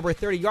Palm Harbor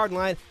 30-yard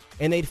line,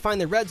 and they'd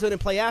find the red zone and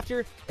play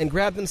after and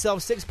grab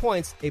themselves 6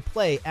 points a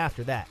play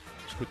after that.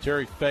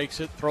 Squateri fakes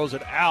it, throws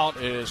it out,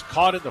 is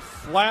caught in the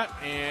flat,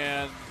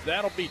 and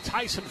that'll be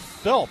Tyson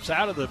Phelps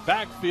out of the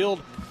backfield.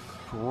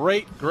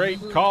 Great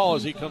call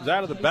as he comes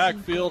out of the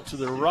backfield to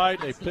the right.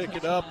 They pick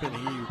it up, and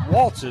he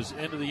waltzes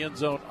into the end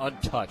zone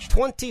untouched.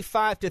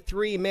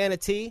 25-3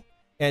 Manatee,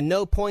 and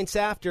no points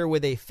after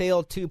with a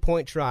failed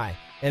 2-point try.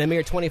 And a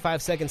mere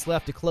 25 seconds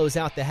left to close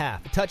out the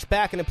half. A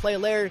touchback and a play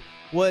later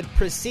would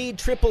precede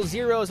triple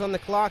zeros on the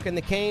clock, and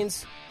the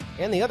Canes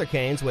and the other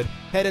Canes would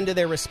head into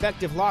their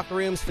respective locker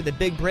rooms for the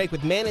big break,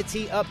 with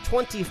Manatee up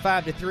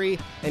 25-3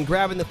 and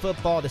grabbing the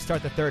football to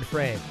start the third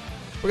frame.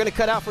 We're going to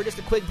cut out for just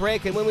a quick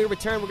break, and when we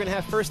return, we're going to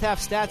have first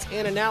half stats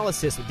and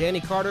analysis with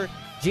Danny Carter,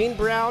 Gene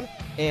Brown,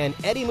 and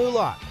Eddie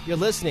Mulock. You're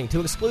listening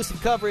to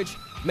exclusive coverage,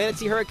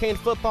 Manatee Hurricane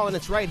football, and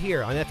it's right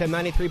here on FM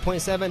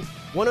 93.7,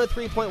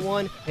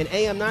 103.1, and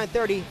AM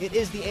 930. It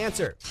is The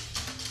Answer.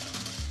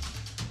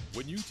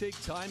 When you take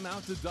time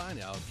out to dine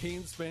out,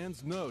 Canes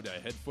fans know to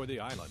head for the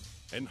island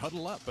and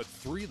huddle up at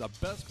 3 of the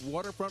best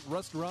waterfront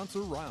restaurants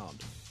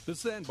around. The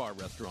Sandbar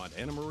Restaurant,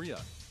 Anna Maria,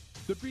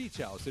 the Beach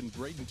House in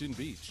Bradenton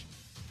Beach,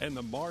 and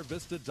the Mar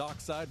Vista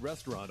Dockside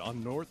Restaurant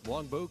on North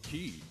Longboat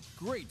Key.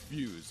 Great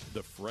views,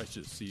 the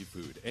freshest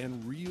seafood,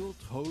 and real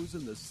toes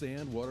in the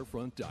sand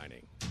waterfront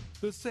dining.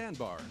 The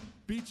Sandbar,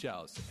 Beach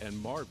House,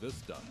 and Mar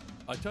Vista.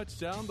 A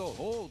touchdown the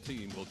whole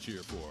team will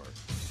cheer for.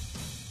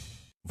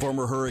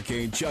 Former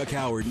Hurricane Chuck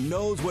Howard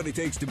knows what it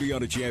takes to be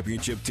on a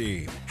championship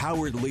team.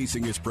 Howard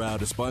Leasing is proud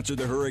to sponsor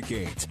the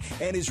Hurricanes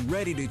and is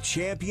ready to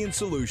champion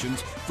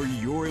solutions for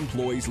your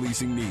employees'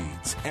 leasing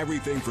needs.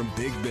 Everything from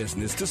big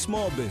business to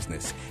small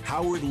business,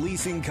 Howard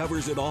Leasing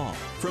covers it all.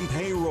 From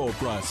payroll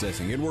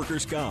processing and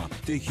workers' comp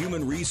to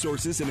human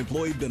resources and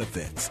employee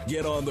benefits.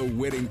 Get on the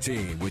winning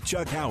team with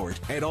Chuck Howard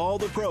and all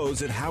the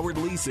pros at Howard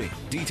Leasing.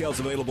 Details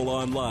available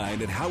online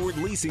at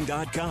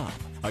howardleasing.com.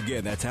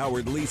 Again, that's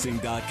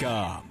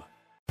howardleasing.com.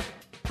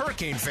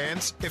 Hurricane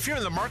fans, if you're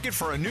in the market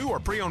for a new or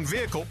pre-owned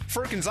vehicle,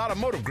 Firkins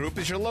Automotive Group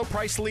is your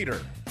low-price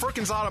leader.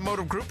 Firkins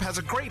Automotive Group has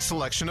a great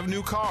selection of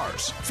new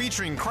cars,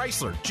 featuring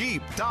Chrysler,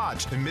 Jeep,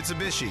 Dodge, and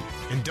Mitsubishi.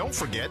 And don't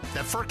forget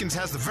that Firkins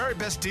has the very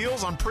best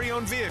deals on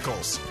pre-owned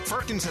vehicles.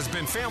 Firkins has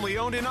been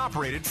family-owned and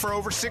operated for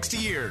over 60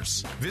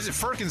 years. Visit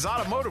Firkins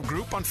Automotive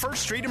Group on 1st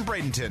Street in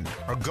Bradenton,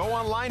 or go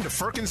online to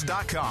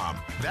Firkins.com.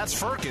 That's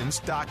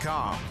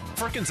Firkins.com.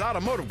 Firkins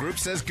Automotive Group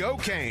says go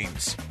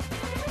Canes.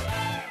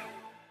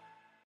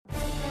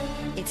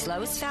 It's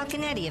Lois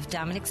Falconetti of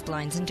Dominic's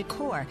Blinds and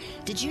Decor.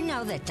 Did you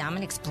know that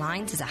Dominic's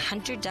Blinds is a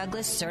Hunter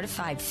Douglas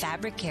certified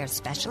fabric care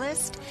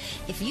specialist?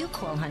 If you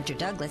call Hunter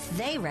Douglas,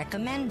 they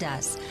recommend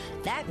us.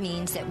 That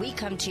means that we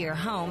come to your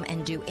home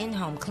and do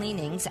in-home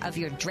cleanings of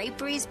your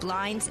draperies,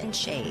 blinds, and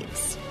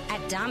shades.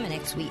 At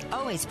Dominic's, we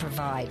always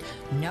provide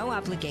no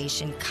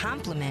obligation,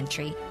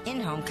 complimentary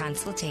in-home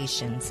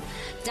consultations.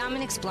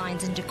 Dominic's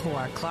Blinds and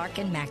Decor, Clark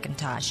and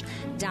McIntosh.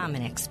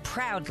 Dominic's,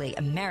 proudly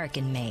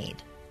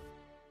American-made.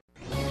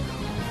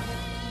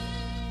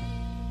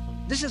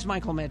 This is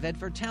Michael Medved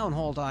for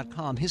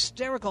Townhall.com.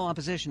 Hysterical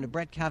opposition to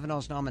Brett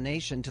Kavanaugh's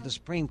nomination to the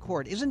Supreme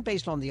Court isn't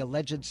based on the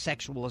alleged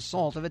sexual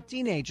assault of a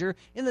teenager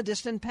in the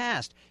distant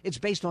past. It's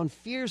based on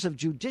fears of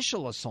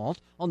judicial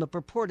assault on the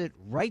purported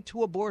right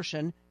to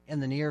abortion in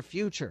the near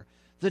future.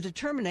 The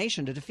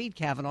determination to defeat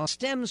Kavanaugh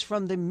stems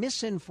from the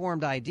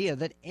misinformed idea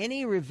that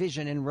any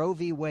revision in Roe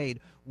v.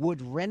 Wade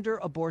would render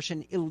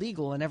abortion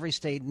illegal in every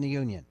state in the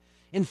Union.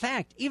 In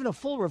fact, even a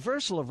full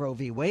reversal of Roe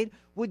v. Wade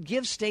would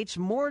give states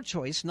more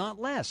choice,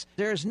 not less.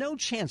 There is no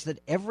chance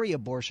that every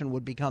abortion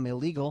would become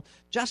illegal,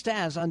 just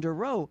as under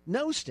Roe,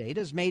 no state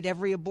has made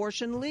every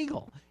abortion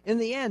legal. In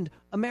the end,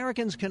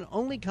 Americans can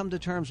only come to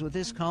terms with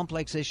this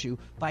complex issue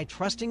by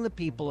trusting the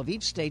people of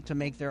each state to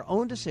make their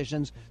own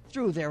decisions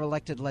through their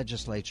elected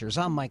legislatures.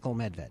 I'm Michael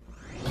Medved.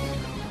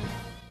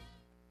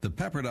 The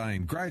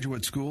Pepperdine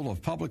Graduate School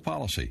of Public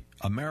Policy,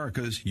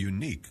 America's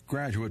unique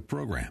graduate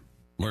program.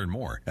 Learn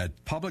more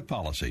at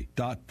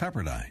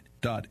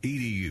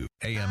publicpolicy.pepperdine.edu.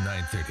 AM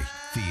 930,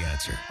 The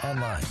Answer.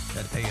 Online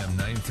at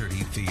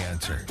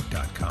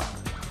am930theanswer.com.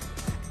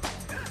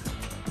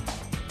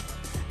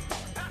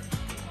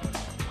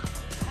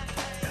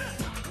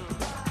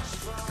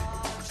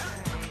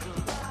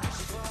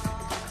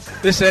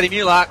 This is Eddie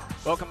Mulock.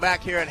 Welcome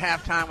back here at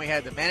halftime. We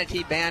had the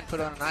Manatee Band put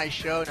on a nice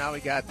show. Now we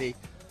got the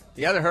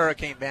other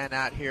Hurricane Band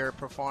out here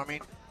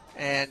performing.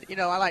 And, you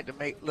know, I like to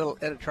make little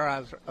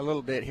editorials a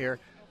little bit here.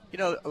 You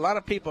know, a lot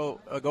of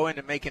people go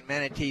into making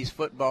Manatee's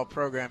football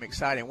program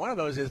exciting. One of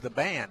those is the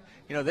band.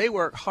 You know, they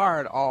work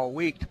hard all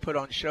week to put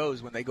on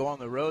shows. When they go on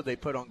the road, they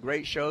put on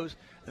great shows,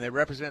 and they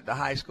represent the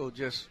high school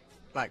just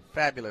like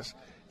fabulous.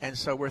 And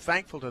so we're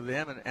thankful to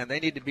them, and they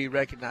need to be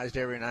recognized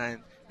every now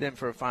and then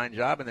for a fine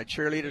job. And the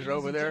cheerleaders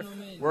over there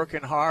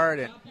working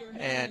hard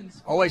and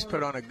always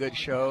put on a good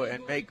show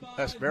and make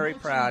us very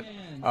proud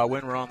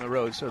when we're on the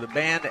road. So the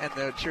band and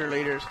the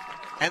cheerleaders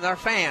and our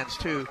fans,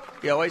 too,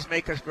 they always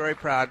make us very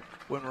proud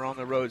when we're on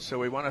the road. So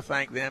we want to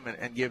thank them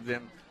and give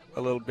them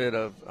a little bit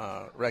of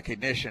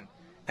recognition.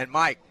 And,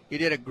 Mike, you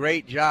did a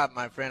great job,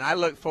 my friend. I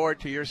look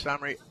forward to your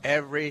summary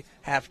every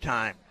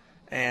halftime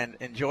and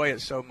enjoy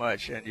it so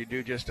much. And you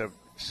do just a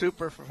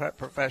super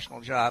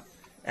professional job,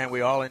 and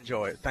we all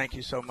enjoy it. Thank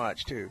you so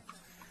much, too.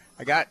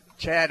 I got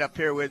Chad up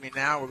here with me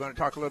now. We're going to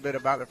talk a little bit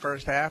about the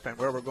first half and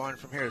where we're going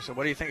from here. So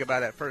what do you think about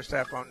that first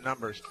half on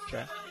numbers,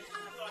 Chad?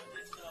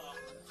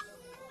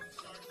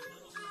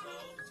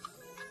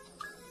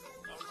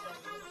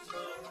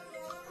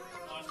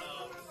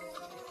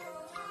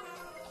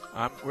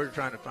 We're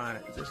trying to find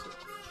it.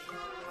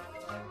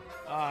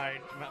 All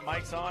right,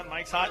 Mike's on.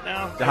 Mike's hot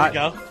now. There we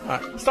go.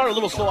 Right. Started a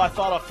little slow, I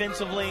thought,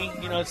 offensively.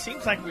 You know, it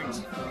seems like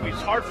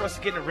it's hard for us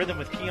to get in a rhythm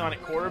with Keon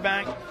at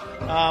quarterback.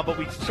 But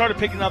we started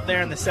picking up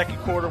there in the second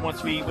quarter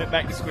once we went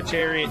back to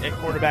Squitieri at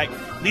quarterback.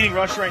 Leading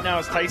rusher right now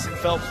is Tyson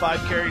Phelps,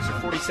 5 carries for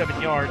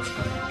 47 yards.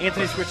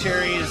 Anthony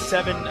Squitieri is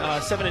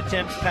seven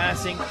attempts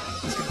passing.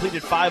 He's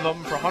completed 5 of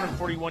them for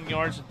 141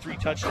 yards and 3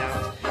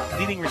 touchdowns.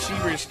 Leading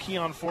receiver is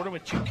Keon Fordham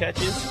with 2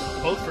 catches,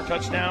 both for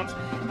touchdowns,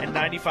 and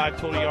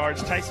 95 total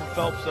yards. Tyson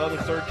Phelps, the other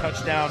third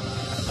touchdown,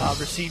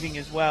 receiving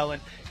as well.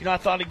 And, you know, I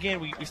thought, again,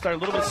 we started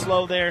a little bit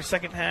slow there.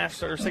 Second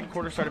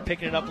quarter started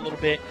picking it up a little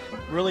bit.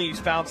 Really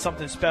found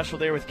something special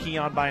there with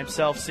Keon by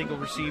himself, single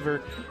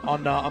receiver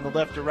on the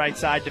left or right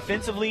side.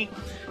 Defensively,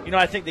 you know,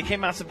 I think they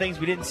came out some things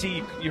we didn't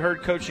see. You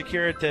heard Coach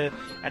Shakir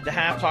at the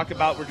half talk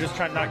about we're just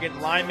trying to not get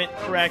alignment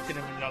correct, and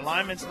if the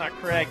alignment's not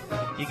correct,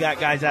 you got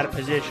guys out of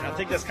position. I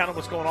think that's kind of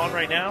what's going on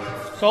right now.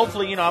 So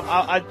hopefully, you know,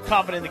 I'm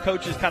confident the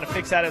coaches kind of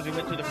fix that as we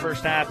went through the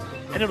first half,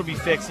 and it'll be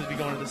fixed as we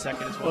go into the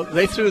second as well.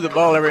 They threw the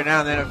ball every now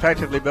and then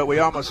effectively, but we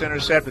almost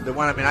intercepted the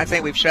one. I mean, I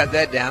think we've shut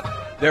that down.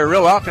 Their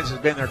real offense has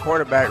been their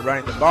quarterback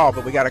running the ball,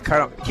 but we got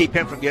to keep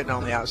him from getting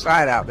on the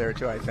outside out there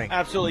too, I think.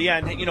 Absolutely, yeah.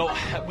 And, you know,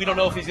 we don't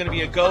know if he's going to be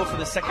a go for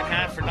the second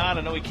half or not.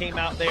 I know he came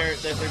out there,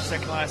 their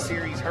second last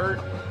series hurt,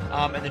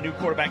 and the new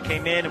quarterback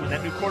came in. And when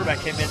that new quarterback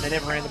came in, they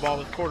never ran the ball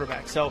with the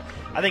quarterback. So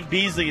I think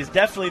Beasley is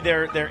definitely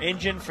their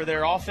engine for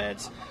their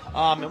offense.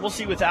 And we'll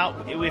see if they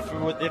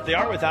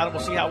are without him,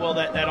 we'll see how well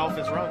that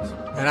offense runs.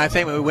 And I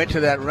think when we went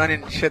to that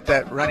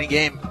running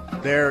game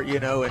there, you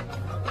know,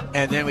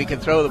 and then we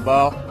can throw the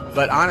ball.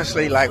 But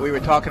honestly, like we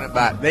were talking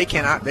about, they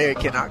cannot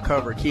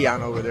cover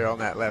Keon over there on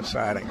that left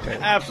side, I can tell you.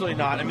 Absolutely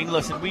not. I mean,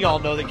 listen, we all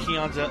know that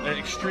Keon's an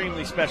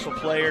extremely special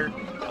player.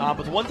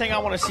 But the one thing I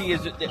want to see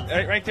is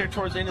right there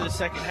towards the end of the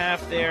second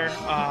half there,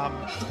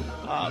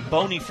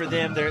 Boney for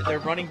them, their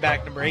running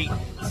back, number 8,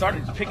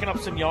 started picking up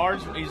some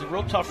yards. He's a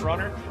real tough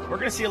runner. We're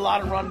going to see a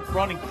lot of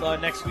running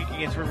next week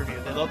against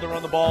Riverview. They love to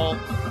run the ball.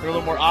 They're a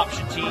little more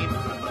option team.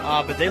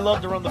 But they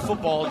love to run the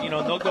football, and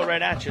they'll go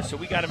right at you. So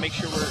we got to make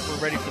sure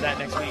we're ready for that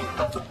next week.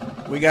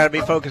 We got to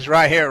be focused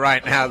right here,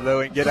 right now,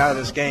 though, and get out of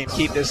this game.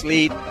 Keep this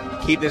lead.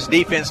 Keep this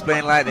defense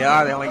playing like they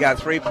are. They only got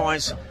 3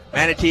 points.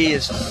 Manatee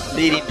is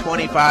leading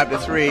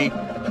 25-3.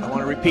 I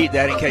want to repeat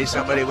that in case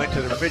somebody went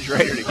to the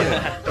refrigerator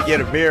to get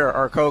a beer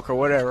or a Coke or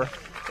whatever.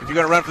 If you're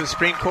going to run for the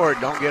Supreme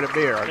Court, don't get a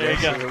beer. I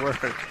guess is the word.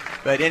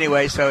 But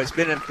anyway, so it's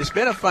been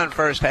a fun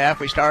first half.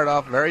 We started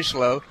off very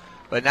slow,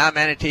 but now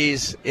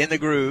Manatee's in the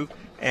groove,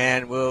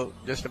 and we'll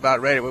just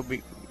about ready. We'll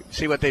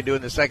see what they do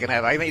in the second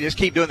half. I think just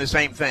keep doing the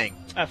same thing.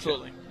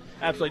 Absolutely.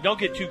 Don't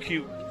get too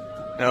cute.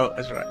 No,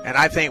 that's right. And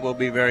I think we'll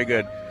be very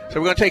good. So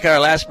we're going to take our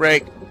last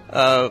break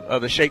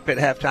of the Shake Pit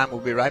halftime.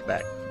 We'll be right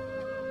back.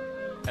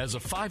 As a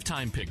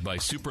 5-time pick by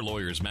Super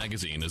Lawyers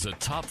magazine as a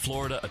top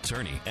Florida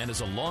attorney and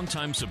as a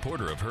longtime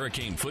supporter of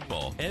Hurricane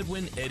football,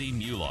 Edwin Eddie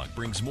Mulock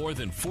brings more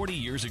than 40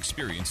 years'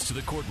 experience to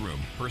the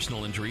courtroom.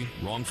 Personal injury,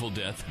 wrongful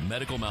death,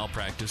 medical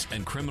malpractice,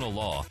 and criminal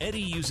law.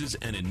 Eddie uses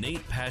an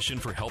innate passion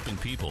for helping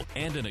people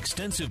and an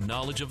extensive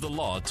knowledge of the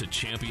law to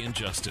champion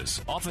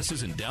justice.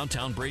 Offices in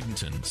downtown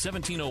Bradenton,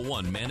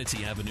 1701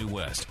 Manatee Avenue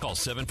West. Call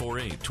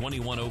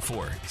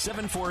 748-2104,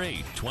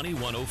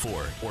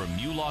 748-2104, or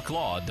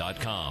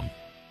mulocklaw.com.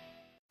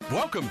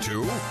 Welcome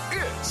to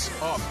It's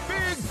a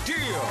Big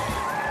Deal.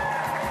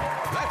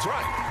 That's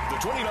right. The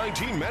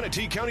 2019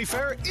 Manatee County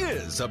Fair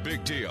is a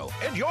big deal,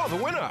 and you're the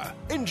winner.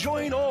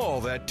 Enjoying all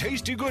that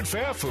tasty good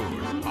fair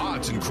food,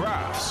 arts and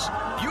crafts,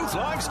 youth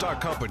livestock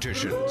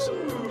competitions,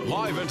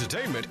 live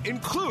entertainment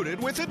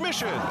included with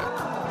admission,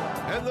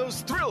 and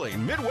those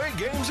thrilling midway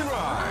games and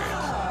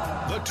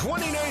rides. The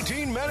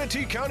 2019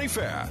 Manatee County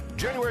Fair,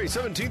 January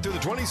 17th through the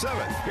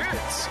 27th.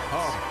 It's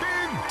a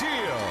big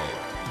deal.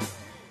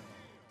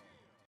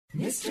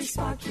 Mr.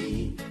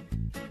 Sparky,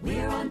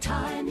 we're on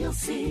time, you'll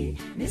see.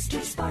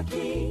 Mr.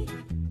 Sparky,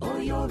 or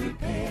your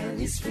repair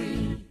is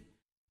free.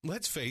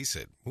 Let's face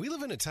it, we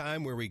live in a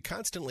time where we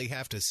constantly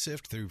have to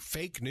sift through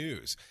fake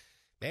news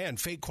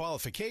and fake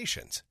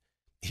qualifications.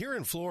 Here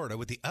in Florida,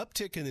 with the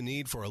uptick in the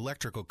need for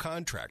electrical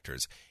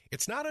contractors,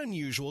 it's not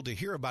unusual to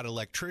hear about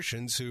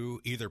electricians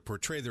who either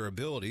portray their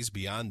abilities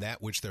beyond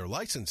that which they're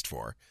licensed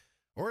for,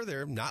 or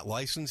they're not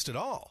licensed at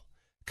all,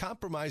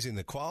 compromising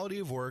the quality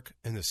of work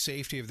and the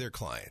safety of their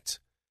clients.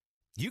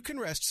 You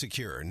can rest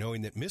secure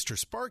knowing that Mr.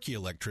 Sparky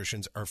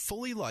electricians are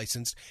fully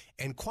licensed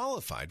and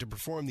qualified to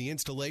perform the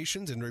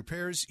installations and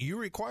repairs you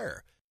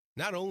require.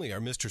 Not only are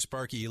Mr.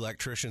 Sparky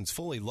electricians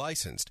fully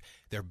licensed,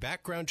 they're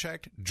background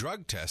checked,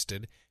 drug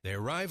tested, they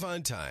arrive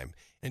on time,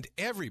 and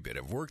every bit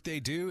of work they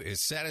do is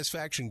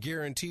satisfaction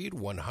guaranteed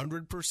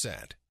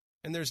 100%.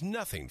 And there's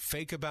nothing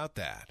fake about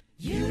that.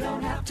 You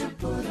don't have to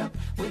put up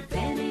with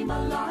any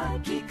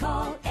malarkey.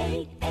 Call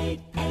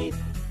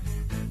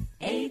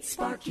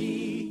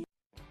 888-8-SPARKY.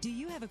 Do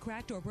you have a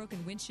cracked or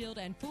broken windshield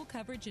and full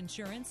coverage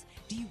insurance?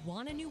 Do you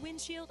want a new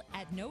windshield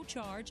at no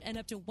charge and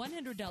up to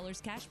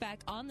 $100 cash back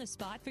on the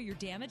spot for your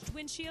damaged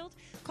windshield?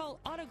 Call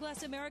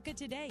Autoglass America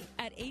today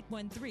at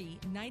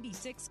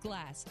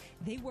 813-96-GLASS.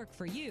 They work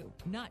for you,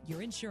 not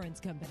your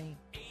insurance company.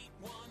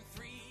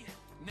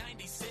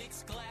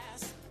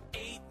 813-96-GLASS.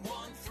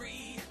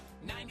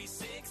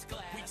 813-96-GLASS.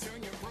 We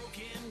turn your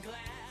broken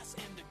glass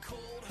into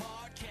cold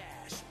hard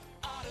cash.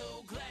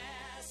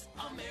 Autoglass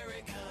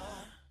America.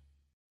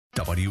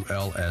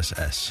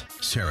 WLSS,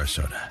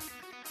 Sarasota.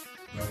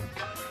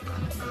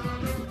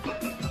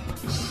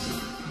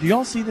 Do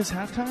y'all see this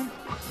halftime?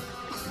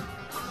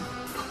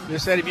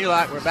 This is Eddie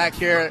Mulock. We're back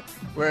here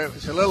where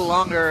it's a little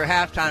longer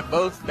halftime.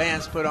 Both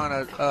bands put on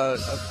a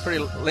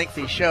pretty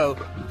lengthy show.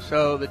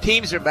 So the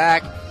teams are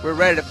back. We're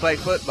ready to play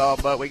football,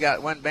 but we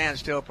got one band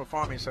still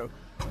performing. So,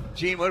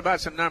 Gene, what about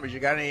some numbers? You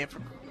got any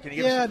information? Can you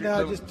give us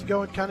some just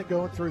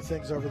going through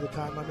things over the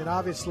time. I mean,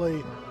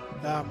 obviously,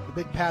 the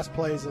big pass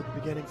plays at the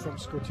beginning from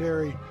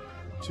Squitieri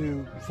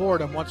to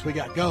Fordham once we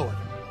got going.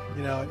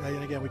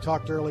 And again, we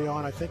talked early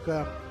on. I think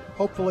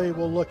hopefully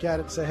we'll look at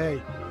it and say,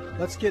 hey,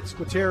 let's get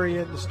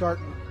Squitieri in to start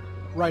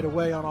right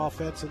away on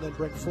offense and then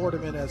bring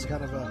Fordham in as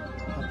kind of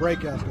a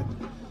breakup. And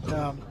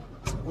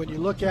when you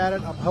look at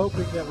it, I'm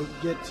hoping that we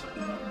can get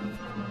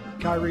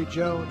Kyrie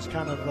Jones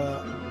kind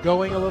of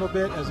going a little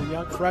bit as a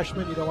young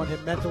freshman. You don't want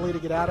him mentally to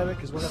get out of it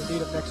because we're going to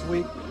need him next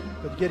week.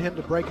 But get him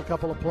to break a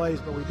couple of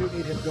plays, but we do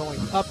need him going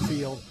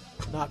upfield,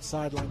 not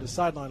sideline to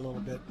sideline a little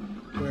bit,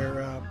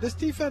 where this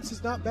defense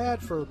is not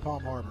bad for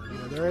Palm Harbor.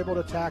 They're able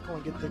to tackle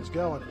and get things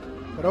going.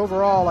 But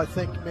overall, I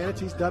think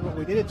Manatee's done what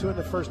we needed to in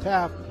the first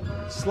half.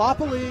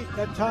 Sloppily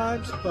at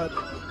times, but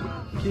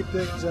keep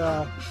things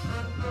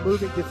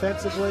moving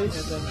defensively, and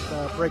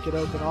then break it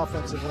open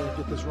offensively and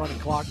get this running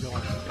clock going.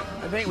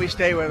 I think we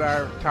stay with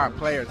our top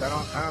players. I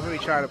don't really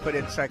try to put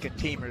in second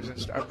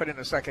teamers or put in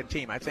a second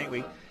team. I think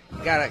we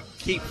got to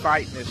keep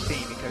fighting this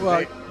team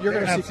because you're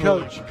going to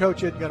see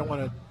Coach isn't going to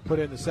want to put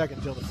in the second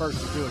until the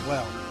first is doing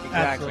well.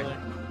 Exactly.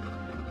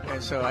 Absolutely.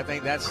 And so I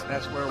think that's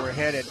where we're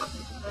headed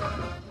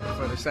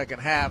for the second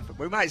half.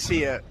 We might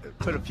see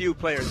put a few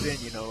players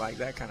in, like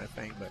that kind of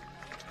thing. But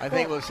I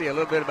think we'll see a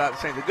little bit about the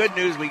same. The good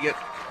news, we get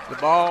the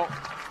ball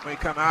when we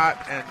come out,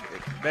 and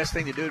the best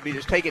thing to do would be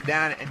just take it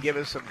down and give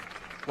us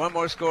one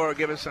more score, or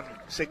give us some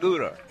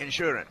Segura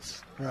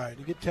insurance. Right.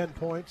 You get 10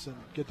 points and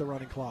get the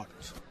running clock.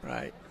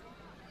 Right.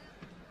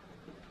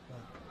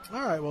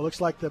 All right. Well,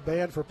 looks like the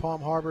band for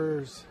Palm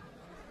Harbor's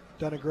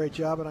done a great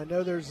job, and I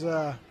know there's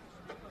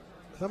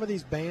some of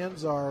these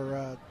bands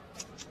are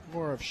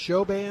more of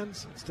show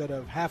bands instead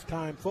of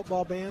halftime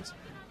football bands.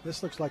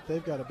 This looks like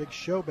they've got a big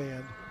show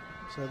band.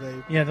 So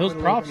those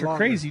props are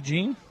crazy,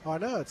 Gene. Oh, I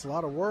know it's a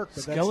lot of work.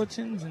 But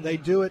skeletons. They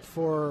do it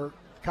for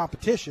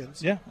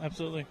competitions. Yeah,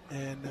 absolutely.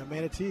 And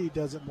Manatee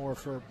does it more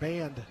for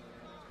band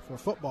for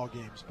football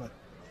games. But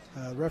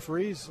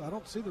referees, I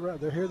don't see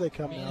they're here. They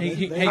come now.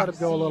 They let them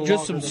go a little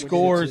just longer some than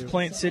scores.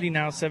 Plant City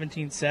now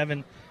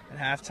 17-7 at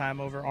halftime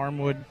over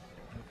Armwood.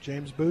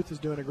 James Booth is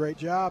doing a great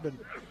job, and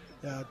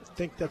I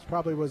think that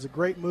probably was a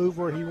great move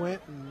where he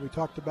went. And we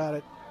talked about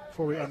it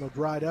before we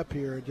dried up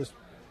here, and just.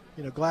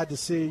 Glad to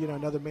see,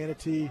 another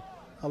Manatee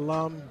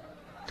alum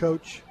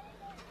coach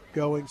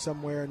going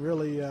somewhere and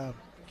really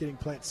getting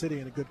Plant City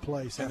in a good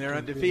place. And they're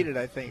undefeated,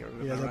 I think.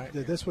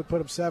 This would put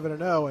them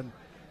 7-0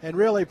 and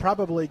really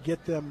probably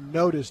get them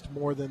noticed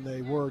more than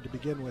they were to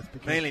begin with.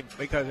 Mainly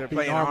because they're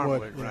playing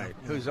Armwood, right?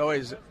 Yeah. Who's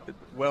always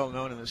well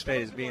known in the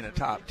state as being a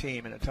top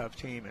team and a tough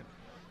team and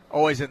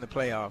always in the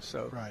playoffs.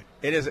 So right.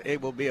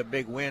 It will be a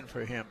big win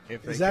for him.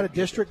 Is that a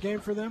district game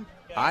for them?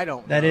 I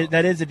don't know.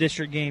 That is a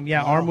district game.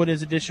 Yeah, Armwood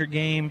is a district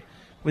game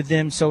with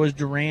them. So is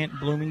Durant,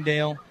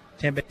 Bloomingdale,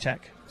 Tampa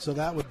Tech. So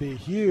that would be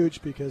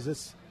huge because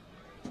it's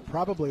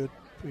probably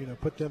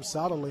would put them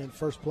solidly in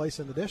first place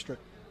in the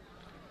district.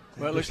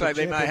 Well, it looks like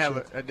they might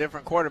have a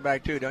different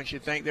quarterback too, don't you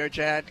think? There,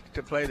 Chad,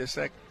 to play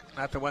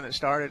not the one that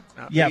started.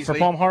 Yeah, Beasley. For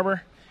Palm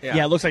Harbor.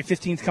 Yeah, it looks like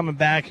 15's coming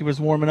back. He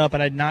was warming up,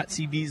 and I did not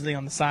see Beasley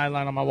on the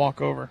sideline on my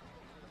walk over.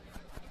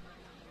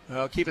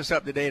 Well, keep us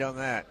up to date on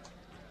that.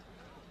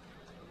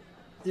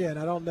 Yeah, and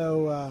I don't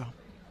know,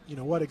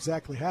 what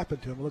exactly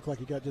happened to him. It looked like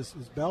he got just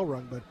his bell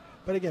rung,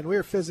 but again, we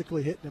were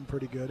physically hitting him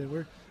pretty good, and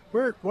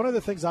we're one of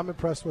the things I'm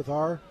impressed with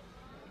our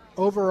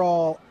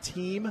overall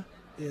team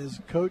is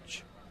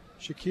Coach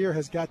Shakir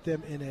has got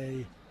them in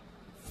a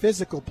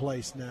physical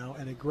place now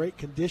and a great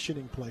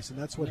conditioning place, and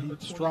that's what he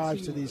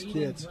strives to these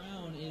kids.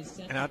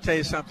 And I'll tell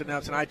you something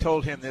else, and I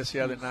told him this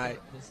the other night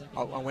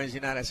on Wednesday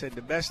night. I said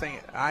the best thing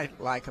I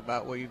like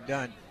about what you've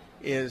done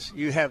is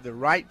you have the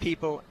right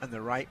people in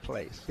the right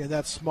place. Yeah,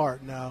 that's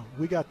smart. Now,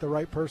 we got the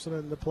right person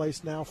in the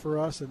place now for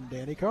us, and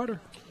Danny Carter.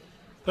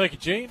 Thank you,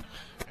 Gene.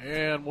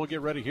 And we'll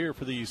get ready here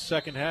for the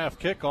second half.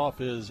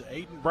 Kickoff is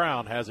Aiden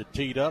Brown has it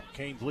teed up.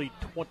 Canes lead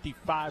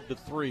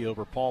 25-3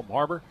 over Palm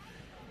Harbor.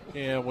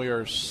 And we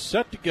are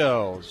set to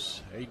go.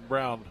 Aiden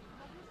Brown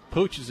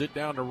pooches it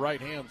down the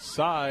right-hand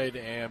side,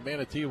 and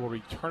Manatee will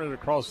return it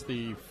across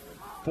the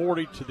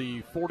 40 to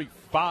the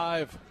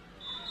 45.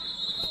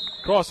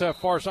 Across that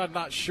far side,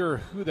 not sure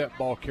who that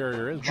ball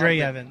carrier is. Dre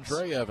Evans.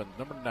 Dre Evans,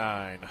 number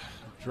 9.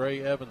 Dre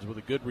Evans with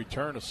a good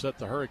return to set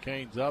the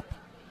Hurricanes up.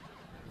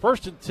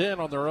 1st and 10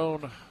 on their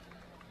own,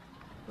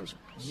 let's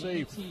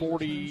say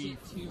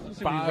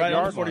 45 right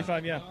on the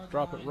 45, yeah.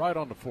 Drop it right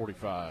on the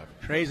 45.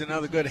 Dre's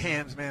another good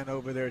hands man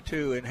over there,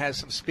 too, and has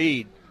some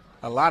speed,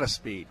 a lot of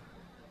speed.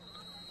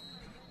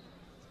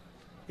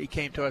 He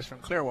came to us from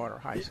Clearwater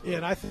High School. Yeah,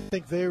 and I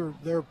think they're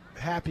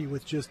happy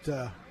with just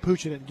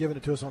pooching it and giving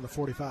it to us on the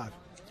 45.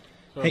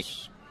 So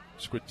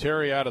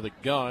Squitieri out of the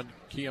gun.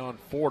 Keon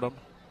Fordham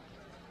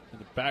in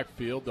the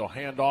backfield. They'll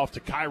hand off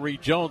to Kyrie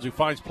Jones, who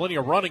finds plenty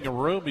of running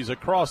room. He's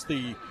across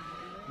the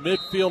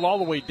midfield all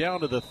the way down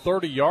to the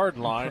 30-yard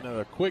line. And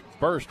a quick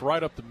burst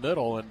right up the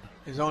middle. And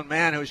his own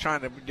man, who was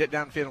trying to get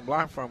downfield and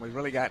block for him, was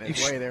really got in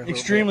his way there.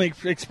 Extremely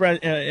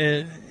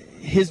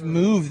his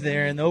move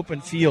there in the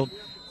open field.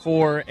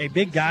 For a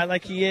big guy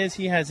like he is,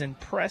 he has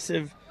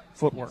impressive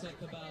footwork.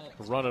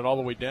 Run it all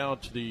the way down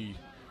to the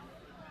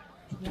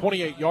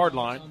 28-yard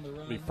line.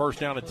 It'll be 1st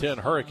down and 10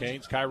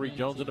 Hurricanes. Kyrie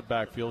Jones in the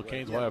backfield.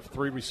 Canes will have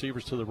 3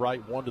 receivers to the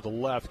right, 1 to the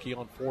left.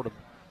 Keon Fordham,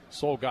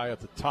 sole guy at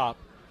the top.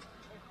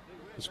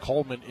 Is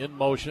Coleman in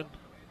motion.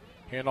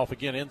 Handoff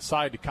again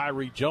inside to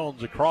Kyrie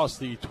Jones across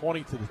the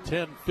 20 to the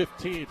 10,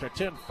 15, to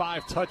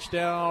 10-5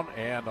 touchdown,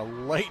 and a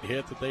late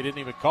hit that they didn't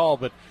even call,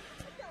 but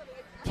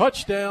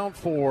touchdown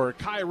for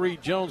Kyrie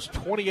Jones,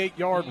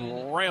 28-yard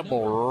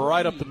ramble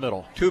right up the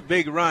middle. 2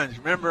 big runs.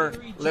 Remember,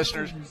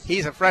 listeners,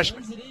 he's a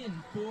freshman.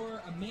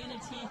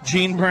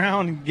 Gene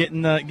Brown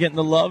getting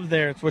the love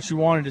there. It's what you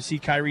wanted to see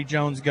Kyrie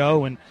Jones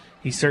go, and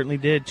he certainly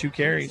did. 2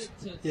 carries.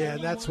 Yeah,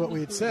 and that's what we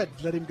had said.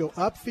 Let him go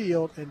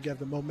upfield and get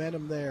the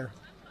momentum there.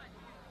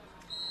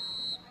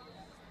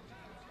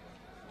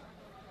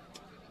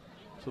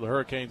 So the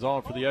Hurricanes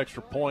on for the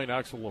extra point.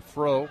 Axel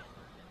Lafro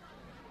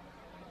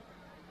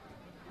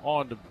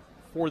on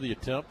for the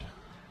attempt.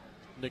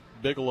 Nick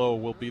Bigelow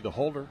will be the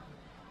holder.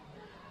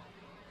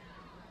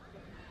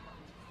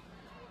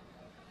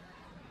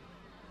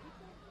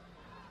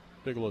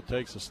 Bigelow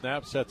takes a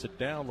snap, sets it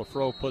down.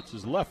 Lafro puts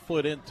his left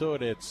foot into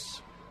it.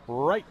 It's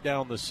right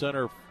down the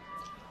center.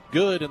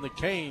 Good, and the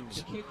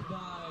Canes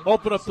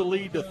open up the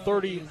lead to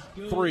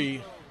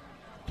 33-3.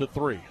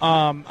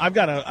 I've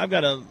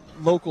got a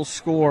local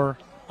score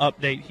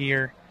update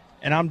here,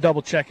 and I'm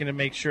double checking to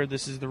make sure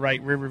this is the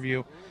right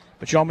Riverview.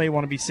 But y'all may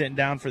want to be sitting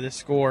down for this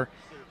score.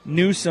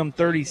 Newsom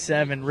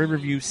 37,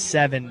 Riverview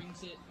 7.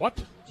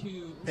 What?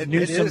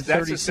 Newsom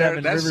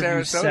 37, that's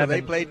Riverview Sarasota. 7.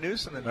 They played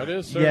Newsom tonight. That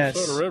is Sarasota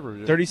Yes,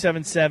 Riverview.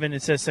 37-7.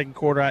 It says second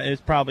quarter.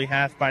 It's probably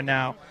half by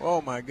now. Oh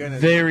my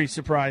goodness! Very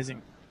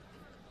surprising.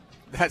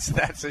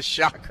 That's a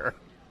shocker.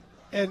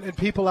 And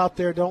people out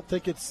there don't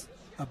think it's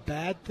a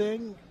bad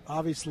thing,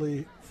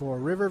 obviously, for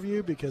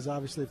Riverview, because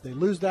obviously if they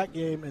lose that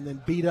game and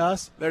then beat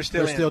us, they're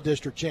still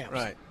district champs.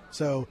 Right.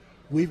 So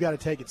we've got to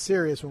take it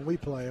serious when we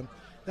play them.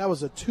 That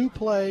was a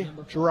 2-play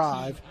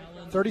drive,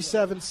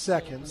 37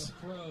 seconds.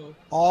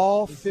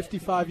 All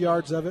 55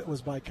 yards of it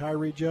was by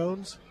Kyrie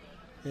Jones,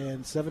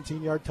 and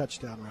 17-yard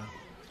touchdown run.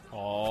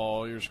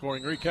 All your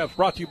scoring recaps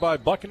brought to you by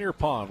Buccaneer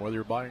Pond. Whether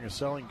you're buying or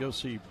selling, go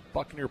see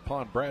Buccaneer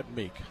Pond Brad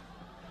Meek.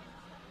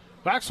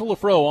 Axel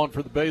Lafro on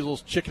for the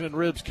Basil's Chicken and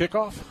Ribs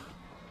kickoff.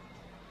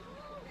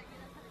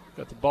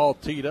 Got the ball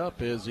teed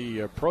up as he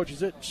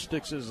approaches it,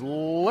 sticks his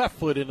left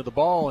foot into the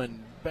ball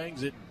and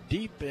bangs it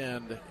deep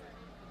and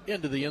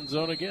into the end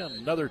zone again.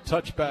 Another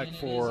touchback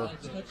for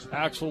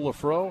Axel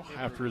Lafro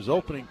after his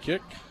opening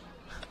kick.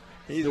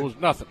 There was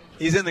nothing.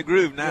 He's in the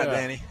groove now,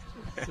 Danny.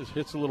 Just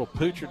hits a little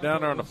poocher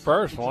down there on the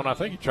first one. I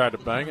think he tried to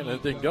bang it and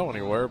it didn't go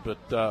anywhere,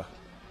 but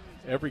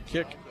every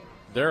kick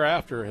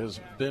thereafter has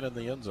been in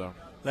the end zone.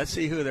 Let's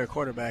see who their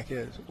quarterback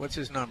is. What's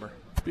his number?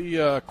 Be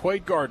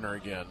Quaid Gardner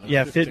again.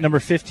 Yeah, number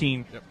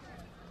 15.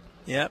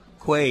 Yep,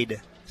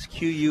 Quaid. It's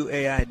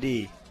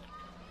Quaid.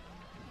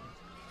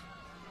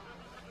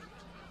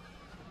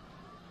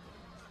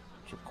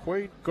 So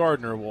Quaid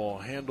Gardner will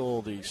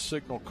handle the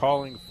signal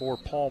calling for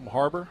Palm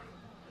Harbor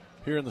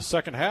here in the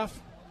second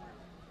half.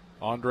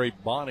 Andre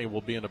Bonney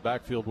will be in the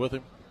backfield with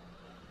him.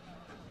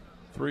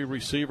 3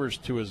 receivers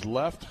to his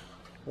left,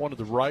 1 to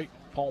the right.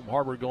 Palm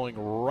Harbor going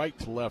right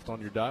to left on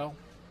your dial.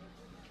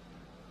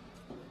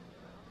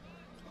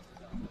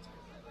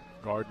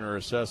 Gardner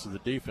assesses the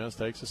defense,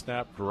 takes a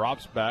snap,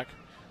 drops back,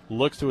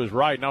 looks to his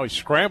right. Now he's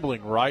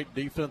scrambling right.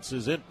 Defense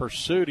is in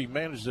pursuit. He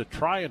manages to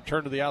try and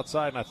turn to the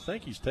outside, and I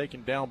think he's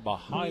taken down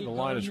behind the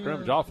line of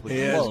scrimmage,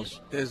 awfully close.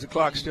 Is the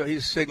clock still?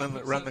 He's signaling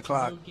to run the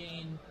clock.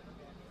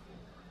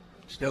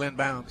 Still in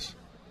bounds.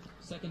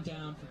 Second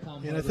down for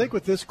Palm And I think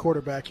with this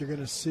quarterback, you're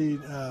going to see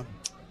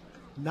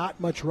not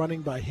much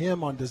running by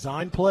him on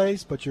design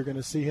plays, but you're going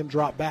to see him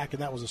drop back,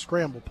 and that was a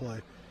scramble play.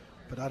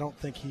 But I don't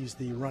think he's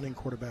the running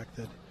quarterback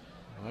that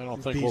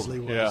Beasley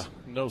was. Yeah,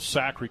 no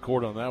sack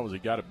recorded on that. Was he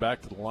got it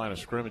back to the line of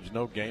scrimmage?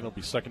 No gain. It'll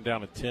be second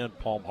down and 10.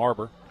 Palm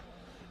Harbor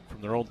from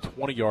their own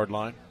 20-yard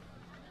line.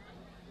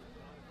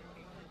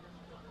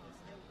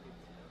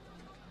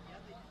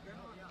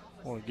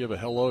 I want to give a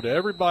hello to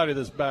everybody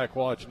that's back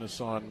watching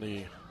us on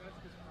the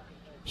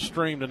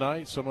stream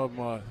tonight. Some of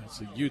them,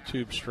 it's a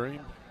YouTube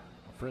stream.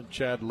 My friend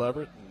Chad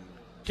Leverett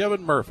and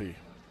Kevin Murphy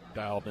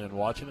dialed in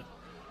watching it.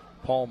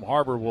 Palm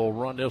Harbor will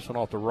run this one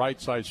off the right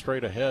side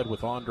straight ahead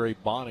with Andre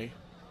Bonney.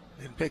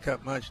 Didn't pick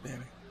up much,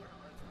 Danny.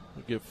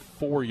 We'll give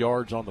 4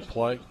 yards on the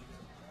play.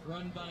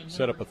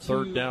 Set up a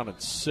third down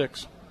and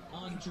 6.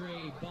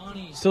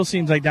 Still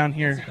seems like down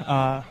here,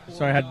 sorry,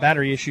 I had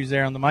battery issues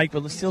there on the mic,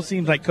 but it still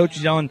seems like Coach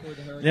is yelling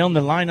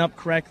to line up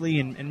correctly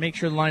and make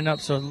sure to line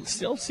up. So it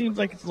still seems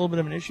like it's a little bit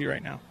of an issue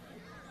right now.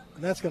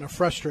 And that's going to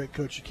frustrate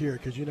Coach Shakir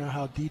because you know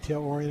how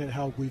detail-oriented,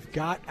 how we've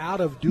got out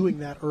of doing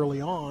that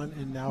early on,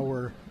 and now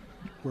we're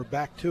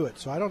back to it.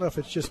 So I don't know if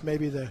it's just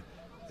maybe the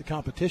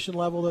competition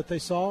level that they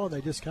saw, and they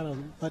just kind of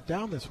let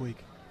down this week.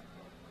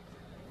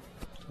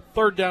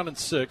 Third down and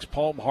 6,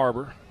 Palm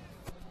Harbor.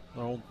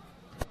 Their own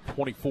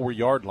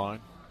 24-yard line.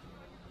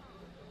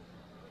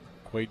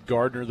 Quaid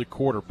Gardner, the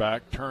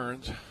quarterback,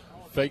 turns,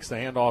 fakes the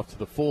handoff to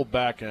the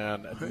fullback,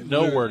 and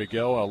nowhere to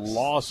go. A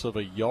loss of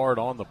a yard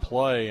on the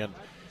play, and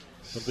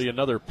it'll be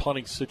another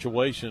punting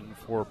situation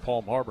for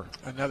Palm Harbor.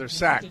 Another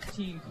sack.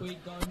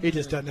 He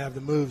just doesn't have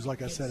the moves,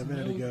 like I said a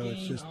minute ago.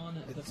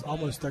 It's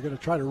almost they're going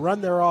to try to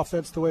run their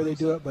offense the way they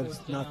do it, but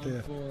it's not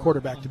the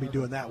quarterback to be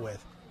doing that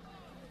with.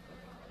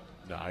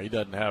 No, he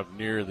doesn't have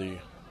near the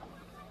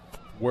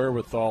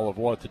wherewithal of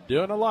what to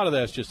do, and a lot of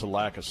that's just a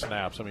lack of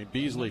snaps. I mean,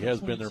 Beasley has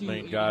been their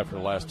main guy for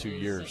the last 2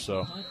 years.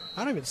 So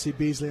I don't even see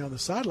Beasley on the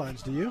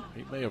sidelines, do you?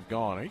 He may have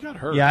gone. He got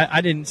hurt. Yeah,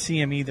 I didn't see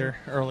him either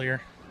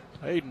earlier.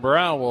 Hayden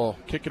Brown will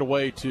kick it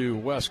away to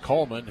Wes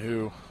Coleman,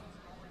 who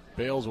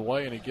bails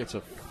away, and he gets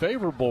a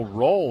favorable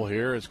roll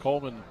here as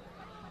Coleman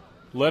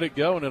let it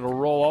go, and it'll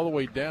roll all the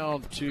way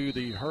down to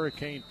the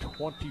Hurricane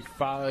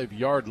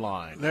 25-yard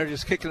line. They're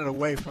just kicking it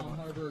away from him.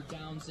 Harbor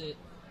downs it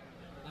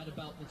at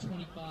about the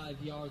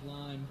 25-yard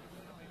line.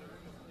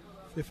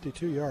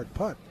 52-yard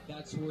punt.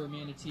 That's where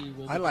Manatee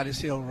will. I like to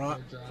see him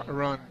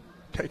run,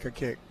 take a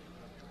kick.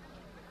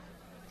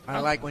 I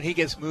like when he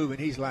gets moving.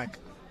 He's like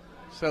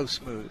so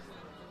smooth.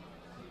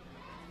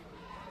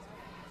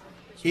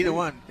 Either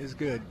one is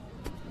good.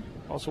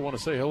 Also want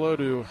to say hello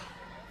to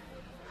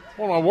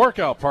one of my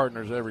workout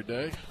partners every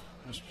day,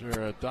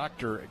 Mr.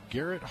 Dr.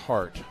 Garrett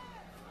Hart,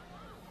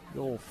 the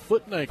old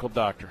foot and ankle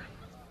doctor.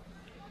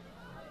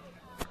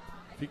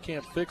 If he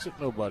can't fix it,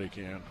 nobody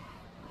can.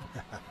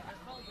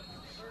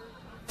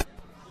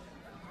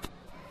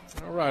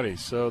 All righty,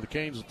 so the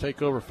Canes will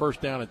take over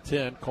first down at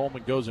 10.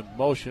 Coleman goes in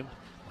motion.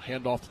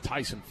 Hand off to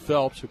Tyson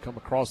Phelps, who come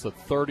across the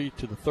 30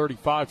 to the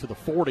 35 to the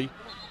 40.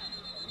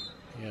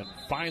 And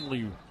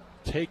finally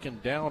taken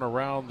down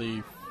around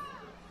the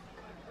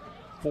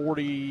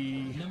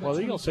 40. Well,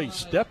 they're going to say he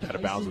stepped out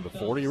of bounds at the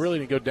 40. He really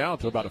didn't go down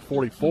to about a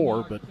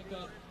 44, but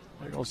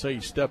they're going to say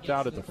he stepped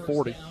out at the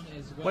 40.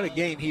 What a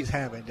game he's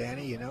having,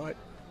 Danny. You know it.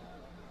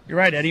 You're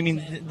right, Eddie. I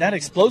mean, that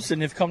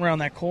explosiveness coming around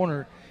that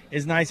corner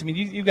is nice. I mean,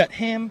 you got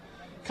him,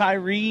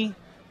 Kyrie,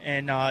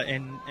 and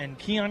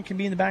Keon can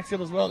be in the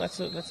backfield as well. That's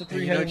a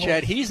three-headed horse.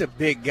 Chad, he's a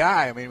big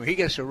guy. I mean, when he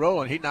gets to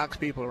rolling, he knocks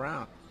people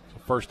around.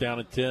 So first down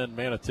and 10,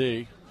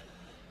 Manatee.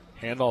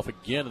 Handoff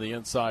again to the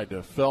inside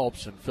to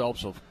Phelps, and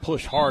Phelps will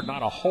push hard.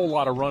 Not a whole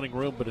lot of running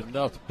room, but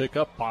enough to pick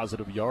up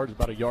positive yards.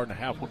 About a yard and a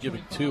half. We'll give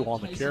him 2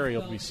 on the carry.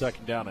 It'll be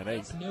second down and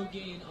 8.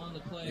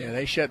 Yeah,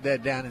 they shut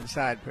that down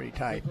inside pretty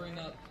tight.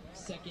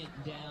 Second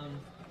down.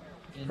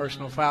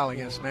 Personal foul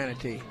against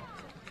Manatee.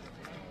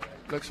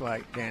 Looks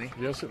like, Danny.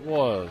 Yes, it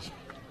was.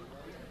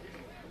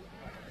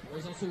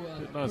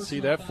 Did not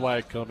see that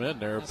flag come in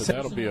there, but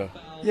that'll be a...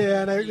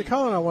 Yeah, and they're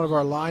calling on one of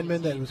our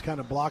linemen that was kind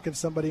of blocking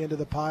somebody into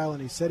the pile,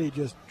 and he said he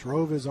just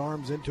drove his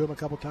arms into him a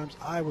couple times.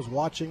 I was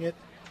watching it.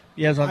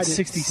 Yeah, it was on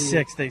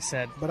 66, they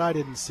said. But I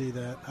didn't see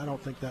that. I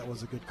don't think that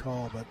was a good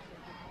call,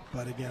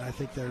 but again, I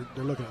think they're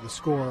looking at the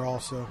score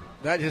also.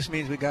 That just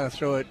means we got to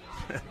throw it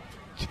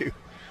to...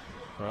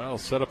 Well,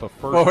 set up a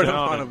first down.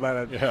 On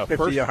about a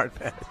 50-yard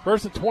pass.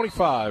 First and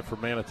 25 for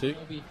Manatee.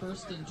 It'll be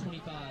first and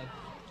 25.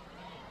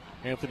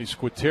 Anthony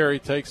Squitieri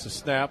takes the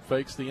snap,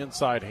 fakes the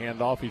inside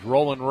handoff. He's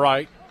rolling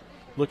right,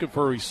 looking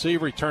for a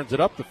receiver. He turns it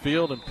up the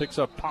field and picks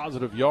up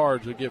positive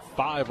yards. He'll get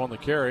 5 on the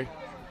carry.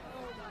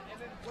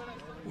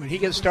 When he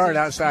gets started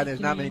outside, there's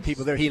not many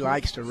people there. He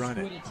likes to run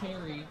it.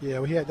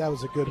 Yeah, that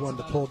was a good one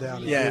to pull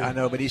down. Yeah, I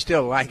know, but he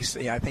still likes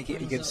it. I think you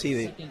can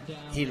see that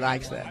he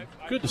likes that.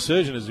 Good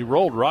decision as he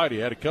rolled right. He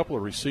had a couple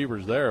of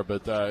receivers there,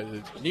 but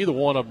neither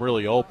one of them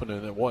really open,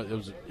 and it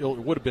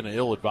would have been an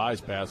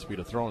ill-advised pass if he'd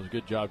have thrown. It was a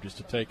good job just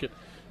to take it,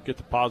 get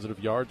the positive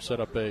yards, set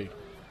up a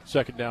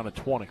second down and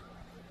 20.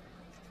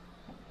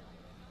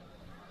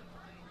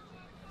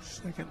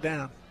 Second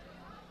down.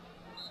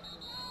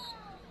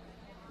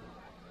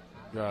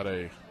 Got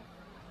a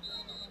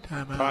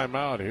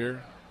timeout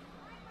here.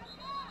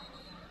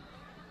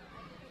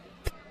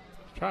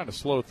 Trying to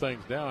slow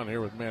things down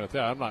here with Manatee.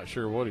 I'm not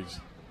sure what he's.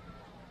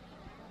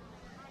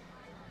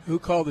 Who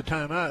called the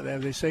timeout?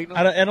 Have they signaled?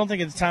 I don't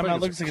think it's a timeout.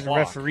 It looks like it's a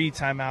referee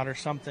timeout or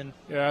something.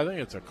 Yeah, I think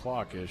it's a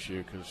clock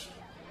issue because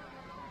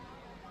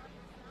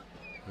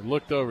we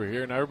looked over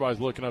here and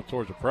everybody's looking up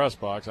towards the press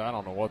box. I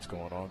don't know what's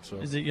going on. So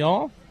is it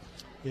y'all?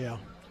 Yeah,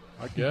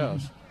 I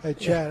guess. Hey,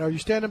 Chad, are you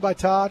standing by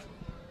Todd?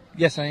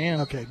 Yes, I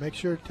am. Okay, make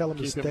sure to tell him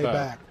to stay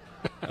back.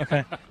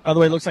 Okay. By the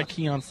way, it looks like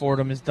Keon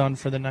Fordham is done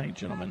for the night,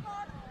 gentlemen.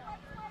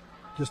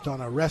 Just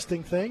on a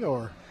resting thing,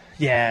 or?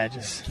 Yeah,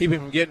 just keep him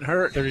from getting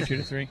hurt.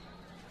 32-3.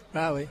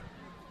 Probably.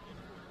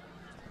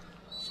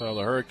 So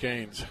the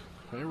Hurricanes,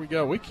 here we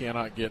go. We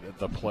cannot get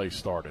the play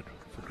started.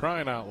 For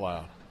crying out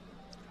loud.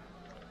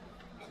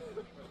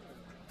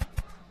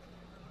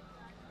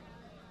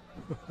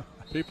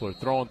 People are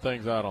throwing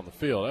things out on the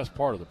field. That's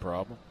part of the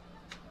problem.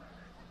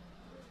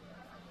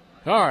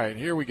 All right,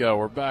 here we go.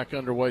 We're back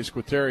underway.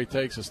 Squitieri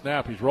takes a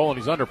snap. He's rolling.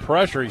 He's under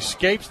pressure. He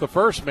escapes the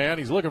first man.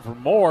 He's looking for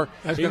more.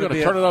 He's going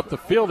to turn it up the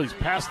field. He's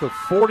past the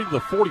 40 to the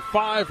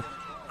 45.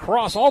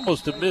 Cross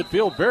almost to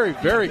midfield. Very,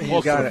 very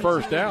close to the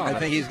first down. I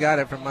think he's got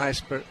it from my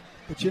spurt.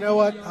 But you know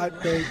what?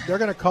 They're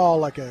going to call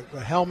like a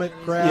helmet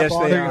grab. Yes,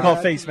 they're going to call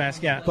face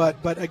mask, yeah.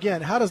 But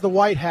again, how does the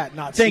white hat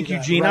not Thank see you,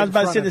 that Gene. right I was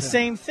about to say in the front of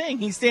same thing.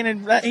 He's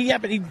standing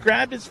 – he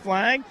grabbed his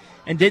flag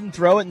and didn't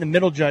throw it, and the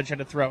middle judge had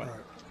to throw it. Right.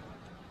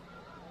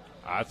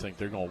 I think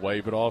they're going to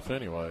wave it off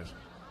anyways.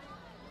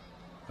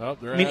 Oh,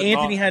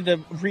 Anthony had to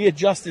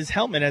readjust his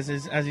helmet as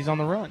he's on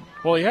the run.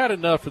 Well, he had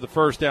enough for the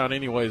first down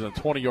anyways on a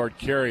 20-yard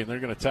carry, and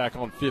they're going to tack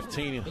on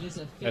 15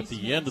 at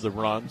the end of the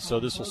run. So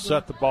this will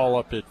set the ball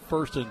up at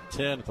first and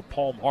 10 at the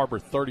Palm Harbor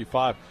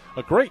 35.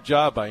 A great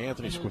job by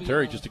Anthony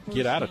Squitieri just to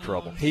get out of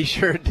trouble. He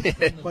sure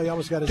did. Well, he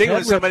almost got his I think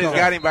head somebody's ripped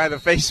got off. him by the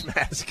face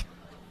mask.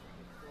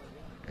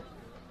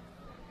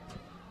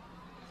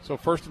 So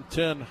first and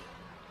 10,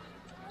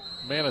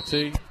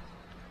 Manatee.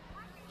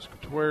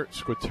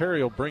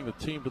 Squitieri will bring the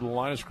team to the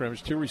line of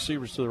scrimmage. 2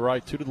 receivers to the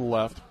right, 2 to the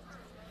left.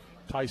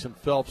 Tyson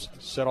Phelps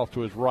set off to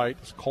his right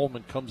as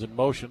Coleman comes in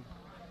motion.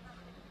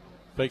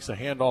 Fakes the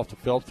handoff to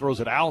Phelps, throws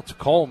it out to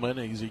Coleman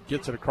as he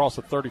gets it across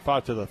the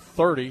 35 to the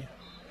 30.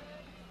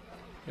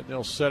 And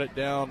they'll set it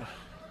down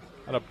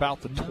at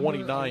about the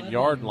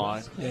 29-yard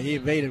line. Yeah, he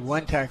evaded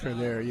one tackler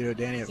there,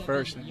 Danny, at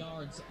first, and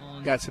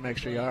got some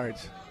extra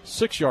yards.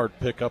 6-yard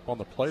pickup on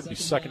the play. It'll be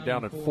second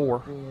down and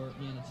 4.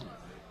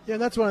 Yeah,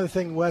 and that's one of the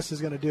things Wes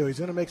is going to do. He's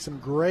going to make some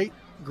great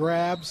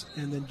grabs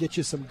and then get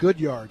you some good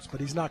yards, but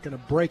he's not going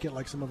to break it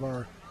like some of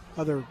our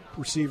other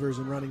receivers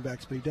and running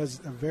backs, but he does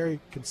a very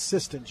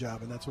consistent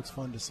job, and that's what's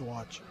fun to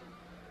watch.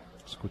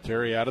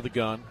 Squitieri out of the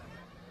gun.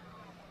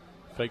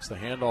 Fakes the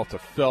handoff to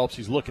Phelps.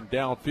 He's looking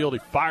downfield. He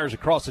fires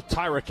across to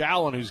Tyreek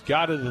Allen, who's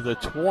got it to the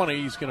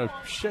 20. He's going to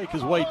shake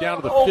his way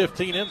down to the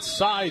 15,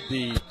 inside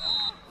the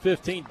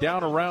 15,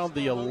 down around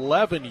the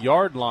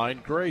 11-yard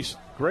line. Great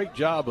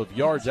job of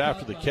yards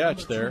after the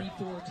catch there.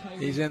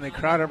 He's in the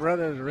Crowder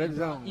Brothers red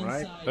zone,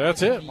 right?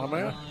 That's it, my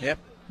man. Yep.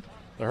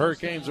 The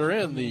Hurricanes are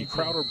in the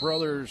Crowder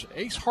Brothers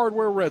Ace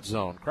Hardware red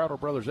zone. Crowder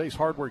Brothers Ace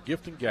Hardware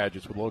gift and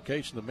gadgets with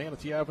location in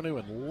Manatee Avenue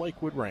and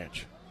Lakewood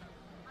Ranch.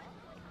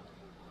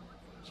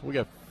 So we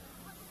got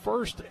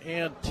 1st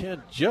and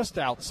 10 just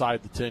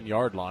outside the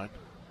 10-yard line.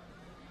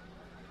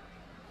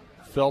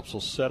 Phelps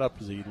will set up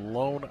as a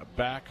lone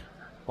back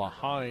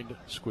behind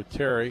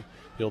Squitieri.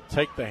 He'll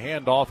take the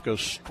handoff, go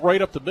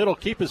straight up the middle,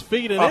 keep his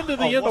feet, and into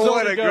the end zone.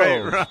 What a great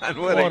run.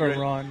 What a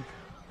run.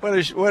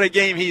 What a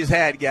game he's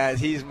had, guys.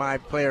 He's my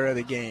player of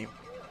the game.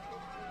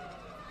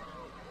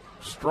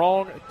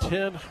 Strong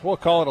 10, we'll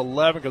call it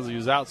 11 because he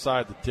was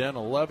outside the 10.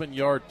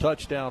 11-yard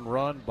touchdown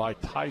run by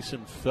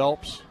Tyson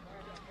Phelps.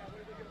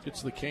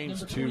 Gets the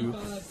Canes to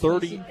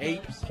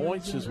 38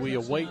 points as we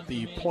await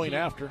the point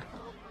after.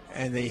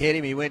 And they hit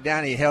him. He went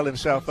down. He held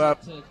himself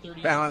up,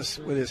 balanced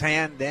with his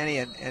hand, Danny,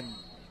 and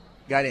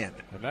got in.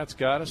 And that's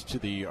got us to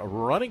the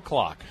running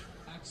clock.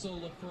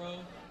 Axel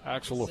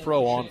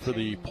Lafro on for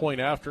the point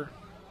after.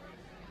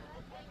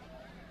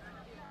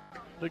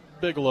 Nick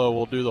Bigelow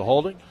will do the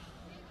holding.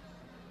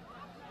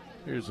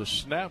 Here's a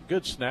snap.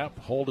 Good snap.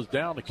 Hold is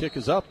down. The kick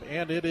is up,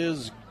 and it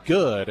is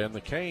good. And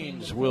the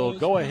Canes will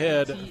go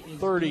ahead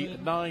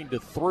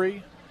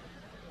 39-3.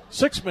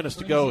 6 minutes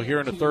to go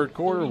here in the third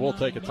quarter. We'll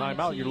take a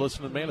timeout. You're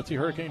listening to Manatee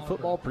Hurricane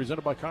Football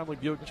presented by Conley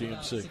Buick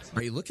GMC.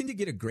 Are you looking to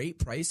get a great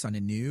price on a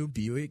new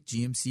Buick,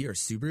 GMC, or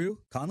Subaru?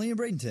 Conley and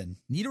Bradenton.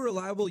 Need a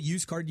reliable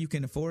used car you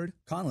can afford?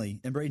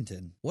 Conley and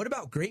Bradenton. What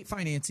about great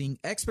financing,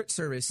 expert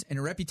service, and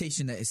a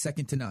reputation that is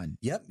second to none?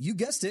 Yep, you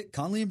guessed it.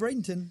 Conley and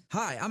Bradenton.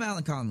 Hi, I'm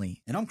Alan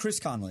Conley. And I'm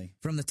Chris Conley.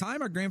 From the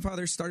time our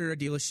grandfathers started our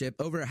dealership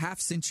over a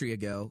half-century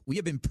ago, we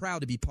have been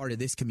proud to be part of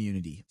this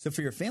community. So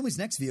for your family's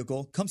next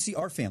vehicle, come see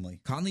our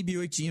family. Conley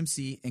Buick GMC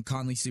and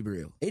Conley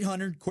Subaru.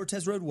 800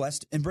 Cortez Road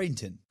West in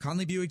Bradenton.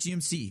 Conley Buick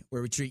GMC,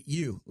 where we treat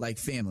you like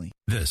family.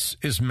 This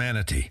is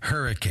Manatee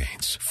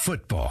Hurricanes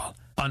football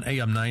on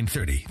AM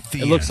 930.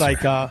 It looks like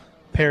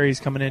Perry's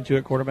coming into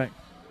it, quarterback.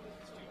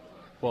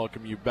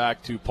 Welcome you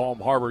back to Palm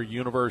Harbor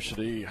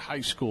University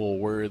High School,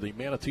 where the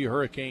Manatee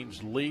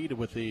Hurricanes lead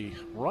with the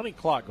running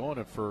clock going.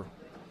 And for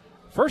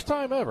first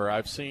time ever,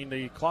 I've seen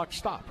the clock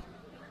stop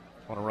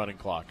on a running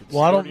clock. It's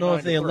well, I don't know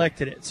if they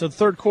elected it. So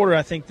third quarter,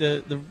 I think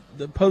the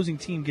opposing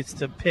team gets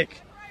to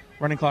pick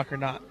running clock or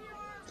not.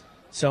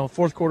 So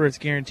fourth quarter, it's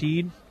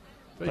guaranteed.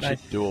 They should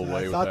do away with that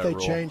rule. I thought they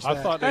changed that.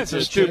 I thought that's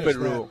a stupid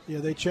rule. Yeah,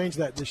 they changed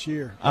that this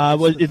year.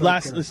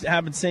 It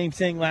happened same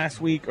thing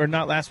last week, or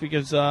not last week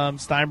as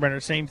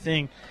Steinbrenner. Same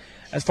thing.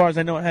 As far as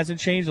I know, it hasn't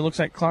changed. It looks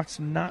like clock's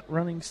not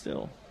running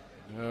still.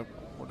 Yep,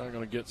 we're not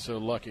going to get so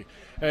lucky.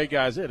 Hey,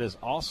 guys, it is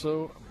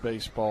also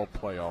baseball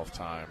playoff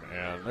time,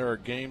 and there are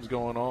games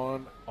going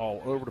on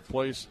all over the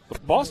place. The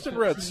Boston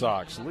Red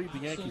Sox lead the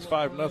Yankees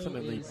 5-0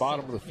 in the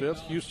bottom of the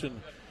fifth.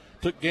 Houston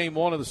took game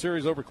one of the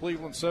series over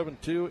Cleveland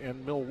 7-2,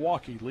 and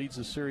Milwaukee leads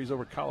the series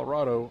over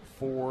Colorado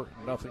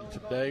 4-0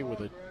 today.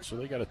 So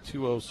they got a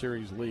 2-0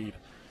 series lead.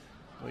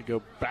 They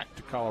go back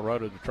to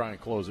Colorado to try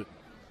and close it.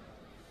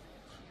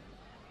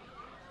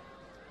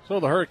 So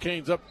the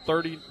Hurricanes up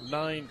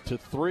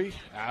 39-3.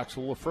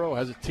 Axel Lafro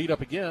has it teed up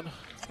again.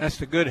 That's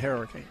the good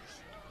Hurricanes.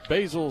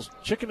 Basil's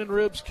chicken and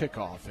ribs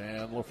kickoff,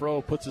 and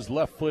Lafro puts his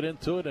left foot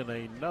into it, and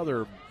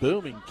another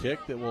booming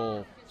kick that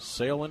will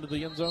sail into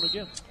the end zone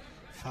again.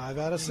 5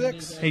 out of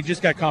 6. He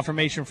just got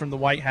confirmation from the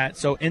White Hat.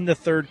 So in the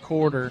third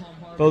quarter,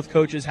 both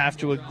coaches have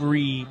to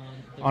agree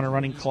on a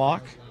running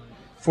clock.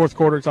 Fourth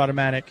quarter, it's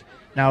automatic.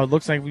 Now, it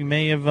looks like we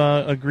may have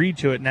agreed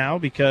to it now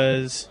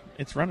because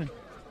it's running.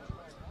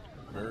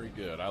 Very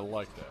good. I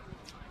like that.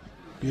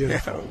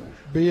 Beautiful.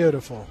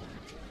 Beautiful.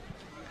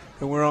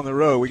 And we're on the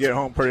road. We get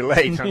home pretty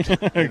late. a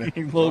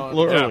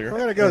little earlier. We're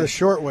going to go the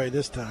short way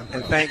this time.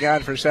 And thank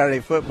God for Saturday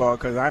football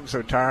because I'm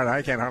so tired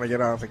I can't hardly get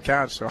off the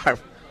couch. So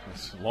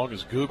as long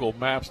as Google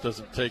Maps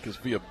doesn't take us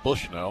via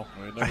Bushnell,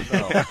 we never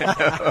know.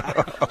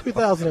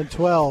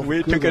 2012.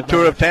 We took a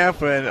tour of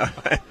Tampa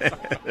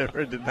and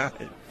never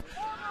denied.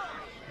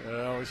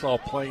 Yeah, we saw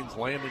planes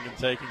landing and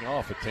taking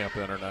off at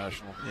Tampa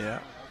International. Yeah.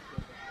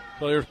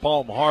 So here's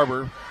Palm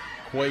Harbor.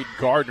 Quade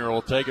Gardner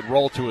will take it,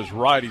 roll to his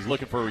right. He's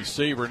looking for a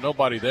receiver.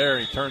 Nobody there.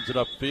 He turns it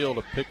upfield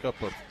to pick up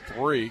a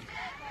 3.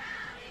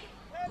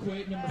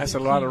 That's a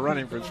lot of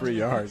running for 3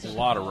 yards. A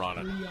lot of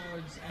running.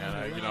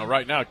 And,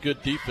 right now,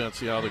 good defense.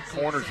 The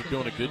corners are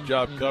doing a good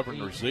job covering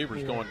the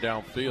receivers going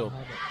downfield.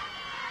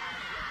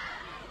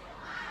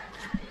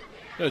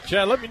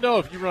 Chad, let me know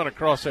if you run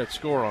across that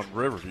score on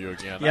Riverview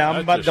again. Yeah, I'm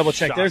about to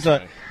double-check. There's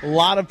a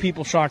lot of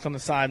people shocked on the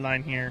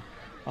sideline here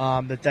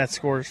that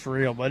score is for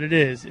real, but it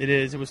is.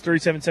 It was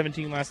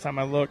 37-17 last time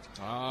I looked.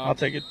 I'll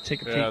take a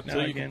peek now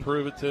until you again. Can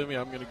prove it to me,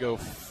 I'm going to go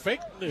fake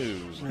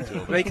news.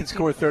 They can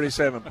score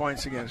 37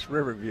 points against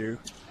Riverview.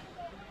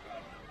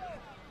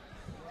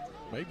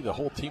 Maybe the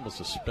whole team was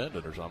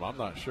suspended or something. I'm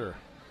not sure.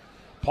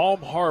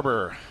 Palm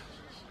Harbor,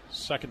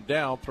 second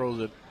down,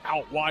 throws it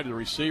out wide to the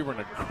receiver,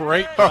 and a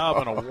great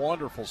job and a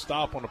wonderful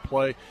stop on the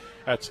play.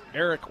 That's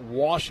Eric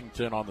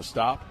Washington on the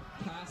stop.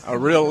 A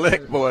real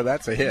lick, boy.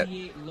 That's a hit.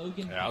 Yeah,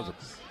 that was a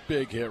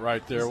big hit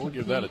right there. We'll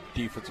give that a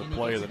defensive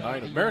play of the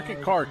night.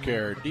 American Car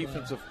Care,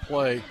 defensive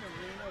play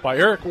by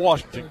Eric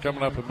Washington,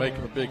 coming up and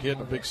making a big hit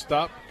and a big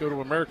stop. Go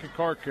to American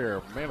Car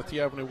Care, Manatee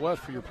Avenue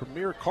West, for your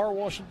premier car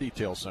wash and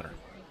detail center.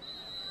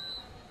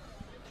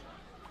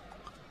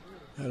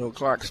 That old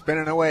clock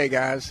spinning away,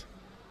 guys.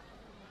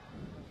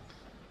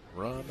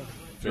 Run.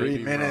 3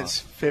 minutes,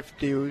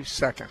 50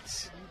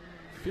 seconds.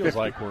 Feels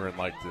like we're in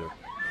the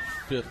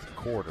fifth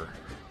quarter.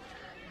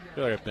 I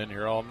feel like I've been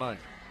here all night.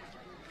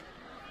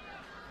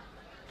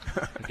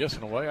 I guess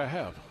in a way I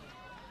have.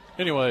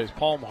 Anyways,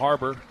 Palm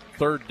Harbor,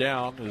 third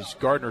down, as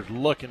Gardner's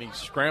looking. He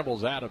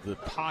scrambles out of the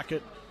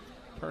pocket,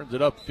 turns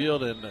it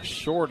upfield and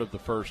short of the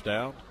first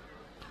down.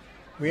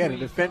 We had a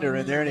defender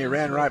in there, and he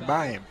ran right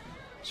by him.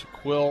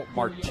 Shaquille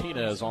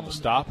Martinez on the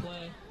stop.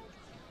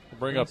 We'll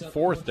bring up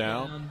fourth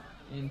down.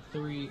 And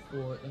 3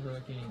 for the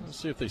Hurricanes. Let's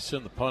see if they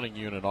send the punting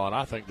unit on.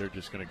 I think they're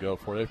just going to go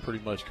for it. They've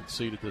pretty much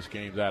conceded this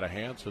game's out of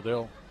hand, so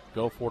they'll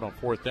go for it on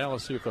fourth down.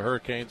 Let's see if the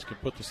Hurricanes can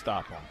put the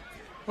stop on.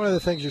 One of the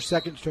things, your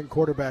second-string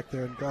quarterback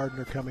there, and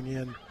Gardner coming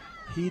in,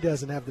 he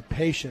doesn't have the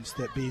patience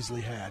that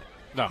Beasley had.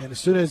 No. And as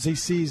soon as he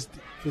sees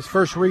his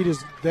first read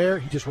is there,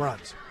 he just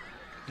runs.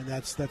 And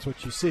that's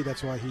what you see.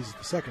 That's why he's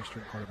the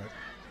second-string quarterback.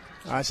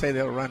 I say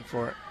they'll run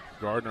for it.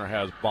 Gardner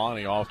has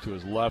Bonnie off to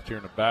his left here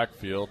in the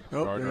backfield.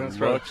 Nope, Gardner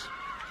looks,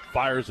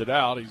 fires it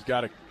out. He's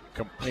got to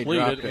complete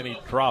it, and he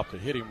dropped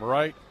it. Hit him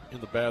right in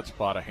the bad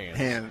spot of hands.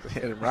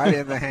 Hit him right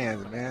in the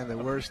hands, man. The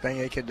worst thing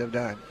they could have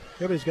done.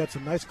 Yeah, but he's got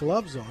some nice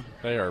gloves on.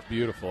 They are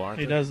beautiful, aren't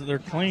they? He does. They're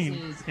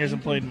clean. He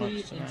hasn't played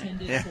much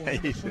tonight.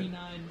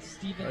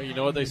 Yeah, you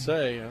know what they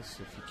say. If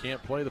you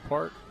can't play the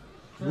part,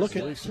 look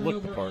at least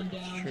look the part.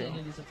 True. And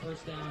it is a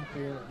first down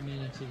for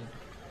Manatee.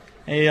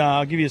 Hey,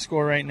 I'll give you a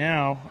score right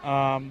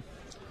now.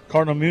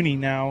 Cardinal Mooney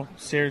now,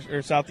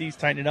 Southeast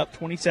tightened it up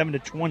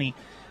 27-20.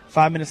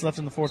 5 minutes left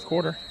in the fourth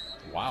quarter.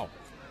 Wow.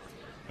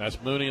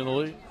 That's Mooney in the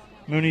lead?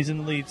 Mooney's in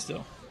the lead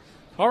still.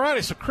 All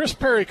righty, so Chris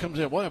Perry comes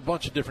in. We'll have a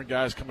bunch of different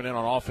guys coming in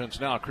on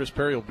offense now. Chris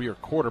Perry will be your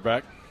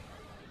quarterback.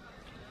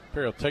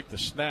 Perry will take the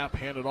snap,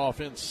 hand it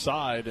off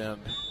inside, and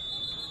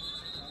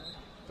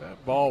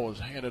that ball was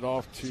handed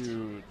off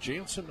to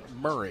Jansen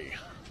Murray.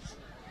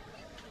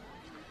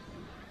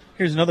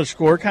 Here's another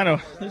score.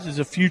 This is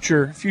a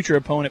future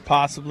opponent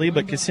possibly,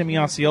 but Kissimmee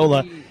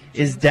Osceola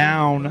is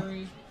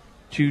down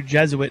to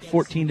Jesuit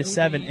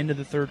 14-7 into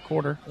the third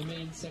quarter.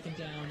 Second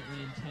down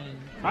and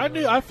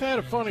 10. I've had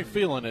a funny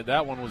feeling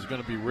that one was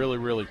going to be really,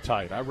 really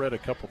tight. I read a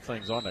couple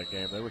things on that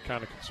game. They were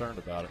kind of concerned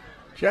about it.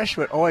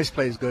 Jesuit always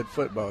plays good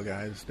football,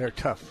 guys. They're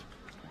tough.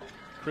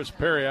 Chris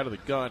Perry out of the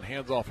gun,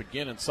 hands off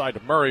again inside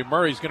to Murray.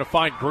 Murray's going to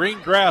find green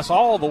grass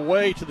all the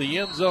way to the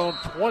end zone.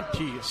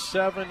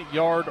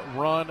 27-yard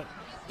run.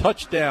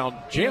 Touchdown,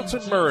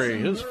 Jansen Murray,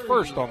 his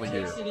first on the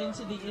year.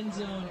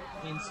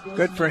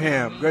 Good for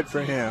him. Good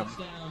for him.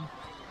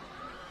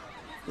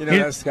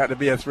 That's got to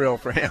be a thrill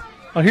for him.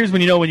 Well, here's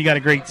when you know when you got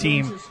a great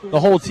team. The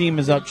whole team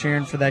is up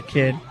cheering for that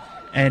kid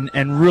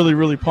and really,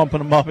 really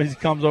pumping him up as he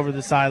comes over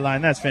the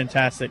sideline. That's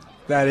fantastic.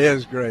 That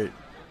is great.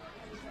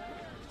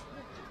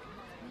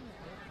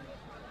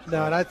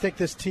 No, and I think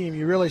this team,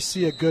 you really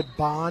see a good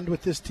bond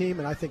with this team,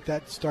 and I think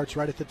that starts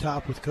right at the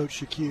top with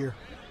Coach Shakir.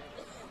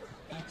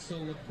 So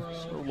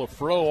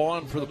LaFro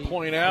on for the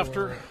point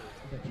after.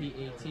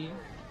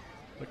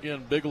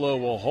 Again, Bigelow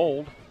will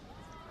hold.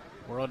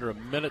 We're under a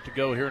minute to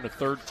go here in the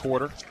third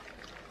quarter.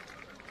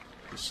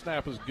 The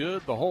snap is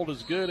good, the hold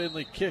is good, and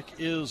the kick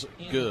is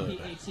good.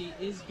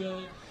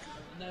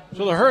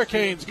 So the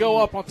Hurricanes go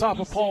up on top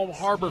of Palm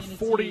Harbor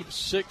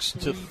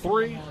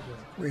 46-3.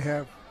 We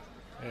have.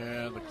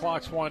 And the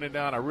clock's winding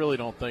down. I really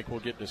don't think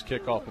we'll get this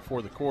kickoff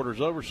before the quarter's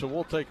over, so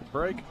we'll take a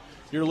break.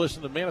 You're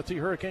listening to Manatee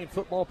Hurricane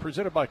Football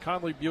presented by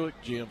Conley Buick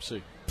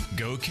GMC.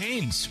 Go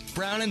Canes!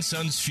 Brown &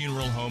 Sons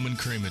Funeral Home and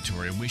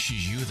Crematory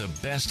wishes you the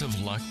best of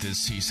luck this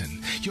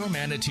season. Your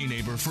Manatee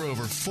neighbor for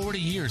over 40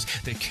 years,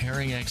 the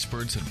caring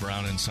experts at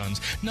Brown & Sons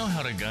know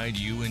how to guide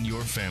you and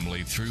your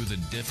family through the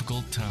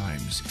difficult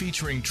times.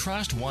 Featuring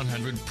Trust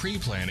 100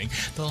 pre-planning,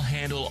 they'll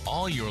handle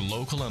all your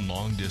local and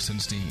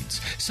long-distance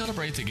needs.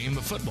 Celebrate the game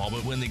of football,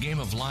 but when the game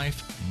of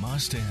life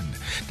must end.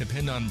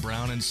 Depend on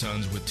Brown &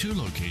 Sons with 2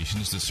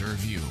 locations to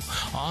serve you.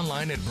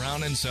 Online at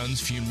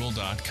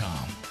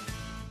brownandsonsfuneral.com.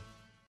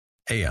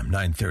 AM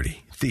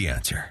 930, The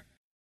Answer.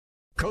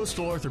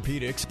 Coastal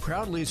Orthopedics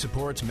proudly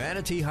supports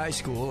Manatee High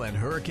School and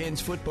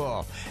Hurricanes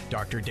football.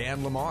 Dr.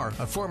 Dan Lamar,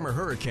 a former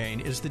Hurricane,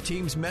 is the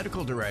team's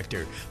medical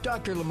director.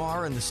 Dr.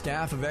 Lamar and the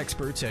staff of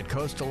experts at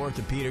Coastal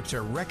Orthopedics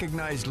are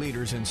recognized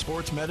leaders in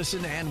sports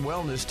medicine and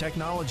wellness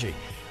technology.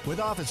 With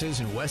offices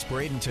in West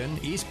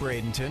Bradenton, East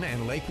Bradenton,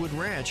 and Lakewood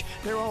Ranch,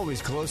 they're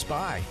always close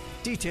by.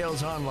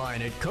 Details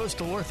online at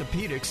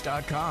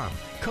coastalorthopedics.com.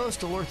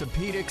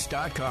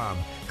 coastalorthopedics.com.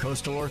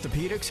 Coastal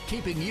Orthopedics,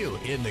 keeping you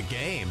in the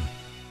game.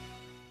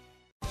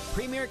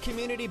 Premier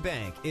Community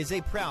Bank is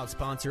a proud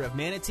sponsor of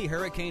Manatee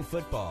Hurricane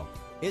football.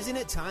 Isn't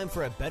it time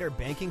for a better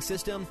banking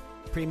system?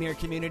 Premier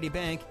Community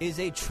Bank is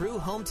a true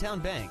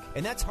hometown bank,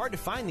 and that's hard to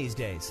find these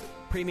days.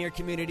 Premier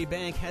Community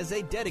Bank has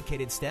a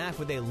dedicated staff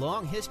with a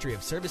long history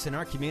of service in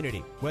our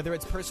community. Whether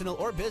it's personal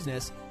or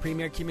business,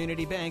 Premier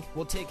Community Bank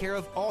will take care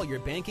of all your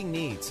banking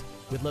needs.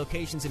 With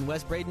locations in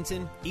West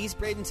Bradenton, East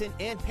Bradenton,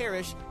 and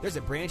Parrish, there's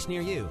a branch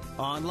near you.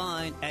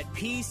 Online at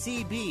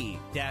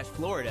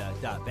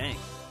pcb-florida.bank.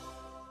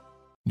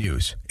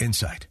 News,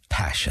 insight,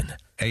 passion.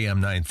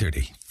 AM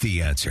 930,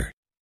 The Answer.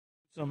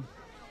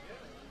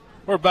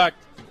 We're back.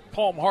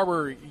 Palm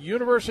Harbor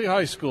University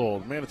High School.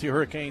 The Manatee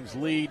Hurricanes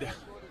lead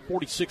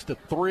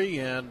 46-3,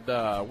 and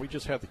we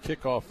just had the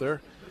kickoff there.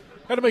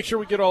 Had to make sure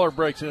we get all our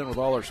breaks in with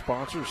all our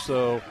sponsors.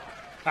 So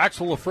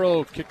Axel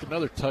Lafro kicked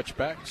another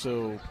touchback,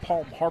 so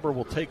Palm Harbor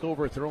will take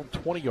over at their own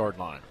 20-yard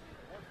line.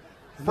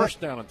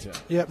 First down and 10.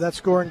 Yep, that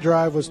scoring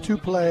drive was 2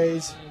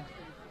 plays,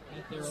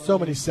 so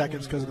many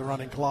seconds because of the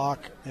running clock,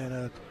 and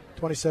a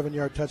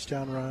 27-yard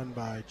touchdown run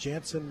by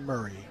Jansen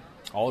Murray.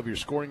 All of your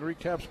scoring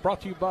recaps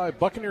brought to you by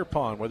Buccaneer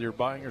Pond. Whether you're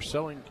buying or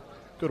selling,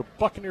 go to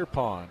Buccaneer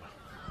Pond.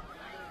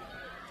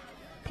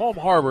 Palm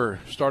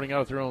Harbor starting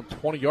out at their own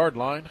 20-yard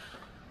line.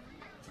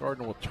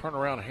 Gardner will turn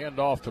around and hand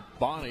off to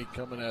Bonnie,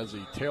 coming as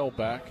the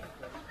tailback.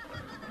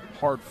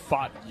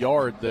 Hard-fought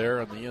yard there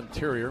on the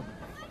interior.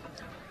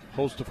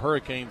 Host of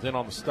Hurricanes in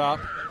on the stop.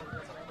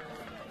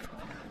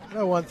 You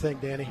know one thing,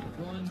 Danny.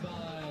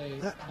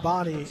 That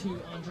Bonnie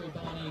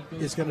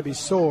is going to be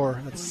sore.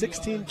 That's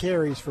 16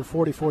 carries for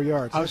 44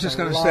 yards. I was just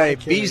going to say,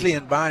 Beasley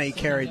and Bonnie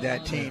carried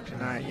that team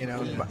tonight,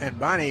 and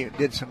Bonnie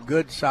did some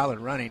good, solid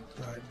running.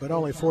 Right, but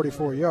only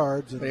 44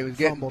 yards. But he was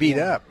getting beat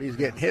up. He was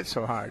getting hit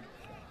so hard.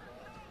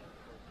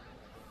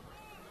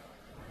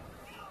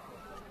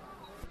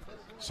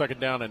 Second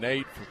down and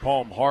 8 for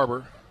Palm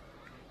Harbor.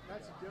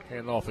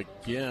 Hand off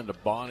again to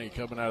Bonnie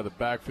coming out of the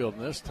backfield,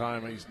 and this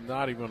time he's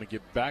not even going to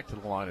get back to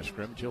the line of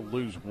scrimmage. He'll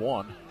lose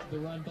one.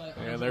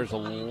 And there's a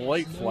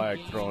late flag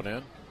thrown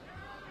in.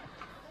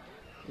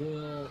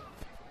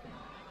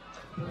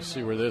 Let's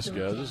see where this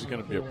goes. This is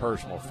going to be a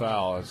personal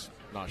foul. I'm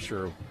not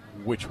sure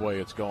which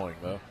way it's going,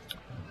 though.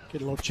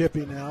 Getting a little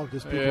chippy now.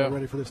 Just people are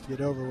ready for this to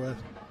get over with.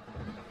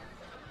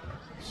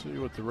 See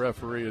what the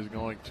referee is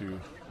going to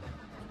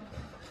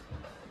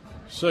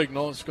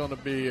signal. It's going to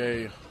be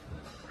a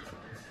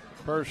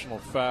personal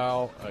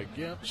foul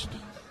against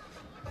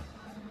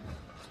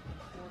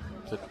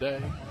today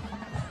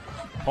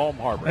Palm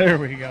Harbor. There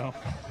we go.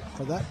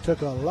 Well, that took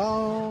a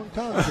long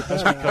time to get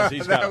That's that. because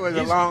he's that got, was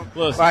he's, a long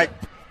listen,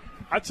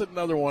 that's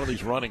another one of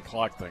these running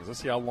clock things.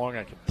 Let's see how long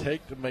I can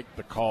take to make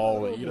the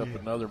call. Eat up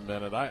another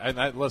minute.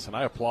 Listen,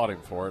 I applaud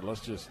him for it. Let's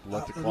just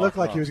let the clock It looked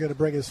like run. he was going to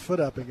bring his foot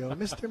up and go,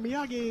 Mr.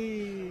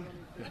 Miyagi.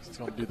 It's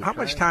going to do the How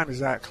much trick. time does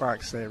that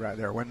clock say right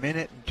there? 1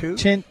 minute and 2?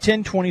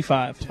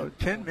 10:25. Oh,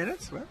 10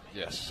 minutes? What?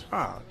 Yes.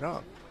 Oh,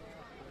 no.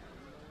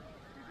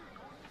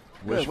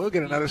 Good, we'll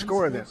get another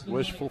score then.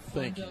 Wishful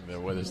thinking the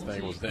way this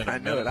thing was then. I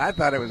knew it. I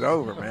thought it was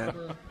over, man.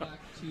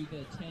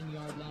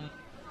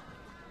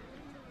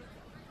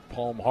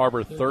 Palm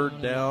Harbor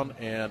third down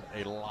and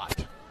a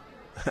lot.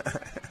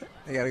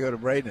 They got to go to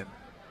Braden.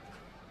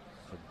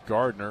 So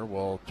Gardner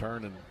will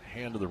turn and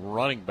hand to the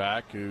running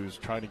back who's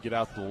trying to get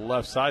out to the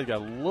left side.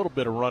 Got a little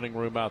bit of running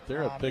room out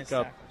there. Pick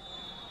up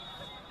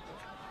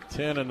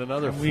 10 and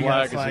another And we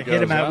flag got as he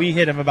hit goes him out. out. We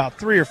hit him about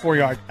 3 or 4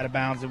 yards out of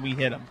bounds, and we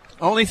hit him.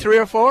 Only 3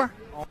 or 4?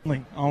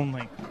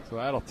 Only. So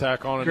that'll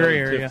tack on Gray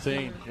another area.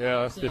 15.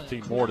 Yeah, that's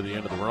 15 more to the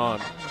end of the run.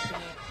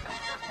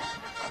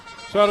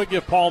 So that'll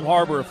give Palm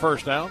Harbor a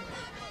first down.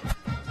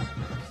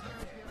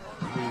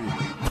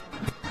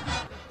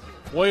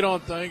 Wait on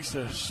things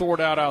to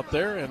sort out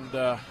there. And,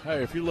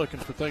 hey, if you're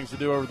looking for things to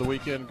do over the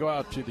weekend, go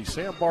out to the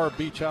Sandbar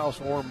Beach House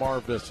or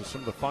Mar Vista.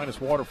 Some of the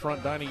finest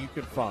waterfront dining you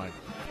can find.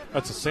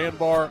 That's the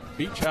Sandbar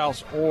Beach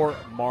House or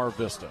Mar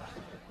Vista.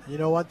 You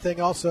know, one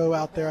thing also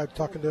out there, I'm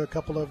talking to a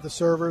couple of the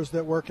servers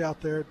that work out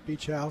there at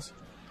Beach House,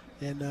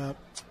 and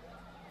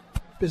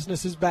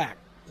business is back.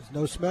 There's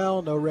no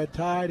smell, no red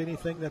tide,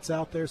 anything that's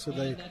out there. So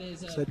they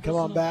said, come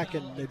on back,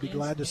 and they'd be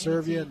glad to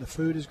serve you, and the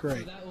food is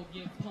great.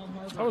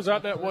 I was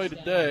out that way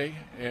today,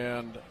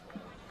 and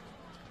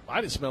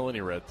I didn't smell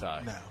any red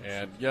tide. No.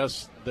 And,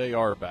 yes, they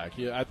are back.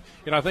 Yeah,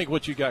 I think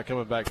what you got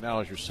coming back now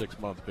is your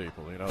 6-month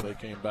people. You know, they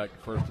came back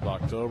the 1st of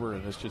October,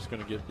 and it's just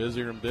going to get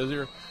busier and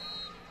busier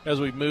as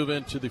we move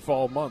into the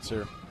fall months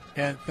here.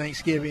 And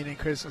Thanksgiving and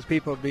Christmas,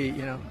 people will be,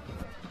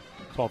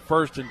 So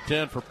 1st and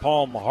 10 for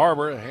Palm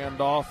Harbor. A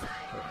handoff.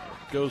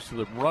 goes to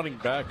the running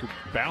back who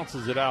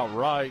bounces it out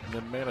right, and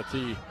then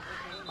Manatee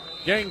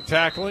gang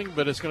tackling,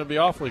 but it's going to be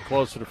awfully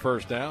close to the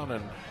first down,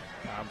 and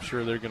I'm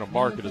sure they're going to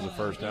mark it as a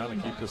first down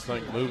and keep this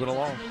thing moving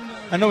along.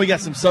 I know we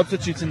got some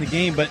substitutes in the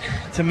game, but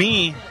to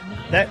me,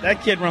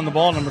 that kid run the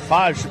ball, number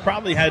 5, should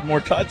probably had more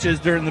touches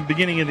during the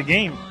beginning of the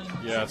game.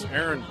 Yeah, it's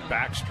Aaron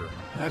Baxter.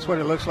 That's what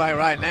it looks like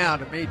right now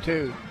to me,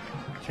 too,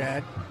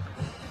 Chad.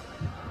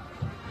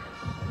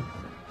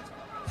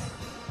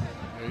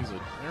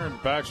 Aaron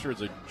Baxter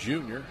is a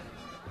junior.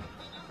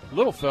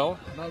 Little fella,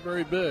 not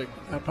very big.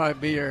 That'll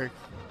probably be your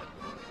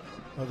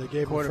they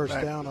gave him first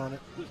down on it.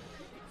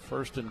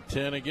 1st and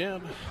 10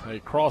 again. They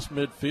cross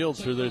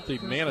midfield through the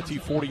Manatee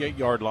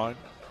 48-yard line.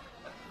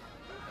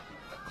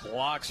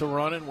 Clock's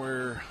a-running.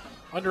 We're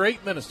under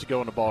 8 minutes to go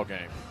in the ball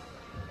game.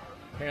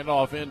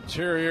 Handoff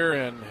interior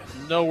and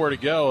nowhere to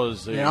go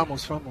as the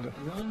almost fumbled it.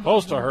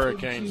 Host of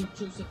Hurricanes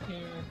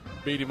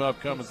beat him up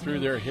coming through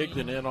there.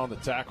 Higdon in on the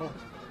tackle.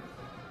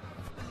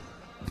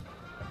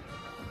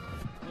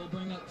 We'll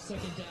bring up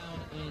 2nd down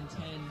and 10.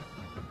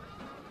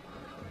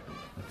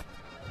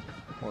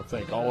 I want to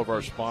thank all of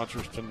our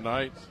sponsors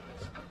tonight.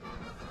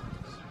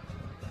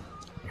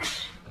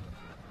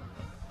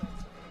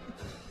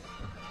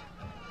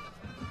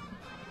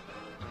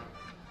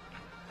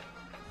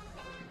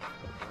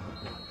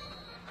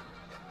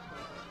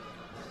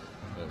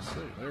 Let's see.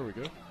 There we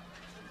go.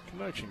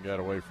 Connection got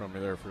away from me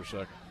there for a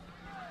second.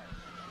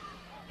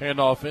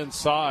 Handoff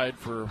inside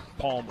for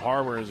Palm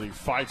Harbor as he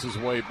fights his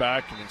way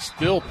back and is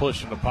still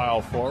pushing the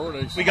pile forward.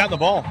 We got the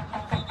ball.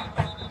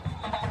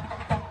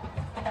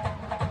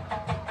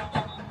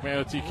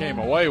 Manatee came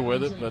away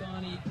with it, but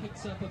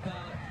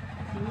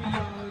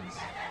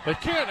they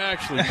can't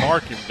actually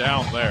mark him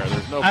down there.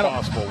 There's no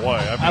possible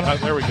way.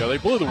 There we go. They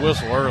blew the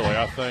whistle early,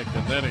 I think,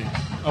 and then he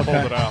pulled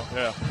it out.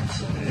 Yeah,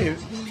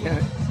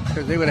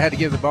 because they would have had to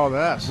give the ball to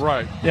us.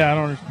 Right. Yeah, I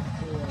don't understand.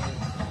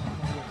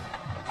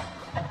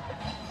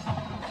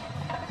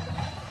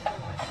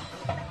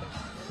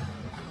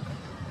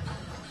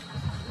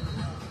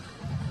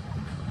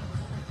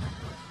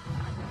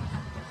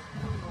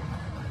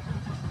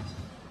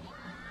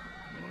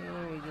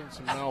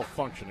 Some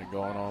malfunctioning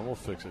going on. We'll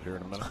fix it here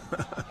in a minute.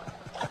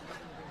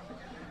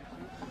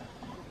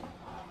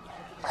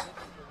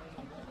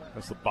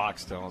 That's the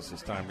box telling us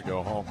it's time to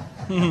go home.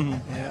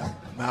 Yeah,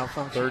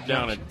 malfunction. 3rd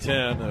down and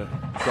 10.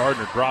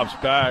 Gardner drops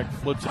back,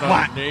 flips it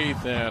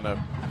underneath, and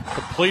a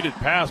completed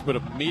pass, but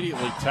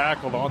immediately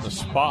tackled on the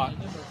spot.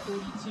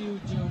 In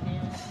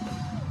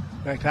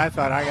fact, I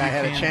thought our guy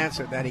had a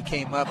chance at that. He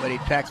came up, but he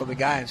tackled the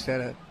guy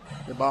instead of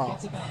the ball.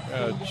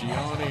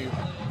 Gianni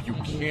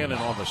Buchanan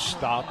on the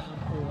stop.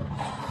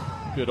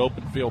 Good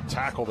open field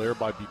tackle there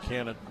by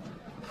Buchanan.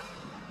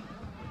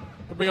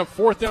 We'll bring up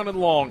 4th down and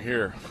long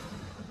here.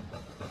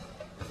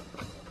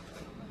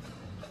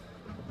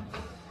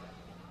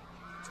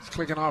 It's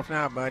clicking off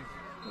now, bud.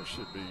 There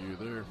should be you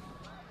there.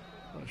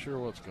 Not sure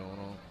what's going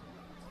on.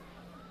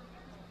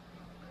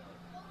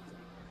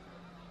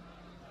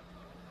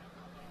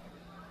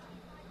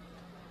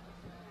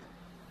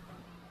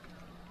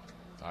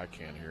 I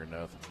can't hear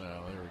nothing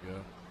now. There we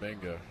go.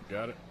 Bingo.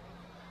 Got it?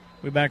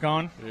 We back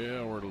on?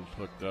 Yeah, we're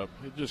hooked up.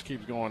 It just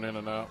keeps going in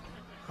and out.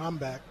 I'm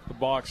back. The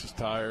box is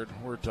tired.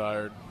 We're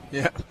tired.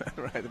 Yeah,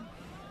 right.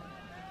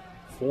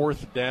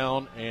 4th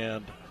down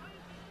and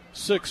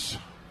 6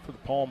 for the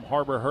Palm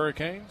Harbor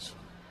Hurricanes.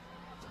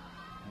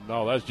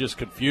 No, that's just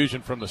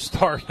confusion from the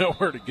start.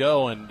 Nowhere to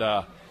go. And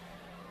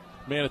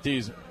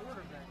Manatee's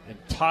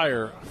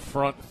entire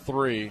front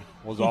 3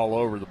 was all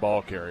over the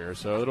ball carrier.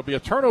 So it'll be a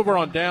turnover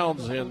on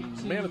downs,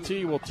 and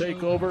Manatee will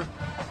take over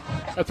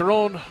at their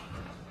own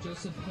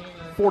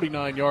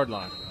 49-yard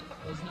line.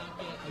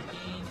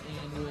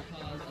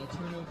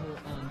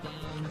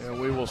 And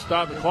we will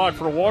stop the clock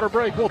for a water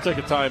break. We'll take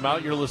a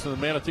timeout. You're listening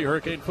to Manatee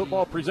Hurricane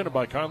Football, presented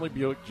by Conley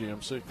Buick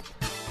GMC.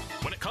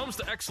 When it comes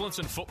to excellence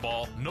in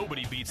football,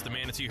 nobody beats the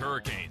Manatee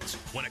Hurricanes.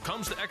 When it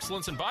comes to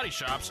excellence in body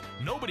shops,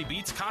 nobody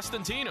beats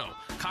Costantino.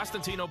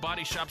 Costantino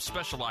Body Shop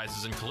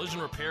specializes in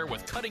collision repair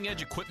with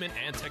cutting-edge equipment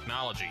and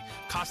technology.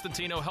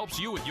 Costantino helps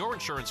you with your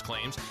insurance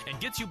claims and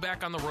gets you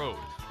back on the road.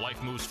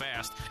 Life moves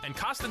fast, and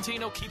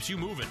Costantino keeps you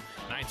moving.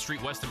 9th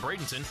Street West in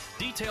Bradenton.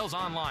 Details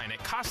online at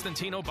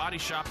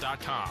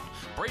CostantinoBodyShop.com.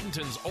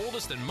 Bradenton's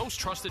oldest and most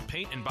trusted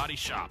paint and body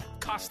shop.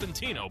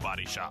 Costantino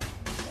Body Shop.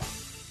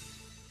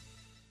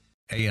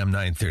 AM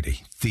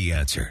 930, The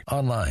Answer.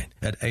 Online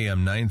at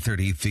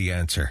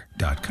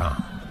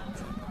am930theanswer.com.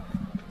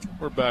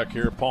 We're back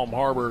here at Palm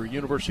Harbor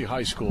University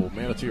High School.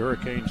 Manatee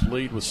Hurricanes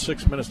lead with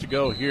 6 minutes to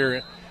go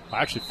here.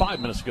 Actually, 5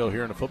 minutes to go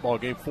here in the football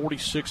game.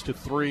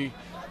 46-3.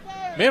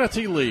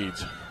 Manatee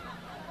leads.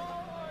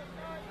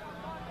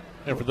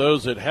 And for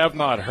those that have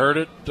not heard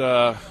it,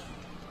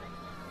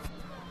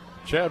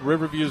 Chad,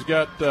 Riverview's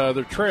got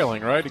they're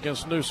trailing right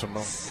against Newsom.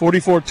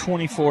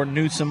 44-24,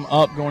 Newsom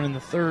up going into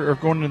the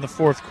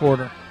 4th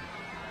quarter.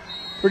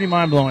 Pretty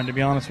mind blowing, to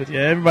be honest with you.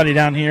 Everybody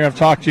down here I've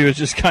talked to is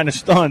just kind of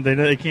stunned.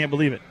 They can't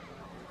believe it.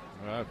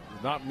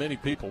 Not many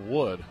people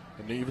would,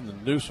 and even the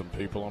Newsom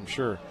people, I'm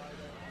sure.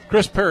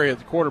 Chris Perry at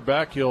the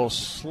quarterback. He'll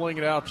sling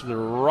it out to the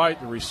right.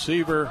 The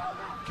receiver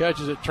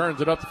catches it,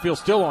 turns it up the field,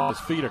 still on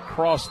his feet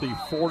across the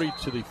 40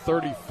 to the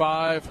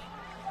 35.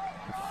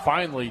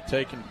 Finally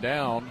taken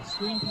down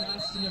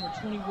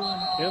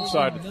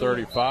inside the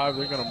 35.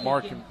 They're going to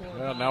mark him.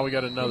 Well, now we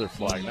got another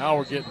flag. Now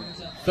we're getting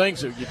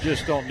things that you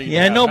just don't need.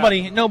 Yeah,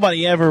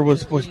 nobody ever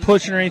was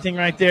pushing or anything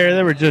right there.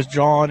 They were just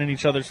jawing in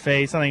each other's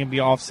face. I think it'd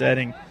be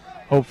offsetting,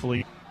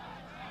 hopefully.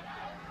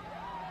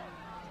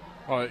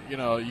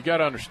 Well, you got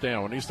to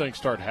understand, when these things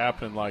start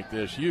happening like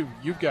this,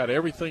 you've got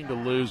everything to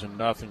lose and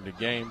nothing to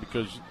gain,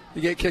 because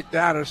you get kicked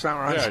out or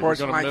something on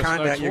sportsmanlike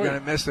conduct, you're going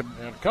to miss a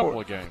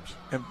couple of games.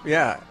 And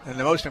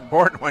the most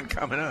important one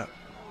coming up.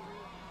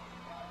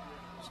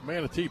 So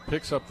Manatee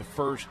picks up the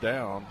first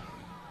down.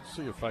 Let's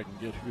see if I can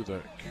get who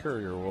the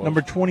carrier was.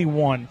 Number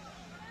 21.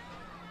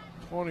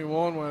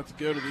 21, we'll have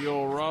to go to the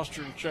old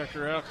roster and check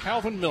her out.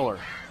 Calvin Miller,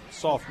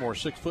 sophomore,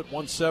 6 foot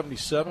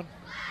 177.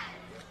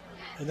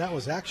 And that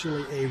was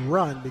actually a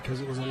run because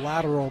it was a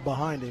lateral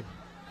behind him.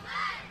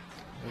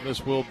 And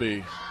this will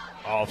be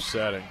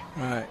offsetting.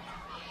 All right.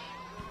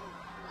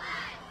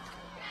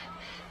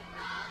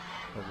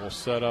 And we'll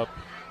set up,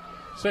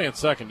 saying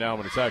second down,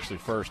 but it's actually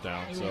first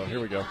down. So here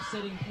we go.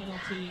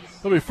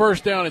 It'll be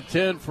first down and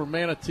 10 for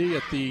Manatee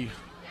at the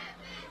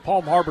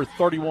Palm Harbor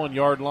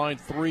 31-yard line.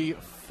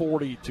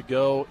 3:40 to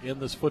go in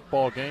this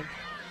football game.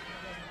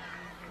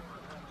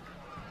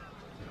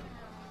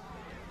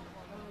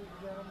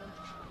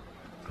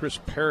 Chris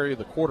Perry,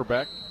 the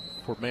quarterback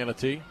for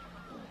Manatee.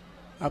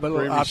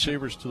 Three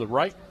receivers to the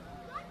right.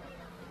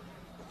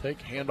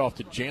 Handoff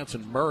to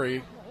Jansen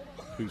Murray,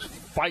 who's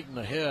fighting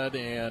ahead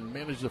and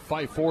managed to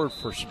fight forward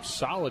for some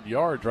solid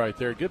yards right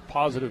there. Good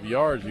positive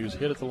yards. He was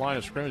hit at the line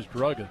of scrimmage,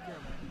 drug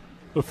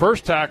the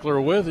first tackler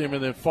with him,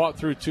 and then fought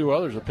through two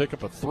others to pick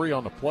up a 3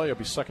 on the play. It'll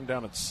be second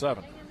down at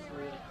 7.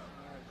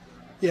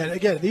 Yeah,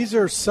 again, these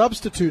are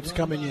substitutes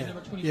coming in,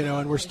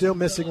 and we're still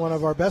missing one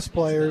of our best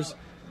players.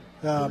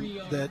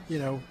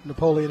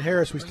 Napoleon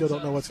Harris, we still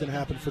don't know what's going to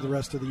happen for the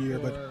rest of the year.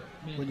 But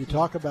when you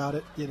talk about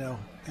it, and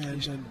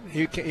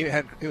he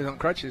was on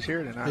crutches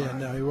here tonight. Yeah,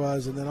 no, he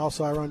was. And then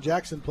also Iron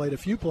Jackson played a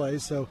few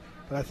plays.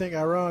 But I think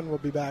Iron will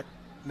be back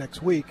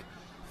next week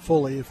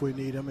fully if we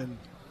need him. And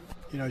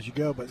as you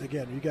go. But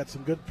again, you got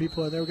some good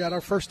people in there. We got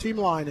our first team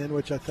line in,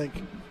 which I think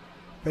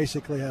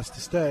basically has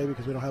to stay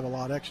because we don't have a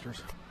lot of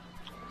extras.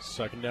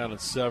 Second down and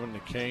 7. The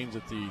Canes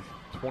at the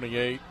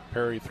 28.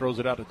 Perry throws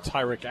it out to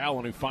Tyreek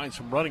Allen, who finds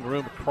some running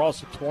room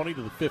across the 20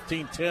 to the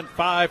 15, 10,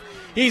 5.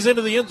 He's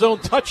into the end zone,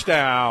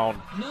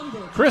 touchdown.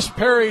 Chris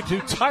Perry to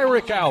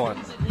Tyreek Allen.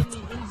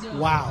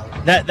 Wow.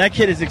 That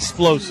kid is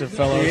explosive,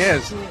 fellows. He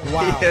is.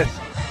 Wow. He is.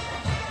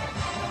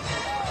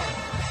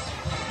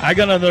 I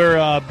got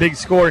another big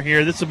score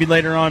here. This will be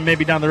later on,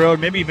 maybe down the road,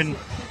 maybe even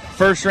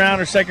first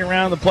round or second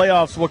round of the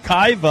playoffs.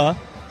 Wekiva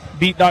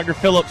beat Dr.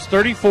 Phillips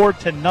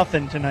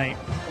 34-0 tonight.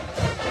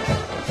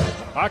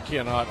 I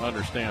cannot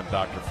understand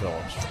Dr.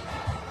 Phillips.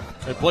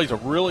 It plays a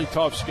really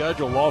tough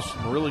schedule, lost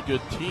some really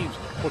good teams.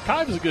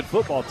 Wekiva's a good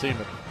football team,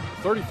 but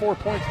 34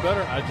 points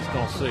better, I just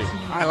don't see.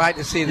 I like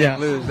to see them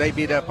lose. They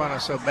beat up on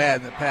us so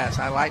bad in the past.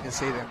 I like to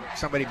see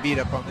somebody beat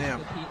up on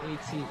them.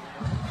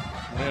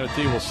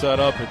 Manatee will set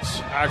up.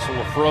 It's Axel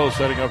Lafro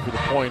setting up for the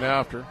point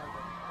after.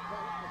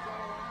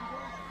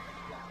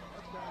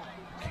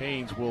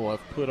 Canes will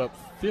have put up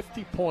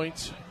 50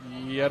 points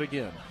yet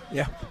again.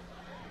 Yeah.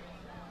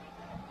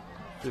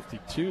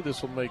 52.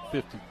 This will make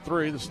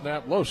 53. The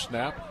snap, low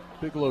snap.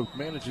 Bigelow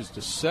manages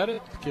to set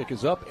it. The kick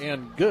is up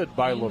and good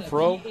by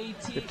Lafro.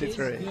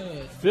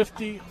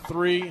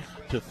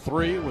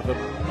 53-3 with a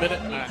minute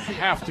and a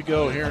half to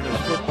go here in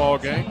this football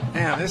game.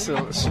 Man, this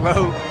is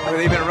slow.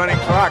 With even a running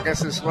clock,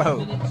 this is slow.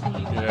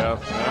 Yeah.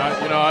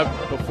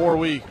 And before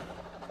we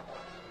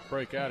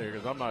break out of here,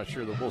 because I'm not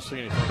sure that we'll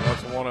see anything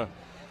else, I want to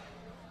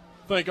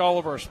thank all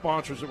of our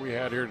sponsors that we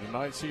had here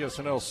tonight.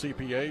 CSNL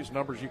CPAs,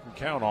 numbers you can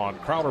count on.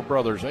 Crowder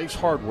Brothers, Ace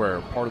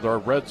Hardware, part of our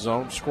Red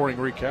Zone scoring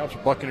recaps.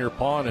 Buccaneer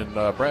Pond and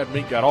Brad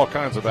Meek got all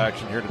kinds of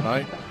action here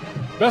tonight.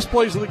 Best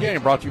plays of the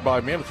game brought to you by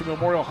Manatee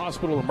Memorial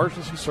Hospital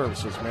Emergency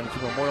Services.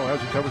 Manatee Memorial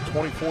has you covered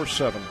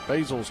 24/7.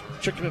 Basil's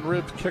Chicken and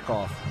Ribs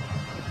Kickoff.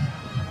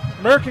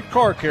 American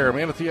Car Care,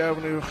 Manatee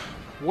Avenue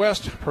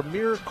West,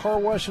 Premier Car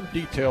Wash and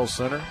Detail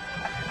Center.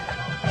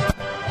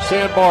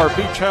 Sandbar,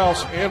 Beach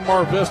House, and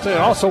Mar Vista. And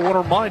I also want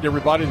to remind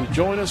everybody to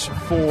join us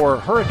for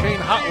Hurricane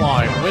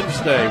Hotline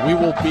Wednesday. We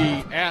will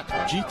be at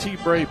GT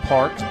Bray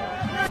Park.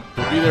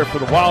 We'll be there for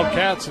the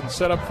Wildcats and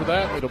set up for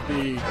that. It'll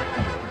be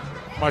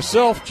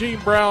myself, Gene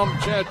Brown,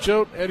 Chad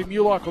Choate, Eddie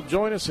Mulock will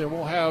join us, and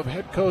we'll have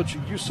head coach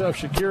Yusuf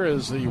Shakir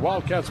as the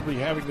Wildcats will be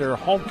having their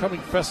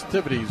homecoming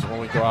festivities when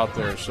we go out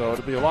there. So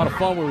it'll be a lot of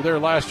fun. We were there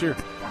last year.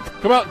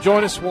 Come out and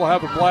join us. We'll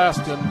have a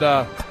blast,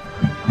 and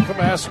come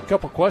ask a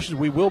couple questions.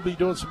 We will be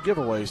doing some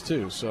giveaways,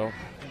 too. So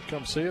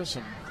come see us,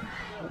 and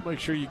we'll make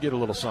sure you get a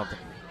little something.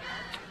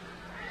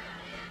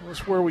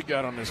 What's where we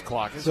got on this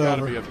clock? It's got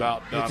to be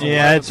about done.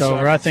 Yeah, it's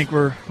over. I think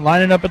we're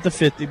lining up at the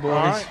 50, boys. All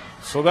right.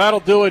 So that'll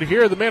do it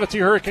here. The Manatee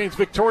Hurricanes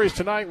victorious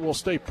tonight will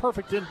stay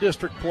perfect in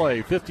district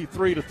play.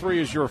 53-3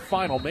 is your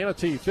final.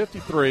 Manatee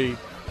 53,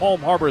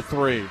 Palm Harbor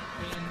 3.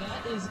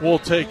 We'll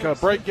take a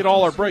break, get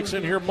all our breaks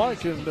in here,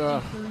 Mike, and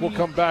we'll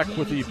come back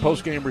with the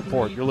post-game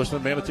report. You're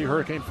listening to Manatee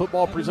Hurricane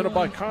Football presented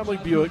by Conley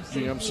Buick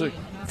GMC.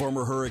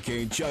 Former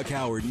Hurricane Chuck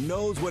Howard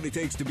knows what it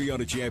takes to be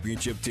on a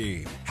championship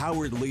team.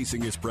 Howard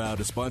Leasing is proud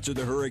to sponsor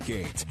the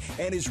Hurricanes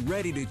and is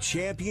ready to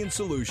champion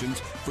solutions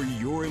for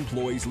your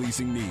employees'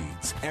 leasing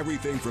needs.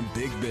 Everything from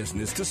big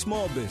business to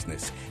small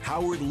business,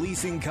 Howard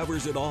Leasing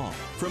covers it all.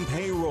 From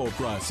payroll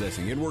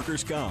processing and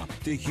workers' comp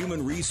to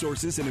human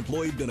resources and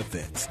employee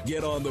benefits.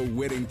 Get on the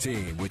winning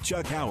team with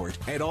Chuck Howard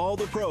and all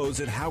the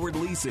pros at Howard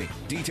Leasing.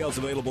 Details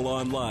available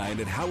online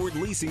at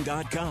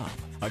howardleasing.com.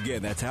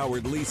 Again, that's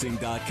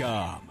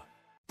howardleasing.com.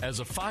 As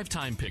a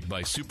 5-time pick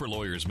by Super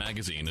Lawyers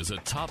Magazine as a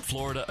top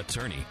Florida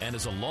attorney and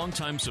as a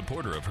longtime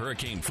supporter of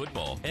Hurricane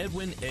football,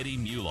 Edwin Eddie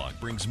Mulock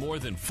brings more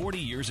than 40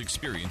 years'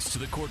 experience to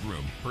the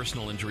courtroom.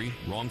 Personal injury,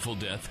 wrongful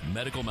death,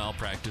 medical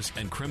malpractice,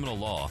 and criminal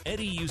law.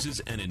 Eddie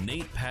uses an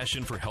innate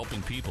passion for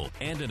helping people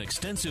and an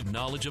extensive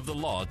knowledge of the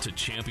law to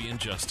champion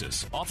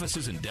justice.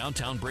 Offices in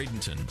downtown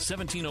Bradenton,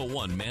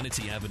 1701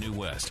 Manatee Avenue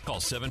West. Call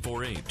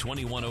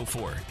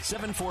 748-2104,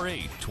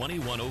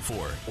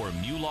 748-2104, or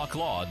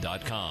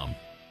mulocklaw.com.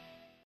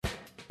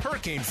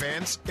 Hurricane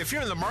fans, if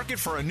you're in the market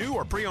for a new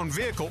or pre-owned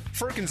vehicle,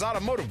 Firkins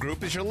Automotive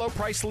Group is your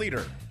low-price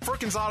leader.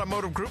 Firkins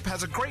Automotive Group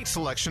has a great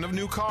selection of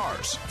new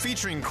cars,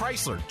 featuring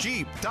Chrysler,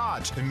 Jeep,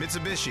 Dodge, and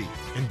Mitsubishi.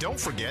 And don't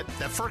forget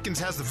that Firkins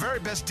has the very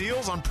best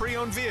deals on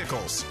pre-owned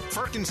vehicles.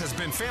 Firkins has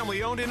been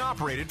family-owned and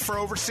operated for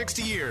over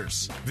 60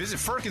 years. Visit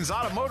Firkins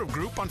Automotive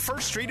Group on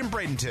 1st Street in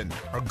Bradenton,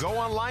 or go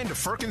online to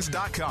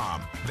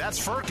Firkins.com. That's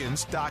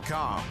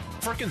Firkins.com.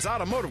 Firkins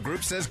Automotive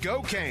Group says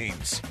go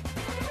Canes.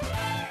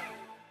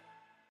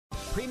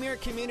 Premier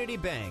Community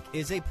Bank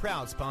is a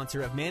proud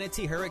sponsor of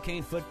Manatee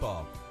Hurricane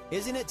football.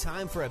 Isn't it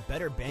time for a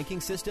better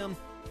banking system?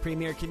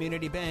 Premier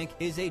Community Bank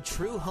is a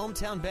true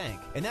hometown bank,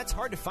 and that's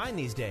hard to find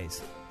these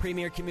days.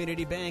 Premier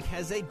Community Bank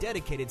has a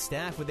dedicated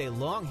staff with a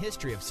long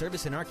history of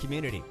service in our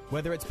community.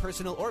 Whether it's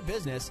personal or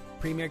business,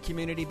 Premier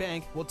Community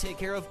Bank will take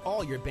care of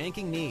all your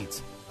banking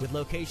needs. With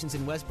locations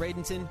in West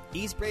Bradenton,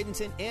 East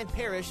Bradenton, and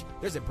Parrish,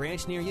 there's a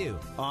branch near you.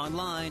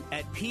 Online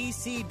at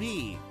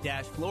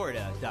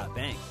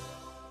pcb-florida.bank.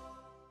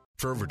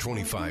 For over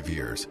 25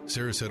 years,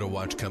 Sarasota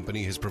Watch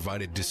Company has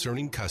provided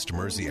discerning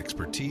customers the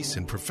expertise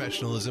and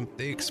professionalism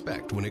they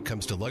expect when it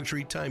comes to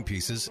luxury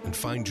timepieces and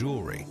fine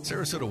jewelry.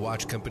 Sarasota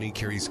Watch Company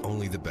carries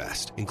only the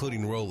best,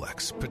 including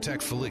Rolex, Patek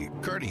Philippe,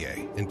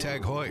 Cartier, and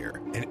Tag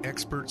Heuer. An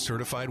expert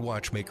certified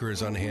watchmaker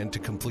is on hand to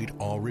complete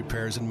all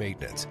repairs and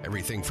maintenance,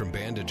 everything from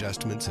band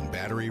adjustments and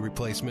battery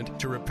replacement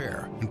to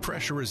repair and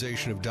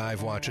pressurization of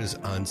dive watches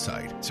on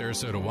site.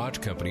 Sarasota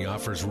Watch Company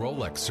offers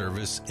Rolex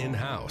service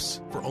in-house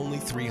for only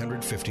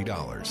 $350.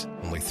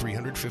 Only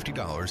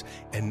 $350,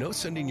 and no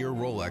sending your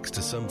Rolex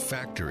to some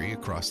factory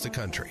across the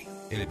country.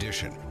 In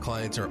addition,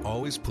 clients are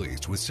always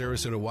pleased with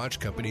Sarasota Watch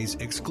Company's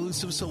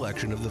exclusive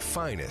selection of the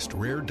finest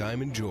rare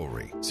diamond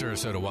jewelry.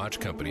 Sarasota Watch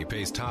Company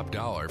pays top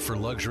dollar for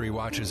luxury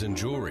watches and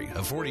jewelry,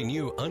 affording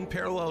you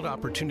unparalleled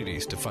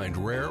opportunities to find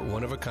rare,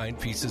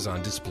 one-of-a-kind pieces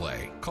on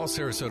display. Call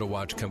Sarasota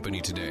Watch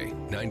Company today,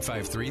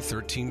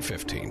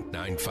 953-1315,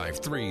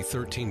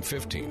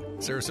 953-1315.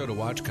 Sarasota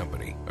Watch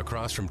Company,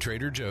 across from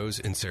Trader Joe's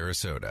in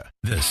Sarasota.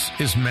 This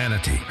is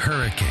Manatee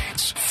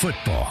Hurricanes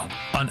football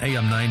on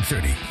AM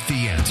 930,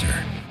 The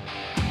Answer.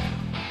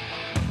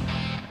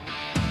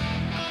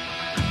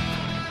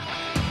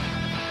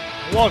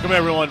 Welcome,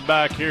 everyone,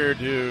 back here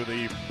to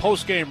the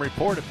post-game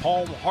report at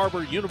Palm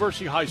Harbor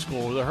University High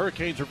School. The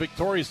Hurricanes are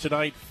victorious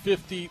tonight,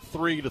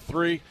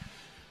 53-3.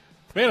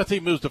 Manatee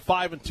moves to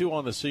 5-2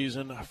 on the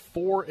season,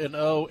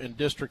 4-0 in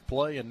district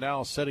play, and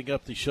now setting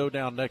up the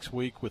showdown next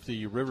week with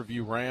the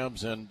Riverview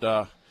Rams. And,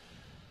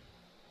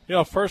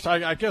 first,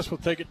 I guess we'll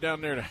take it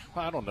down there to,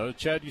 I don't know,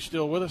 Chad, you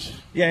still with us?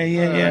 Yeah.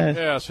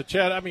 Yeah, so,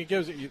 Chad, I mean,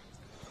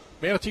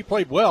 Manatee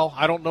played well.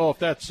 I don't know if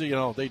that's,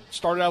 they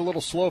started out a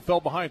little slow, fell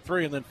behind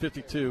 3, and then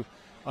 52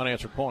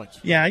 unanswered points.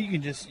 Yeah, you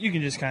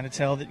can just kind of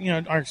tell that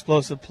our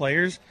explosive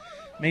players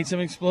made some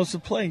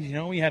explosive plays.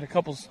 We had a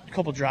couple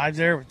drives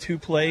there with 2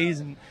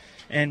 plays,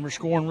 and we're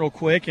scoring real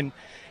quick, and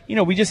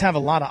we just have a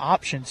lot of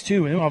options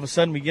too. And all of a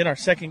sudden we get our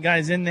second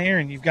guys in there,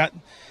 and you've got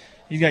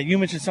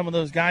Umich and some of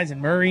those guys,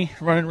 and Murray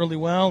running really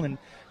well, and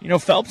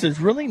Phelps has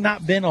really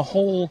not been a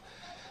whole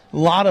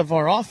lot of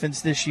our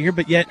offense this year,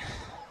 but yet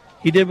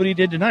he did what he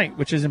did tonight,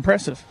 which is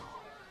impressive.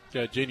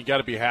 Yeah, Gene, you got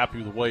to be happy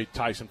with the way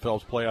Tyson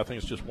Phelps played. I think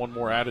it's just one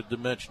more added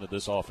dimension of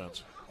this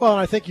offense. Well,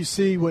 and I think you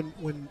see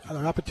when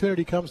an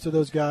opportunity comes to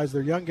those guys,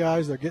 they're young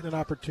guys, they're getting an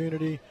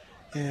opportunity,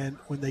 and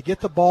when they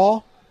get the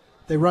ball,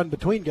 they run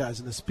between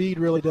guys, and the speed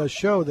really does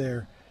show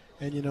there.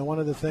 And, one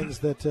of the things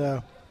that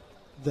I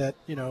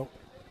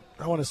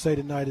want to say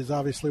tonight is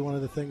obviously one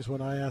of the things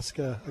when I asked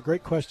a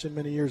great question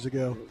many years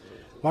ago,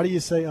 why do you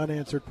say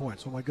unanswered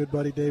points? Well, my good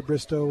buddy Dave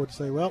Bristow would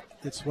say, well,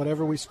 it's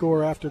whatever we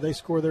score after they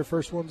score their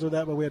first ones or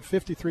that, but we had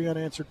 53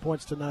 unanswered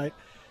points tonight.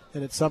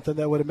 and it's something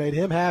that would have made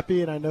him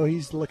happy. And I know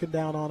he's looking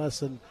down on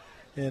us, and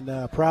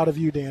proud of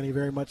you, Danny,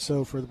 very much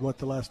so for what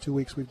the last 2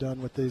 weeks we've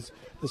done with this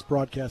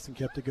broadcast and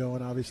kept it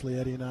going. Obviously,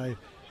 Eddie and I have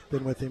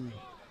been with him,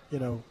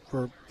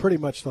 for pretty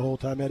much the whole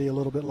time. Eddie a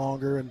little bit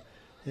longer,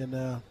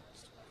 and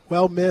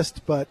well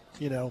missed, but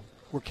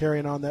we're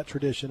carrying on that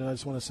tradition. And I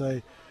just want to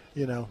say,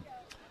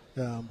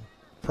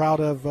 proud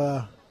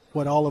of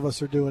what all of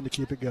us are doing to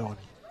keep it going.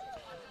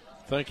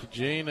 Thank you,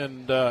 Gene.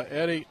 And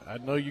Eddie, I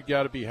know you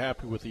got to be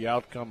happy with the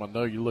outcome. I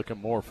know you're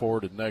looking more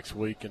forward to next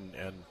week and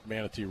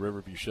Manatee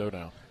Riverview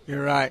Showdown.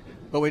 You're right.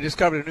 But we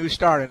discovered a new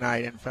star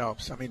tonight in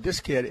Phelps. I mean, this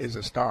kid is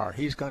a star.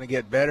 He's going to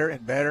get better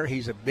and better.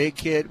 He's a big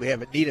kid. We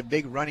need a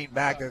big running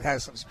back that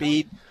has some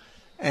speed.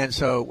 And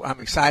so I'm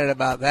excited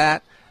about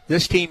that.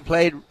 This team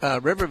played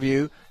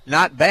Riverview.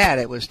 Not bad.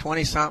 It was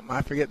 20-something.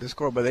 I forget the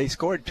score, but they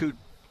scored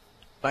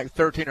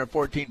 13 or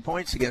 14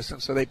 points against them,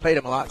 so they played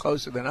them a lot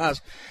closer than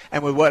us.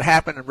 And with what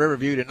happened in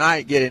Riverview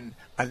tonight, getting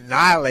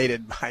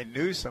annihilated by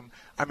Newsom,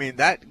 I mean,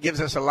 that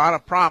gives us a lot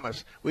of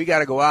promise. We got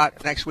to go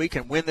out next week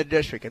and win the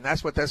district, and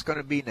that's what that's going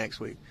to be next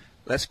week.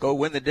 Let's go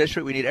win the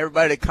district. We need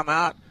everybody to come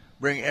out,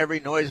 bring every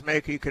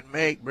noisemaker you can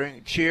make,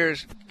 bring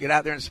cheers, get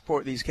out there and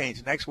support these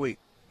Canes next week.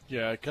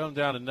 Yeah, it comes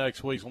down to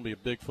next week. It's going to be a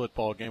big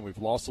football game. We've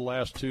lost the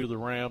last 2 to the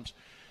Rams.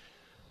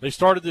 They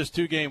started this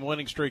 2-game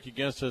winning streak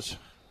against us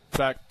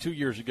back 2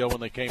 years ago when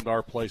they came to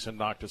our place and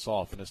knocked us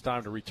off. And it's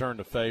time to return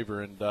the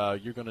favor, and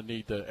you're going to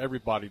need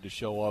everybody to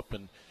show up,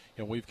 and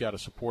we've got to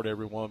support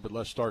everyone. But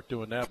let's start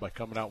doing that by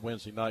coming out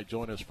Wednesday night.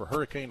 Join us for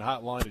Hurricane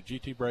Hotline at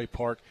GT Brave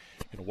Park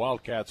in a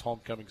Wildcats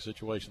homecoming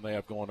situation they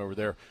have going over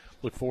there.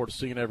 Look forward to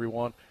seeing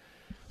everyone.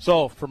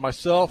 So for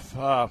myself,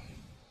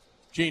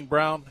 Gene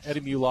Brown, Eddie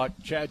Mulock,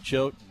 Chad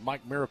Choate,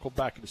 Mike Miracle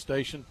back at the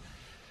station.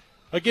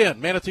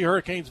 Again, Manatee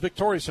Hurricanes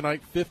victorious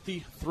tonight,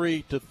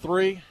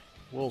 53-3.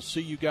 We'll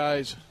see you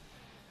guys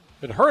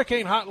at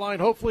Hurricane Hotline,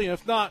 hopefully.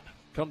 If not,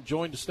 come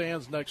join the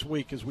stands next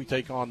week as we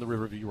take on the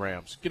Riverview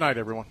Rams. Good night,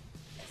 everyone.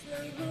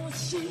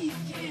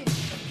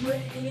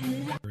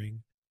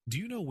 Do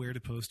you know where to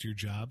post your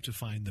job to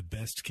find the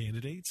best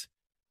candidates?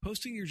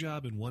 Posting your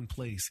job in one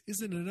place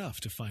isn't enough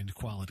to find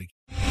quality.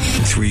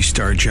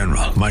 3-star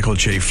General Michael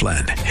J.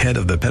 Flynn, head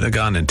of the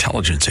Pentagon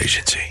Intelligence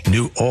Agency,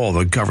 knew all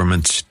the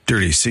government's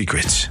dirty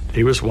secrets.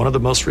 He was one of the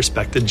most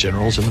respected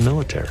generals in the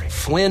military.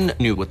 Flynn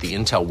knew what the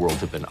intel world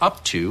had been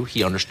up to.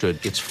 He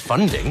understood its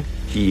funding.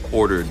 He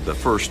ordered the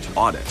first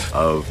audit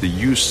of the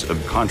use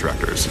of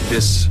contractors.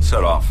 This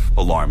set off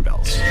alarm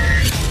bells.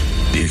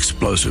 The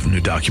explosive new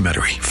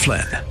documentary,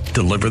 Flynn,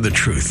 Deliver the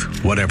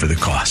Truth, Whatever the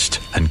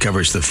Cost,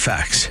 uncovers the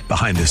facts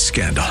behind this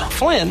scandal.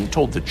 Flynn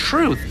told the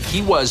truth.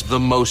 He was the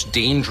most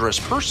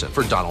dangerous person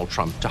for Donald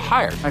Trump to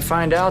hire. I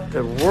find out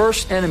the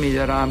worst enemy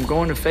that I'm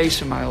going to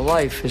face in my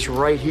life is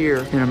right here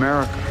in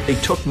America. They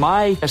took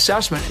my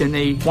assessment and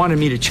they wanted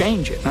me to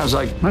change it. And I was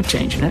like, I'm not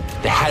changing it.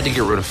 They had to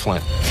get rid of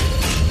Flynn.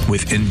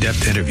 With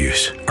in-depth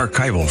interviews,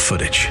 archival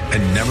footage,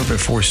 and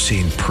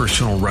never-before-seen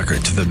personal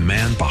records of the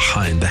man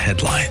behind the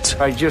headlines.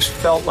 I just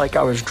felt like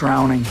I was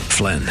drowning.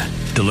 Flynn,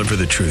 Deliver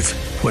the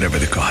Truth, Whatever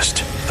the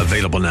Cost.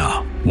 Available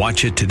now.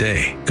 Watch it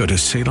today. Go to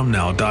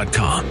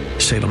salemnow.com.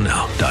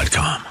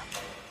 salemnow.com.